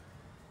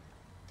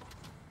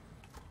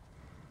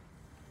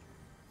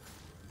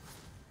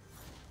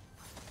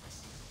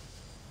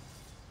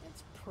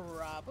 It's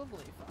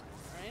probably fine,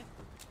 right?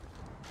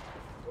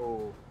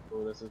 Oh,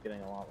 this is getting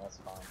a lot less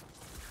fun.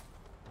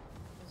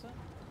 Is it?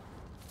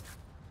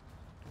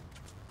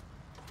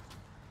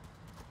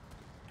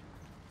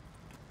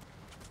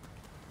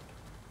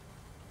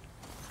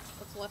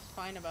 What's less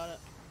fine about it?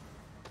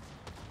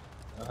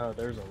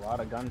 There's a lot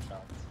of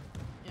gunshots.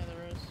 Yeah,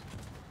 there is.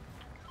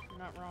 You're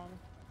not wrong.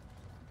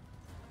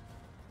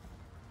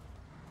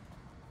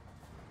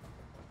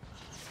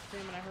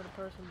 Damn it, I heard a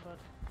person, but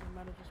they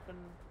might have just been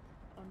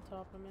on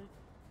top of me.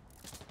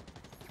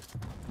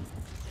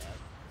 Yeah,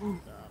 they're on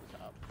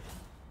top.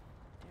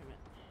 Damn it.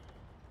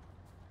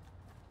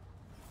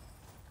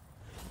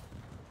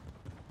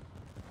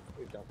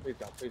 Please don't, please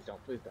don't, please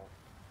don't, please don't.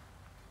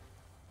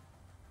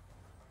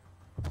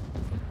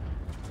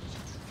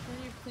 Can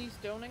you please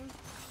doning?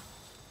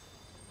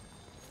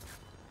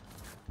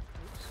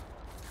 Oops.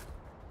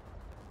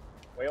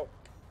 Well.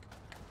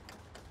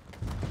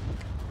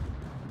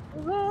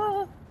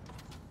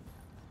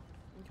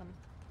 I'm coming.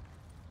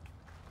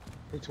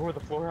 They tore the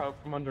floor out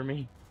from under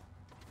me.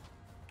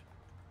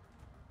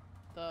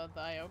 The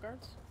IO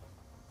guards?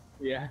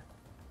 Yeah.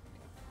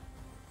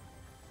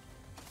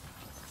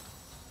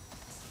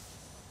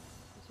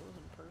 This was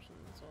in person,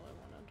 that's all I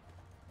wanted.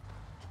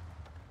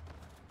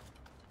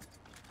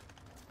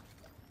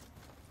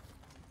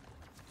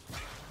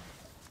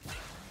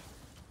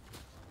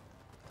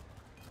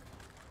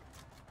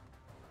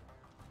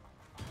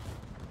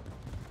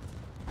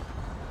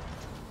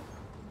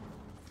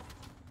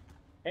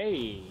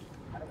 Hey!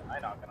 How did I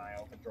knock an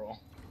IO control?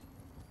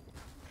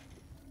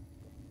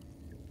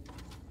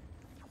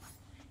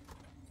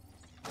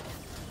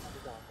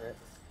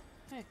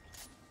 Hey.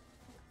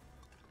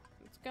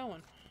 It's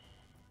going.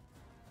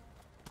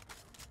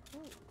 Ooh.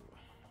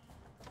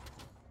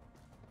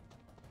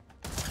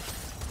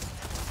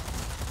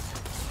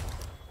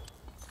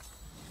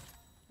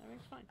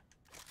 Everything's fine.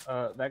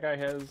 That guy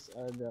has,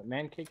 the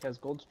man cake has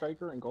gold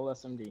striker and gold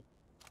SMD.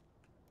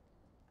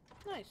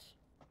 Nice.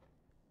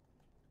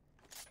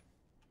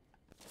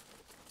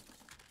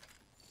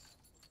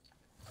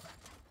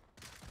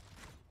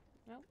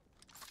 Well.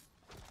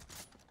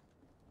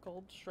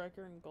 Gold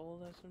striker and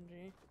gold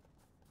SMG.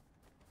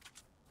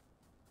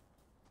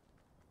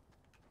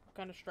 What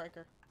kind of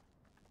striker?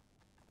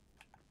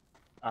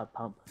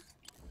 Pump.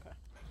 Okay.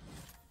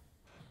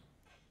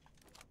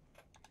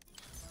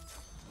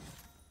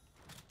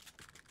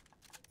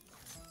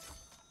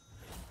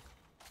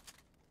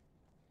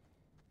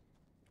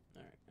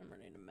 Alright, I'm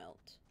ready to melt.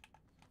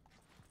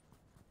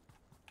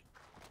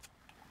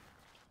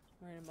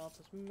 I'm ready to melt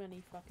as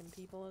many fucking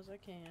people as I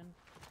can.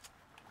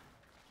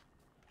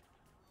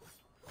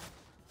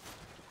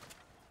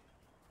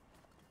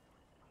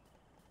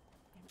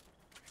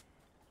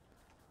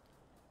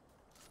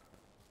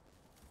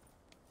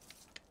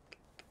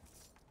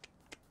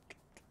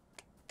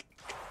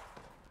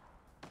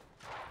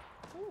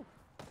 Ooh.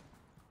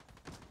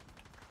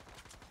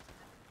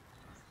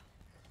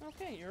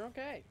 Okay, you're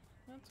okay.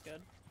 That's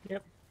good.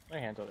 Yep, I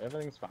handled it.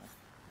 Everything's fine.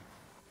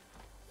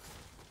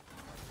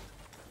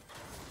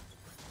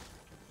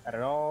 Got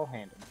it all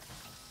handled.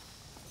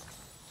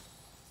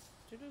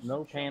 Did you just No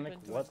jump panic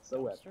into a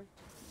whatsoever.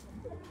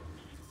 dumpster?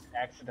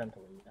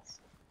 Accidentally, yes.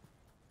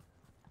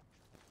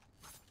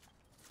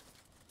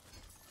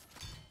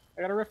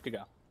 I got a rift to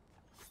go.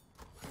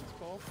 That's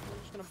cool. We're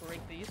just gonna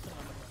break these and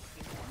I'm gonna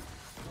keep going.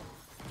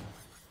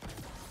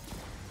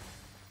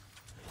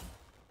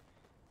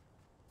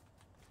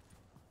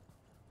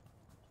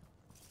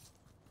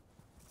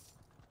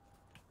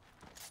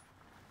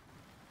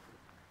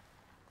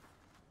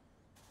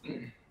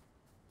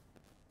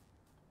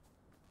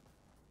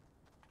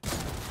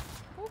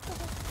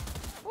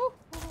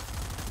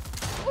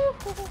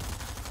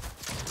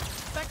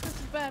 Back, this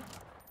is bad.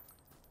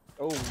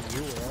 Oh,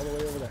 you were all the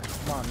way over there.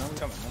 Come on, I'm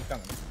coming, I'm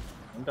coming.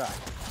 Don't die.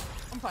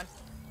 I'm fine.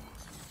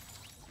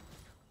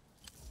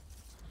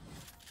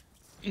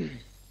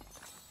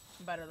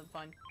 I'm better than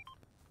fine.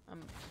 I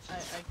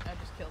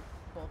just killed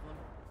both of them.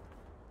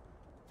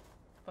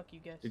 Fuck you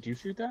guys. Did you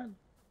shoot that?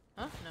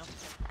 Huh? No.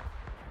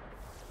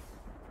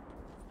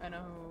 I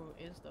know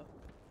who is though.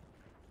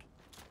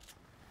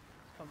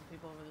 There's a couple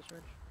people over this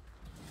ridge.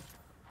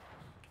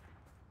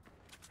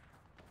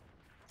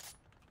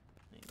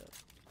 I need to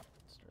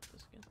start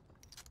this again.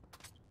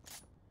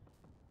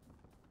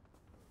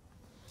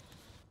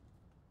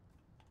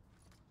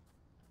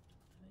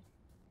 Are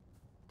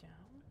they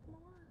down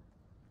more?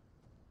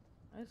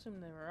 I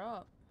assumed they were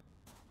up,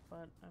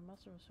 but I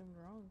must have assumed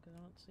wrong because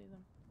I don't see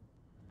them.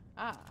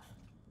 Ah!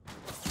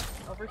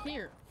 Over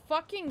here.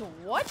 Fucking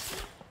what?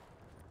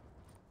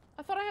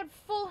 I thought I had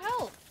full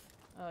health!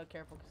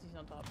 Careful, because he's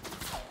on top.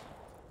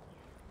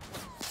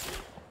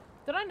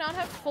 Did I not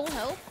have full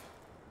health?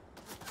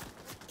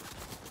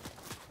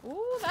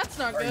 Ooh, that's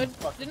not good.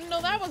 Didn't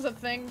know that was a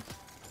thing.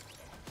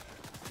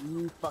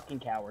 You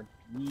fucking coward.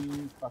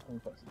 You fucking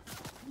pussy.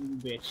 You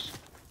bitch.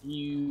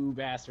 You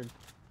bastard.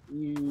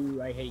 You,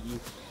 I hate you.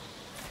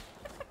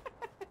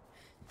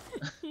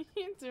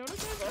 You doing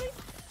okay, buddy?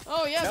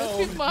 Oh yeah, No. there's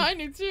people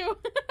behind you too.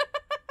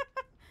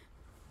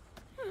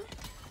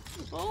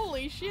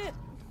 Holy shit.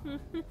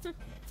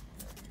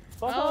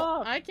 Fuck Oh,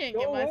 off. I can't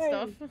Go get my away.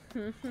 stuff.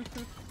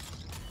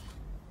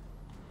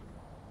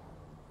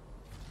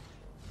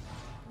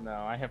 No,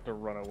 I have to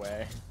run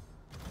away.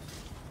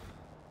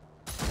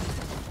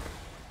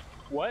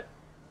 What?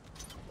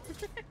 Owie.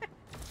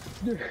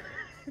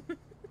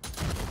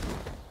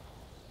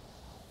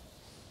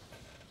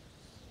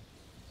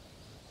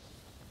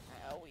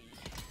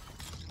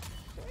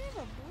 Do I have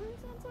a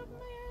bruise on top of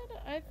my head?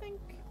 I think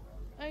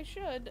I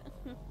should.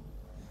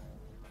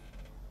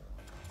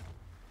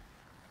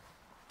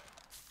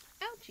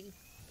 Ouchie.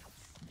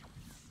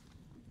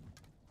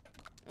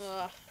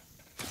 Ugh.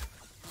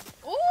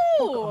 Ooh!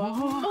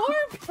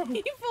 More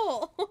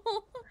people!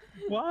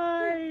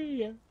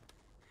 Why?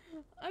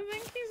 I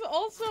think he's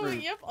also,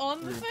 Rude. yep,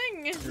 on the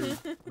thing.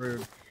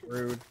 Rude.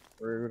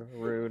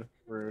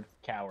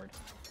 Coward.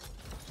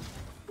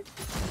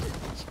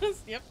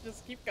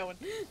 Just keep going.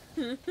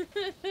 Oh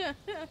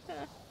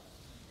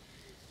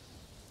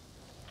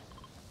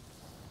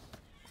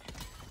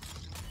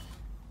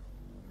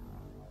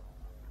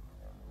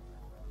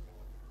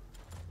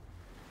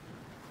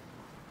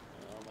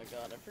my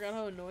god, I forgot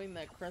how annoying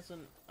that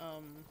crescent,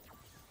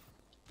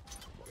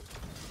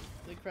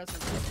 the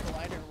crescent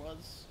collider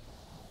was.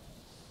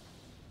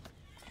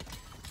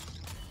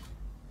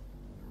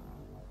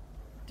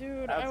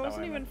 Dude, That's I how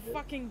wasn't I even meant it.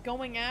 fucking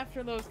going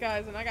after those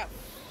guys and I got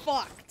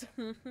fucked.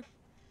 Oh,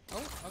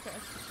 okay.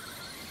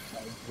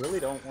 I really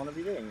don't want to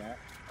be doing that.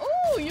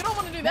 Oh, you don't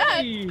want to do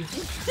that! Hey!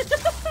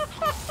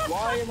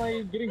 Why am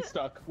I getting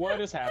stuck?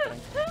 What is happening?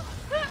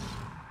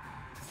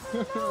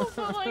 No,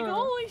 but like,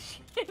 holy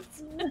shit!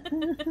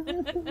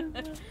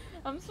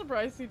 I'm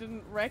surprised he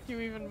didn't wreck you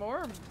even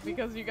more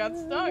because you got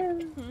stuck.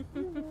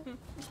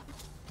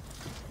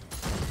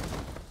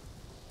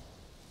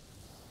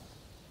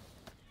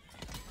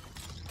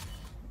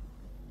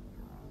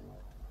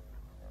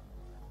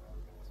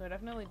 So I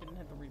definitely didn't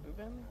hit the reboot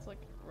bin. It's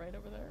like right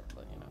over there,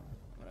 but you know,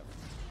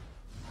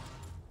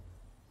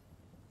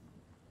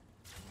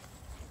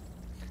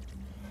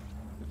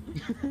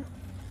 whatever.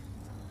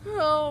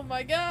 Oh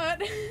my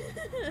god!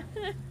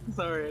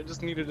 Sorry, I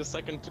just needed a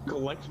second to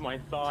collect my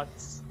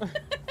thoughts.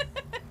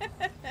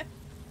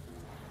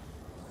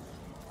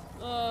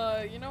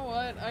 You know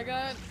what? I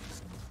got...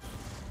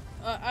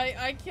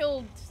 I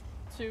killed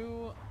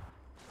 2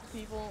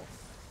 people,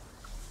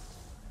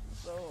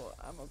 so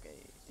I'm okay.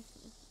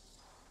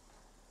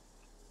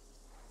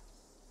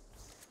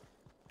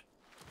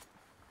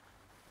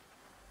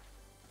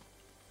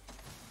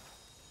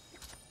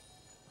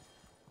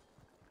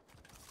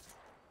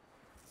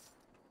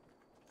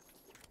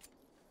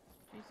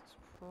 Jesus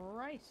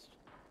Christ.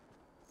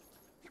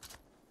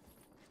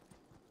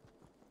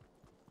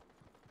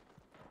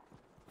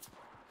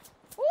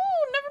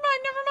 Ooh, never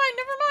mind.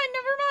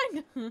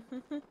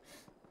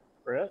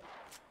 Brett?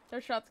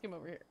 Their shots came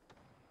over here.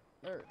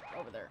 They're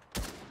over there.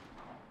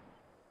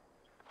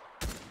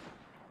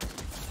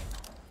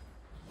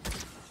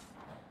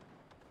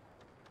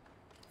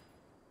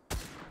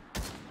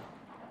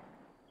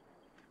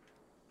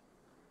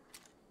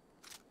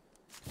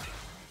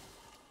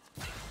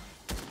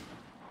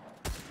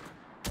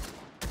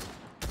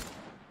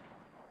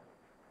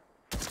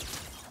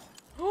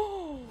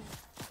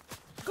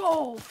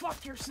 Go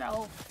fuck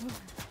yourself.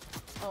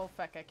 Oh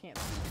fuck, I can't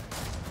see.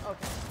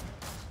 Okay.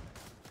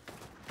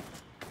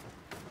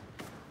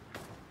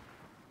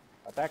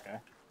 Not that guy.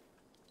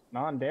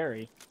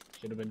 Non-dairy.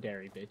 Should have been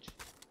dairy, bitch.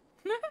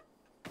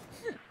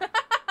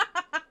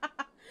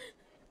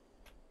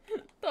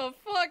 The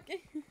fuck?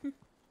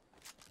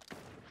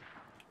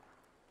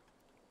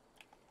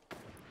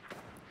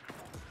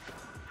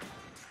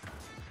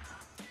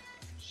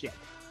 Shit.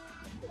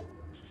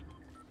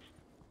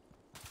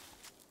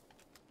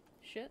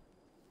 Shit.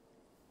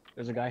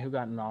 There's a guy who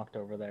got knocked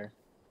over there.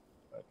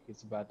 But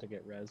he's about to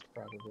get rezzed,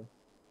 probably.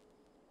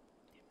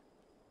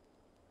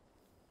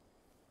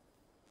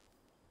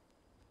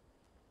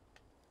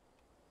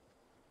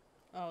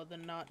 Oh, the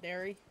not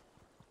dairy?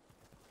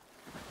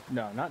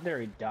 No, not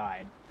dairy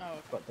died. Oh,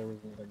 okay. But there was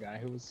another guy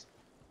who was...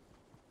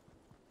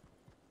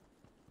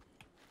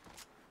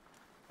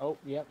 Oh,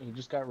 yep, he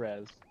just got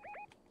rezzed.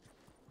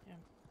 Yeah.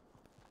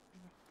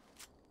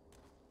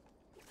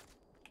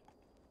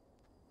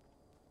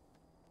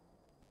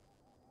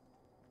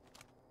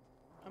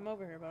 I'm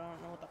over here, but I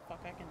don't know what the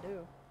fuck I can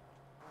do.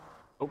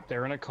 Oh,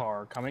 they're in a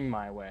car, coming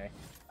my way.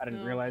 I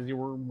didn't No. realize you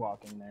were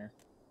walking there.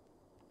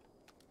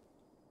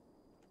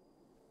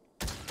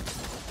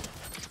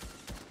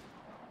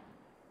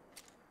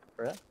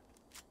 Brett?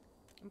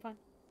 I'm fine.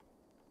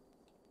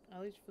 At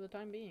least for the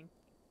time being.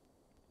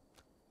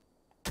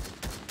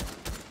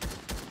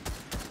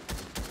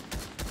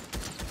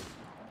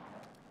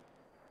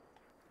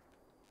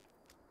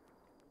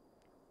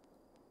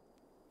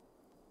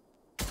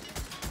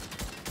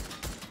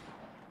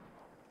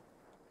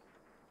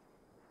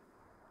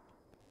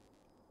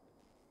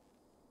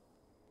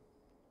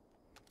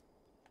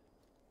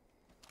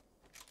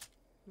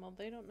 Well,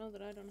 they don't know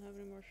that I don't have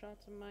any more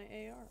shots in my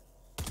AR.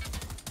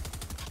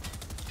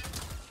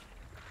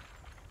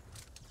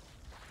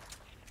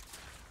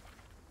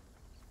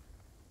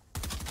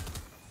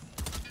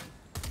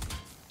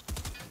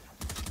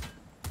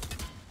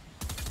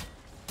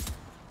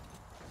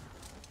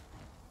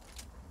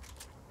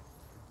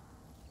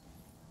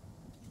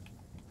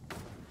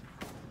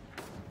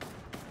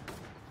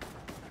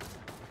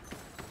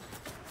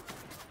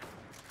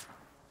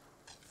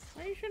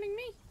 Why are you shooting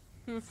me?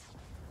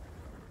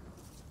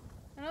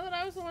 I know that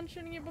I was the one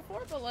shooting you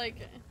before, but like,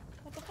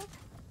 what the fuck?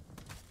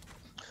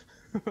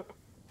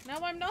 Now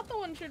I'm not the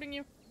one shooting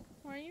you.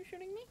 Why are you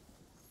shooting me?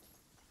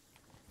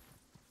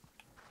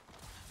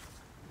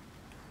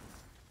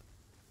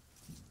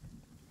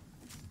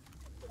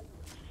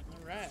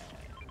 Alright.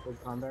 Gold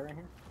combat right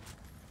here.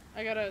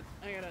 I got a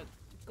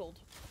gold.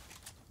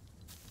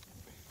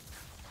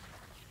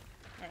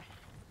 Alright,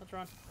 let's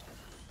run.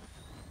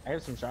 I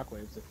have some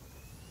shockwaves.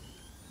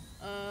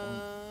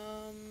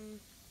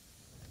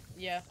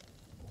 Yeah.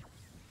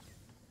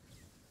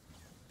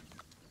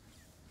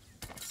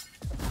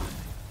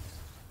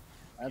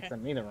 That Okay.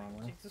 sent me the wrong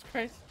way. Jesus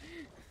Christ.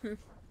 It's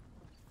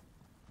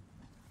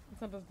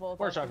not as both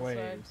More off to the side,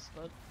 shockwaves.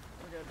 but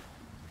we're good.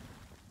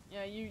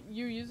 Yeah, you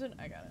use it,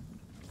 I got it.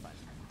 It's fine.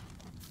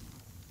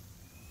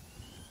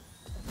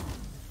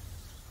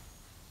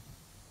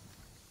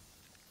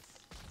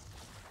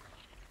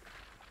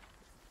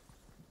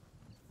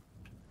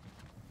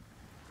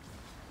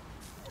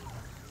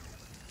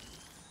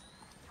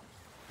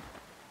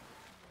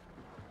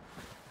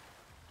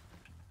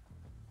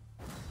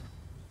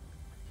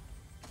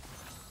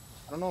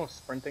 I don't know if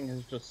sprinting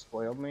has just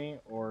spoiled me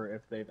or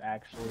if they've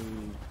actually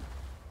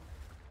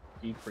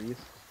decreased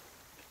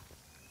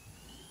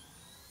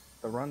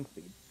the run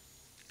speed.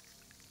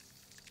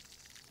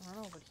 I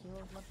don't know, but heal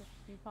as much as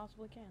you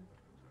possibly can.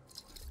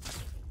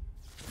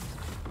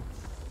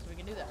 So we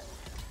can do that.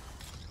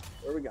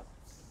 Where we go?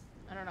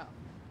 I don't know.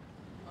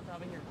 On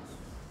top of here.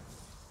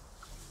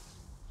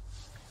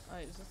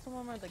 Alright, is this the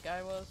one where the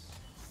guy was?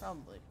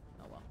 Probably.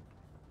 Oh well.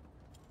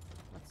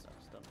 That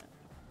sucks, doesn't it?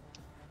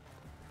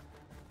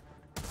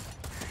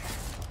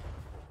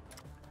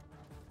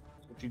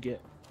 What'd you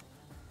get?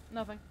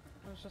 Nothing.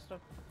 It was just a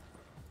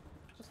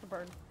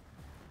bird.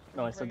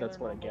 No, I said that's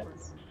what Regular it normal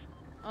gets. bird.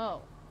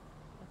 Oh.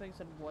 I thought you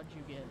said what'd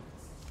you get.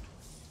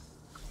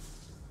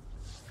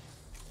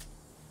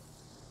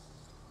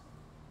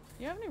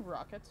 Do you have any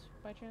rockets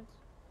by chance?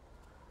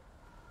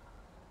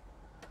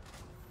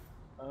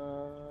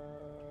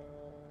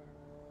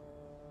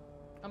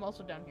 I'm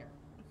also down here.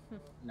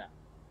 No.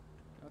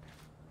 Okay.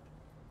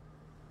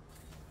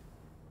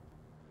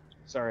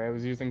 Sorry, I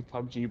was using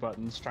PUBG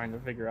buttons trying to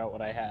figure out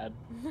what I had.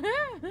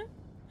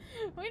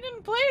 We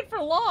didn't play it for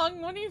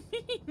long. What do you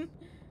mean?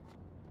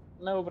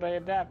 No, but I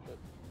adapted.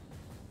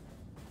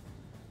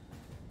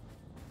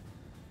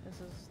 This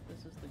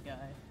is the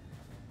guy.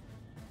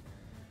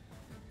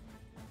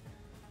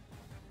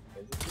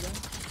 Is it the guy?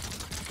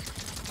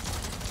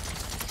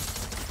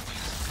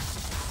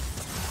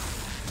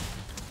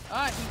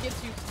 Ah, he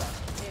gets you stuck.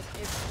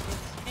 It's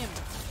him.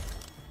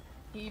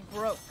 He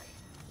broke.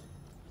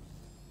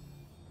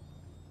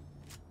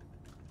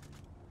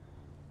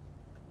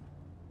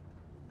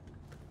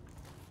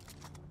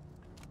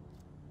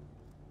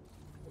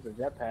 There's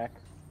a jetpack.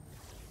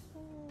 Oh,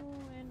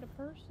 and a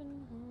person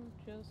who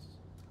just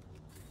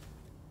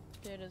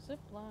did a zip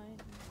line.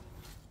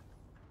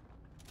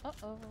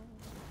 Uh-oh.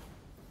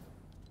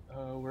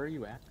 Where are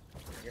you at?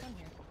 Here. I'm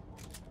here.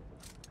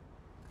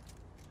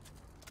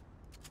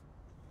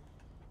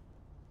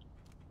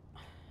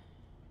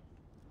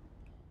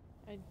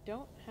 I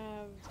don't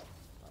have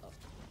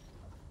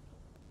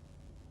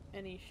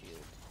any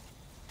shield.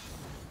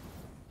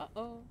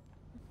 Uh-oh.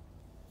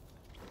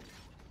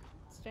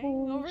 Staying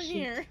Oh, over shit.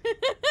 here.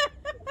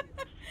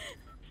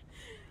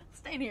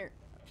 Staying here.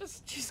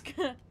 Just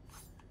gonna...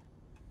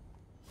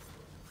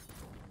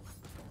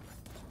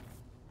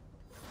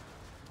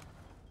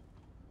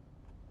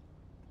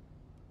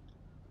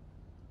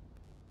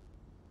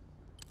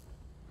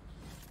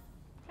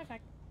 Hi,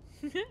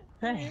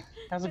 Hey,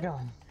 how's it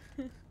going?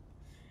 You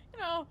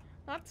know,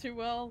 not too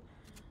well.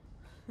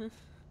 I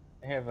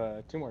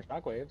have 2 more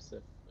shockwaves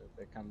if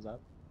it comes up.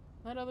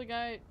 That other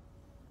guy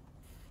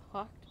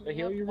fucked Should I me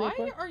heal up. you real Why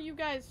quick? are you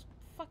guys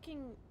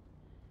fucking...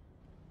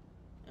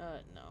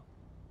 no.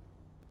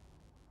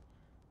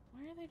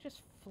 Why are they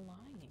just flying?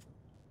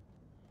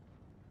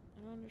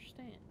 I don't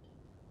understand.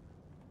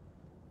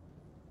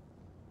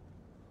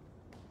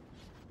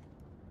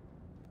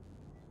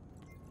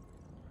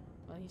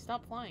 Well, he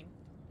stopped flying.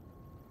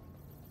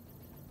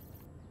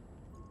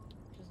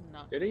 Which is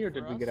not Did he, or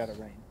good did for we get us. out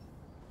of range?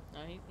 No,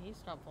 he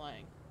stopped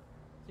flying.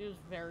 He was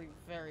very,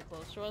 very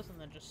close to us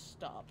and then just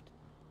stopped.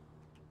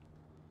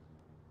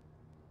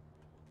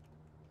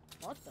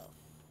 What the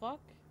fuck?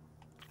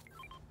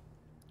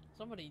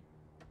 Somebody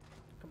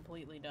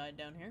completely died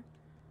down here.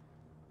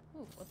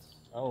 Ooh, what's...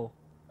 Oh,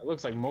 it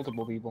looks like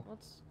multiple people.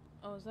 What's...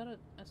 Oh, is that a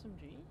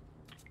SMG?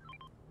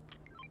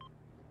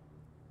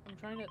 I'm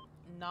trying to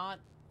not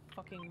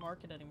fucking mark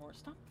it anymore.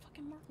 Stop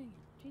fucking marking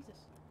it.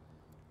 Jesus.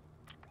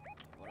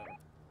 Whatever.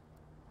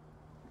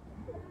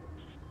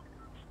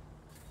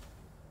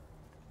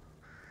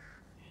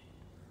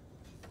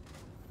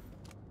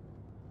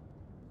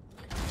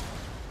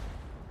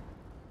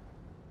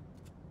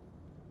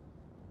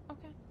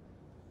 Okay.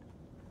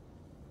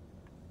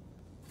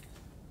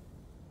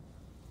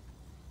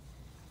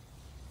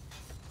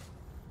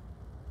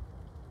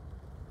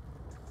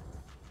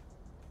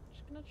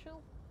 Just gonna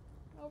chill.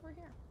 over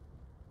here.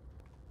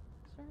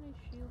 Is there any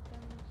shield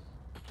things?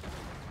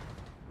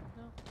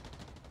 No.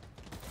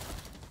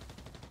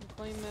 We'll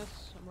claim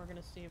this, and we're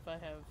gonna see if I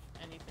have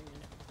anything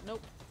in it.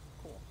 Nope.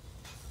 Cool.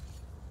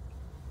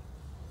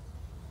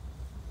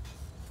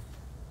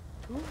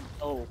 Ooh.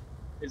 Oh,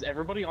 is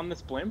everybody on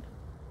this blimp?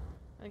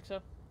 I think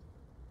so.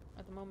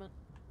 At the moment.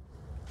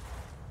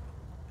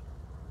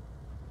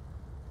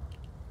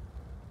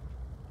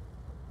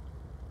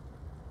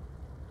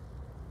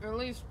 Or at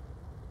least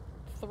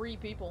 3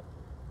 people.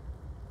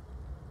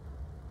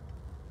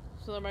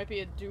 So there might be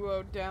a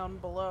duo down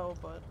below,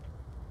 but...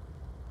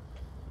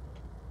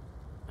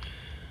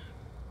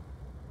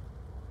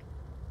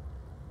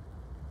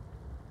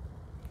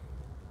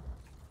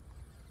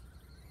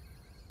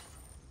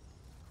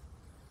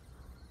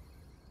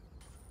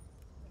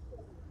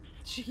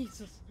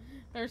 Jesus.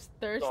 There's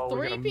Oh,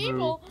 we 3 gotta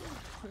people!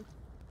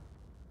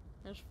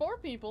 There's 4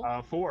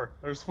 people. 4.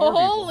 There's 4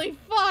 Holy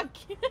fuck!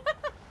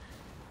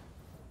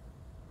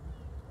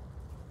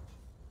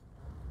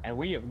 And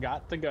we have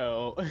got to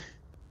go.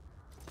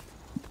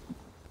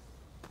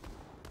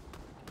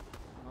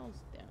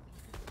 Almost down.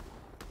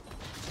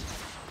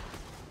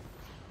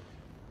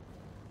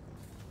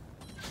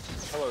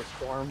 Hello,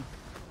 Storm.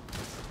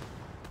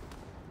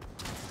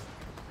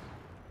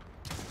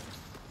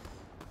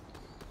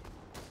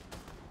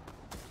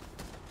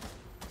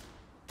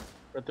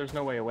 But there's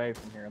no way away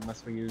from here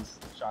unless we use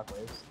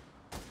shockwaves.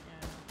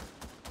 Yeah.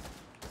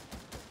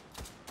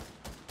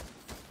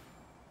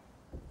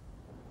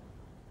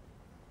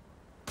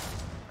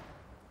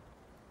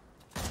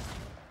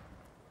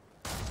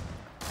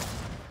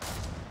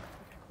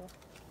 Okay, cool.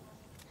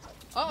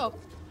 Uh-oh.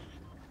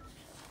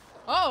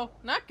 Oh,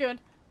 not good.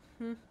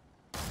 Hmm.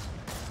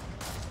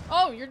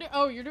 Oh,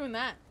 you're doing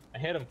that. I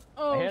hit him.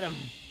 Oh, I hit him.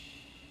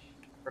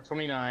 For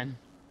 29.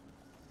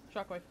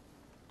 Shockwave.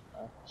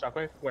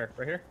 Shockwave? Where?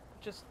 Right here?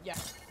 Just, yeah.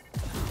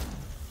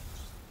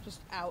 Just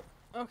out.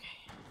 Okay.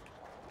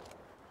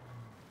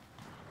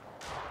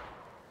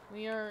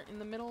 We are in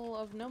the middle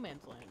of no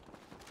man's land.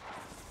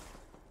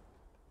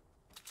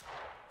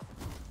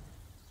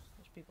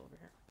 There's people over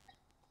here.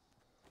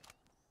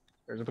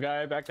 There's a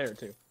guy back there,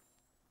 too.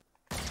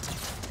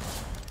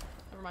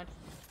 Never mind.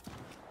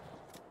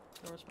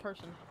 There was a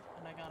person,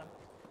 and I got him.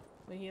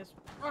 But he has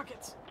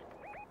rockets.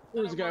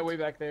 There's a guy way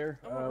back there.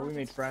 I want We made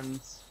rockets.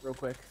 friends real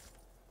quick.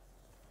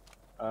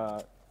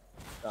 Oh,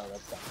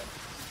 that's not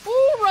it.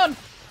 Ooh, run!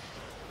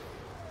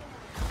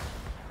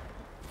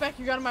 Beck,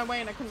 you got in my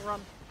way and I couldn't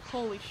run.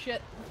 Holy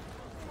shit.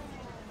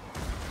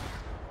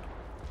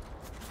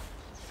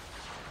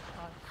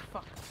 Oh,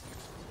 fuck.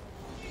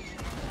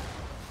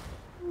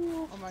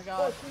 Oh my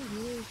god.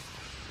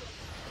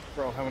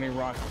 Bro, how many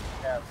rockets do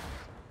you have?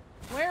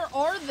 Where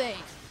are they?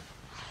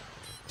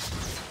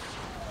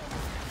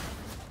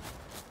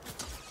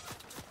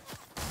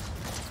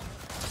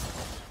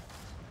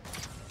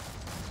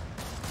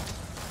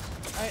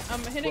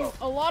 I'm hitting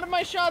Whoa. a lot of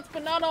my shots,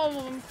 but not all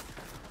of them.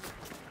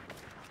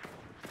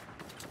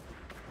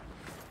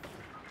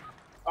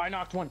 I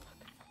knocked one.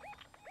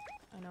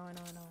 I know. I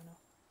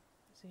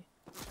see.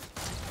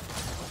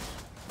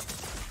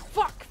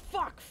 Fuck!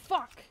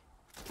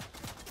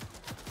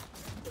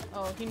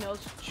 Oh, he knows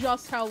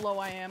just how low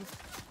I am.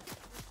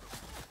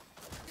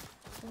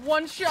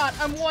 One shot!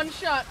 I'm one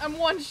shot! I'm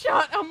one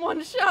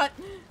shot!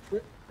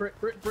 Brit.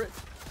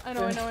 I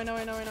know.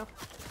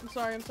 I'm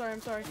sorry.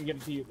 Let me get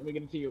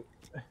it to you.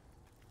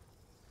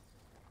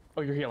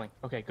 Oh, you're healing.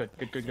 Okay, good.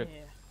 Yeah.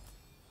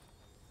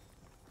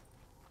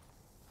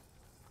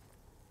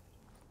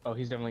 Oh,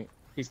 he's coming.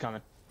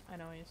 I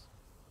know he is.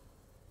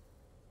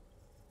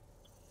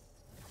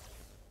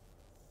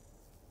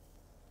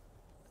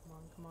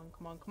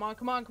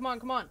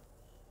 Come on.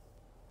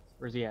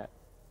 Where's he at?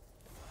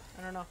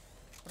 I don't know.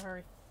 But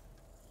hurry.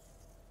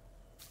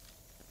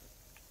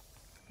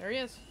 There he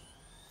is.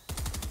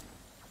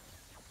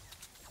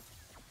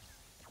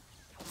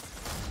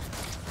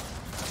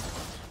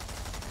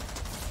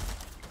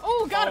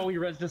 Oh, got him! Oh, he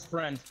rezzed his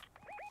friend.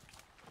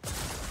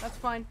 That's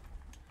fine.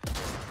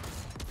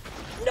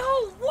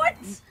 No, what?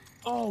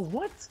 Oh,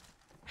 what?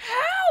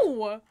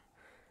 How?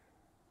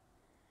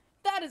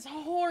 That is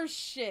horse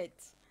shit.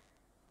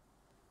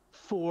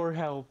 4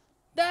 health.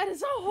 That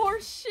is a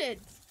horse shit.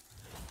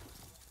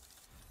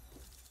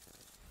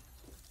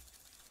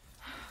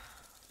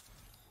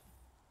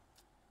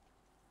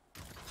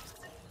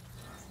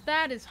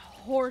 That is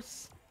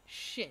horse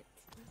shit.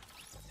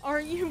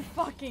 Are you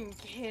fucking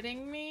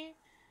kidding me?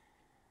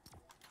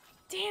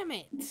 Damn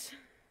it.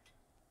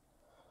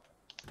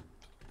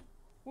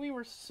 We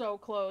were so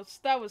close.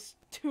 That was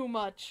too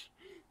much.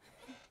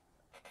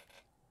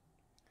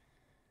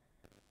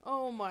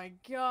 Oh my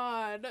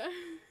god.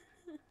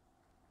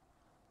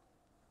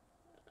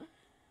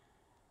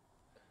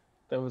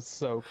 That was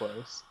so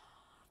close.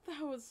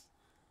 That was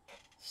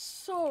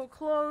so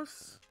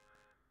close.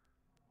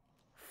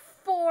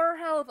 4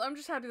 health. I'm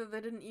just happy that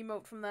they didn't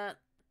emote from that.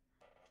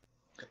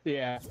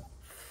 Yeah.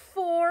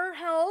 4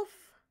 health?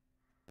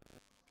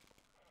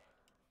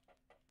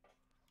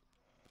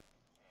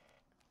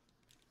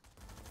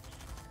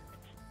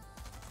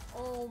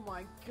 Oh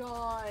my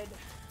god.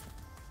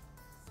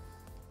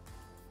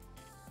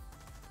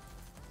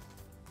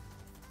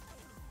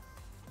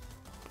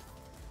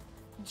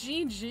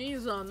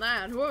 GG's on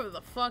that, whoever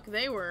the fuck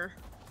they were.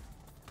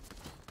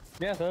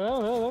 Yeah, that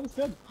was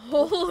good.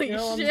 Holy You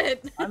know,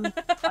 shit.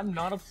 I'm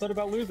not upset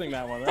about losing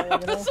that one.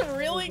 That was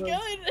really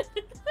good.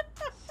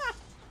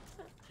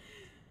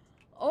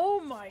 Oh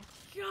my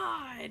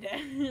god.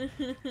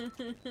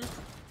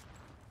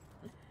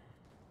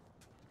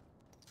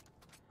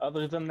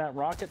 Other than that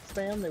rocket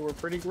spam, they were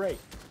pretty great.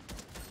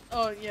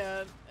 Oh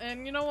yeah,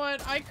 and you know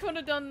what? I could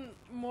have done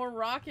more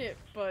rocket,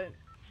 but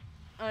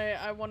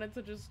I wanted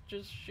to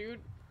just shoot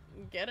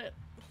and get it,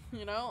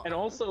 you know? And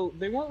also,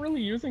 they weren't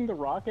really using the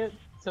rocket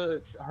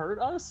to hurt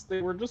us.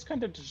 They were just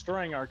kind of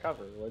destroying our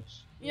cover,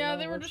 which... Yeah,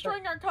 they were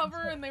destroying our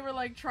cover, and they were,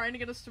 like, trying to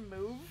get us to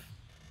move.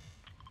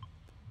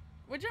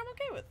 Which I'm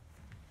okay with.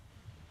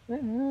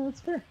 Yeah,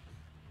 that's fair.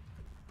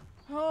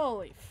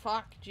 Holy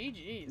fuck,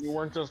 GG's. You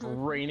weren't just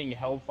raining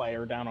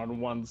hellfire down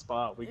on one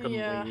spot. We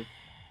couldn't leave.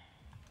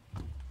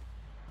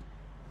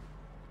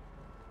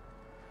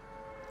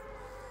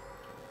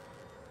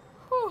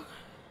 Whew.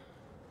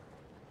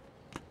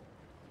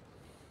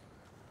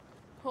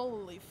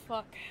 Holy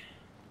fuck.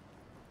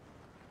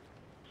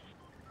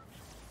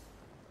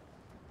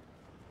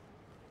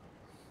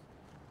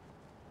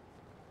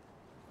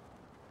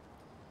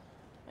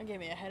 That gave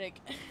me a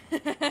headache.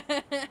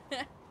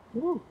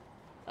 Woo.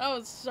 That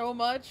was so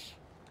much.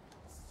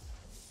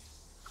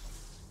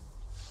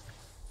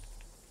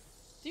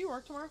 Do you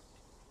work tomorrow?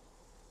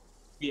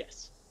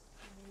 Yes.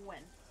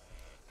 When?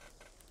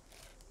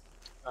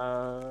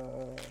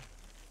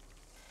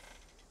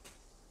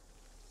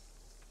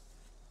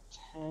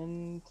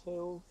 10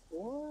 till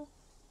 4?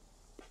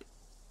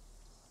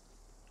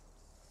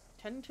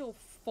 10 till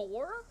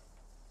 4?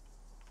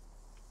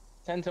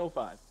 10 till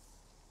 5.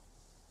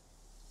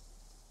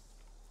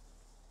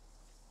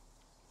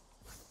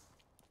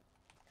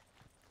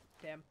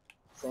 Damn.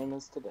 Same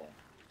as today.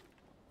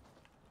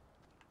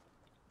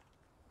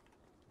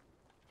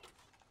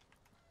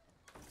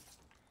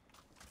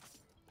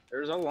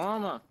 There's a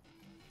llama.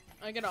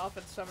 I get off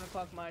at 7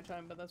 o'clock my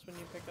time, but that's when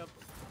you pick up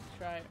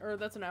Shy. Or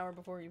that's an hour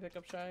before you pick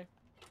up Shy.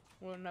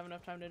 We wouldn't have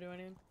enough time to do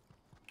anything.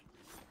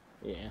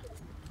 Yeah.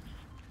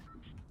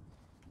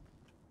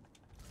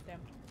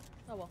 Damn.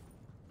 Oh well.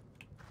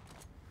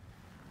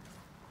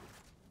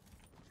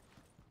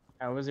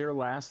 How was your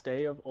last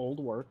day of old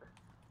work?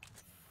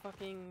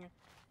 Fucking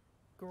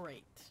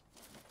great.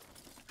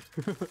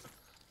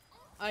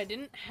 I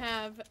didn't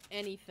have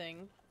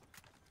anything.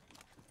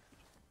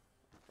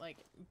 Like,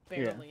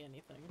 barely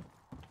anything.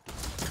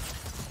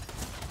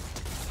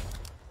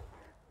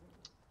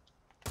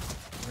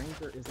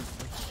 Ranger isn't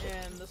like shit.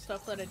 And the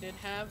stuff that I did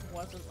have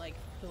wasn't like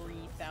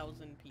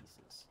 3,000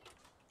 pieces.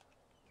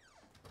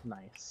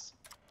 Nice.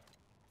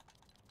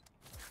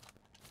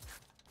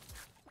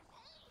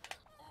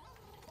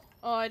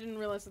 Oh, I didn't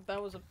realize that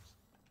that was a...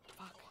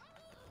 Fuck.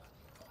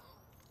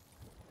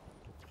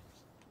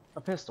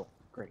 A pistol.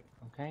 Great.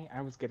 Okay?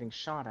 I was getting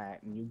shot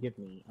at and you give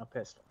me a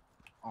pistol.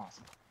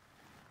 Awesome.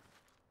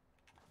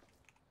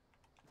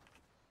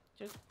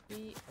 Just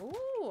be...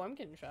 Ooh, I'm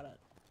getting shot at.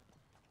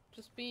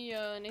 Just be,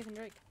 Nathan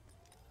Drake.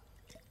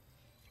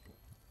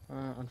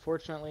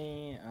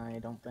 Unfortunately, I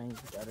don't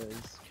think that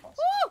is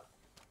possible. Woo!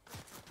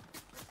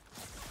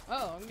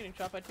 Oh, I'm getting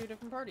shot by 2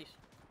 different parties.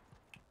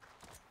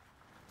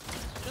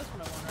 That's just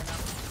what I want right now.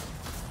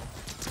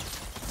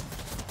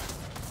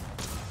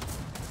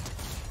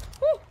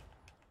 Woo!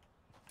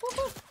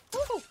 Woohoo!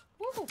 Woohoo!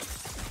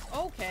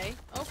 Woohoo! Okay,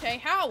 okay,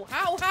 how?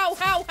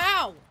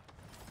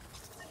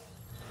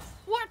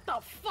 What the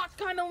fuck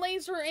kind of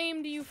laser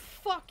aim do you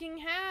fucking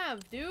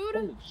have, dude?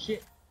 Holy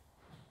shit.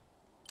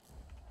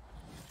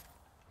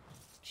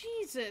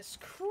 Jesus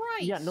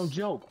Christ! Yeah, no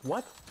joke.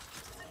 What?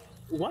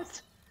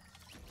 What?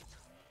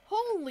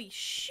 Holy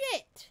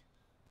shit!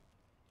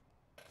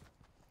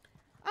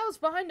 I was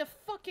behind a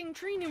fucking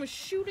tree and he was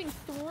shooting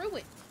through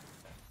it.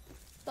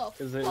 The fuck?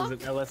 Is it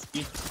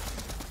LSP?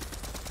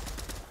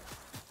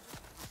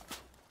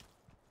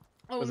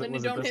 Oh, and then you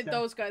don't hit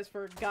those guys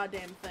for a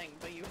goddamn thing,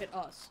 but you hit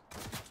us.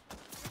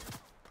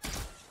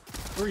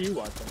 Who are you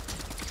watching?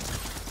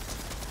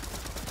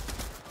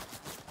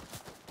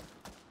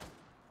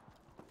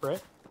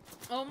 Brett?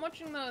 Oh, I'm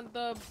watching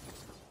the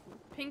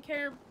pink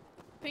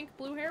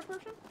blue hair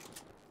person.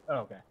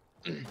 Oh, okay.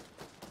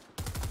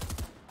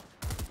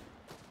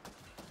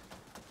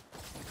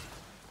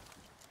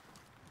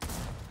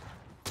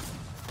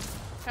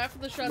 Half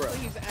of the shots that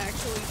he's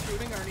actually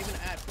shooting aren't even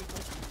at people.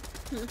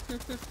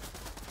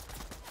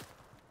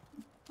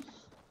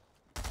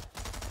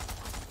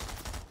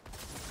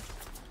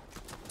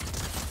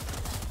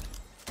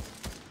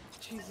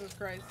 Jesus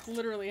Christ.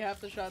 Literally half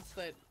the shots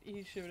that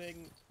he's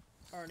shooting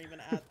aren't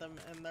even at them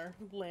and they're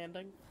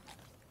landing.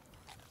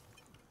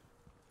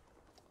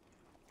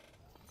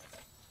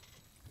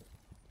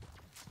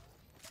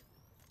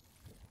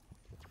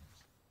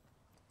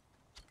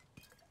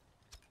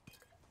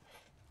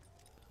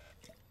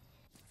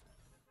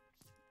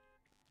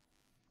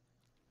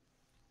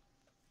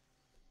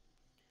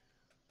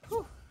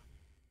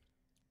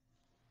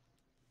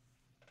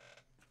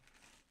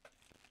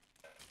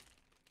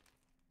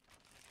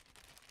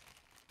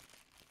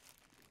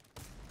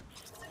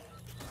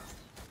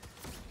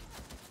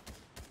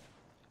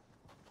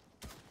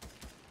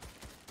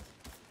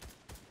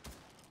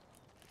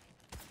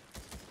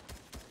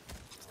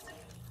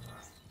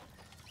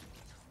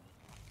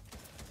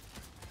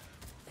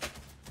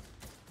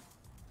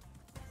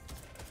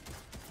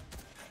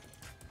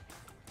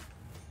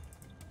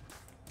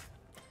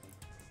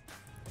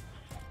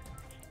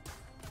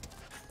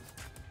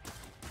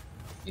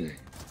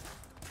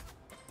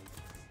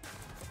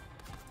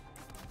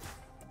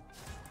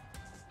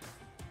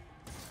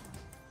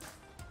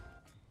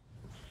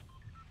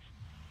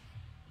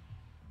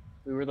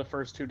 We were the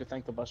first two to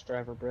thank the bus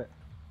driver, Britt.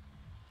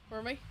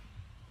 Were we?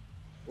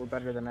 We're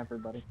better than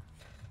everybody.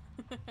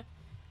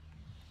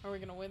 Are we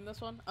gonna win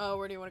this one? Oh,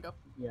 where do you want to go?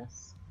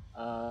 Yes.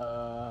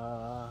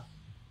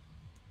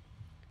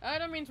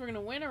 That means we're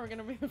gonna win or we're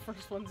gonna be the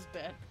first ones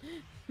dead.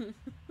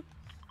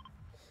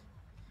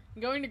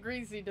 Going to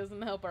Greasy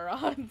doesn't help our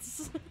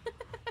odds.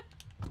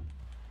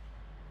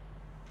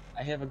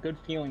 I have a good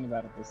feeling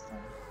about it this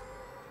time.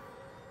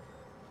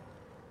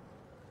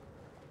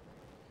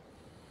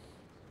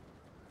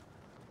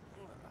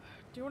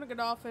 Do you want to get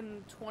off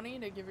in 20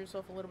 to give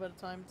yourself a little bit of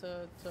time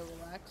to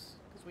relax?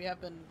 Because we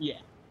have been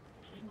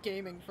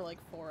gaming for like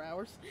 4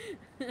 hours.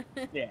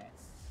 Yeah.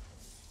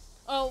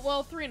 Oh,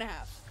 well, 3.5,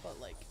 but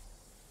like,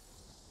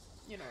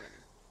 you know what I mean.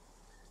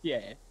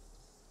 Yeah.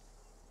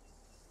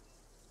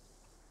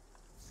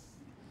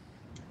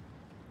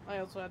 I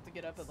also have to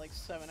get up at like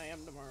 7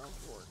 AM tomorrow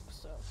for work,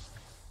 so.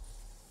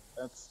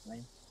 That's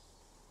lame.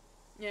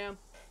 Yeah.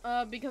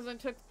 Because I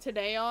took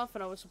today off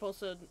and I was supposed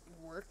to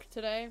work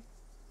today,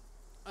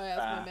 I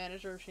asked my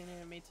manager if she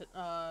needed me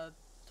to,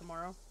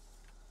 tomorrow.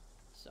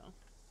 So.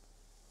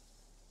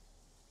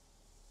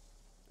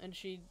 And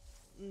she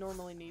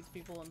normally needs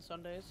people on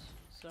Sundays,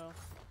 so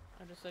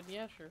I just said,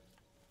 yeah, sure.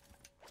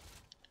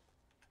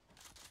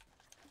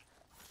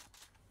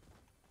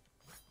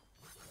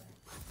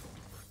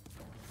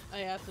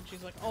 I asked and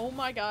she's like, oh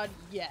my god,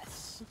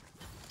 yes.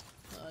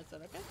 I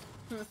said,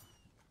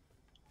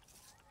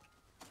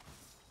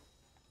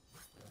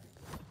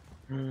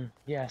 okay.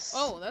 Yes.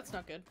 Oh, that's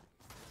not good.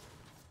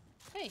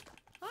 Hey,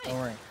 hi.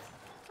 Alright.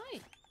 Hi.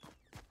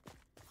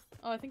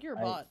 Oh, I think you're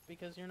a bot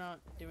because you're not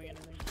doing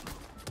anything.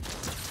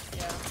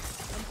 Yeah,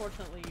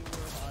 unfortunately you were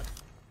a bot.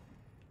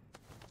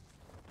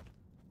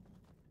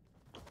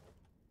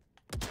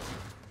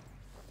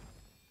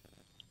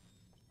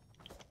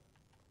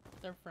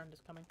 Their friend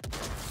is coming.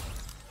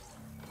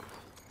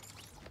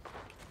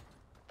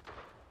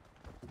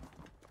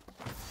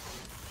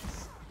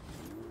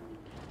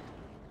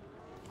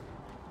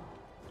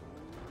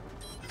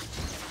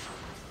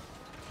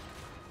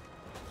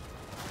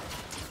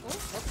 Oh,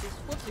 whoopsies,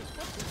 whoopsies,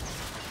 whoopsies.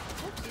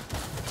 Whoopsies.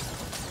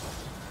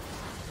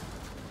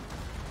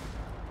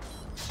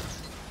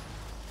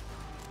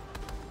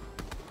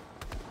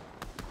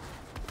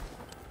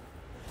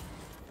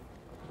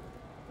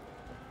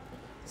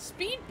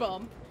 Speed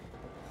bump?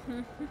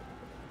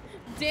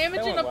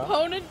 Damage an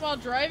opponent while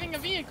driving a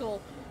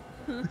vehicle.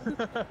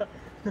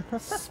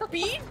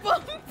 Speed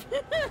bump?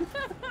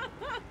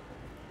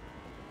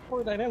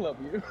 Fortnite, I love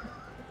you.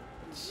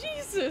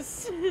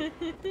 Jesus.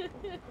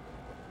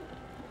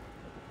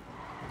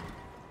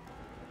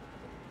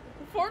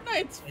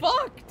 Fortnite's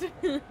fucked.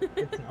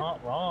 It's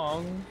not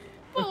wrong.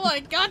 But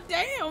like,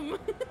 goddamn.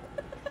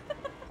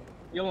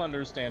 You'll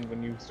understand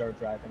when you start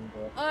driving,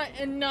 bro.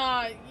 And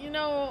you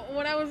know,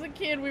 when I was a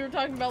kid, we were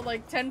talking about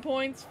like 10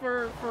 points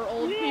for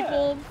old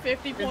people,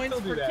 50 points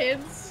for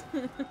kids.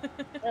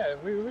 Yeah,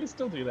 we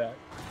still do that.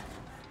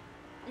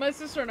 My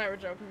sister and I were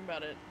joking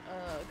about it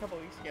a couple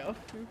weeks ago.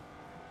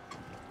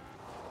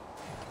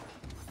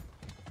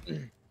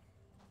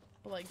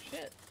 But like,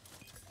 shit.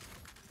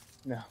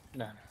 No.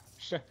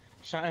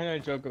 Shine and I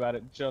joke about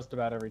it just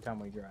about every time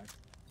we drive.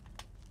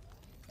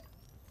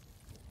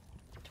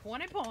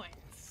 20 points.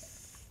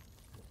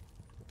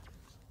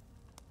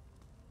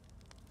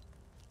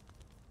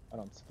 I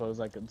don't suppose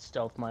I could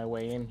stealth my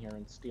way in here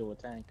and steal a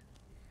tank.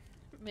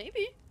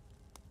 Maybe.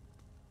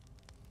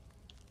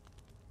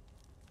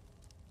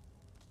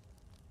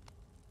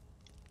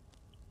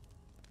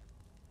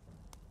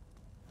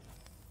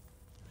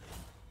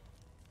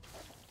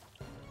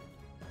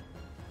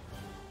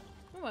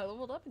 Oh, I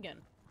leveled up again.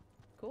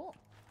 Cool.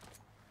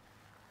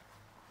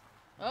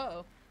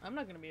 Uh-oh. I'm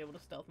not gonna be able to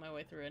stealth my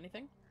way through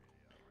anything.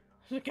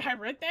 There's a guy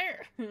right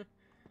there!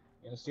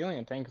 Yeah, stealing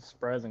a tank is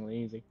surprisingly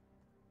easy.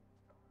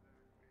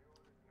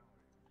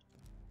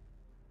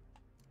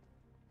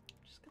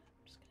 Just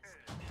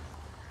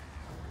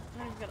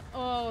gonna...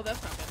 Oh,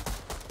 that's not good.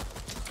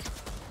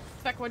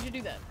 Feck, why'd you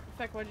do that?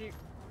 Feck, why'd you...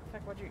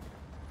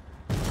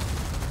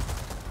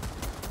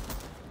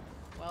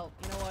 Well,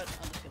 you know what?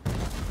 I'm just gonna...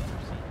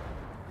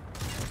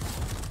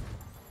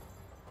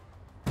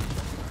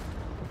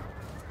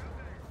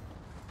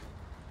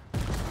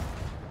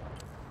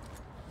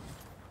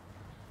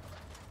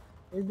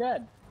 You're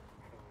dead.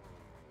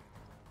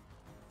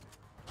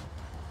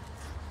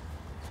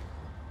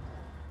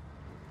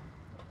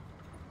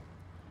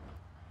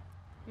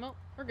 Well,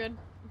 we're good.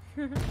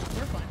 We're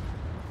fine.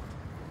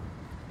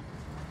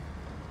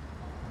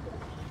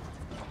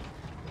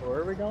 Where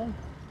are we going?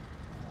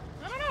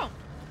 I don't know.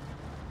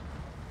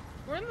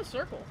 We're in the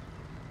circle.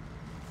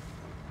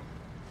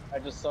 I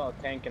just saw a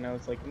tank and I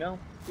was like, no,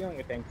 stealing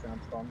a tank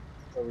sounds fun.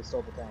 So we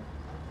stole the tank.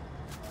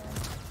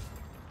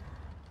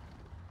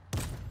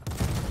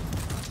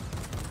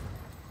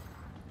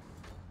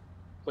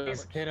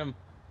 Please hit him.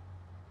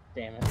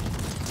 Damn it.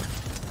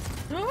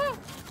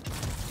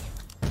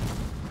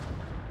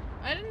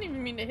 didn't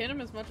even mean to hit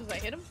him as much as I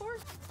hit him for.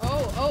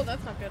 Oh, oh,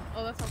 that's not good.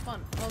 Oh, that's not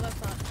fun. Oh,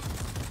 that's not.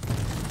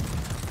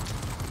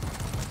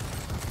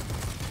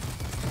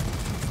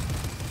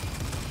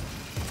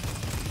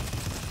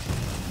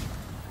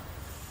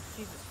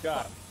 Jesus.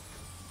 Got fuck.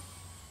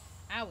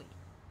 him. Owie.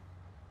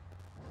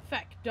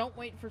 Feck, don't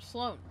wait for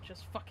Sloan.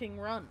 Just fucking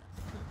run.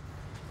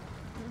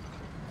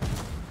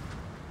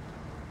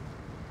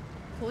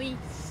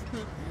 Please.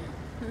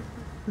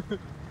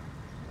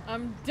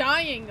 I'm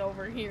dying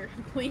over here.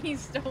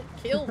 Please don't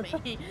kill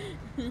me.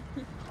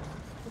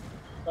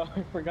 Oh,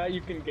 I forgot you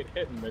can get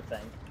hit in the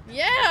tank.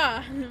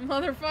 Yeah,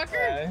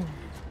 motherfucker. I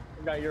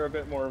forgot you're a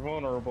bit more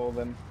vulnerable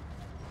than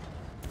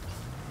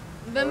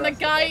Then the rest of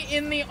guy us.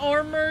 in the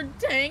armored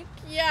tank.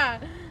 Yeah.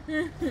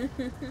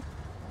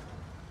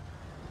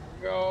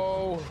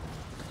 Go.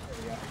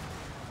 There we go.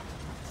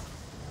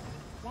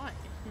 Why?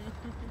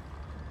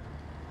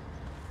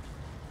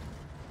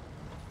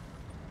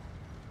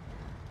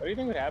 What do you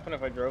think would happen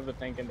if I drove the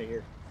tank into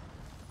here?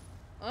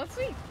 Let's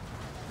see.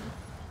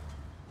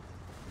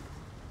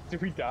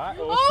 Did we die?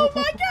 Oh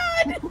my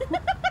god!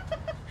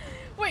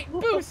 Wait,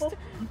 boost.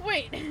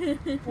 Wait.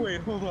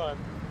 Wait, hold on.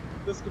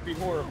 This could be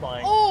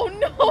horrifying. Oh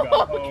no!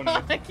 got Oh, owned.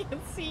 god, I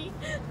can't see.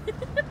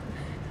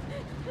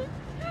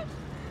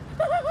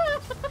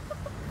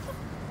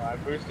 I'm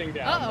boosting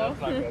down. Uh-oh.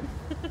 That's not good.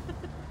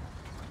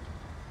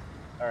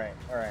 Alright,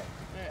 alright.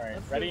 Alright,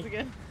 let's ready? do this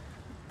again.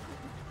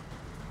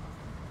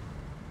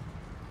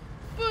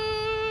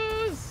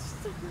 Boost!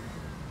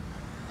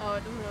 Oh,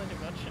 it doesn't really do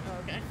much.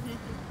 Oh, okay.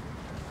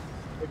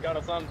 It got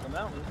us onto the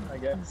mountain, I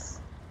guess.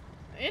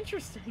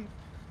 Interesting.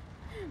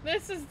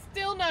 This is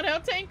still not how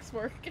tanks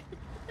work.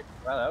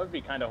 Wow, that would be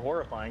kind of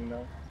horrifying,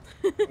 though.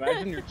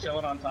 Imagine you're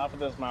chilling on top of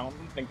this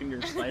mountain, thinking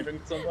you're sniping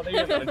somebody,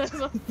 and then it There's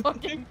a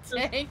fucking just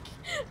tank.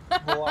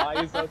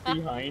 flies up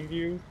behind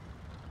you.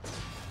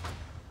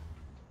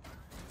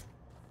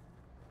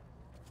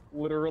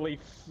 Literally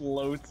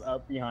floats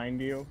up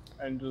behind you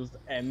and just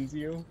ends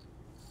you.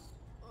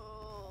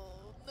 Oh,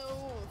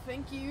 no,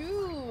 thank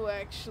you,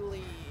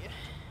 actually.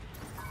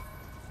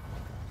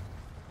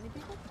 Any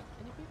people?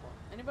 Any people?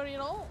 Anybody at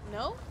all?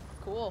 No?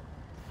 Cool.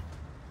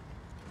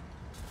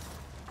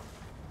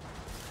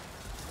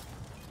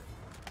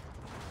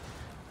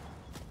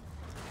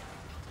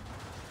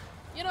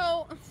 You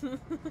know,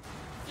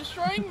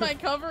 destroying my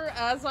cover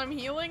as I'm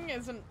healing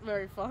isn't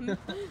very fun.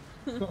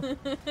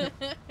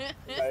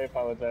 I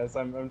apologize,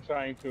 I'm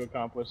trying to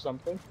accomplish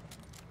something.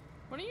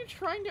 What are you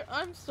trying to?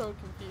 I'm so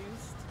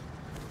confused.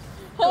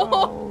 No.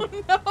 Oh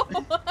no!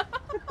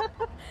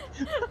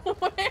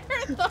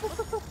 Where the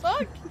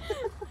fuck?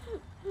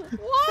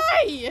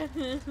 Why?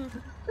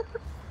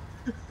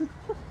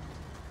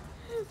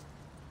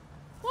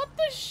 What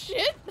the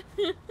shit?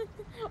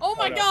 Oh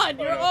my no. god!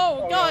 Oh, You're. no.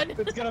 Oh, Oh, god! no.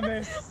 It's gonna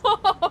miss.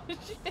 Oh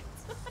shit!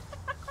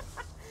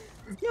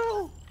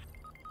 No!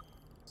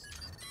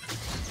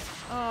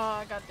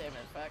 Oh, god damn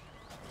it, fuck.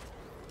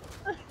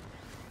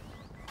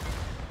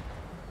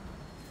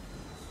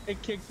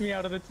 It kicked me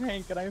out of the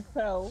tank and I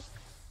fell.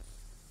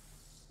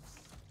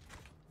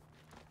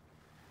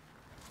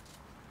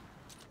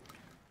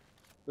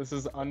 This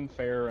is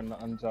unfair and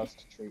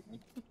unjust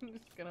treatment. You're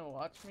just gonna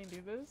watch me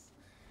do this?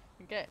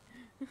 Okay.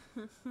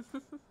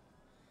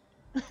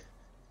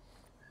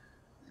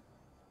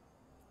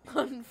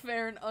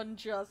 Unfair and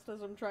unjust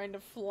as I'm trying to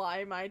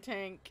fly my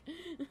tank.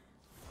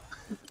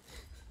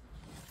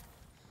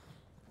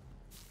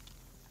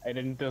 I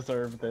didn't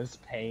deserve this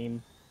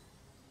pain.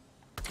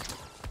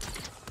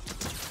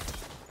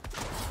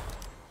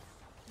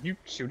 You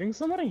shooting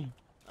somebody?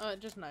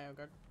 Just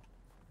Nyogard.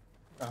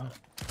 Oh. Oh,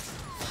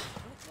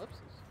 whoopsies.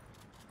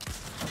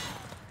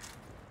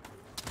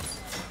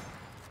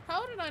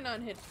 How did I not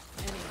hit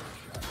any of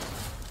the shots?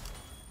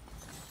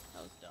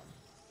 That was dumb.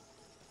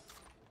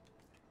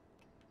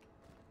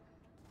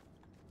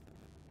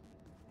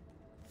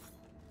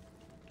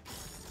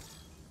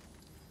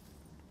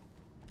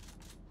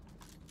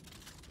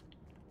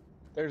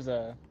 There's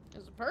a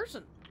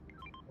person.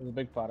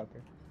 big pot up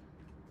here.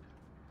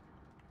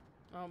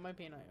 Oh, it might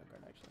be an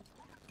Nyogard, actually.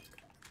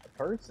 A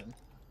person?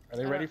 Are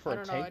they I ready don't- for I a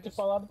don't know, tank I to just-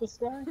 fall out of the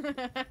sky?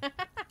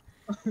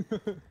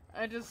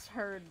 I just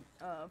heard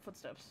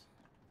footsteps.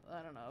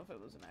 I don't know if it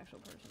was an actual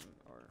person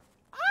or...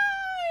 I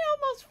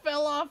almost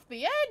fell off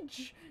the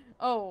edge!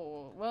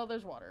 Oh, well,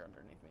 there's water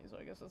underneath me, so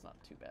I guess that's not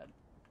too bad.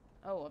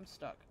 Oh, I'm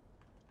stuck.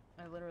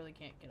 I literally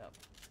can't get up.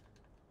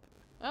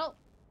 Well.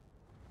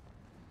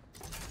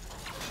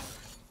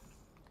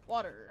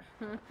 Water.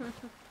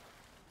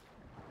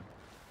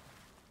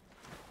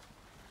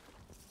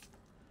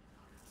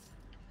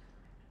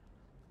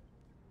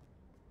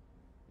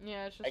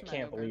 Yeah, it's just I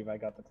can't Nyogard. believe I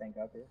got the tank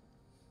up here.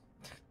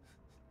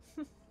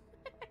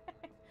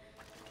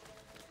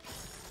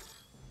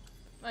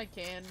 I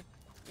can.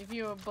 If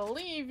you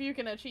believe, you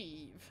can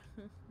achieve.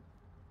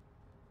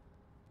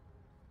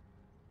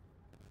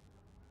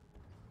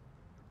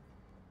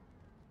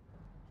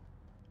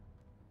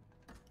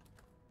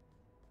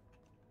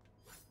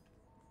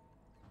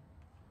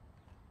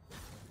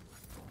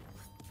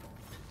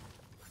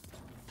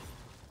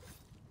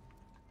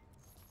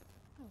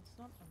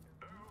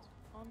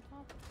 on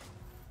top?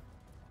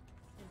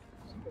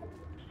 Interesting.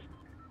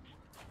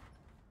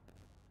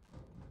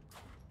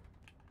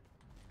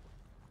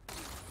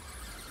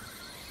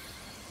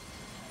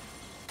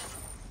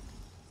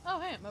 Oh,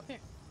 hey, I'm up here.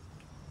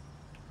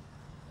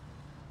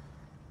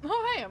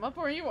 Oh, hey, I'm up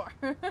where you are.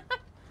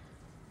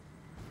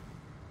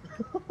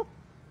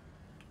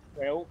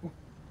 Well.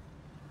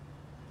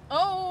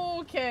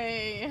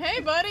 Okay. Hey,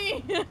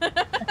 buddy.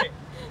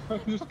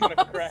 I'm just gonna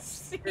crash.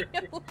 See you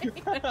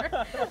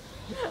later.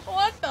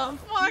 What the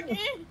fuck?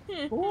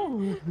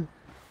 Ooh.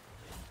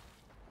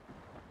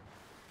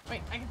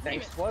 Wait, I can save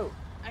Thanks, it. float.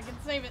 I can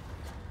save it.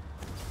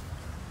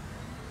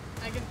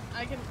 I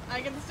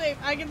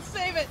can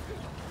save it.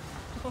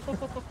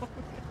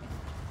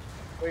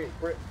 Wait,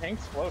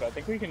 tanks float. I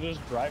think we can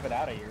just drive it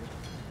out of here.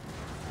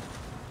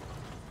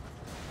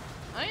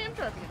 I am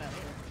driving it out of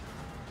here.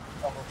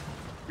 Oh,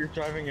 you're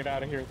driving it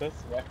out of here this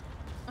way.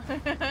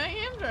 I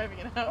am driving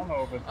it I out. don't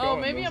know if it's Oh,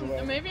 going this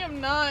way. maybe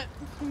I'm not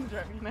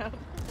driving it out.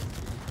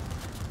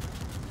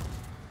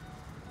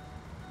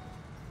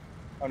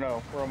 Oh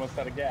no, we're almost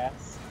out of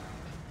gas.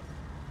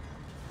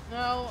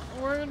 No,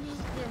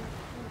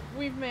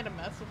 we've made a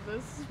mess of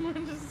this. We're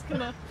just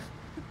gonna.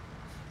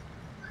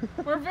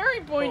 We're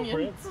very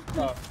poignant.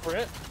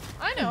 Brit?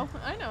 I know.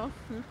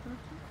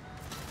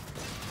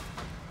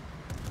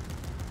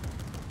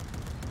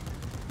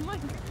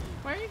 Like,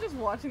 why are you just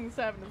watching this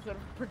happen instead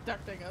of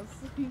protecting us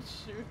and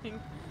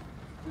shooting?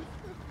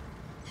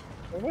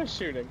 It was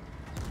shooting.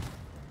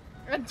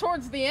 And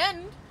towards the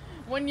end,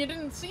 when you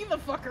didn't see the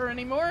fucker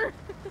anymore.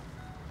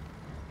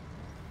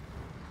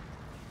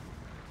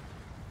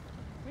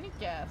 We need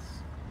gas.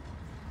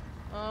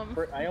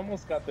 I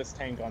almost got this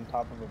tank on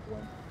top of a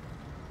blimp.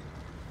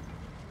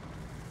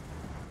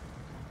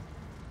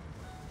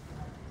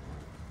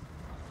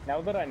 Now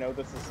that I know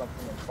this is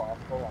something that's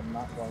possible, I'm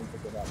not going to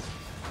give up.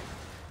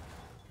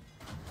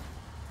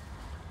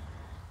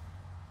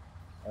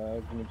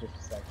 Give me just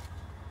a sec.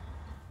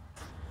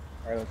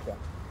 Alright, let's go.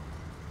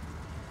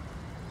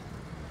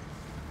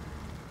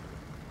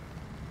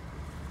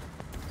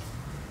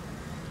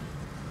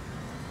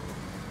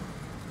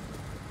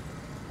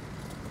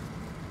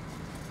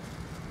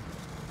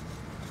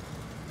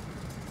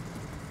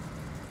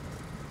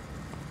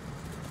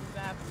 This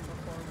happens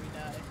before we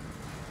die.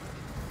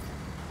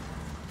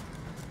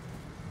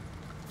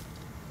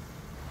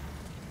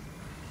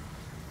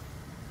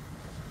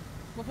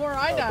 Before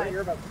I die. Brit,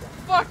 you're about to go.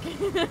 Fuck!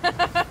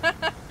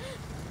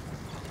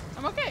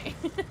 I'm okay.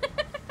 There's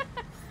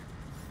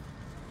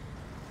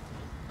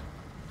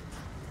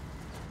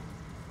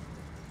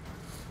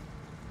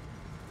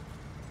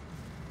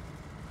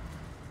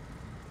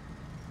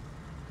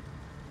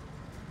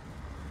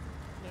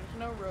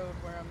no road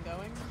where I'm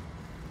going.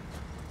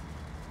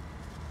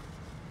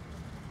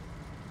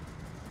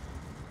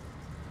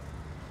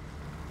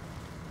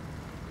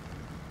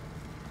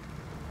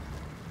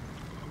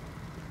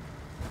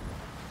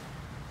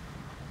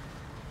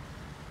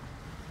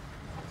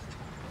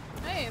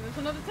 Hey, there's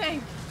another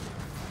tank.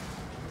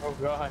 Oh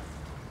god.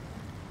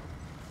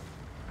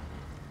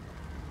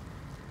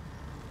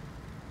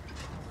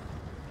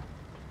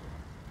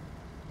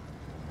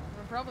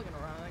 I'm probably gonna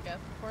run out of gas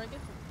before I get to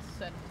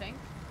said tank.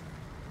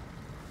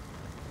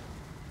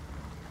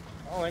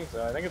 I don't think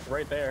so. I think it's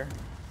right there.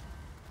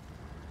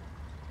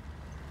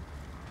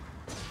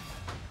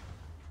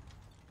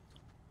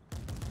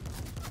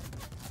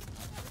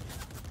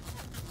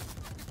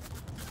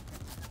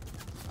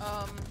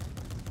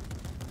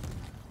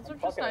 Those are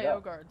just fucking it IO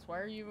up. guards. Why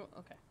are you...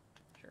 Okay,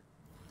 sure.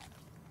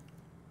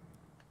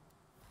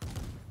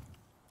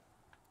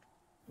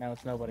 Now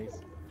it's nobody's.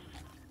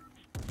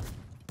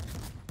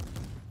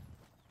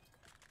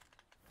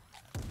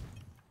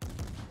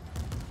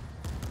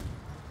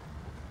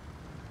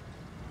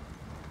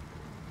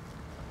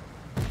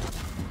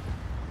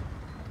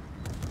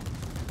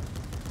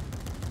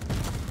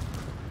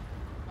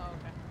 Oh,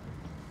 okay.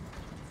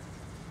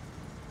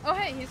 Oh,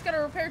 hey, he's got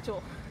a repair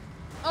tool.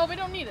 Oh, we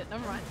don't need it.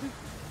 Never mind.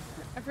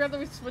 I forgot that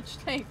we switched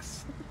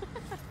tanks.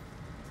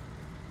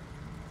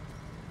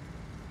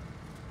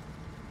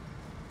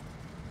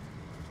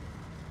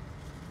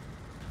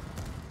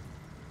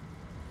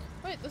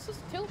 Wait, this is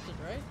tilted,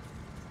 right?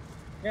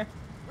 Yeah.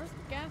 Where's the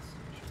gas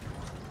station?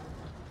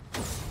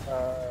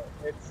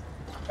 It's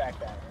back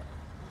down here.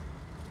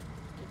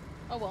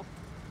 Oh well.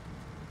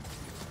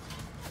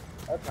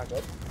 That's not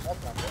good.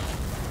 That's not good.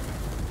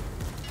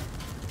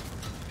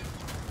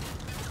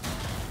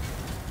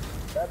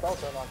 That's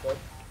also not good.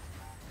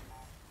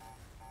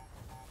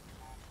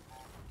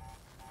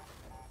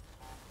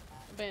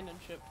 Abandoned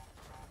ship.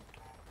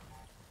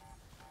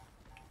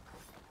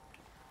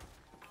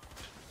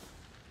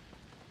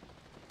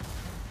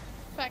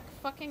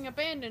 Fucking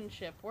abandoned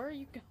ship. Where are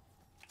you going?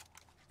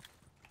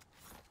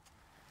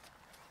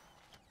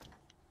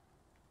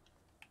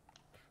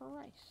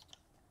 Christ.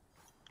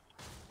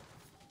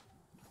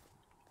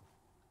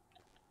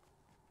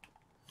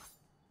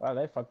 Wow,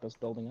 they fucked this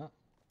building up.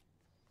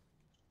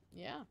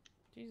 Yeah.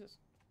 Jesus.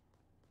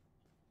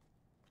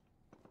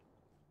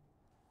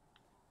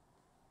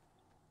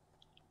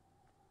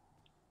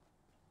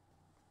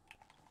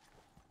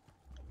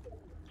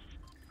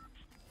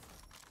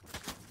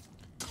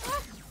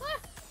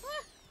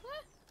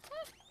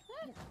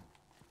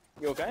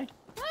 You okay?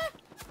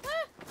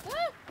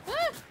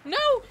 No!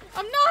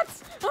 I'm not!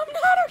 I'm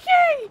not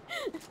okay!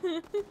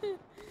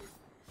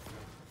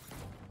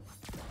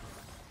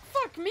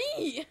 Fuck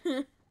me!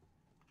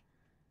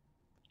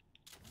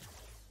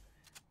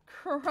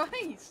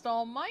 Christ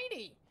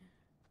almighty!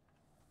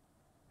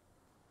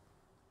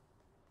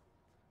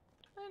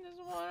 I just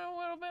want a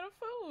little bit of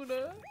food.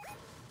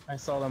 I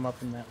saw them up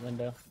in that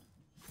window.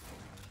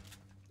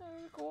 That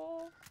was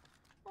cool.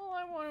 All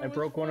I wanted I was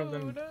broke food. one of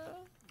them.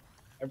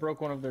 I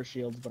broke one of their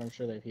shields, but I'm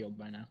sure they've healed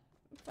by now.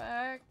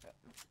 Fact.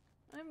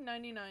 I'm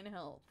 99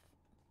 health.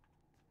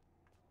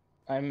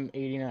 I'm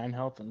 89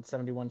 health and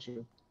 71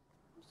 shield.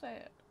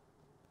 Sad.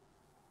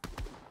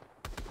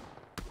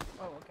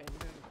 Oh, okay.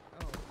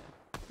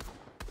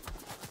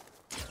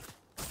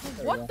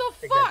 There What we the go.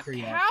 Take that fuck?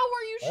 tree out. How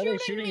are you Why are shooting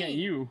they shooting me? at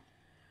you?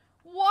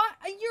 What?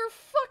 Your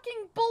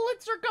fucking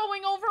bullets are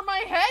going over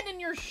my head and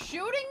you're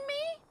shooting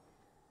me?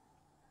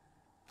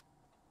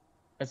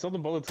 I saw the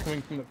bullets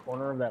coming from the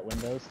corner of that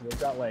window, so they've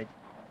got like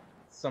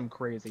some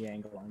crazy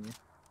angle on you.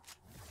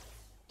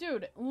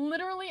 Dude,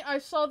 literally I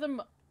saw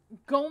them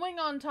going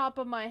on top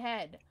of my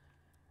head.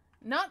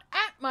 Not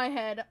at my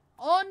head,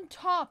 on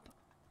top,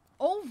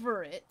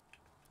 over it.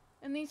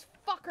 And these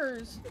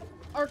fuckers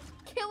are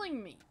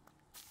killing me.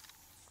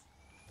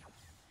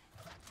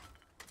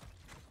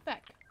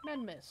 Back. Med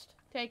mist.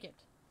 Take it.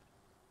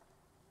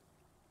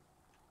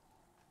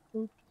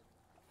 Oop.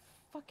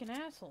 Fucking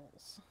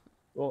assholes.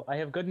 Well, I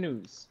have good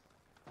news.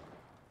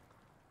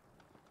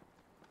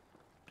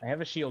 I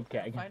have a shield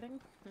keg. Fighting?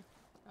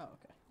 Oh,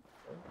 okay.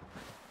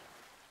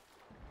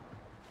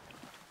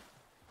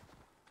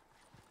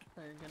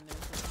 Very good news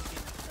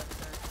that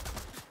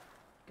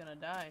they're gonna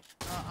die.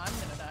 I'm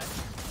gonna die.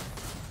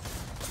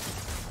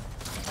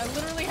 I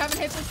literally haven't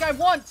hit this guy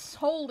once!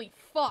 Holy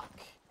fuck!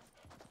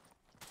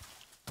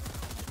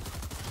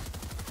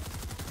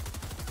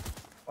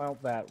 Well,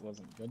 that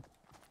wasn't good.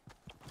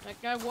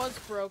 That guy was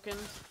broken.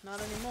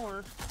 Not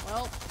anymore.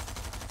 Well.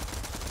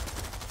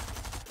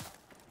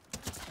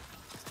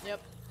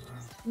 Yep.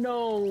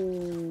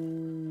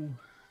 No.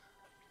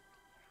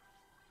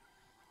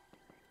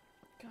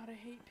 God, I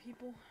hate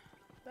people.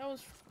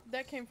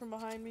 That came from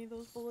behind me,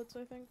 those bullets,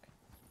 I think.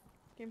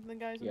 Came from the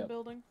guys in the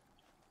building.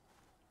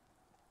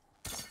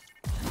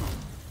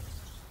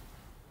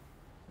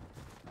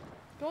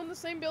 Go in the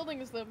same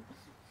building as them.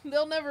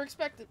 They'll never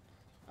expect it.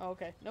 Oh,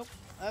 okay. Nope.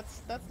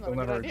 That's not They'll a good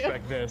never idea.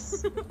 expect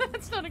this.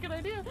 That's not a good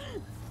idea.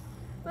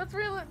 That's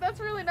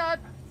really not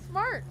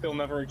smart. They'll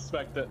never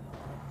expect it.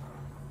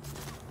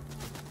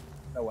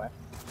 No way.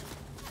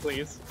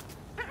 Please.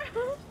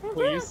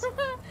 Please.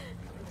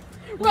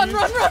 Run, Please. run,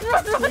 run, run,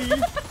 run!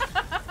 Please.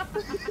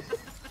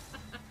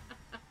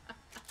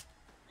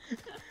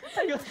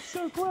 I got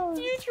so close.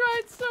 You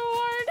tried so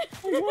hard.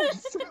 I got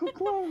so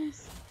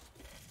close.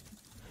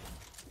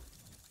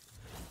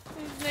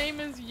 His name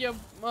is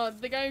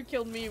the guy who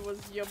killed me was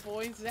your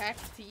boy Zach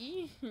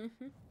T.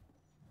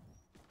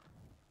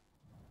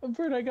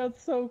 Bert, I got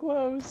so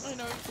close. I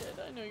know you did.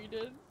 I know you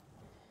did.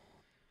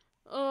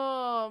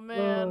 Oh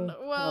man.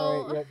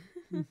 Well. Alright,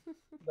 yep.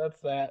 That's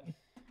that.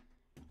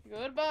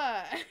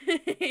 Goodbye.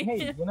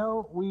 Hey, you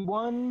know, we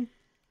won.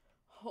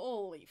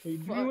 Holy Wait,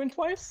 fuck. did we win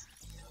twice?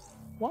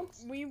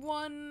 Once? We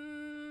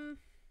won.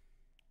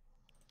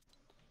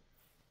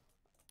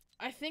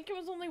 I think it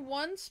was only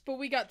once, but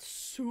we got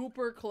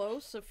super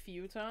close a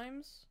few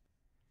times.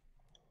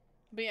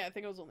 But yeah, I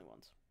think it was only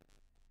once.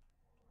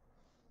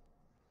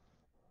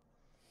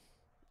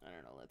 I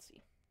don't know, let's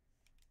see.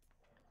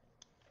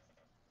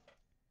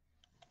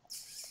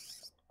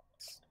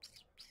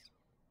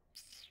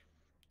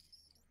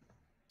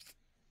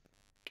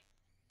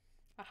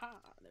 Aha,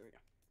 there we go.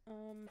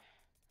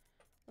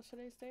 What's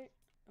today's date?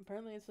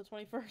 Apparently it's the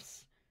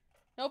 21st.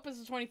 Nope, it's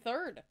the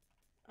 23rd.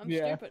 I'm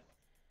stupid.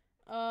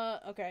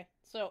 Okay.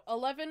 So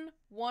 11,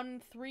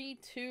 1, 3,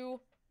 2.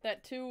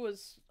 That 2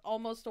 was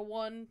almost a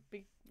 1.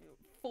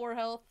 4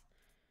 health.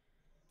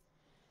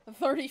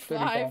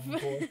 35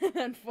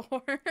 and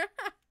 4.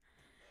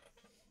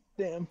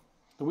 Damn.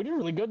 We did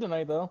really good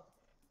tonight, though.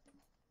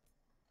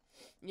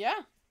 Yeah.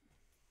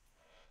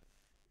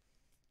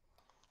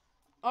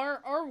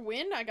 Our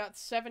win, I got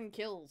 7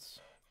 kills.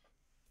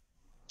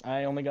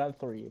 I only got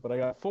 3, but I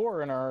got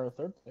 4 in our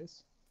third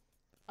place.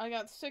 I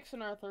got 6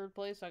 in our third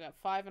place. I got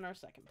 5 in our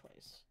second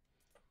place.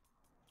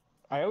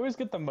 I always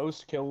get the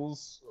most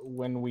kills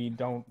when we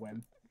don't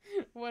win.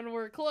 When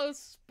we're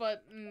close,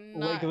 but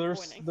not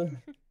winning.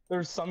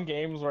 There's some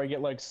games where I get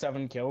like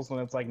 7 kills,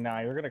 and it's like, nah,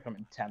 you're gonna come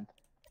in 10th.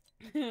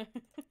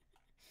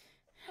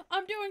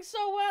 I'm doing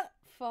so well.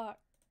 Fuck.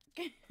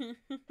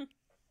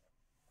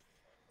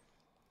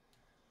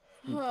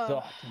 You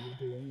thought you were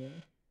doing it.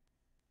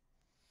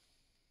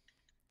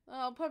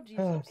 Oh, PUBG's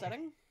Okay.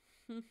 upsetting.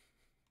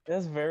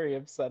 That's very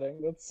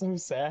upsetting. That's so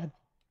sad.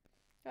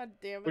 God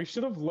damn it. We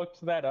should have looked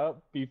that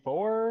up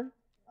before.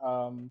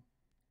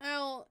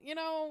 Well, you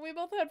know, we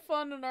both had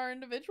fun in our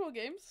individual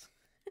games.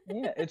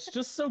 Yeah, it's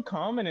just so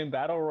common in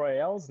battle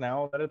royales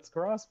now that it's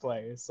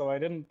crossplay, so I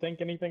didn't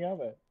think anything of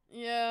it.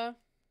 Yeah.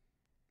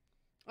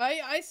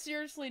 I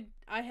seriously,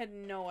 I had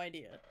no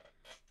idea.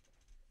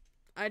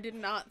 I did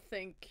not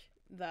think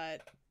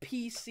that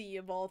PC,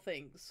 of all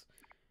things,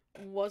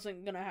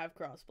 wasn't gonna have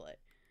crossplay.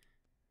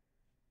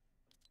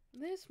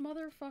 This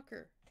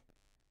motherfucker.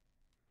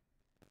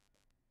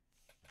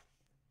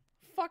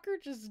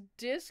 Fucker just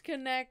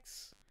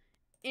disconnects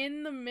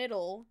in the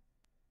middle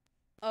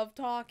of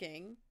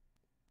talking.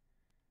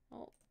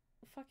 Oh,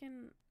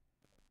 fucking...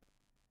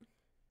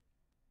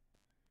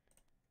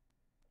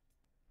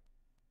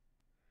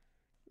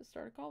 Let's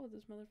start a call with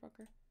this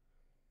motherfucker.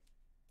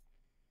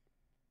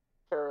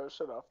 Tara,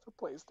 shut off the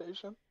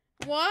PlayStation.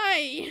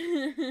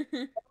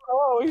 Why?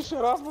 Oh, he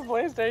shut off the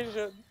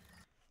PlayStation.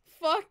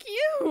 Fuck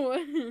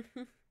you!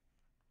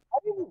 I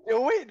didn't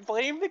do it.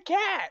 Blame the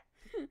cat.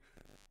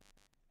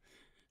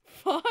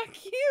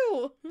 Fuck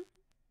you!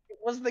 It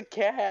was the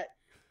cat.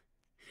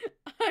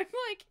 I'm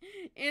like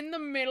in the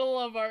middle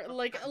of our,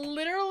 like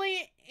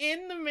literally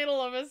in the middle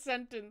of a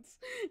sentence.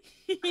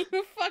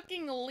 You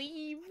fucking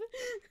leave.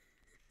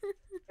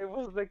 It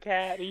was the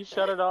cat. He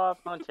shut it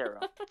off on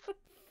Tara.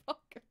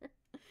 Fucker.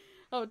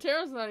 Oh,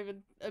 Tara's not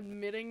even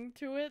admitting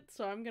to it,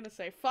 so I'm gonna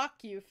say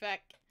fuck you,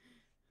 feck.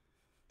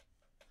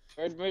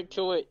 Admit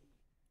to it.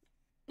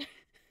 Are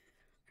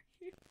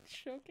you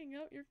choking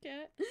out your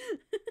cat?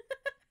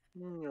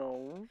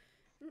 No.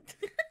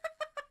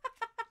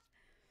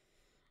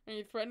 Are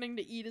you threatening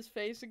to eat his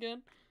face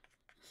again?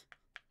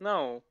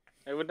 No.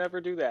 I would never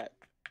do that.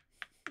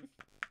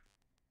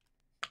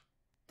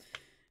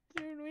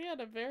 Dude, we had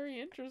a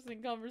very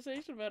interesting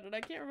conversation about it.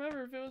 I can't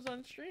remember if it was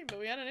on stream, but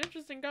we had an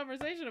interesting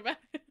conversation about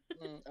it.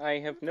 I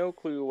have no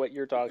clue what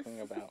you're talking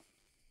about.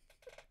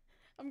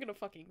 I'm gonna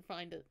fucking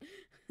find it.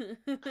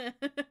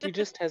 He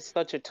just has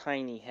such a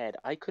tiny head.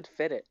 I could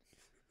fit it.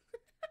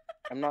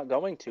 I'm not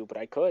going to, but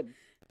I could.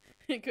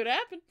 It could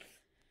happen.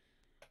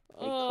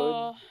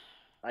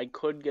 I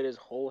could get his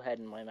whole head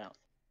in my mouth.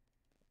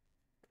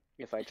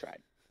 If I tried.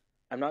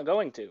 I'm not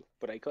going to,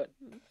 but I could.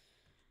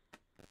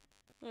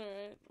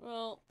 Alright,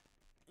 well,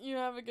 you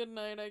have a good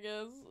night, I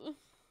guess.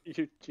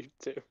 You too.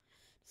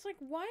 It's like,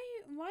 why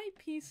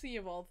PC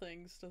of all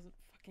things doesn't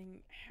fucking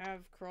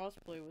have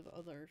crossplay with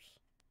others?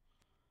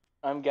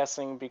 I'm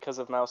guessing because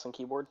of mouse and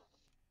keyboard.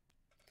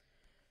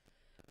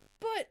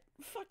 But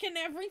fucking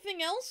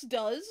everything else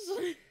does.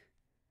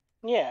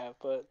 Yeah,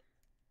 but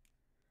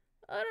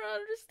I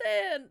don't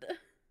understand.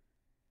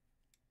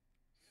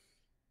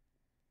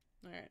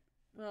 Alright,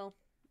 well.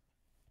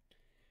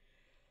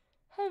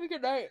 Have a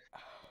good night.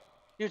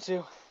 you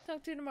too.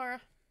 Talk to you tomorrow.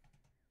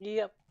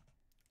 Yep.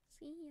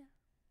 See ya.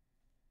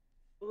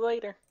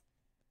 Later.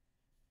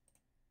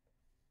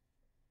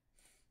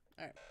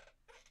 Alright.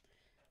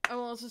 I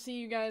will also see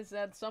you guys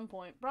at some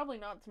point. Probably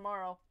not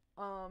tomorrow.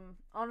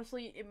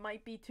 Honestly, it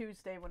might be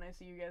Tuesday when I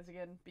see you guys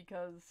again,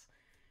 because,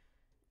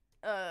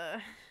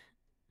 I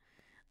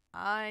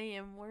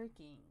am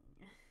working.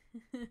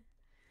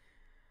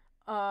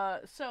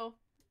 So,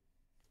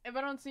 if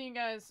I don't see you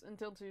guys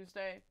until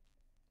Tuesday,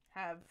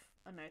 have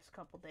a nice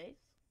couple days,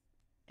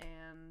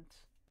 and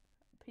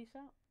peace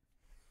out.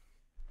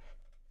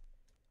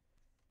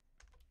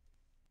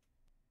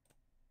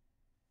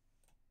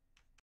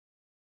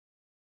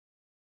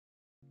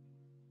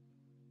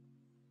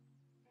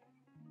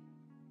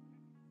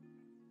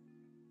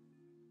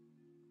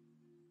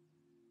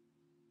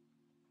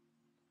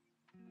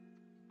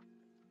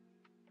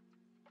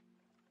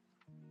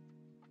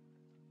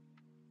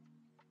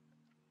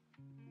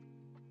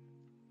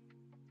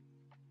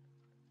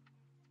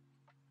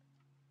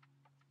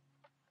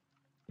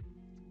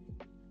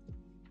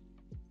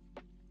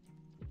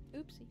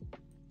 Oopsie.